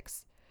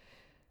 56.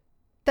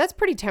 That's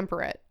pretty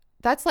temperate.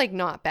 That's like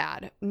not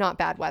bad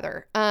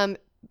weather.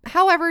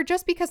 However,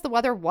 just because the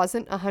weather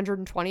wasn't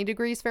 120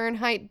 degrees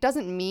Fahrenheit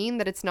doesn't mean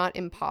that it's not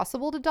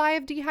impossible to die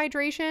of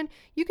dehydration.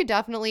 You could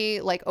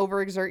definitely like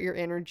overexert your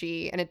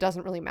energy, and it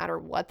doesn't really matter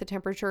what the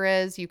temperature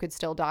is. You could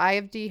still die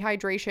of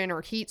dehydration or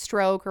heat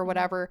stroke or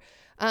whatever.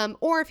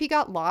 Or if he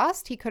got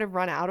lost, he could have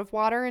run out of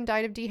water and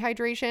died of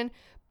dehydration.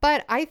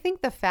 But I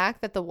think the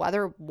fact that the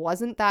weather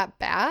wasn't that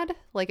bad,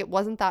 like it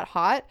wasn't that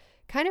hot,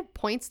 kind of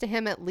points to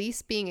him at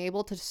least being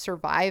able to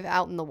survive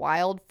out in the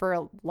wild for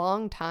a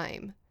long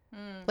time.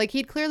 Like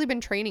he'd clearly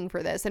been training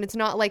for this, and it's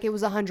not like it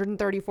was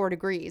 134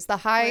 degrees. The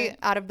high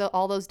out of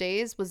all those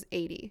days was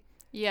 80.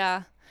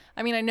 Yeah.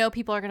 I mean, I know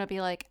people are going to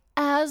be like,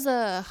 as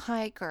a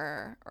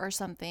hiker or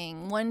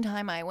something, one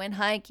time I went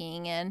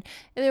hiking and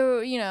there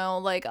were,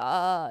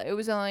 it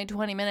was only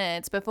 20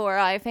 minutes before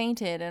I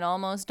fainted and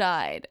almost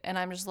died. And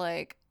I'm just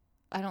like,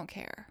 I don't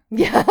care.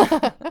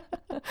 Yeah.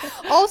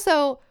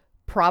 Also,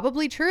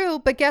 probably true,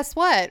 but guess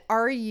what?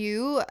 Are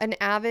you an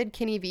avid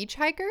Kenny Beach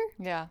hiker?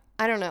 Yeah.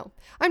 I don't know.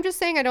 I'm just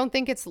saying I don't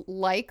think it's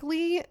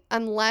likely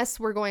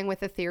unless we're going with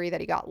the theory that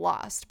he got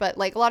lost. But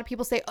like a lot of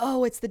people say,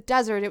 oh, it's the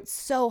desert. It's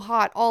so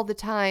hot all the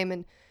time.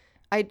 And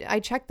I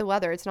checked the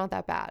weather. It's not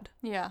that bad.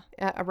 Yeah.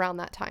 Around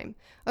that time.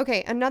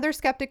 Okay. Another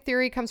skeptic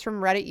theory comes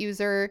from Reddit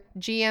user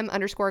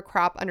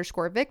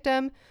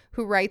GM_crop_victim,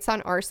 who writes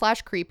on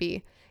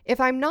r/creepy. If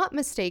I'm not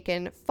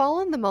mistaken,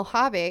 fall in the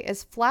Mojave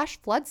is flash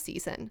flood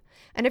season.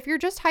 And if you're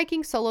just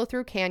hiking solo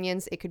through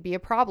canyons, it could be a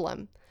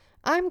problem.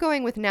 I'm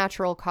going with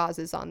natural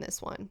causes on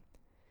this one.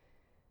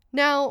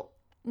 Now,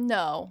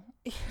 no,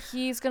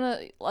 he's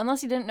gonna, unless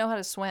he didn't know how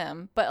to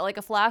swim, but like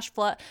a flash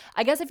flood,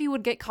 I guess if you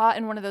would get caught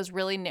in one of those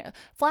really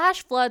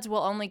flash floods will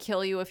only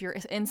kill you if you're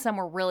in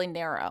somewhere really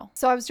narrow.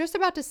 So I was just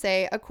about to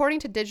say, according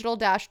to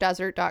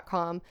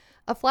digital-desert.com,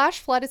 a flash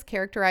flood is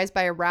characterized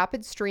by a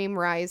rapid stream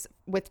rise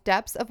with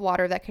depths of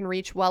water that can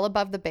reach well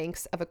above the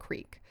banks of a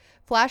creek.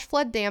 Flash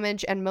flood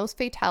damage and most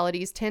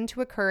fatalities tend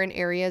to occur in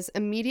areas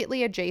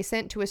immediately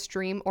adjacent to a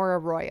stream or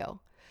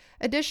arroyo.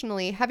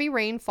 Additionally, heavy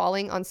rain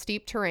falling on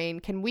steep terrain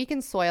can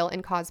weaken soil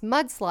and cause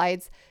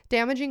mudslides,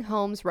 damaging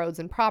homes, roads,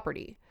 and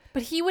property.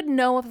 But he would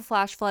know if a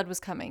flash flood was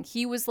coming.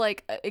 He was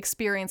like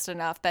experienced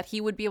enough that he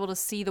would be able to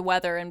see the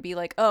weather and be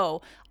like,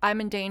 oh,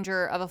 I'm in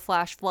danger of a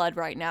flash flood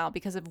right now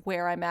because of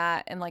where I'm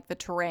at and like the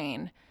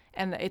terrain.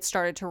 And it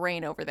started to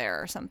rain over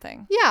there or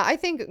something. Yeah, I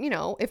think,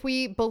 if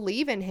we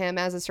believe in him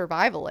as a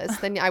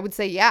survivalist, then I would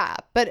say yeah.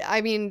 But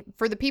I mean,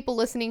 for the people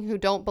listening who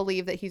don't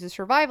believe that he's a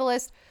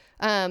survivalist,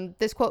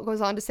 this quote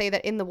goes on to say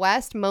that in the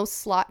West, most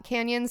slot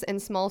canyons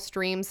and small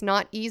streams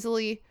not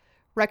easily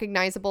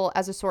recognizable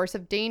as a source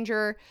of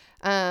danger.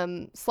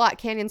 Slot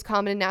canyons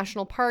common in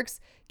national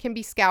parks can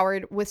be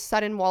scoured with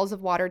sudden walls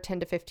of water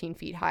 10 to 15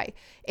 feet high.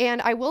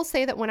 And I will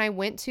say that when I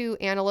went to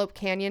Antelope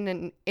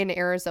Canyon in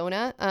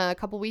Arizona a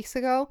couple weeks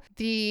ago,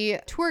 the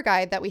tour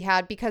guide that we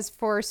had, because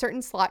for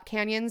certain slot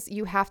canyons,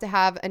 you have to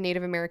have a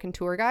Native American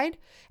tour guide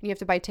and you have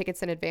to buy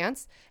tickets in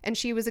advance. And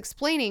she was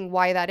explaining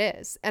why that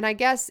is. And I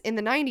guess in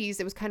the 90s,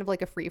 it was kind of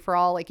like a free for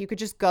all. Like you could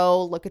just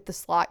go look at the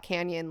slot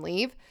canyon,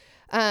 leave.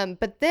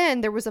 But then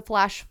there was a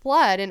flash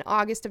flood in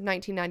August of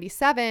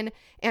 1997,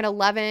 and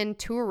 11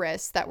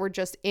 tourists that were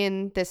just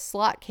in this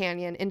slot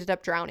canyon ended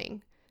up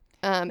drowning.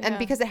 And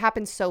because it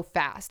happened so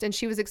fast. And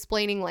she was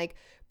explaining, like,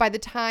 by the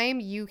time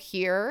you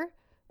hear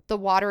the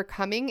water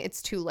coming,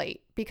 it's too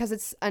late because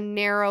it's a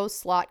narrow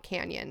slot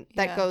canyon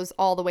that goes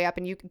all the way up,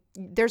 and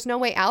there's no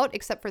way out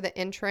except for the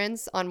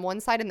entrance on one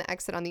side and the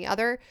exit on the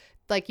other.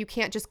 Like you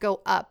can't just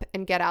go up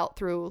and get out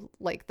through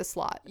like the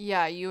slot.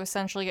 Yeah, you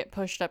essentially get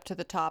pushed up to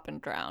the top and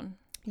drown.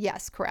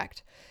 Yes,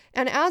 correct.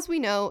 And as we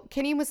know,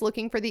 Kinney was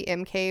looking for the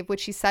M Cave,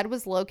 which he said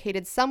was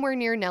located somewhere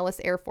near Nellis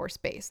Air Force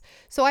Base.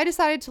 So I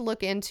decided to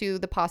look into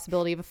the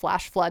possibility of a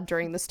flash flood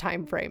during this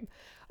time frame.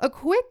 A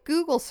quick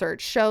Google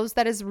search shows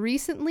that as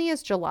recently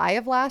as July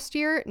of last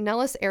year,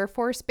 Nellis Air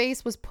Force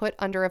Base was put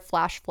under a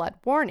flash flood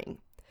warning.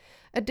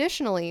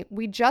 Additionally,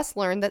 we just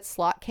learned that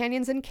slot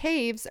canyons and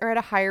caves are at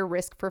a higher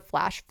risk for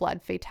flash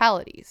flood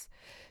fatalities.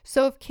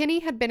 So if Kinney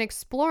had been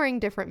exploring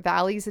different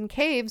valleys and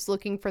caves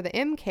looking for the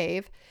M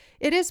Cave,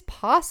 it is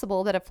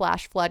possible that a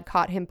flash flood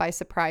caught him by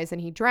surprise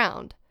and he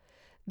drowned.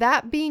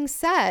 That being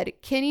said,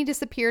 Kinney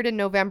disappeared in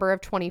November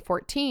of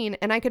 2014,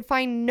 and I could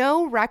find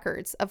no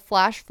records of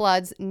flash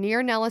floods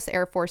near Nellis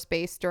Air Force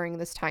Base during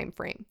this time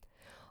frame.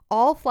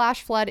 All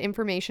flash flood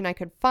information I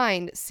could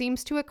find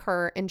seems to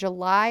occur in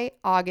July,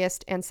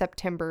 August, and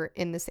September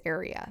in this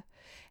area.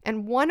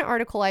 And one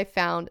article I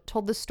found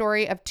told the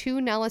story of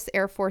 2 Nellis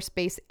Air Force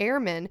Base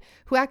airmen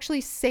who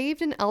actually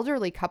saved an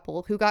elderly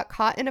couple who got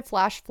caught in a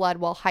flash flood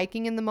while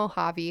hiking in the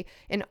Mojave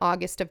in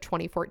August of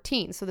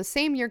 2014. So the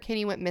same year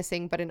Kinney went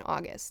missing, but in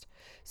August.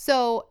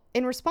 So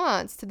in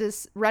response to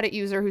this Reddit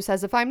user who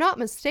says, if I'm not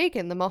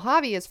mistaken, the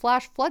Mojave is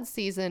flash flood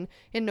season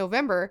in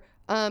November,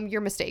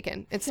 you're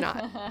mistaken. It's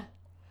not.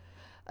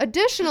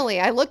 Additionally,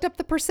 I looked up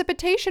the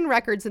precipitation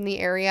records in the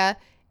area,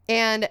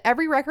 and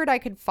every record I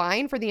could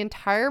find for the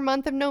entire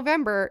month of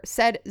November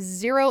said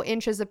 0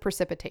 inches of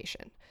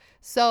precipitation.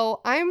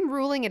 So I'm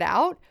ruling it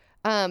out.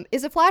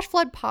 Is a flash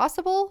flood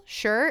possible?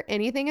 Sure,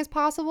 anything is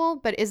possible,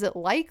 but is it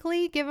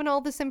likely given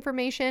all this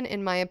information?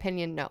 In my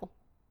opinion, no.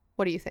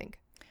 What do you think?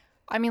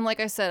 I mean,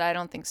 like I said, I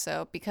don't think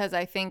so, because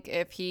I think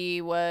if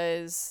he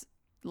was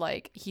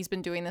he's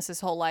been doing this his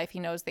whole life, he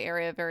knows the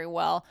area very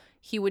well,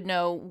 he would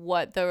know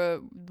what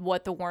the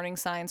warning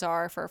signs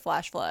are for a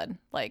flash flood.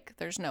 Like,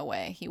 there's no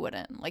way he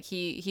wouldn't. Like,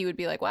 he would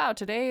be like, wow,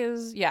 today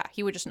is, yeah,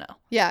 he would just know.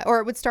 Yeah,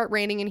 or it would start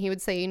raining and he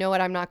would say, you know what,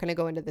 I'm not going to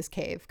go into this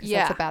cave because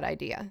that's a bad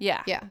idea.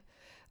 Yeah. Yeah.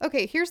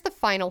 Okay, here's the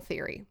final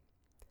theory.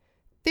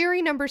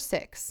 Theory number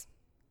 6.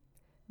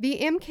 The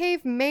M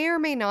Cave may or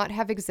may not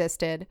have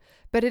existed,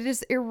 but it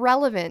is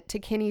irrelevant to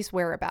Kinney's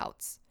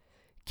whereabouts.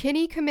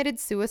 Kinney committed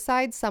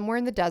suicide somewhere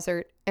in the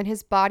desert, and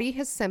his body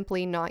has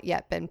simply not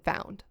yet been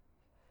found.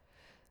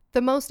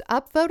 The most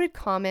upvoted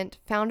comment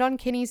found on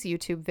Kinney's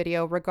YouTube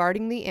video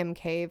regarding the M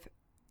Cave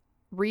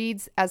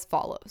reads as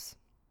follows.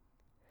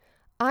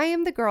 I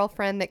am the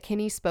girlfriend that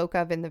Kinney spoke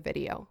of in the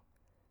video.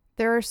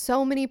 There are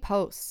so many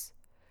posts.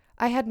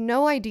 I had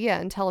no idea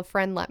until a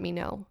friend let me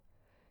know.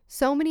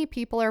 So many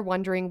people are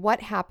wondering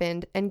what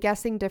happened and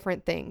guessing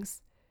different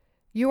things.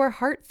 You are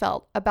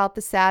heartfelt about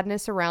the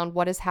sadness around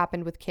what has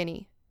happened with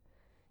Kinney.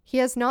 He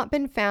has not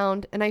been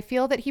found, and I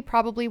feel that he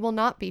probably will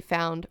not be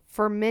found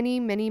for many,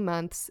 many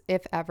months,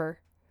 if ever.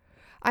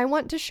 I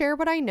want to share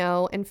what I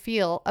know and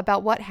feel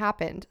about what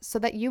happened so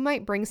that you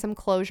might bring some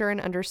closure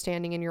and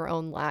understanding in your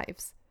own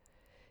lives.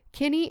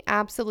 Kinney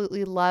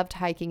absolutely loved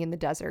hiking in the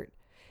desert.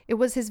 It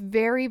was his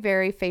very,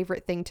 very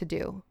favorite thing to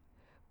do.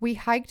 We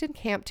hiked and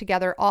camped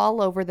together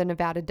all over the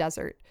Nevada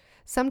desert,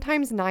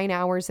 sometimes 9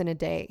 hours in a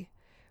day.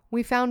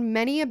 We found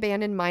many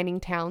abandoned mining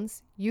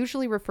towns,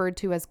 usually referred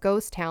to as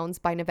ghost towns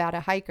by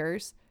Nevada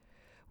hikers.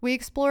 We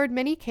explored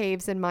many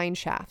caves and mine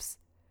shafts.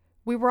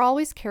 We were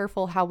always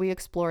careful how we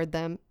explored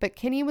them, but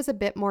Kinney was a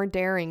bit more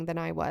daring than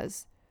I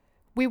was.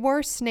 We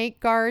wore snake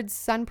guards,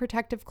 sun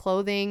protective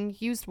clothing,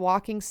 used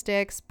walking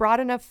sticks, brought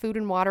enough food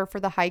and water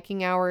for the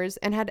hiking hours,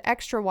 and had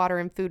extra water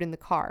and food in the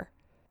car.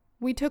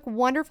 We took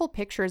wonderful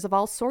pictures of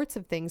all sorts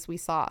of things we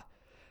saw.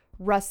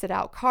 Rusted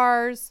out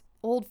cars,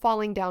 old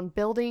falling down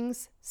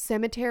buildings,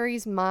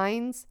 cemeteries,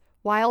 mines,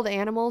 wild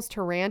animals,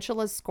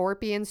 tarantulas,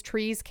 scorpions,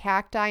 trees,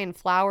 cacti, and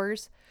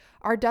flowers.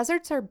 Our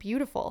deserts are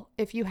beautiful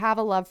if you have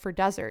a love for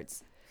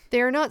deserts.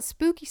 They are not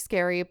spooky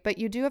scary, but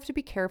you do have to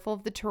be careful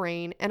of the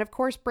terrain and, of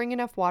course, bring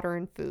enough water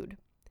and food.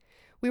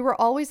 We were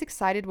always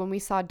excited when we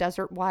saw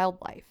desert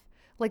wildlife,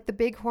 like the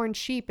bighorn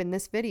sheep in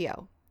this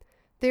video.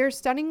 They are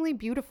stunningly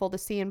beautiful to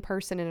see in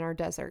person in our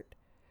desert.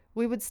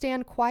 We would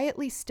stand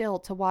quietly still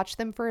to watch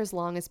them for as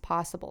long as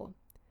possible.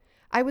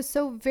 I was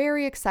so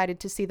very excited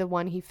to see the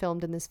one he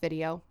filmed in this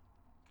video.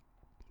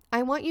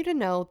 I want you to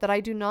know that I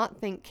do not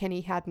think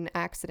Kinney had an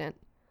accident.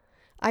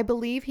 I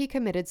believe he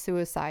committed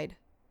suicide.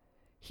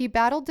 He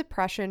battled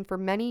depression for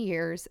many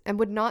years and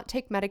would not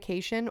take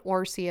medication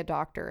or see a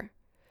doctor.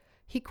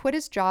 He quit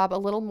his job a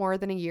little more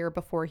than a year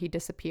before he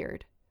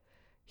disappeared.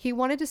 He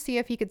wanted to see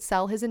if he could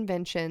sell his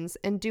inventions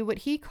and do what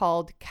he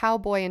called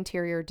cowboy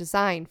interior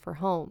design for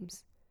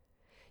homes.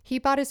 He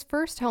bought his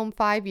first home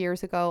 5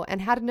 years ago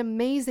and had an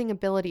amazing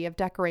ability of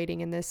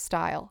decorating in this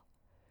style.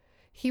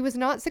 He was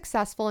not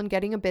successful in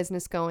getting a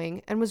business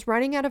going and was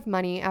running out of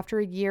money after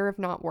a year of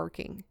not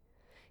working.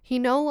 He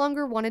no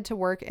longer wanted to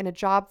work in a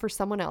job for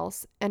someone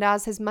else, and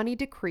as his money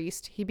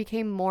decreased, he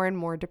became more and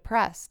more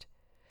depressed.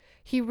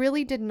 He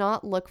really did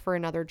not look for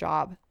another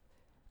job.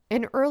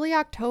 In early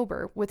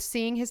October, with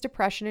seeing his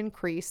depression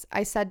increase,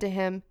 I said to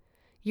him,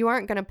 "You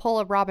aren't going to pull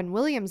a Robin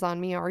Williams on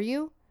me, are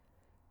you?"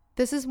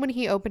 This is when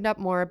he opened up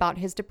more about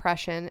his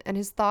depression and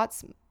his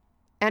thoughts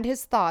and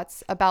his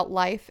thoughts about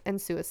life and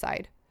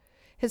suicide.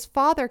 His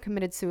father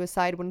committed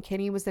suicide when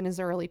Kenny was in his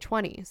early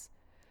 20s.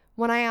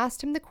 When I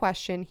asked him the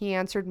question, he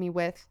answered me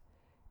with,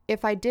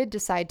 "If I did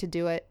decide to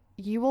do it,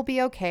 you will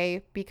be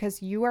okay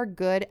because you are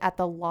good at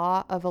the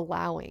law of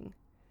allowing."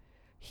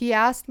 He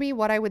asked me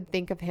what I would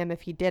think of him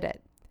if he did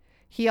it.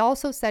 He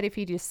also said if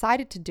he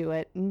decided to do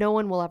it, no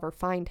one will ever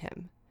find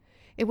him.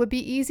 It would be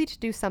easy to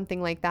do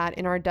something like that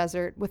in our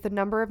desert with a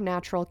number of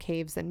natural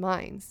caves and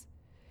mines.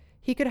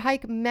 He could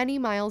hike many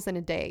miles in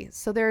a day,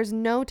 so there is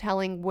no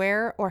telling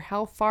where or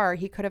how far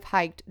he could have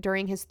hiked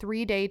during his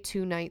 3-day,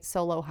 2-night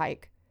solo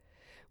hike.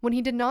 When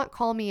he did not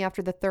call me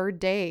after the 3rd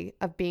day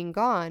of being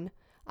gone,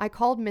 I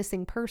called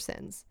missing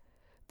persons.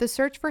 The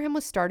search for him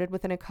was started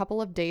within a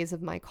couple of days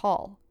of my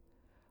call.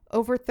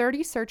 Over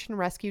 30 search and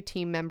rescue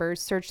team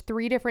members searched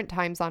 3 different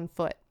times on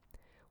foot.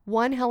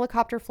 1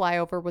 helicopter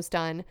flyover was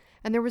done,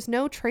 and there was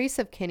no trace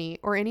of Kenny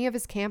or any of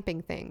his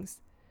camping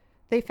things.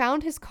 They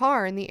found his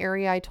car in the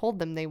area I told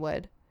them they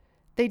would.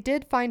 They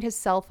did find his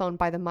cell phone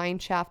by the mine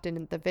shaft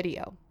in the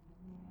video.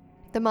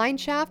 The mine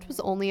shaft was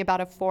only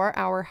about a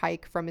 4-hour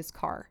hike from his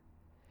car.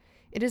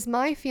 It is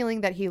my feeling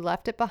that he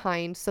left it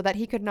behind so that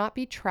he could not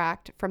be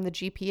tracked from the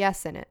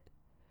GPS in it.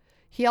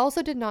 He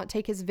also did not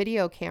take his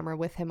video camera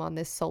with him on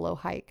this solo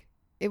hike.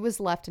 It was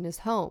left in his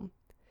home.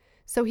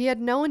 So he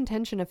had no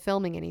intention of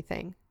filming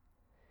anything.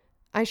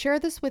 I share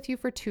this with you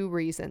for 2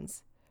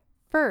 reasons.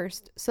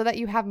 First, so that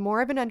you have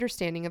more of an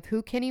understanding of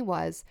who Kenny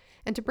was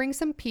and to bring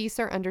some peace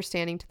or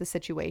understanding to the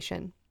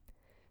situation.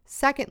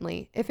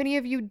 Secondly, if any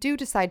of you do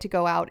decide to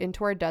go out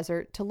into our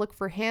desert to look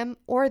for him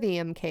or the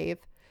M Cave,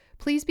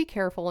 please be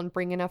careful and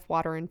bring enough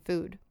water and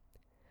food.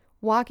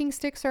 Walking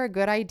sticks are a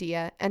good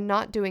idea and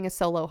not doing a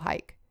solo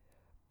hike.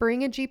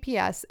 Bring a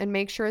GPS and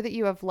make sure that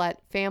you have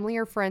let family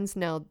or friends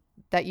know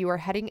that you are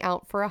heading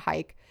out for a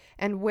hike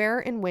and where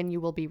and when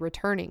you will be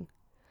returning.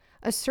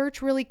 A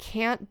search really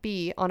can't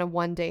be on a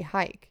 1-day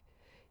hike.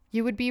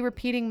 You would be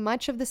repeating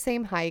much of the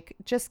same hike,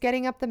 just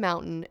getting up the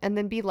mountain and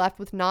then be left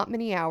with not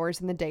many hours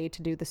in the day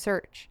to do the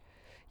search.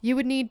 You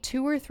would need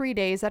 2 or 3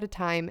 days at a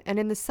time, and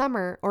in the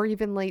summer or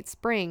even late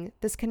spring,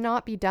 this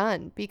cannot be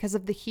done because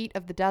of the heat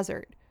of the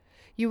desert.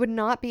 You would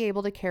not be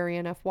able to carry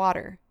enough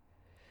water.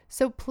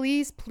 So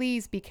please,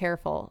 please be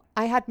careful.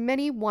 I had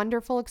many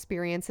wonderful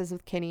experiences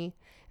with Kenny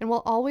and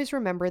will always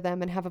remember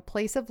them and have a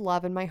place of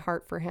love in my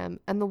heart for him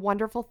and the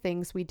wonderful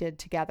things we did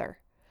together.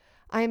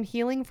 I am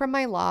healing from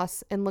my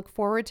loss and look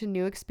forward to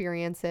new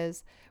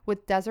experiences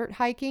with desert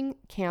hiking,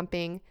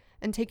 camping,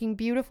 and taking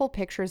beautiful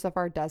pictures of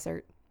our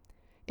desert.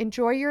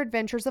 Enjoy your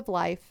adventures of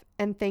life,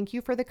 and thank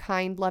you for the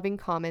kind, loving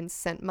comments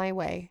sent my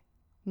way.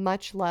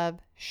 Much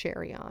love,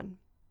 Sherry on.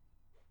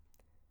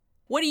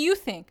 What do you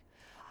think?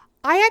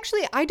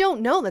 I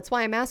don't know. That's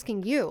why I'm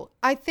asking you.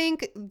 I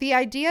think the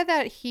idea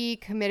that he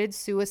committed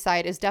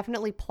suicide is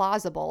definitely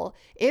plausible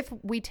if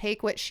we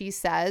take what she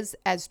says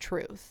as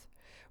truth,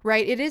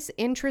 right? It is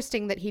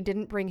interesting that he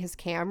didn't bring his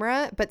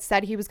camera, but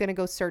said he was going to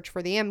go search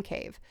for the M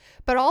Cave.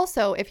 But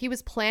also, if he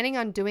was planning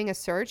on doing a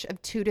search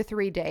of 2 to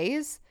 3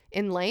 days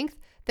in length,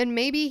 then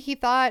maybe he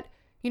thought,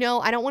 I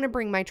don't want to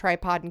bring my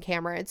tripod and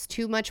camera. It's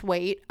too much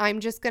weight. I'm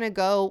just going to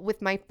go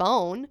with my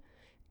phone.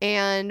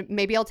 And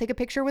maybe I'll take a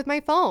picture with my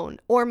phone.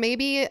 Or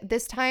maybe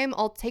this time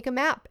I'll take a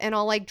map and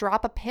I'll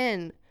drop a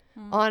pin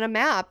on a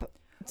map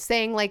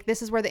saying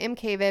this is where the M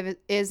Cave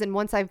is. And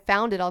once I've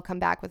found it, I'll come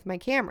back with my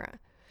camera.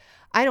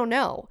 I don't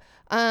know.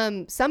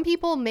 Some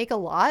people make a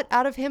lot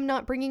out of him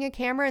not bringing a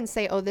camera and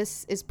say, oh,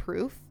 this is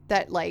proof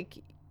that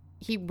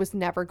he was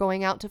never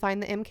going out to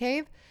find the M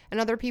Cave. And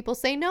other people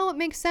say, no, it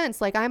makes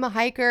sense. I'm a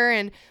hiker.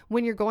 And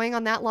when you're going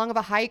on that long of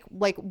a hike,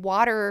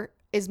 water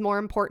is more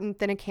important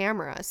than a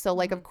camera. So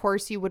of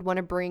course you would want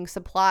to bring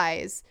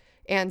supplies,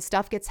 and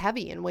stuff gets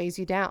heavy and weighs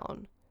you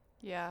down.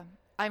 Yeah.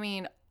 I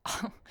mean,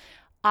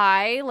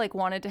 I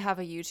wanted to have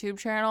a YouTube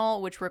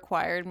channel, which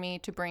required me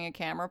to bring a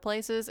camera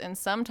places. And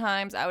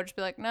sometimes I would just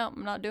be like, no,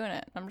 I'm not doing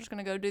it. I'm just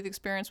going to go do the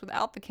experience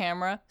without the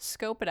camera,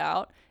 scope it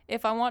out.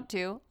 If I want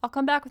to, I'll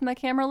come back with my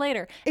camera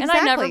later. Exactly. And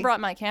I never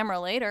brought my camera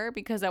later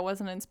because I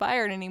wasn't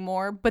inspired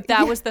anymore. But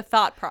that was the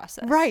thought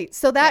process. Right.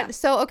 So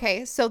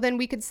so then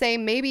we could say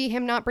maybe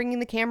him not bringing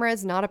the camera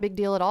is not a big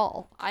deal at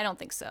all. I don't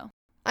think so.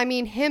 I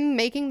mean, him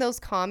making those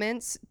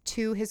comments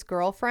to his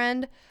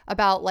girlfriend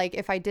about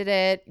if I did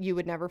it, you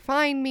would never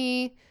find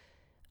me.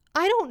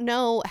 I don't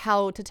know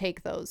how to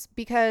take those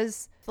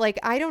because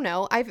I don't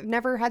know. I've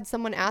never had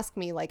someone ask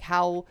me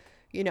how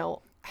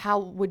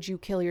would you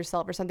kill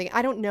yourself or something?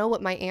 I don't know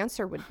what my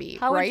answer would be.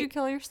 How would you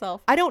kill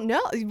yourself? I don't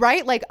know.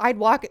 Right?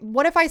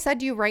 What if I said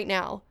to you right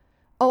now,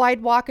 oh,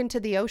 I'd walk into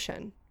the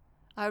ocean.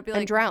 I would be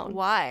and drown.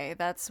 Why?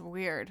 That's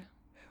weird.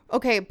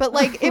 Okay, but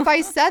if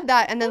I said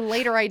that and then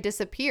later I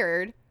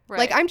disappeared,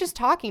 right. I'm just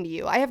talking to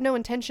you. I have no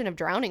intention of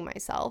drowning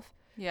myself.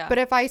 Yeah. But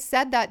if I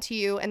said that to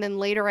you and then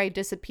later I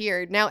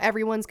disappeared, now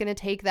everyone's going to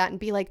take that and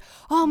be like,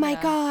 oh my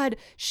God,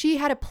 she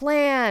had a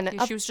plan.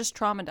 She was just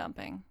trauma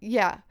dumping.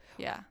 Yeah.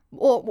 Yeah.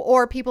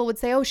 Or people would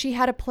say, oh, she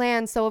had a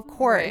plan, so of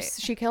course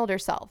she killed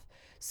herself.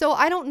 So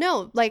I don't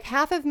know. Like,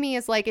 half of me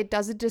is like, it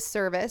does a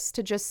disservice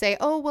to just say,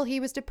 oh, well,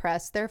 he was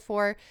depressed,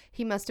 therefore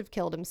he must have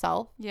killed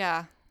himself.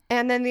 Yeah.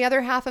 And then the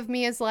other half of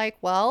me is like,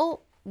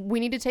 well,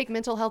 we need to take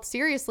mental health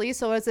seriously.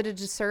 So is it a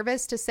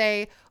disservice to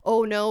say,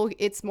 oh, no,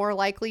 it's more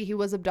likely he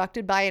was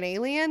abducted by an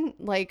alien?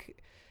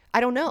 Like, I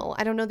don't know.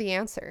 I don't know the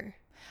answer.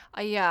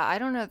 Yeah, I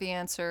don't know the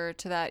answer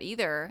to that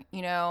either.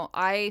 You know,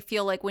 I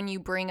feel like when you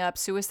bring up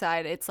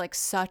suicide, it's like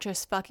such a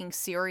fucking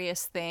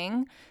serious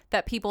thing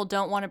that people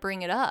don't want to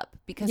bring it up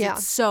because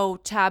it's so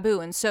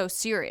taboo and so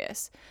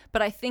serious.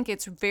 But I think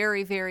it's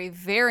very, very,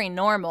 very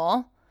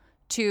normal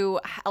to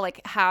like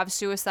have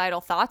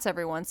suicidal thoughts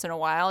every once in a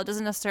while. It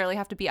doesn't necessarily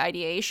have to be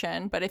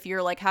ideation, but if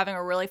you're like having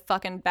a really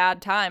fucking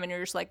bad time and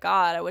you're just like,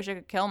 God, I wish I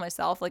could kill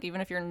myself, like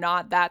even if you're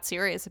not that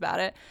serious about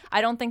it,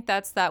 I don't think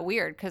that's that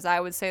weird, because I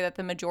would say that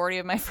the majority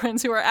of my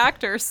friends who are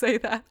actors say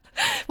that.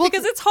 Well,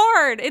 because it's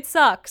hard. It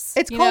sucks.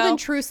 It's called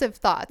intrusive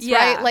thoughts,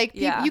 right? Like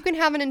you can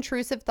have an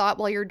intrusive thought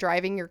while you're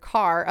driving your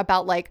car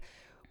about like,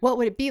 what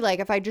would it be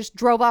like if I just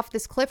drove off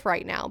this cliff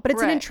right now? But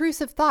it's an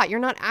intrusive thought. You're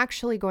not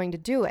actually going to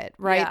do it,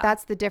 right? Yeah.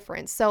 That's the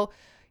difference. So,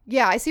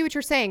 yeah, I see what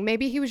you're saying.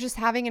 Maybe he was just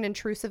having an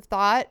intrusive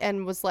thought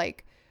and was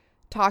like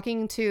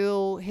talking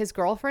to his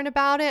girlfriend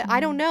about it. I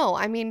don't know.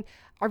 I mean,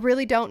 I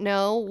really don't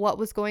know what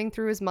was going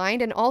through his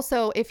mind. And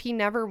also, if he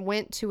never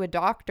went to a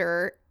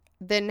doctor,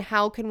 then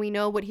how can we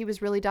know what he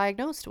was really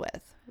diagnosed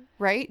with,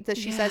 right? That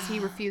she says he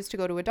refused to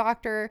go to a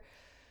doctor.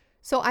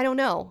 So I don't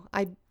know.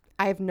 I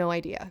have no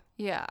idea.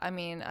 Yeah, I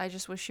mean, I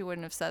just wish she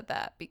wouldn't have said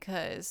that,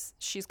 because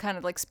she's kind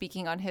of like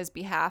speaking on his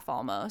behalf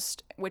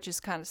almost, which is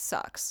kind of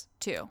sucks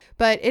too.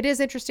 But it is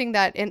interesting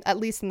that at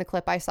least in the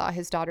clip I saw,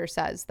 his daughter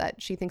says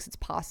that she thinks it's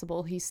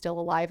possible he's still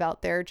alive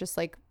out there, just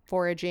like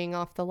foraging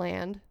off the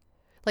land.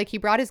 Like, he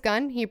brought his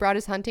gun, he brought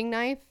his hunting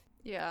knife.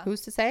 Yeah.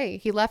 Who's to say?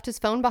 He left his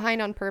phone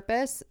behind on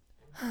purpose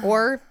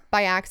or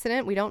by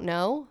accident. We don't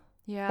know.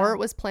 Yeah. Or it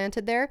was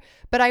planted there.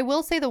 But I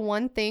will say the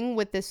one thing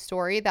with this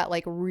story that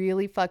like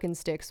really fucking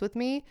sticks with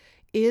me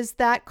is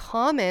that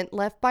comment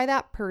left by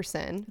that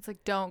person. It's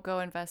like, don't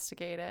go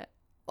investigate it.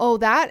 Oh,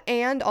 that,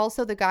 and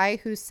also the guy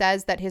who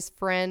says that his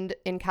friend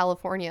in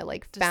California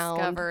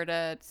discovered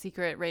a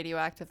secret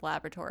radioactive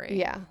laboratory.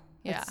 Yeah.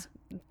 Yeah.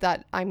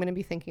 That I'm going to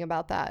be thinking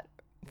about that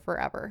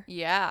forever.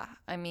 Yeah.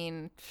 I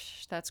mean,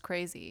 that's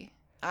crazy.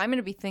 I'm going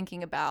to be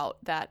thinking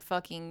about that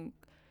fucking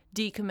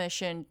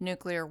decommissioned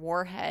nuclear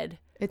warhead.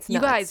 It's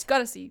nuts. You guys got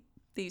to see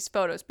these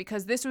photos,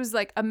 because this was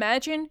like,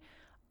 imagine,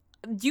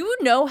 do you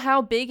know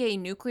how big a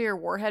nuclear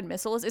warhead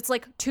missile is? It's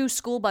like 2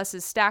 school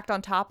buses stacked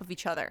on top of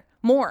each other.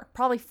 More,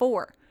 probably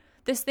 4.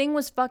 This thing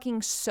was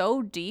fucking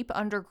so deep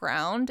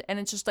underground, and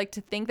it's just like,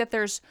 to think that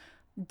there's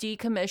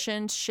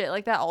decommissioned shit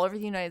like that all over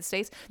the United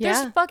States.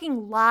 There's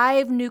fucking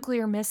live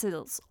nuclear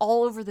missiles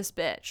all over this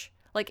bitch.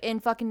 Like in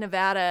fucking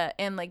Nevada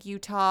and like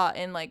Utah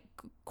and like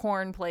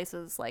corn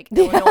places like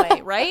Illinois,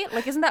 right?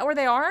 Like, isn't that where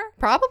they are?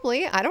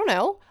 Probably. I don't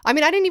know. I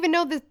mean, I didn't even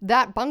know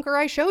that bunker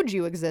I showed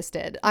you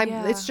existed.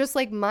 It's just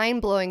like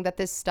mind-blowing that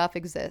this stuff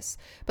exists.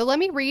 But let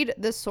me read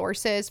the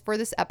sources for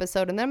this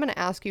episode, and then I'm going to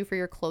ask you for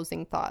your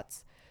closing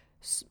thoughts.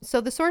 So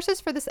the sources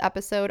for this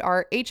episode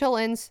are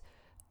HLN's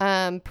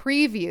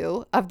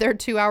preview of their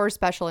 2-hour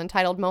special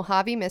entitled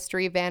Mojave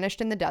Mystery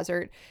Vanished in the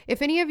Desert.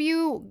 If any of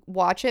you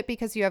watch it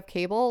because you have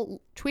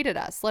cable, tweet at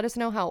us. Let us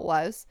know how it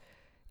was.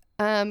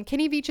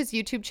 Kenny Veach's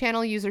YouTube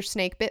channel user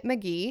Snakebit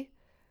McGee.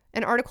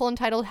 An article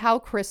entitled How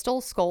Crystal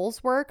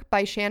Skulls Work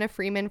by Shanna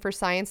Freeman for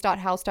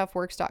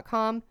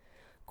science.howstuffworks.com.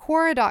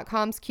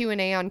 Quora.com's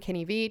Q&A on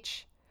Kenny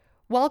Veach.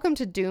 Welcome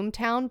to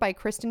Doomtown by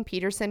Kristen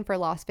Peterson for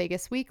Las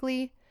Vegas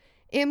Weekly.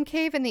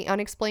 M-Cave and the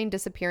Unexplained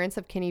Disappearance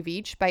of Kenny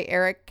Veach by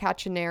Eric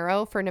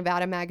Cacchinero for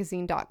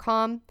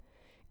NevadaMagazine.com.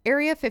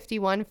 Area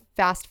 51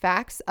 Fast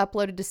Facts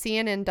uploaded to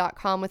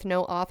CNN.com with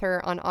no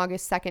author on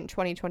August 2nd,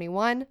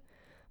 2021.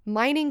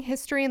 Mining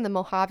History in the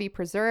Mojave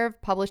Preserve,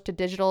 published to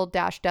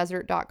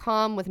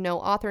digital-desert.com with no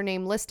author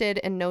name listed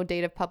and no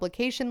date of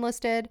publication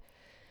listed.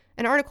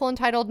 An article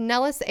entitled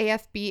Nellis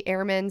AFB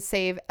Airmen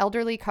Save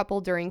Elderly Couple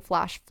During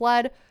Flash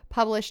Flood,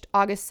 published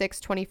August 6,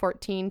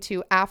 2014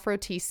 to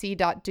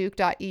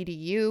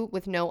afrotc.duke.edu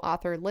with no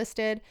author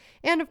listed.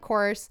 And of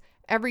course,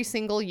 every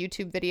single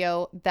YouTube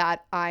video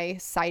that I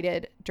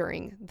cited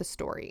during the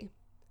story.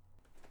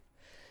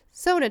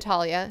 So,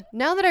 Natalia,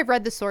 now that I've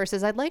read the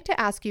sources, I'd like to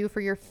ask you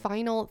for your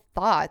final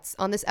thoughts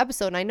on this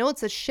episode. And I know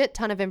it's a shit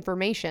ton of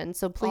information,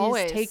 so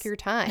please take your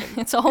time.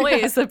 It's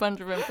always a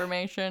bunch of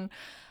information.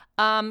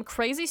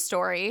 Crazy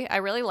story. I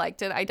really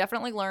liked it. I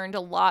definitely learned a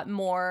lot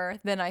more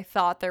than I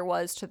thought there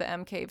was to the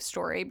M-Cave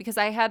story, because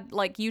I had,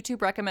 like,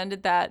 YouTube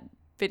recommended that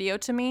video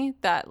to me,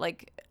 that,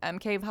 like,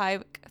 M-Cave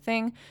hike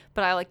thing,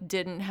 but I, like,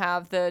 didn't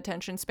have the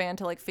attention span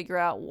to, like, figure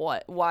out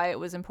why it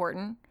was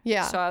important.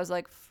 Yeah. So I was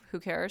like, who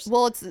cares?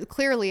 Well, it's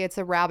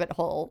a rabbit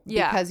hole,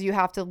 because you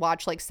have to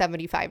watch like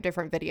 75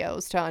 different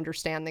videos to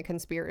understand the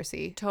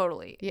conspiracy.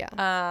 Totally.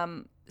 Yeah.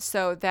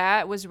 So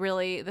that was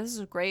this is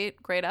a great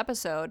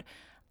episode.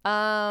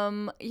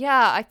 Yeah,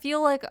 I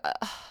feel like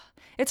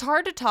it's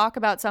hard to talk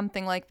about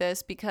something like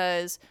this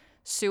because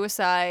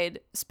suicide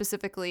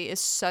specifically is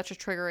such a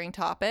triggering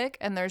topic,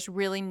 and there's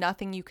really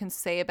nothing you can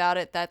say about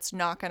it that's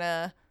not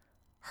gonna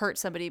hurt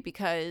somebody,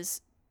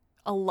 because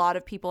a lot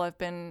of people have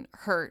been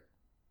hurt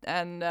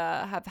and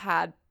have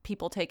had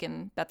people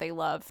taken that they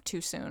love too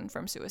soon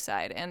from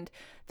suicide, and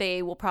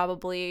they will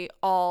probably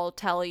all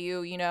tell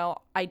you, you know,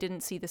 I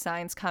didn't see the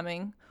signs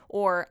coming,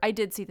 or I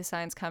did see the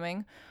signs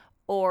coming,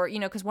 or, you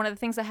know, because one of the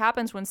things that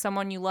happens when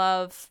someone you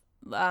love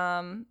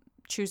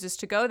chooses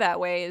to go that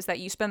way is that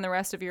you spend the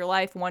rest of your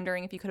life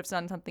wondering if you could have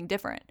done something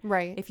different,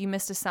 Right. if you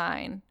missed a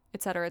sign,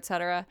 et cetera, et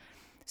cetera.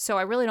 So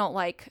I really don't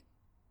like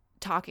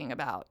talking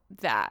about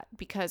that,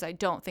 because I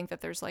don't think that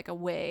there's like a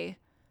way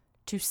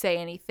to say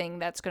anything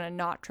that's going to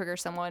not trigger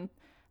someone.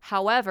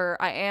 However,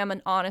 I am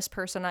an honest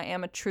person. I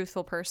am a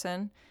truthful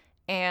person.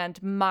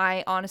 And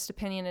my honest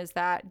opinion is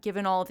that,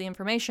 given all of the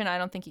information, I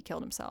don't think he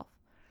killed himself.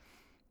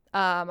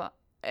 And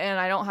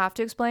I don't have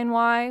to explain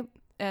why,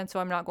 and so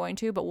I'm not going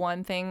to. But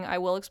one thing I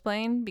will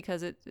explain,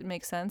 because it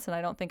makes sense, and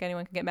I don't think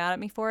anyone can get mad at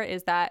me for it,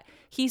 is that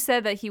he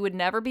said that he would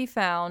never be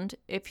found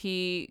if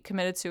he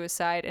committed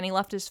suicide, and he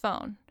left his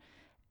phone.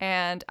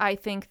 And I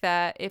think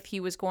that if he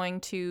was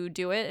going to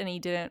do it and he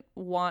didn't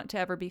want to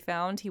ever be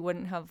found, he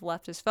wouldn't have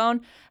left his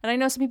phone. And I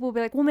know some people will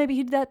be like, well, maybe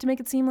he did that to make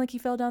it seem like he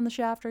fell down the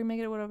shaft, or he make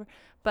it whatever.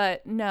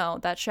 But no,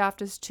 that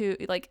shaft is too,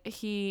 like,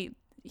 he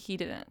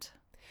didn't.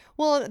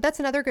 Well, that's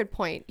another good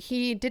point.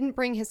 He didn't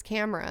bring his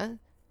camera,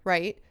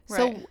 right?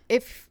 So Right.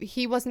 if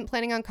he wasn't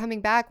planning on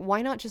coming back,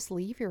 why not just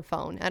leave your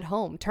phone at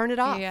home? Turn it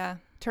off. Yeah.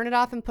 Turn it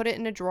off and put it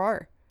in a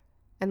drawer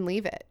and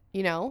leave it,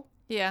 you know?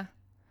 Yeah.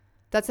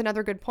 That's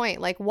another good point.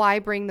 Like, why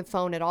bring the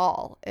phone at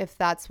all if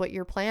that's what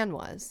your plan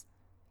was?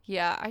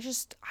 Yeah, I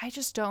just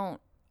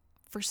don't.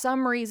 For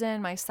some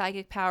reason, my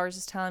psychic powers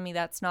is telling me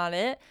that's not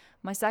it.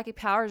 My psychic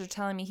powers are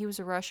telling me he was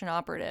a Russian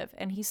operative,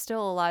 and he's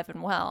still alive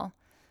and well.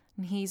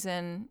 And he's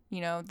in,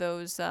 you know,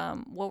 those,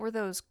 what were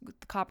those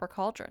copper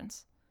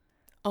cauldrons?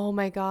 Oh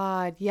my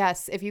God.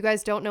 Yes. If you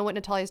guys don't know what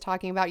Natalia's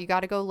talking about, you got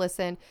to go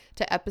listen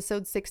to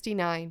episode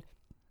 69,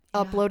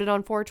 uploaded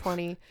on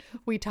 420.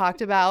 We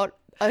talked about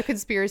a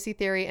conspiracy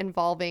theory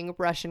involving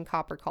Russian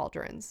copper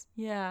cauldrons.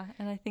 Yeah,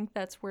 and I think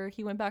that's where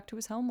he went back to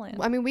his homeland.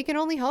 I mean, we can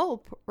only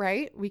hope,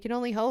 right? We can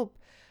only hope.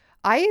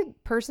 I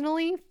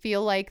personally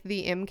feel like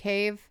the M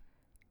Cave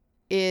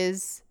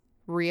is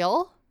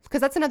real,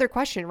 because that's another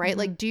question, right? Mm-hmm.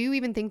 Like, do you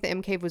even think the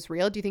M Cave was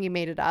real? Do you think he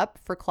made it up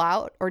for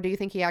clout, or do you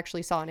think he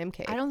actually saw an M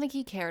Cave? I don't think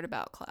he cared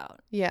about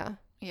clout. Yeah.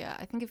 Yeah,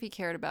 I think if he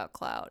cared about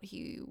clout,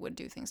 he would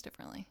do things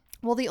differently.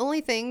 Well, the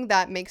only thing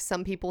that makes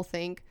some people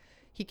think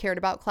he cared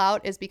about clout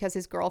is because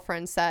his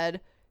girlfriend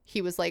said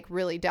he was like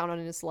really down on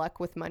his luck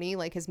with money,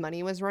 like his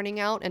money was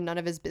running out and none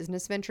of his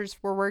business ventures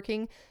were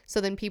working.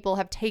 So then people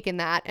have taken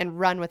that and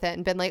run with it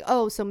and been like,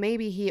 oh, so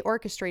maybe he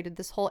orchestrated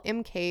this whole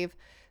M Cave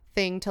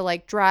thing to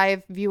like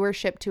drive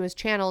viewership to his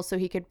channel so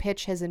he could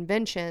pitch his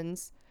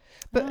inventions.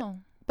 But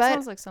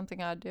sounds like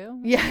something I'd do.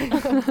 Yeah.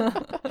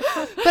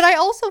 But I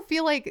also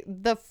feel like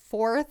the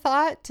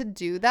forethought to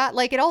do that,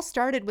 like, it all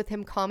started with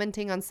him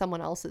commenting on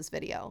someone else's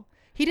video.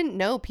 He didn't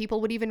know people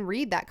would even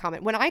read that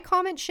comment. When I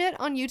comment shit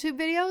on YouTube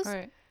videos,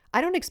 Right.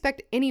 I don't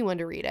expect anyone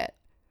to read it.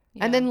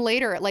 Yeah. And then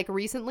later, like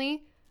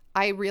recently,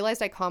 I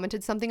realized I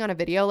commented something on a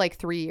video like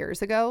 3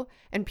 years ago,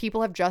 and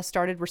people have just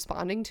started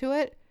responding to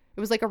it. It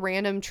was like a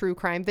random true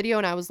crime video,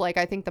 and I was like,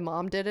 I think the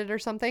mom did it or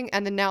something.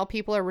 And then now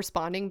people are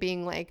responding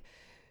being like,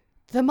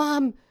 the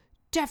mom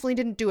definitely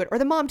didn't do it, or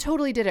the mom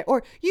totally did it,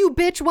 or you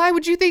bitch, why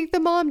would you think the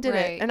mom did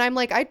Right. it? And I'm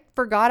like, I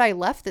forgot I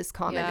left this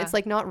comment. Yeah. It's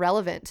like not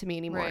relevant to me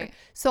anymore. Right.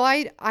 So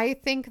I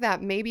think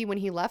that maybe when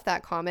he left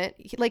that comment,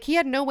 he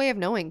had no way of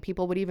knowing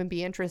people would even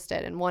be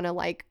interested and want to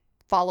like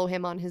follow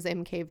him on his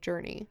M Cave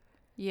journey.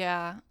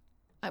 Yeah.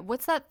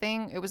 What's that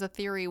thing? It was a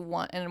theory in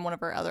one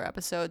of our other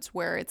episodes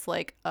where it's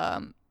like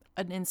an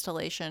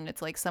installation.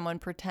 It's like someone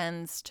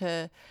pretends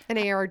to... An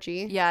ARG?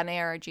 Yeah, an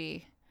ARG.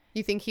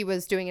 You think he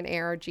was doing an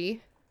ARG?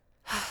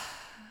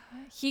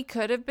 He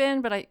could have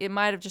been, but it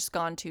might have just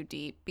gone too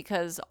deep,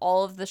 because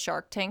all of the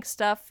Shark Tank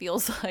stuff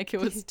feels like it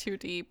was too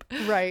deep.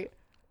 Right.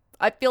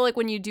 I feel like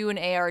when you do an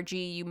ARG,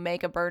 you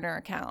make a burner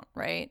account,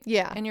 right?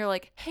 Yeah. And you're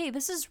like, hey,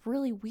 this is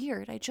really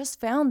weird. I just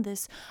found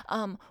this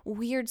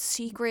weird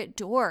secret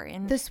door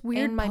in this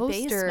weird in my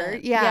poster.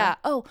 basement. Yeah.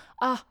 Oh,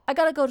 I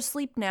gotta go to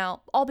sleep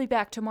now. I'll be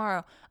back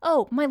tomorrow.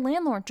 Oh, my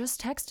landlord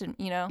just texted,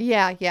 you know?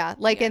 Yeah.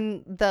 Like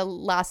in the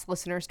last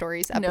listener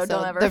stories episode. No,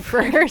 don't ever.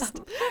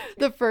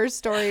 The first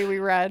story we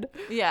read.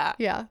 Yeah.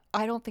 Yeah.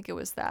 I don't think it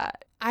was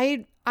that.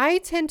 I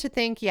tend to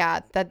think,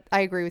 that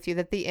I agree with you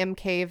that the M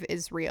Cave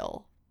is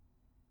real.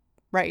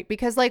 Right.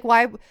 Because like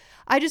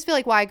I just feel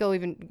like why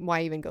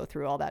even go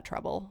through all that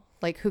trouble?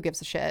 Like, who gives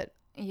a shit?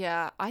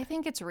 Yeah, I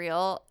think it's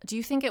real. Do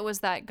you think it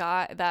was that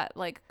guy, that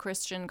like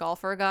Christian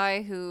golfer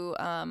guy who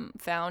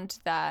found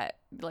that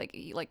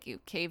you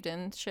caved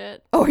in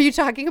shit? Oh, are you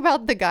talking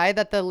about the guy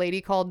that the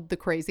lady called the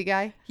crazy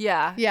guy?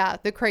 Yeah. Yeah,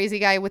 the crazy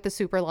guy with the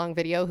super long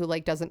video who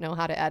like doesn't know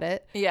how to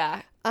edit.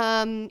 Yeah.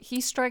 He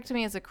struck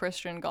me as a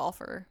Christian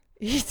golfer.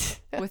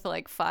 with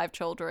like 5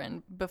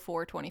 children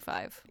before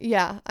 25.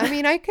 Yeah. I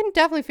mean, I can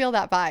definitely feel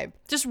that vibe.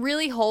 Just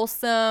really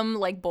wholesome,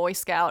 like Boy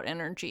Scout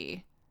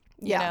energy.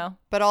 You know?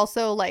 But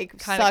also like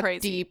Kinda suck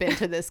crazy. deep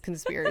into this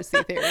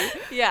conspiracy theory.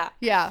 Yeah.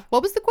 Yeah.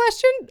 What was the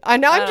question? I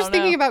know I'm I just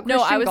don't thinking know. about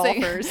Christian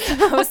golfers.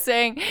 Saying, I was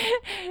saying,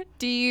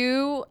 do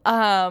you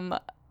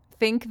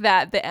think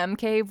that the M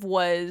cave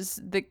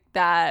was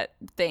that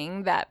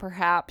thing that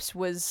perhaps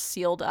was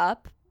sealed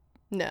up?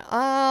 No.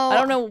 I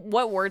don't know,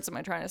 what words am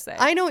I trying to say?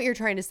 I know what you're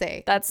trying to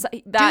say.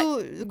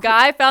 That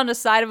guy found a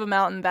side of a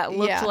mountain that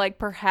looked like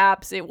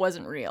perhaps it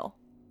wasn't real.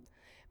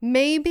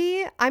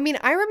 Maybe. I mean,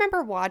 I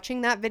remember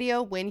watching that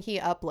video when he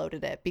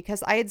uploaded it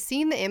because I had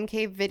seen the M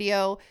Cave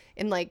video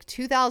in like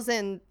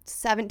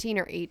 2017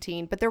 or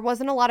 18, but there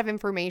wasn't a lot of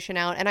information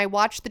out. And I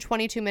watched the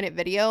 22-minute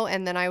video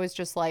and then I was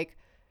just like,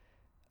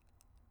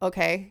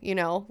 okay, you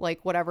know,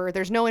 like whatever.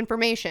 There's no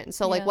information.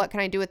 So like, what can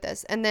I do with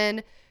this? And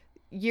then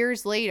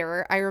years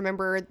later, I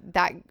remember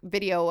that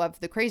video of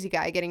the crazy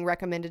guy getting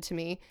recommended to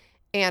me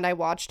and I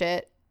watched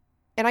it.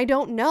 And I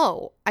don't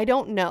know.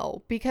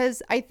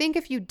 Because I think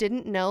if you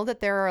didn't know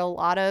that there are a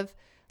lot of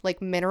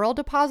like mineral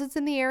deposits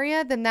in the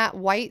area, then that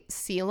white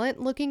sealant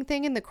looking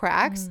thing in the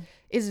cracks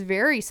is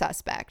very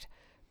suspect.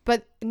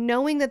 But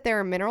knowing that there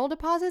are mineral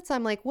deposits,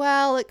 I'm like,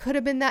 well, it could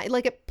have been that.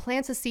 Like it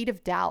plants a seed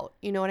of doubt.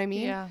 You know what I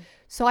mean? Yeah.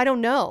 So I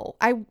don't know.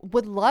 I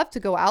would love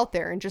to go out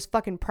there and just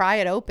fucking pry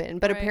it open.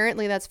 But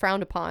apparently that's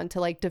frowned upon to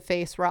like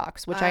deface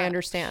rocks, which I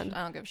understand.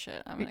 I don't give a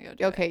shit. I'm going to go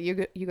do it. Okay,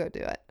 you go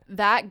do it.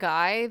 That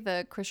guy,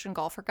 the Christian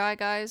golfer guy,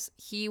 guys,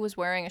 he was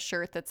wearing a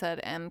shirt that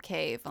said M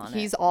Cave on it.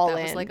 He's all in.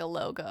 That was like a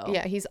logo.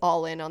 Yeah, he's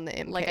all in on the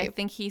M Cave. Like I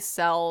think he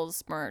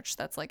sells merch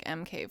that's like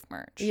M Cave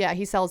merch. Yeah,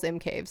 he sells M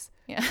Caves.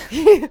 Yeah.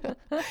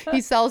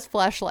 He sells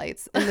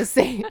flashlights in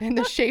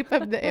the shape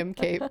of the M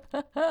Cave.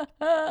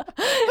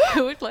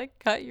 It would like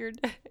cut your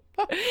dick.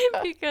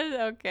 Because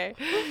okay.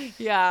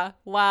 Yeah.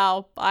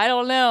 Wow. I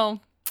don't know.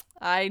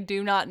 I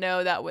do not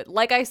know that would,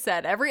 like I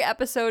said, every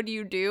episode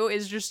you do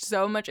is just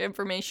so much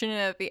information, and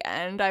at the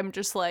end I'm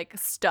just like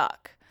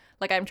stuck.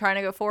 Like I'm trying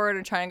to go forward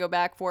and trying to go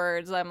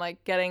backwards. I'm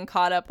like getting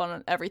caught up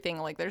on everything.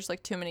 Like there's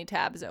like too many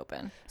tabs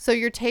open. So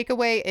your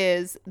takeaway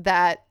is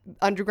that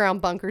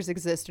underground bunkers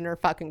exist and are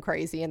fucking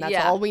crazy, and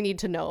that's all we need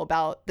to know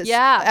about this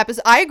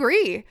episode. I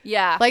agree.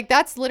 Yeah. Like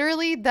that's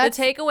literally the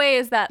takeaway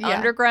is that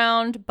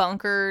underground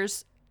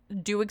bunkers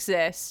do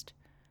exist.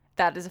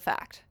 That is a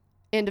fact.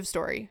 End of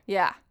story.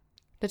 Yeah.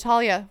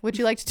 Natalia, would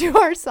you like to do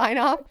our sign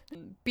off?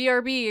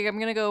 BRB, I'm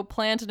going to go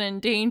plant an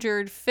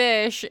endangered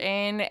fish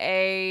in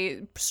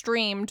a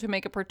stream to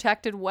make a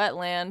protected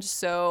wetland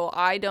so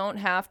I don't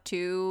have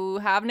to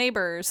have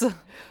neighbors.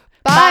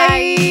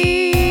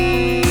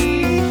 Bye.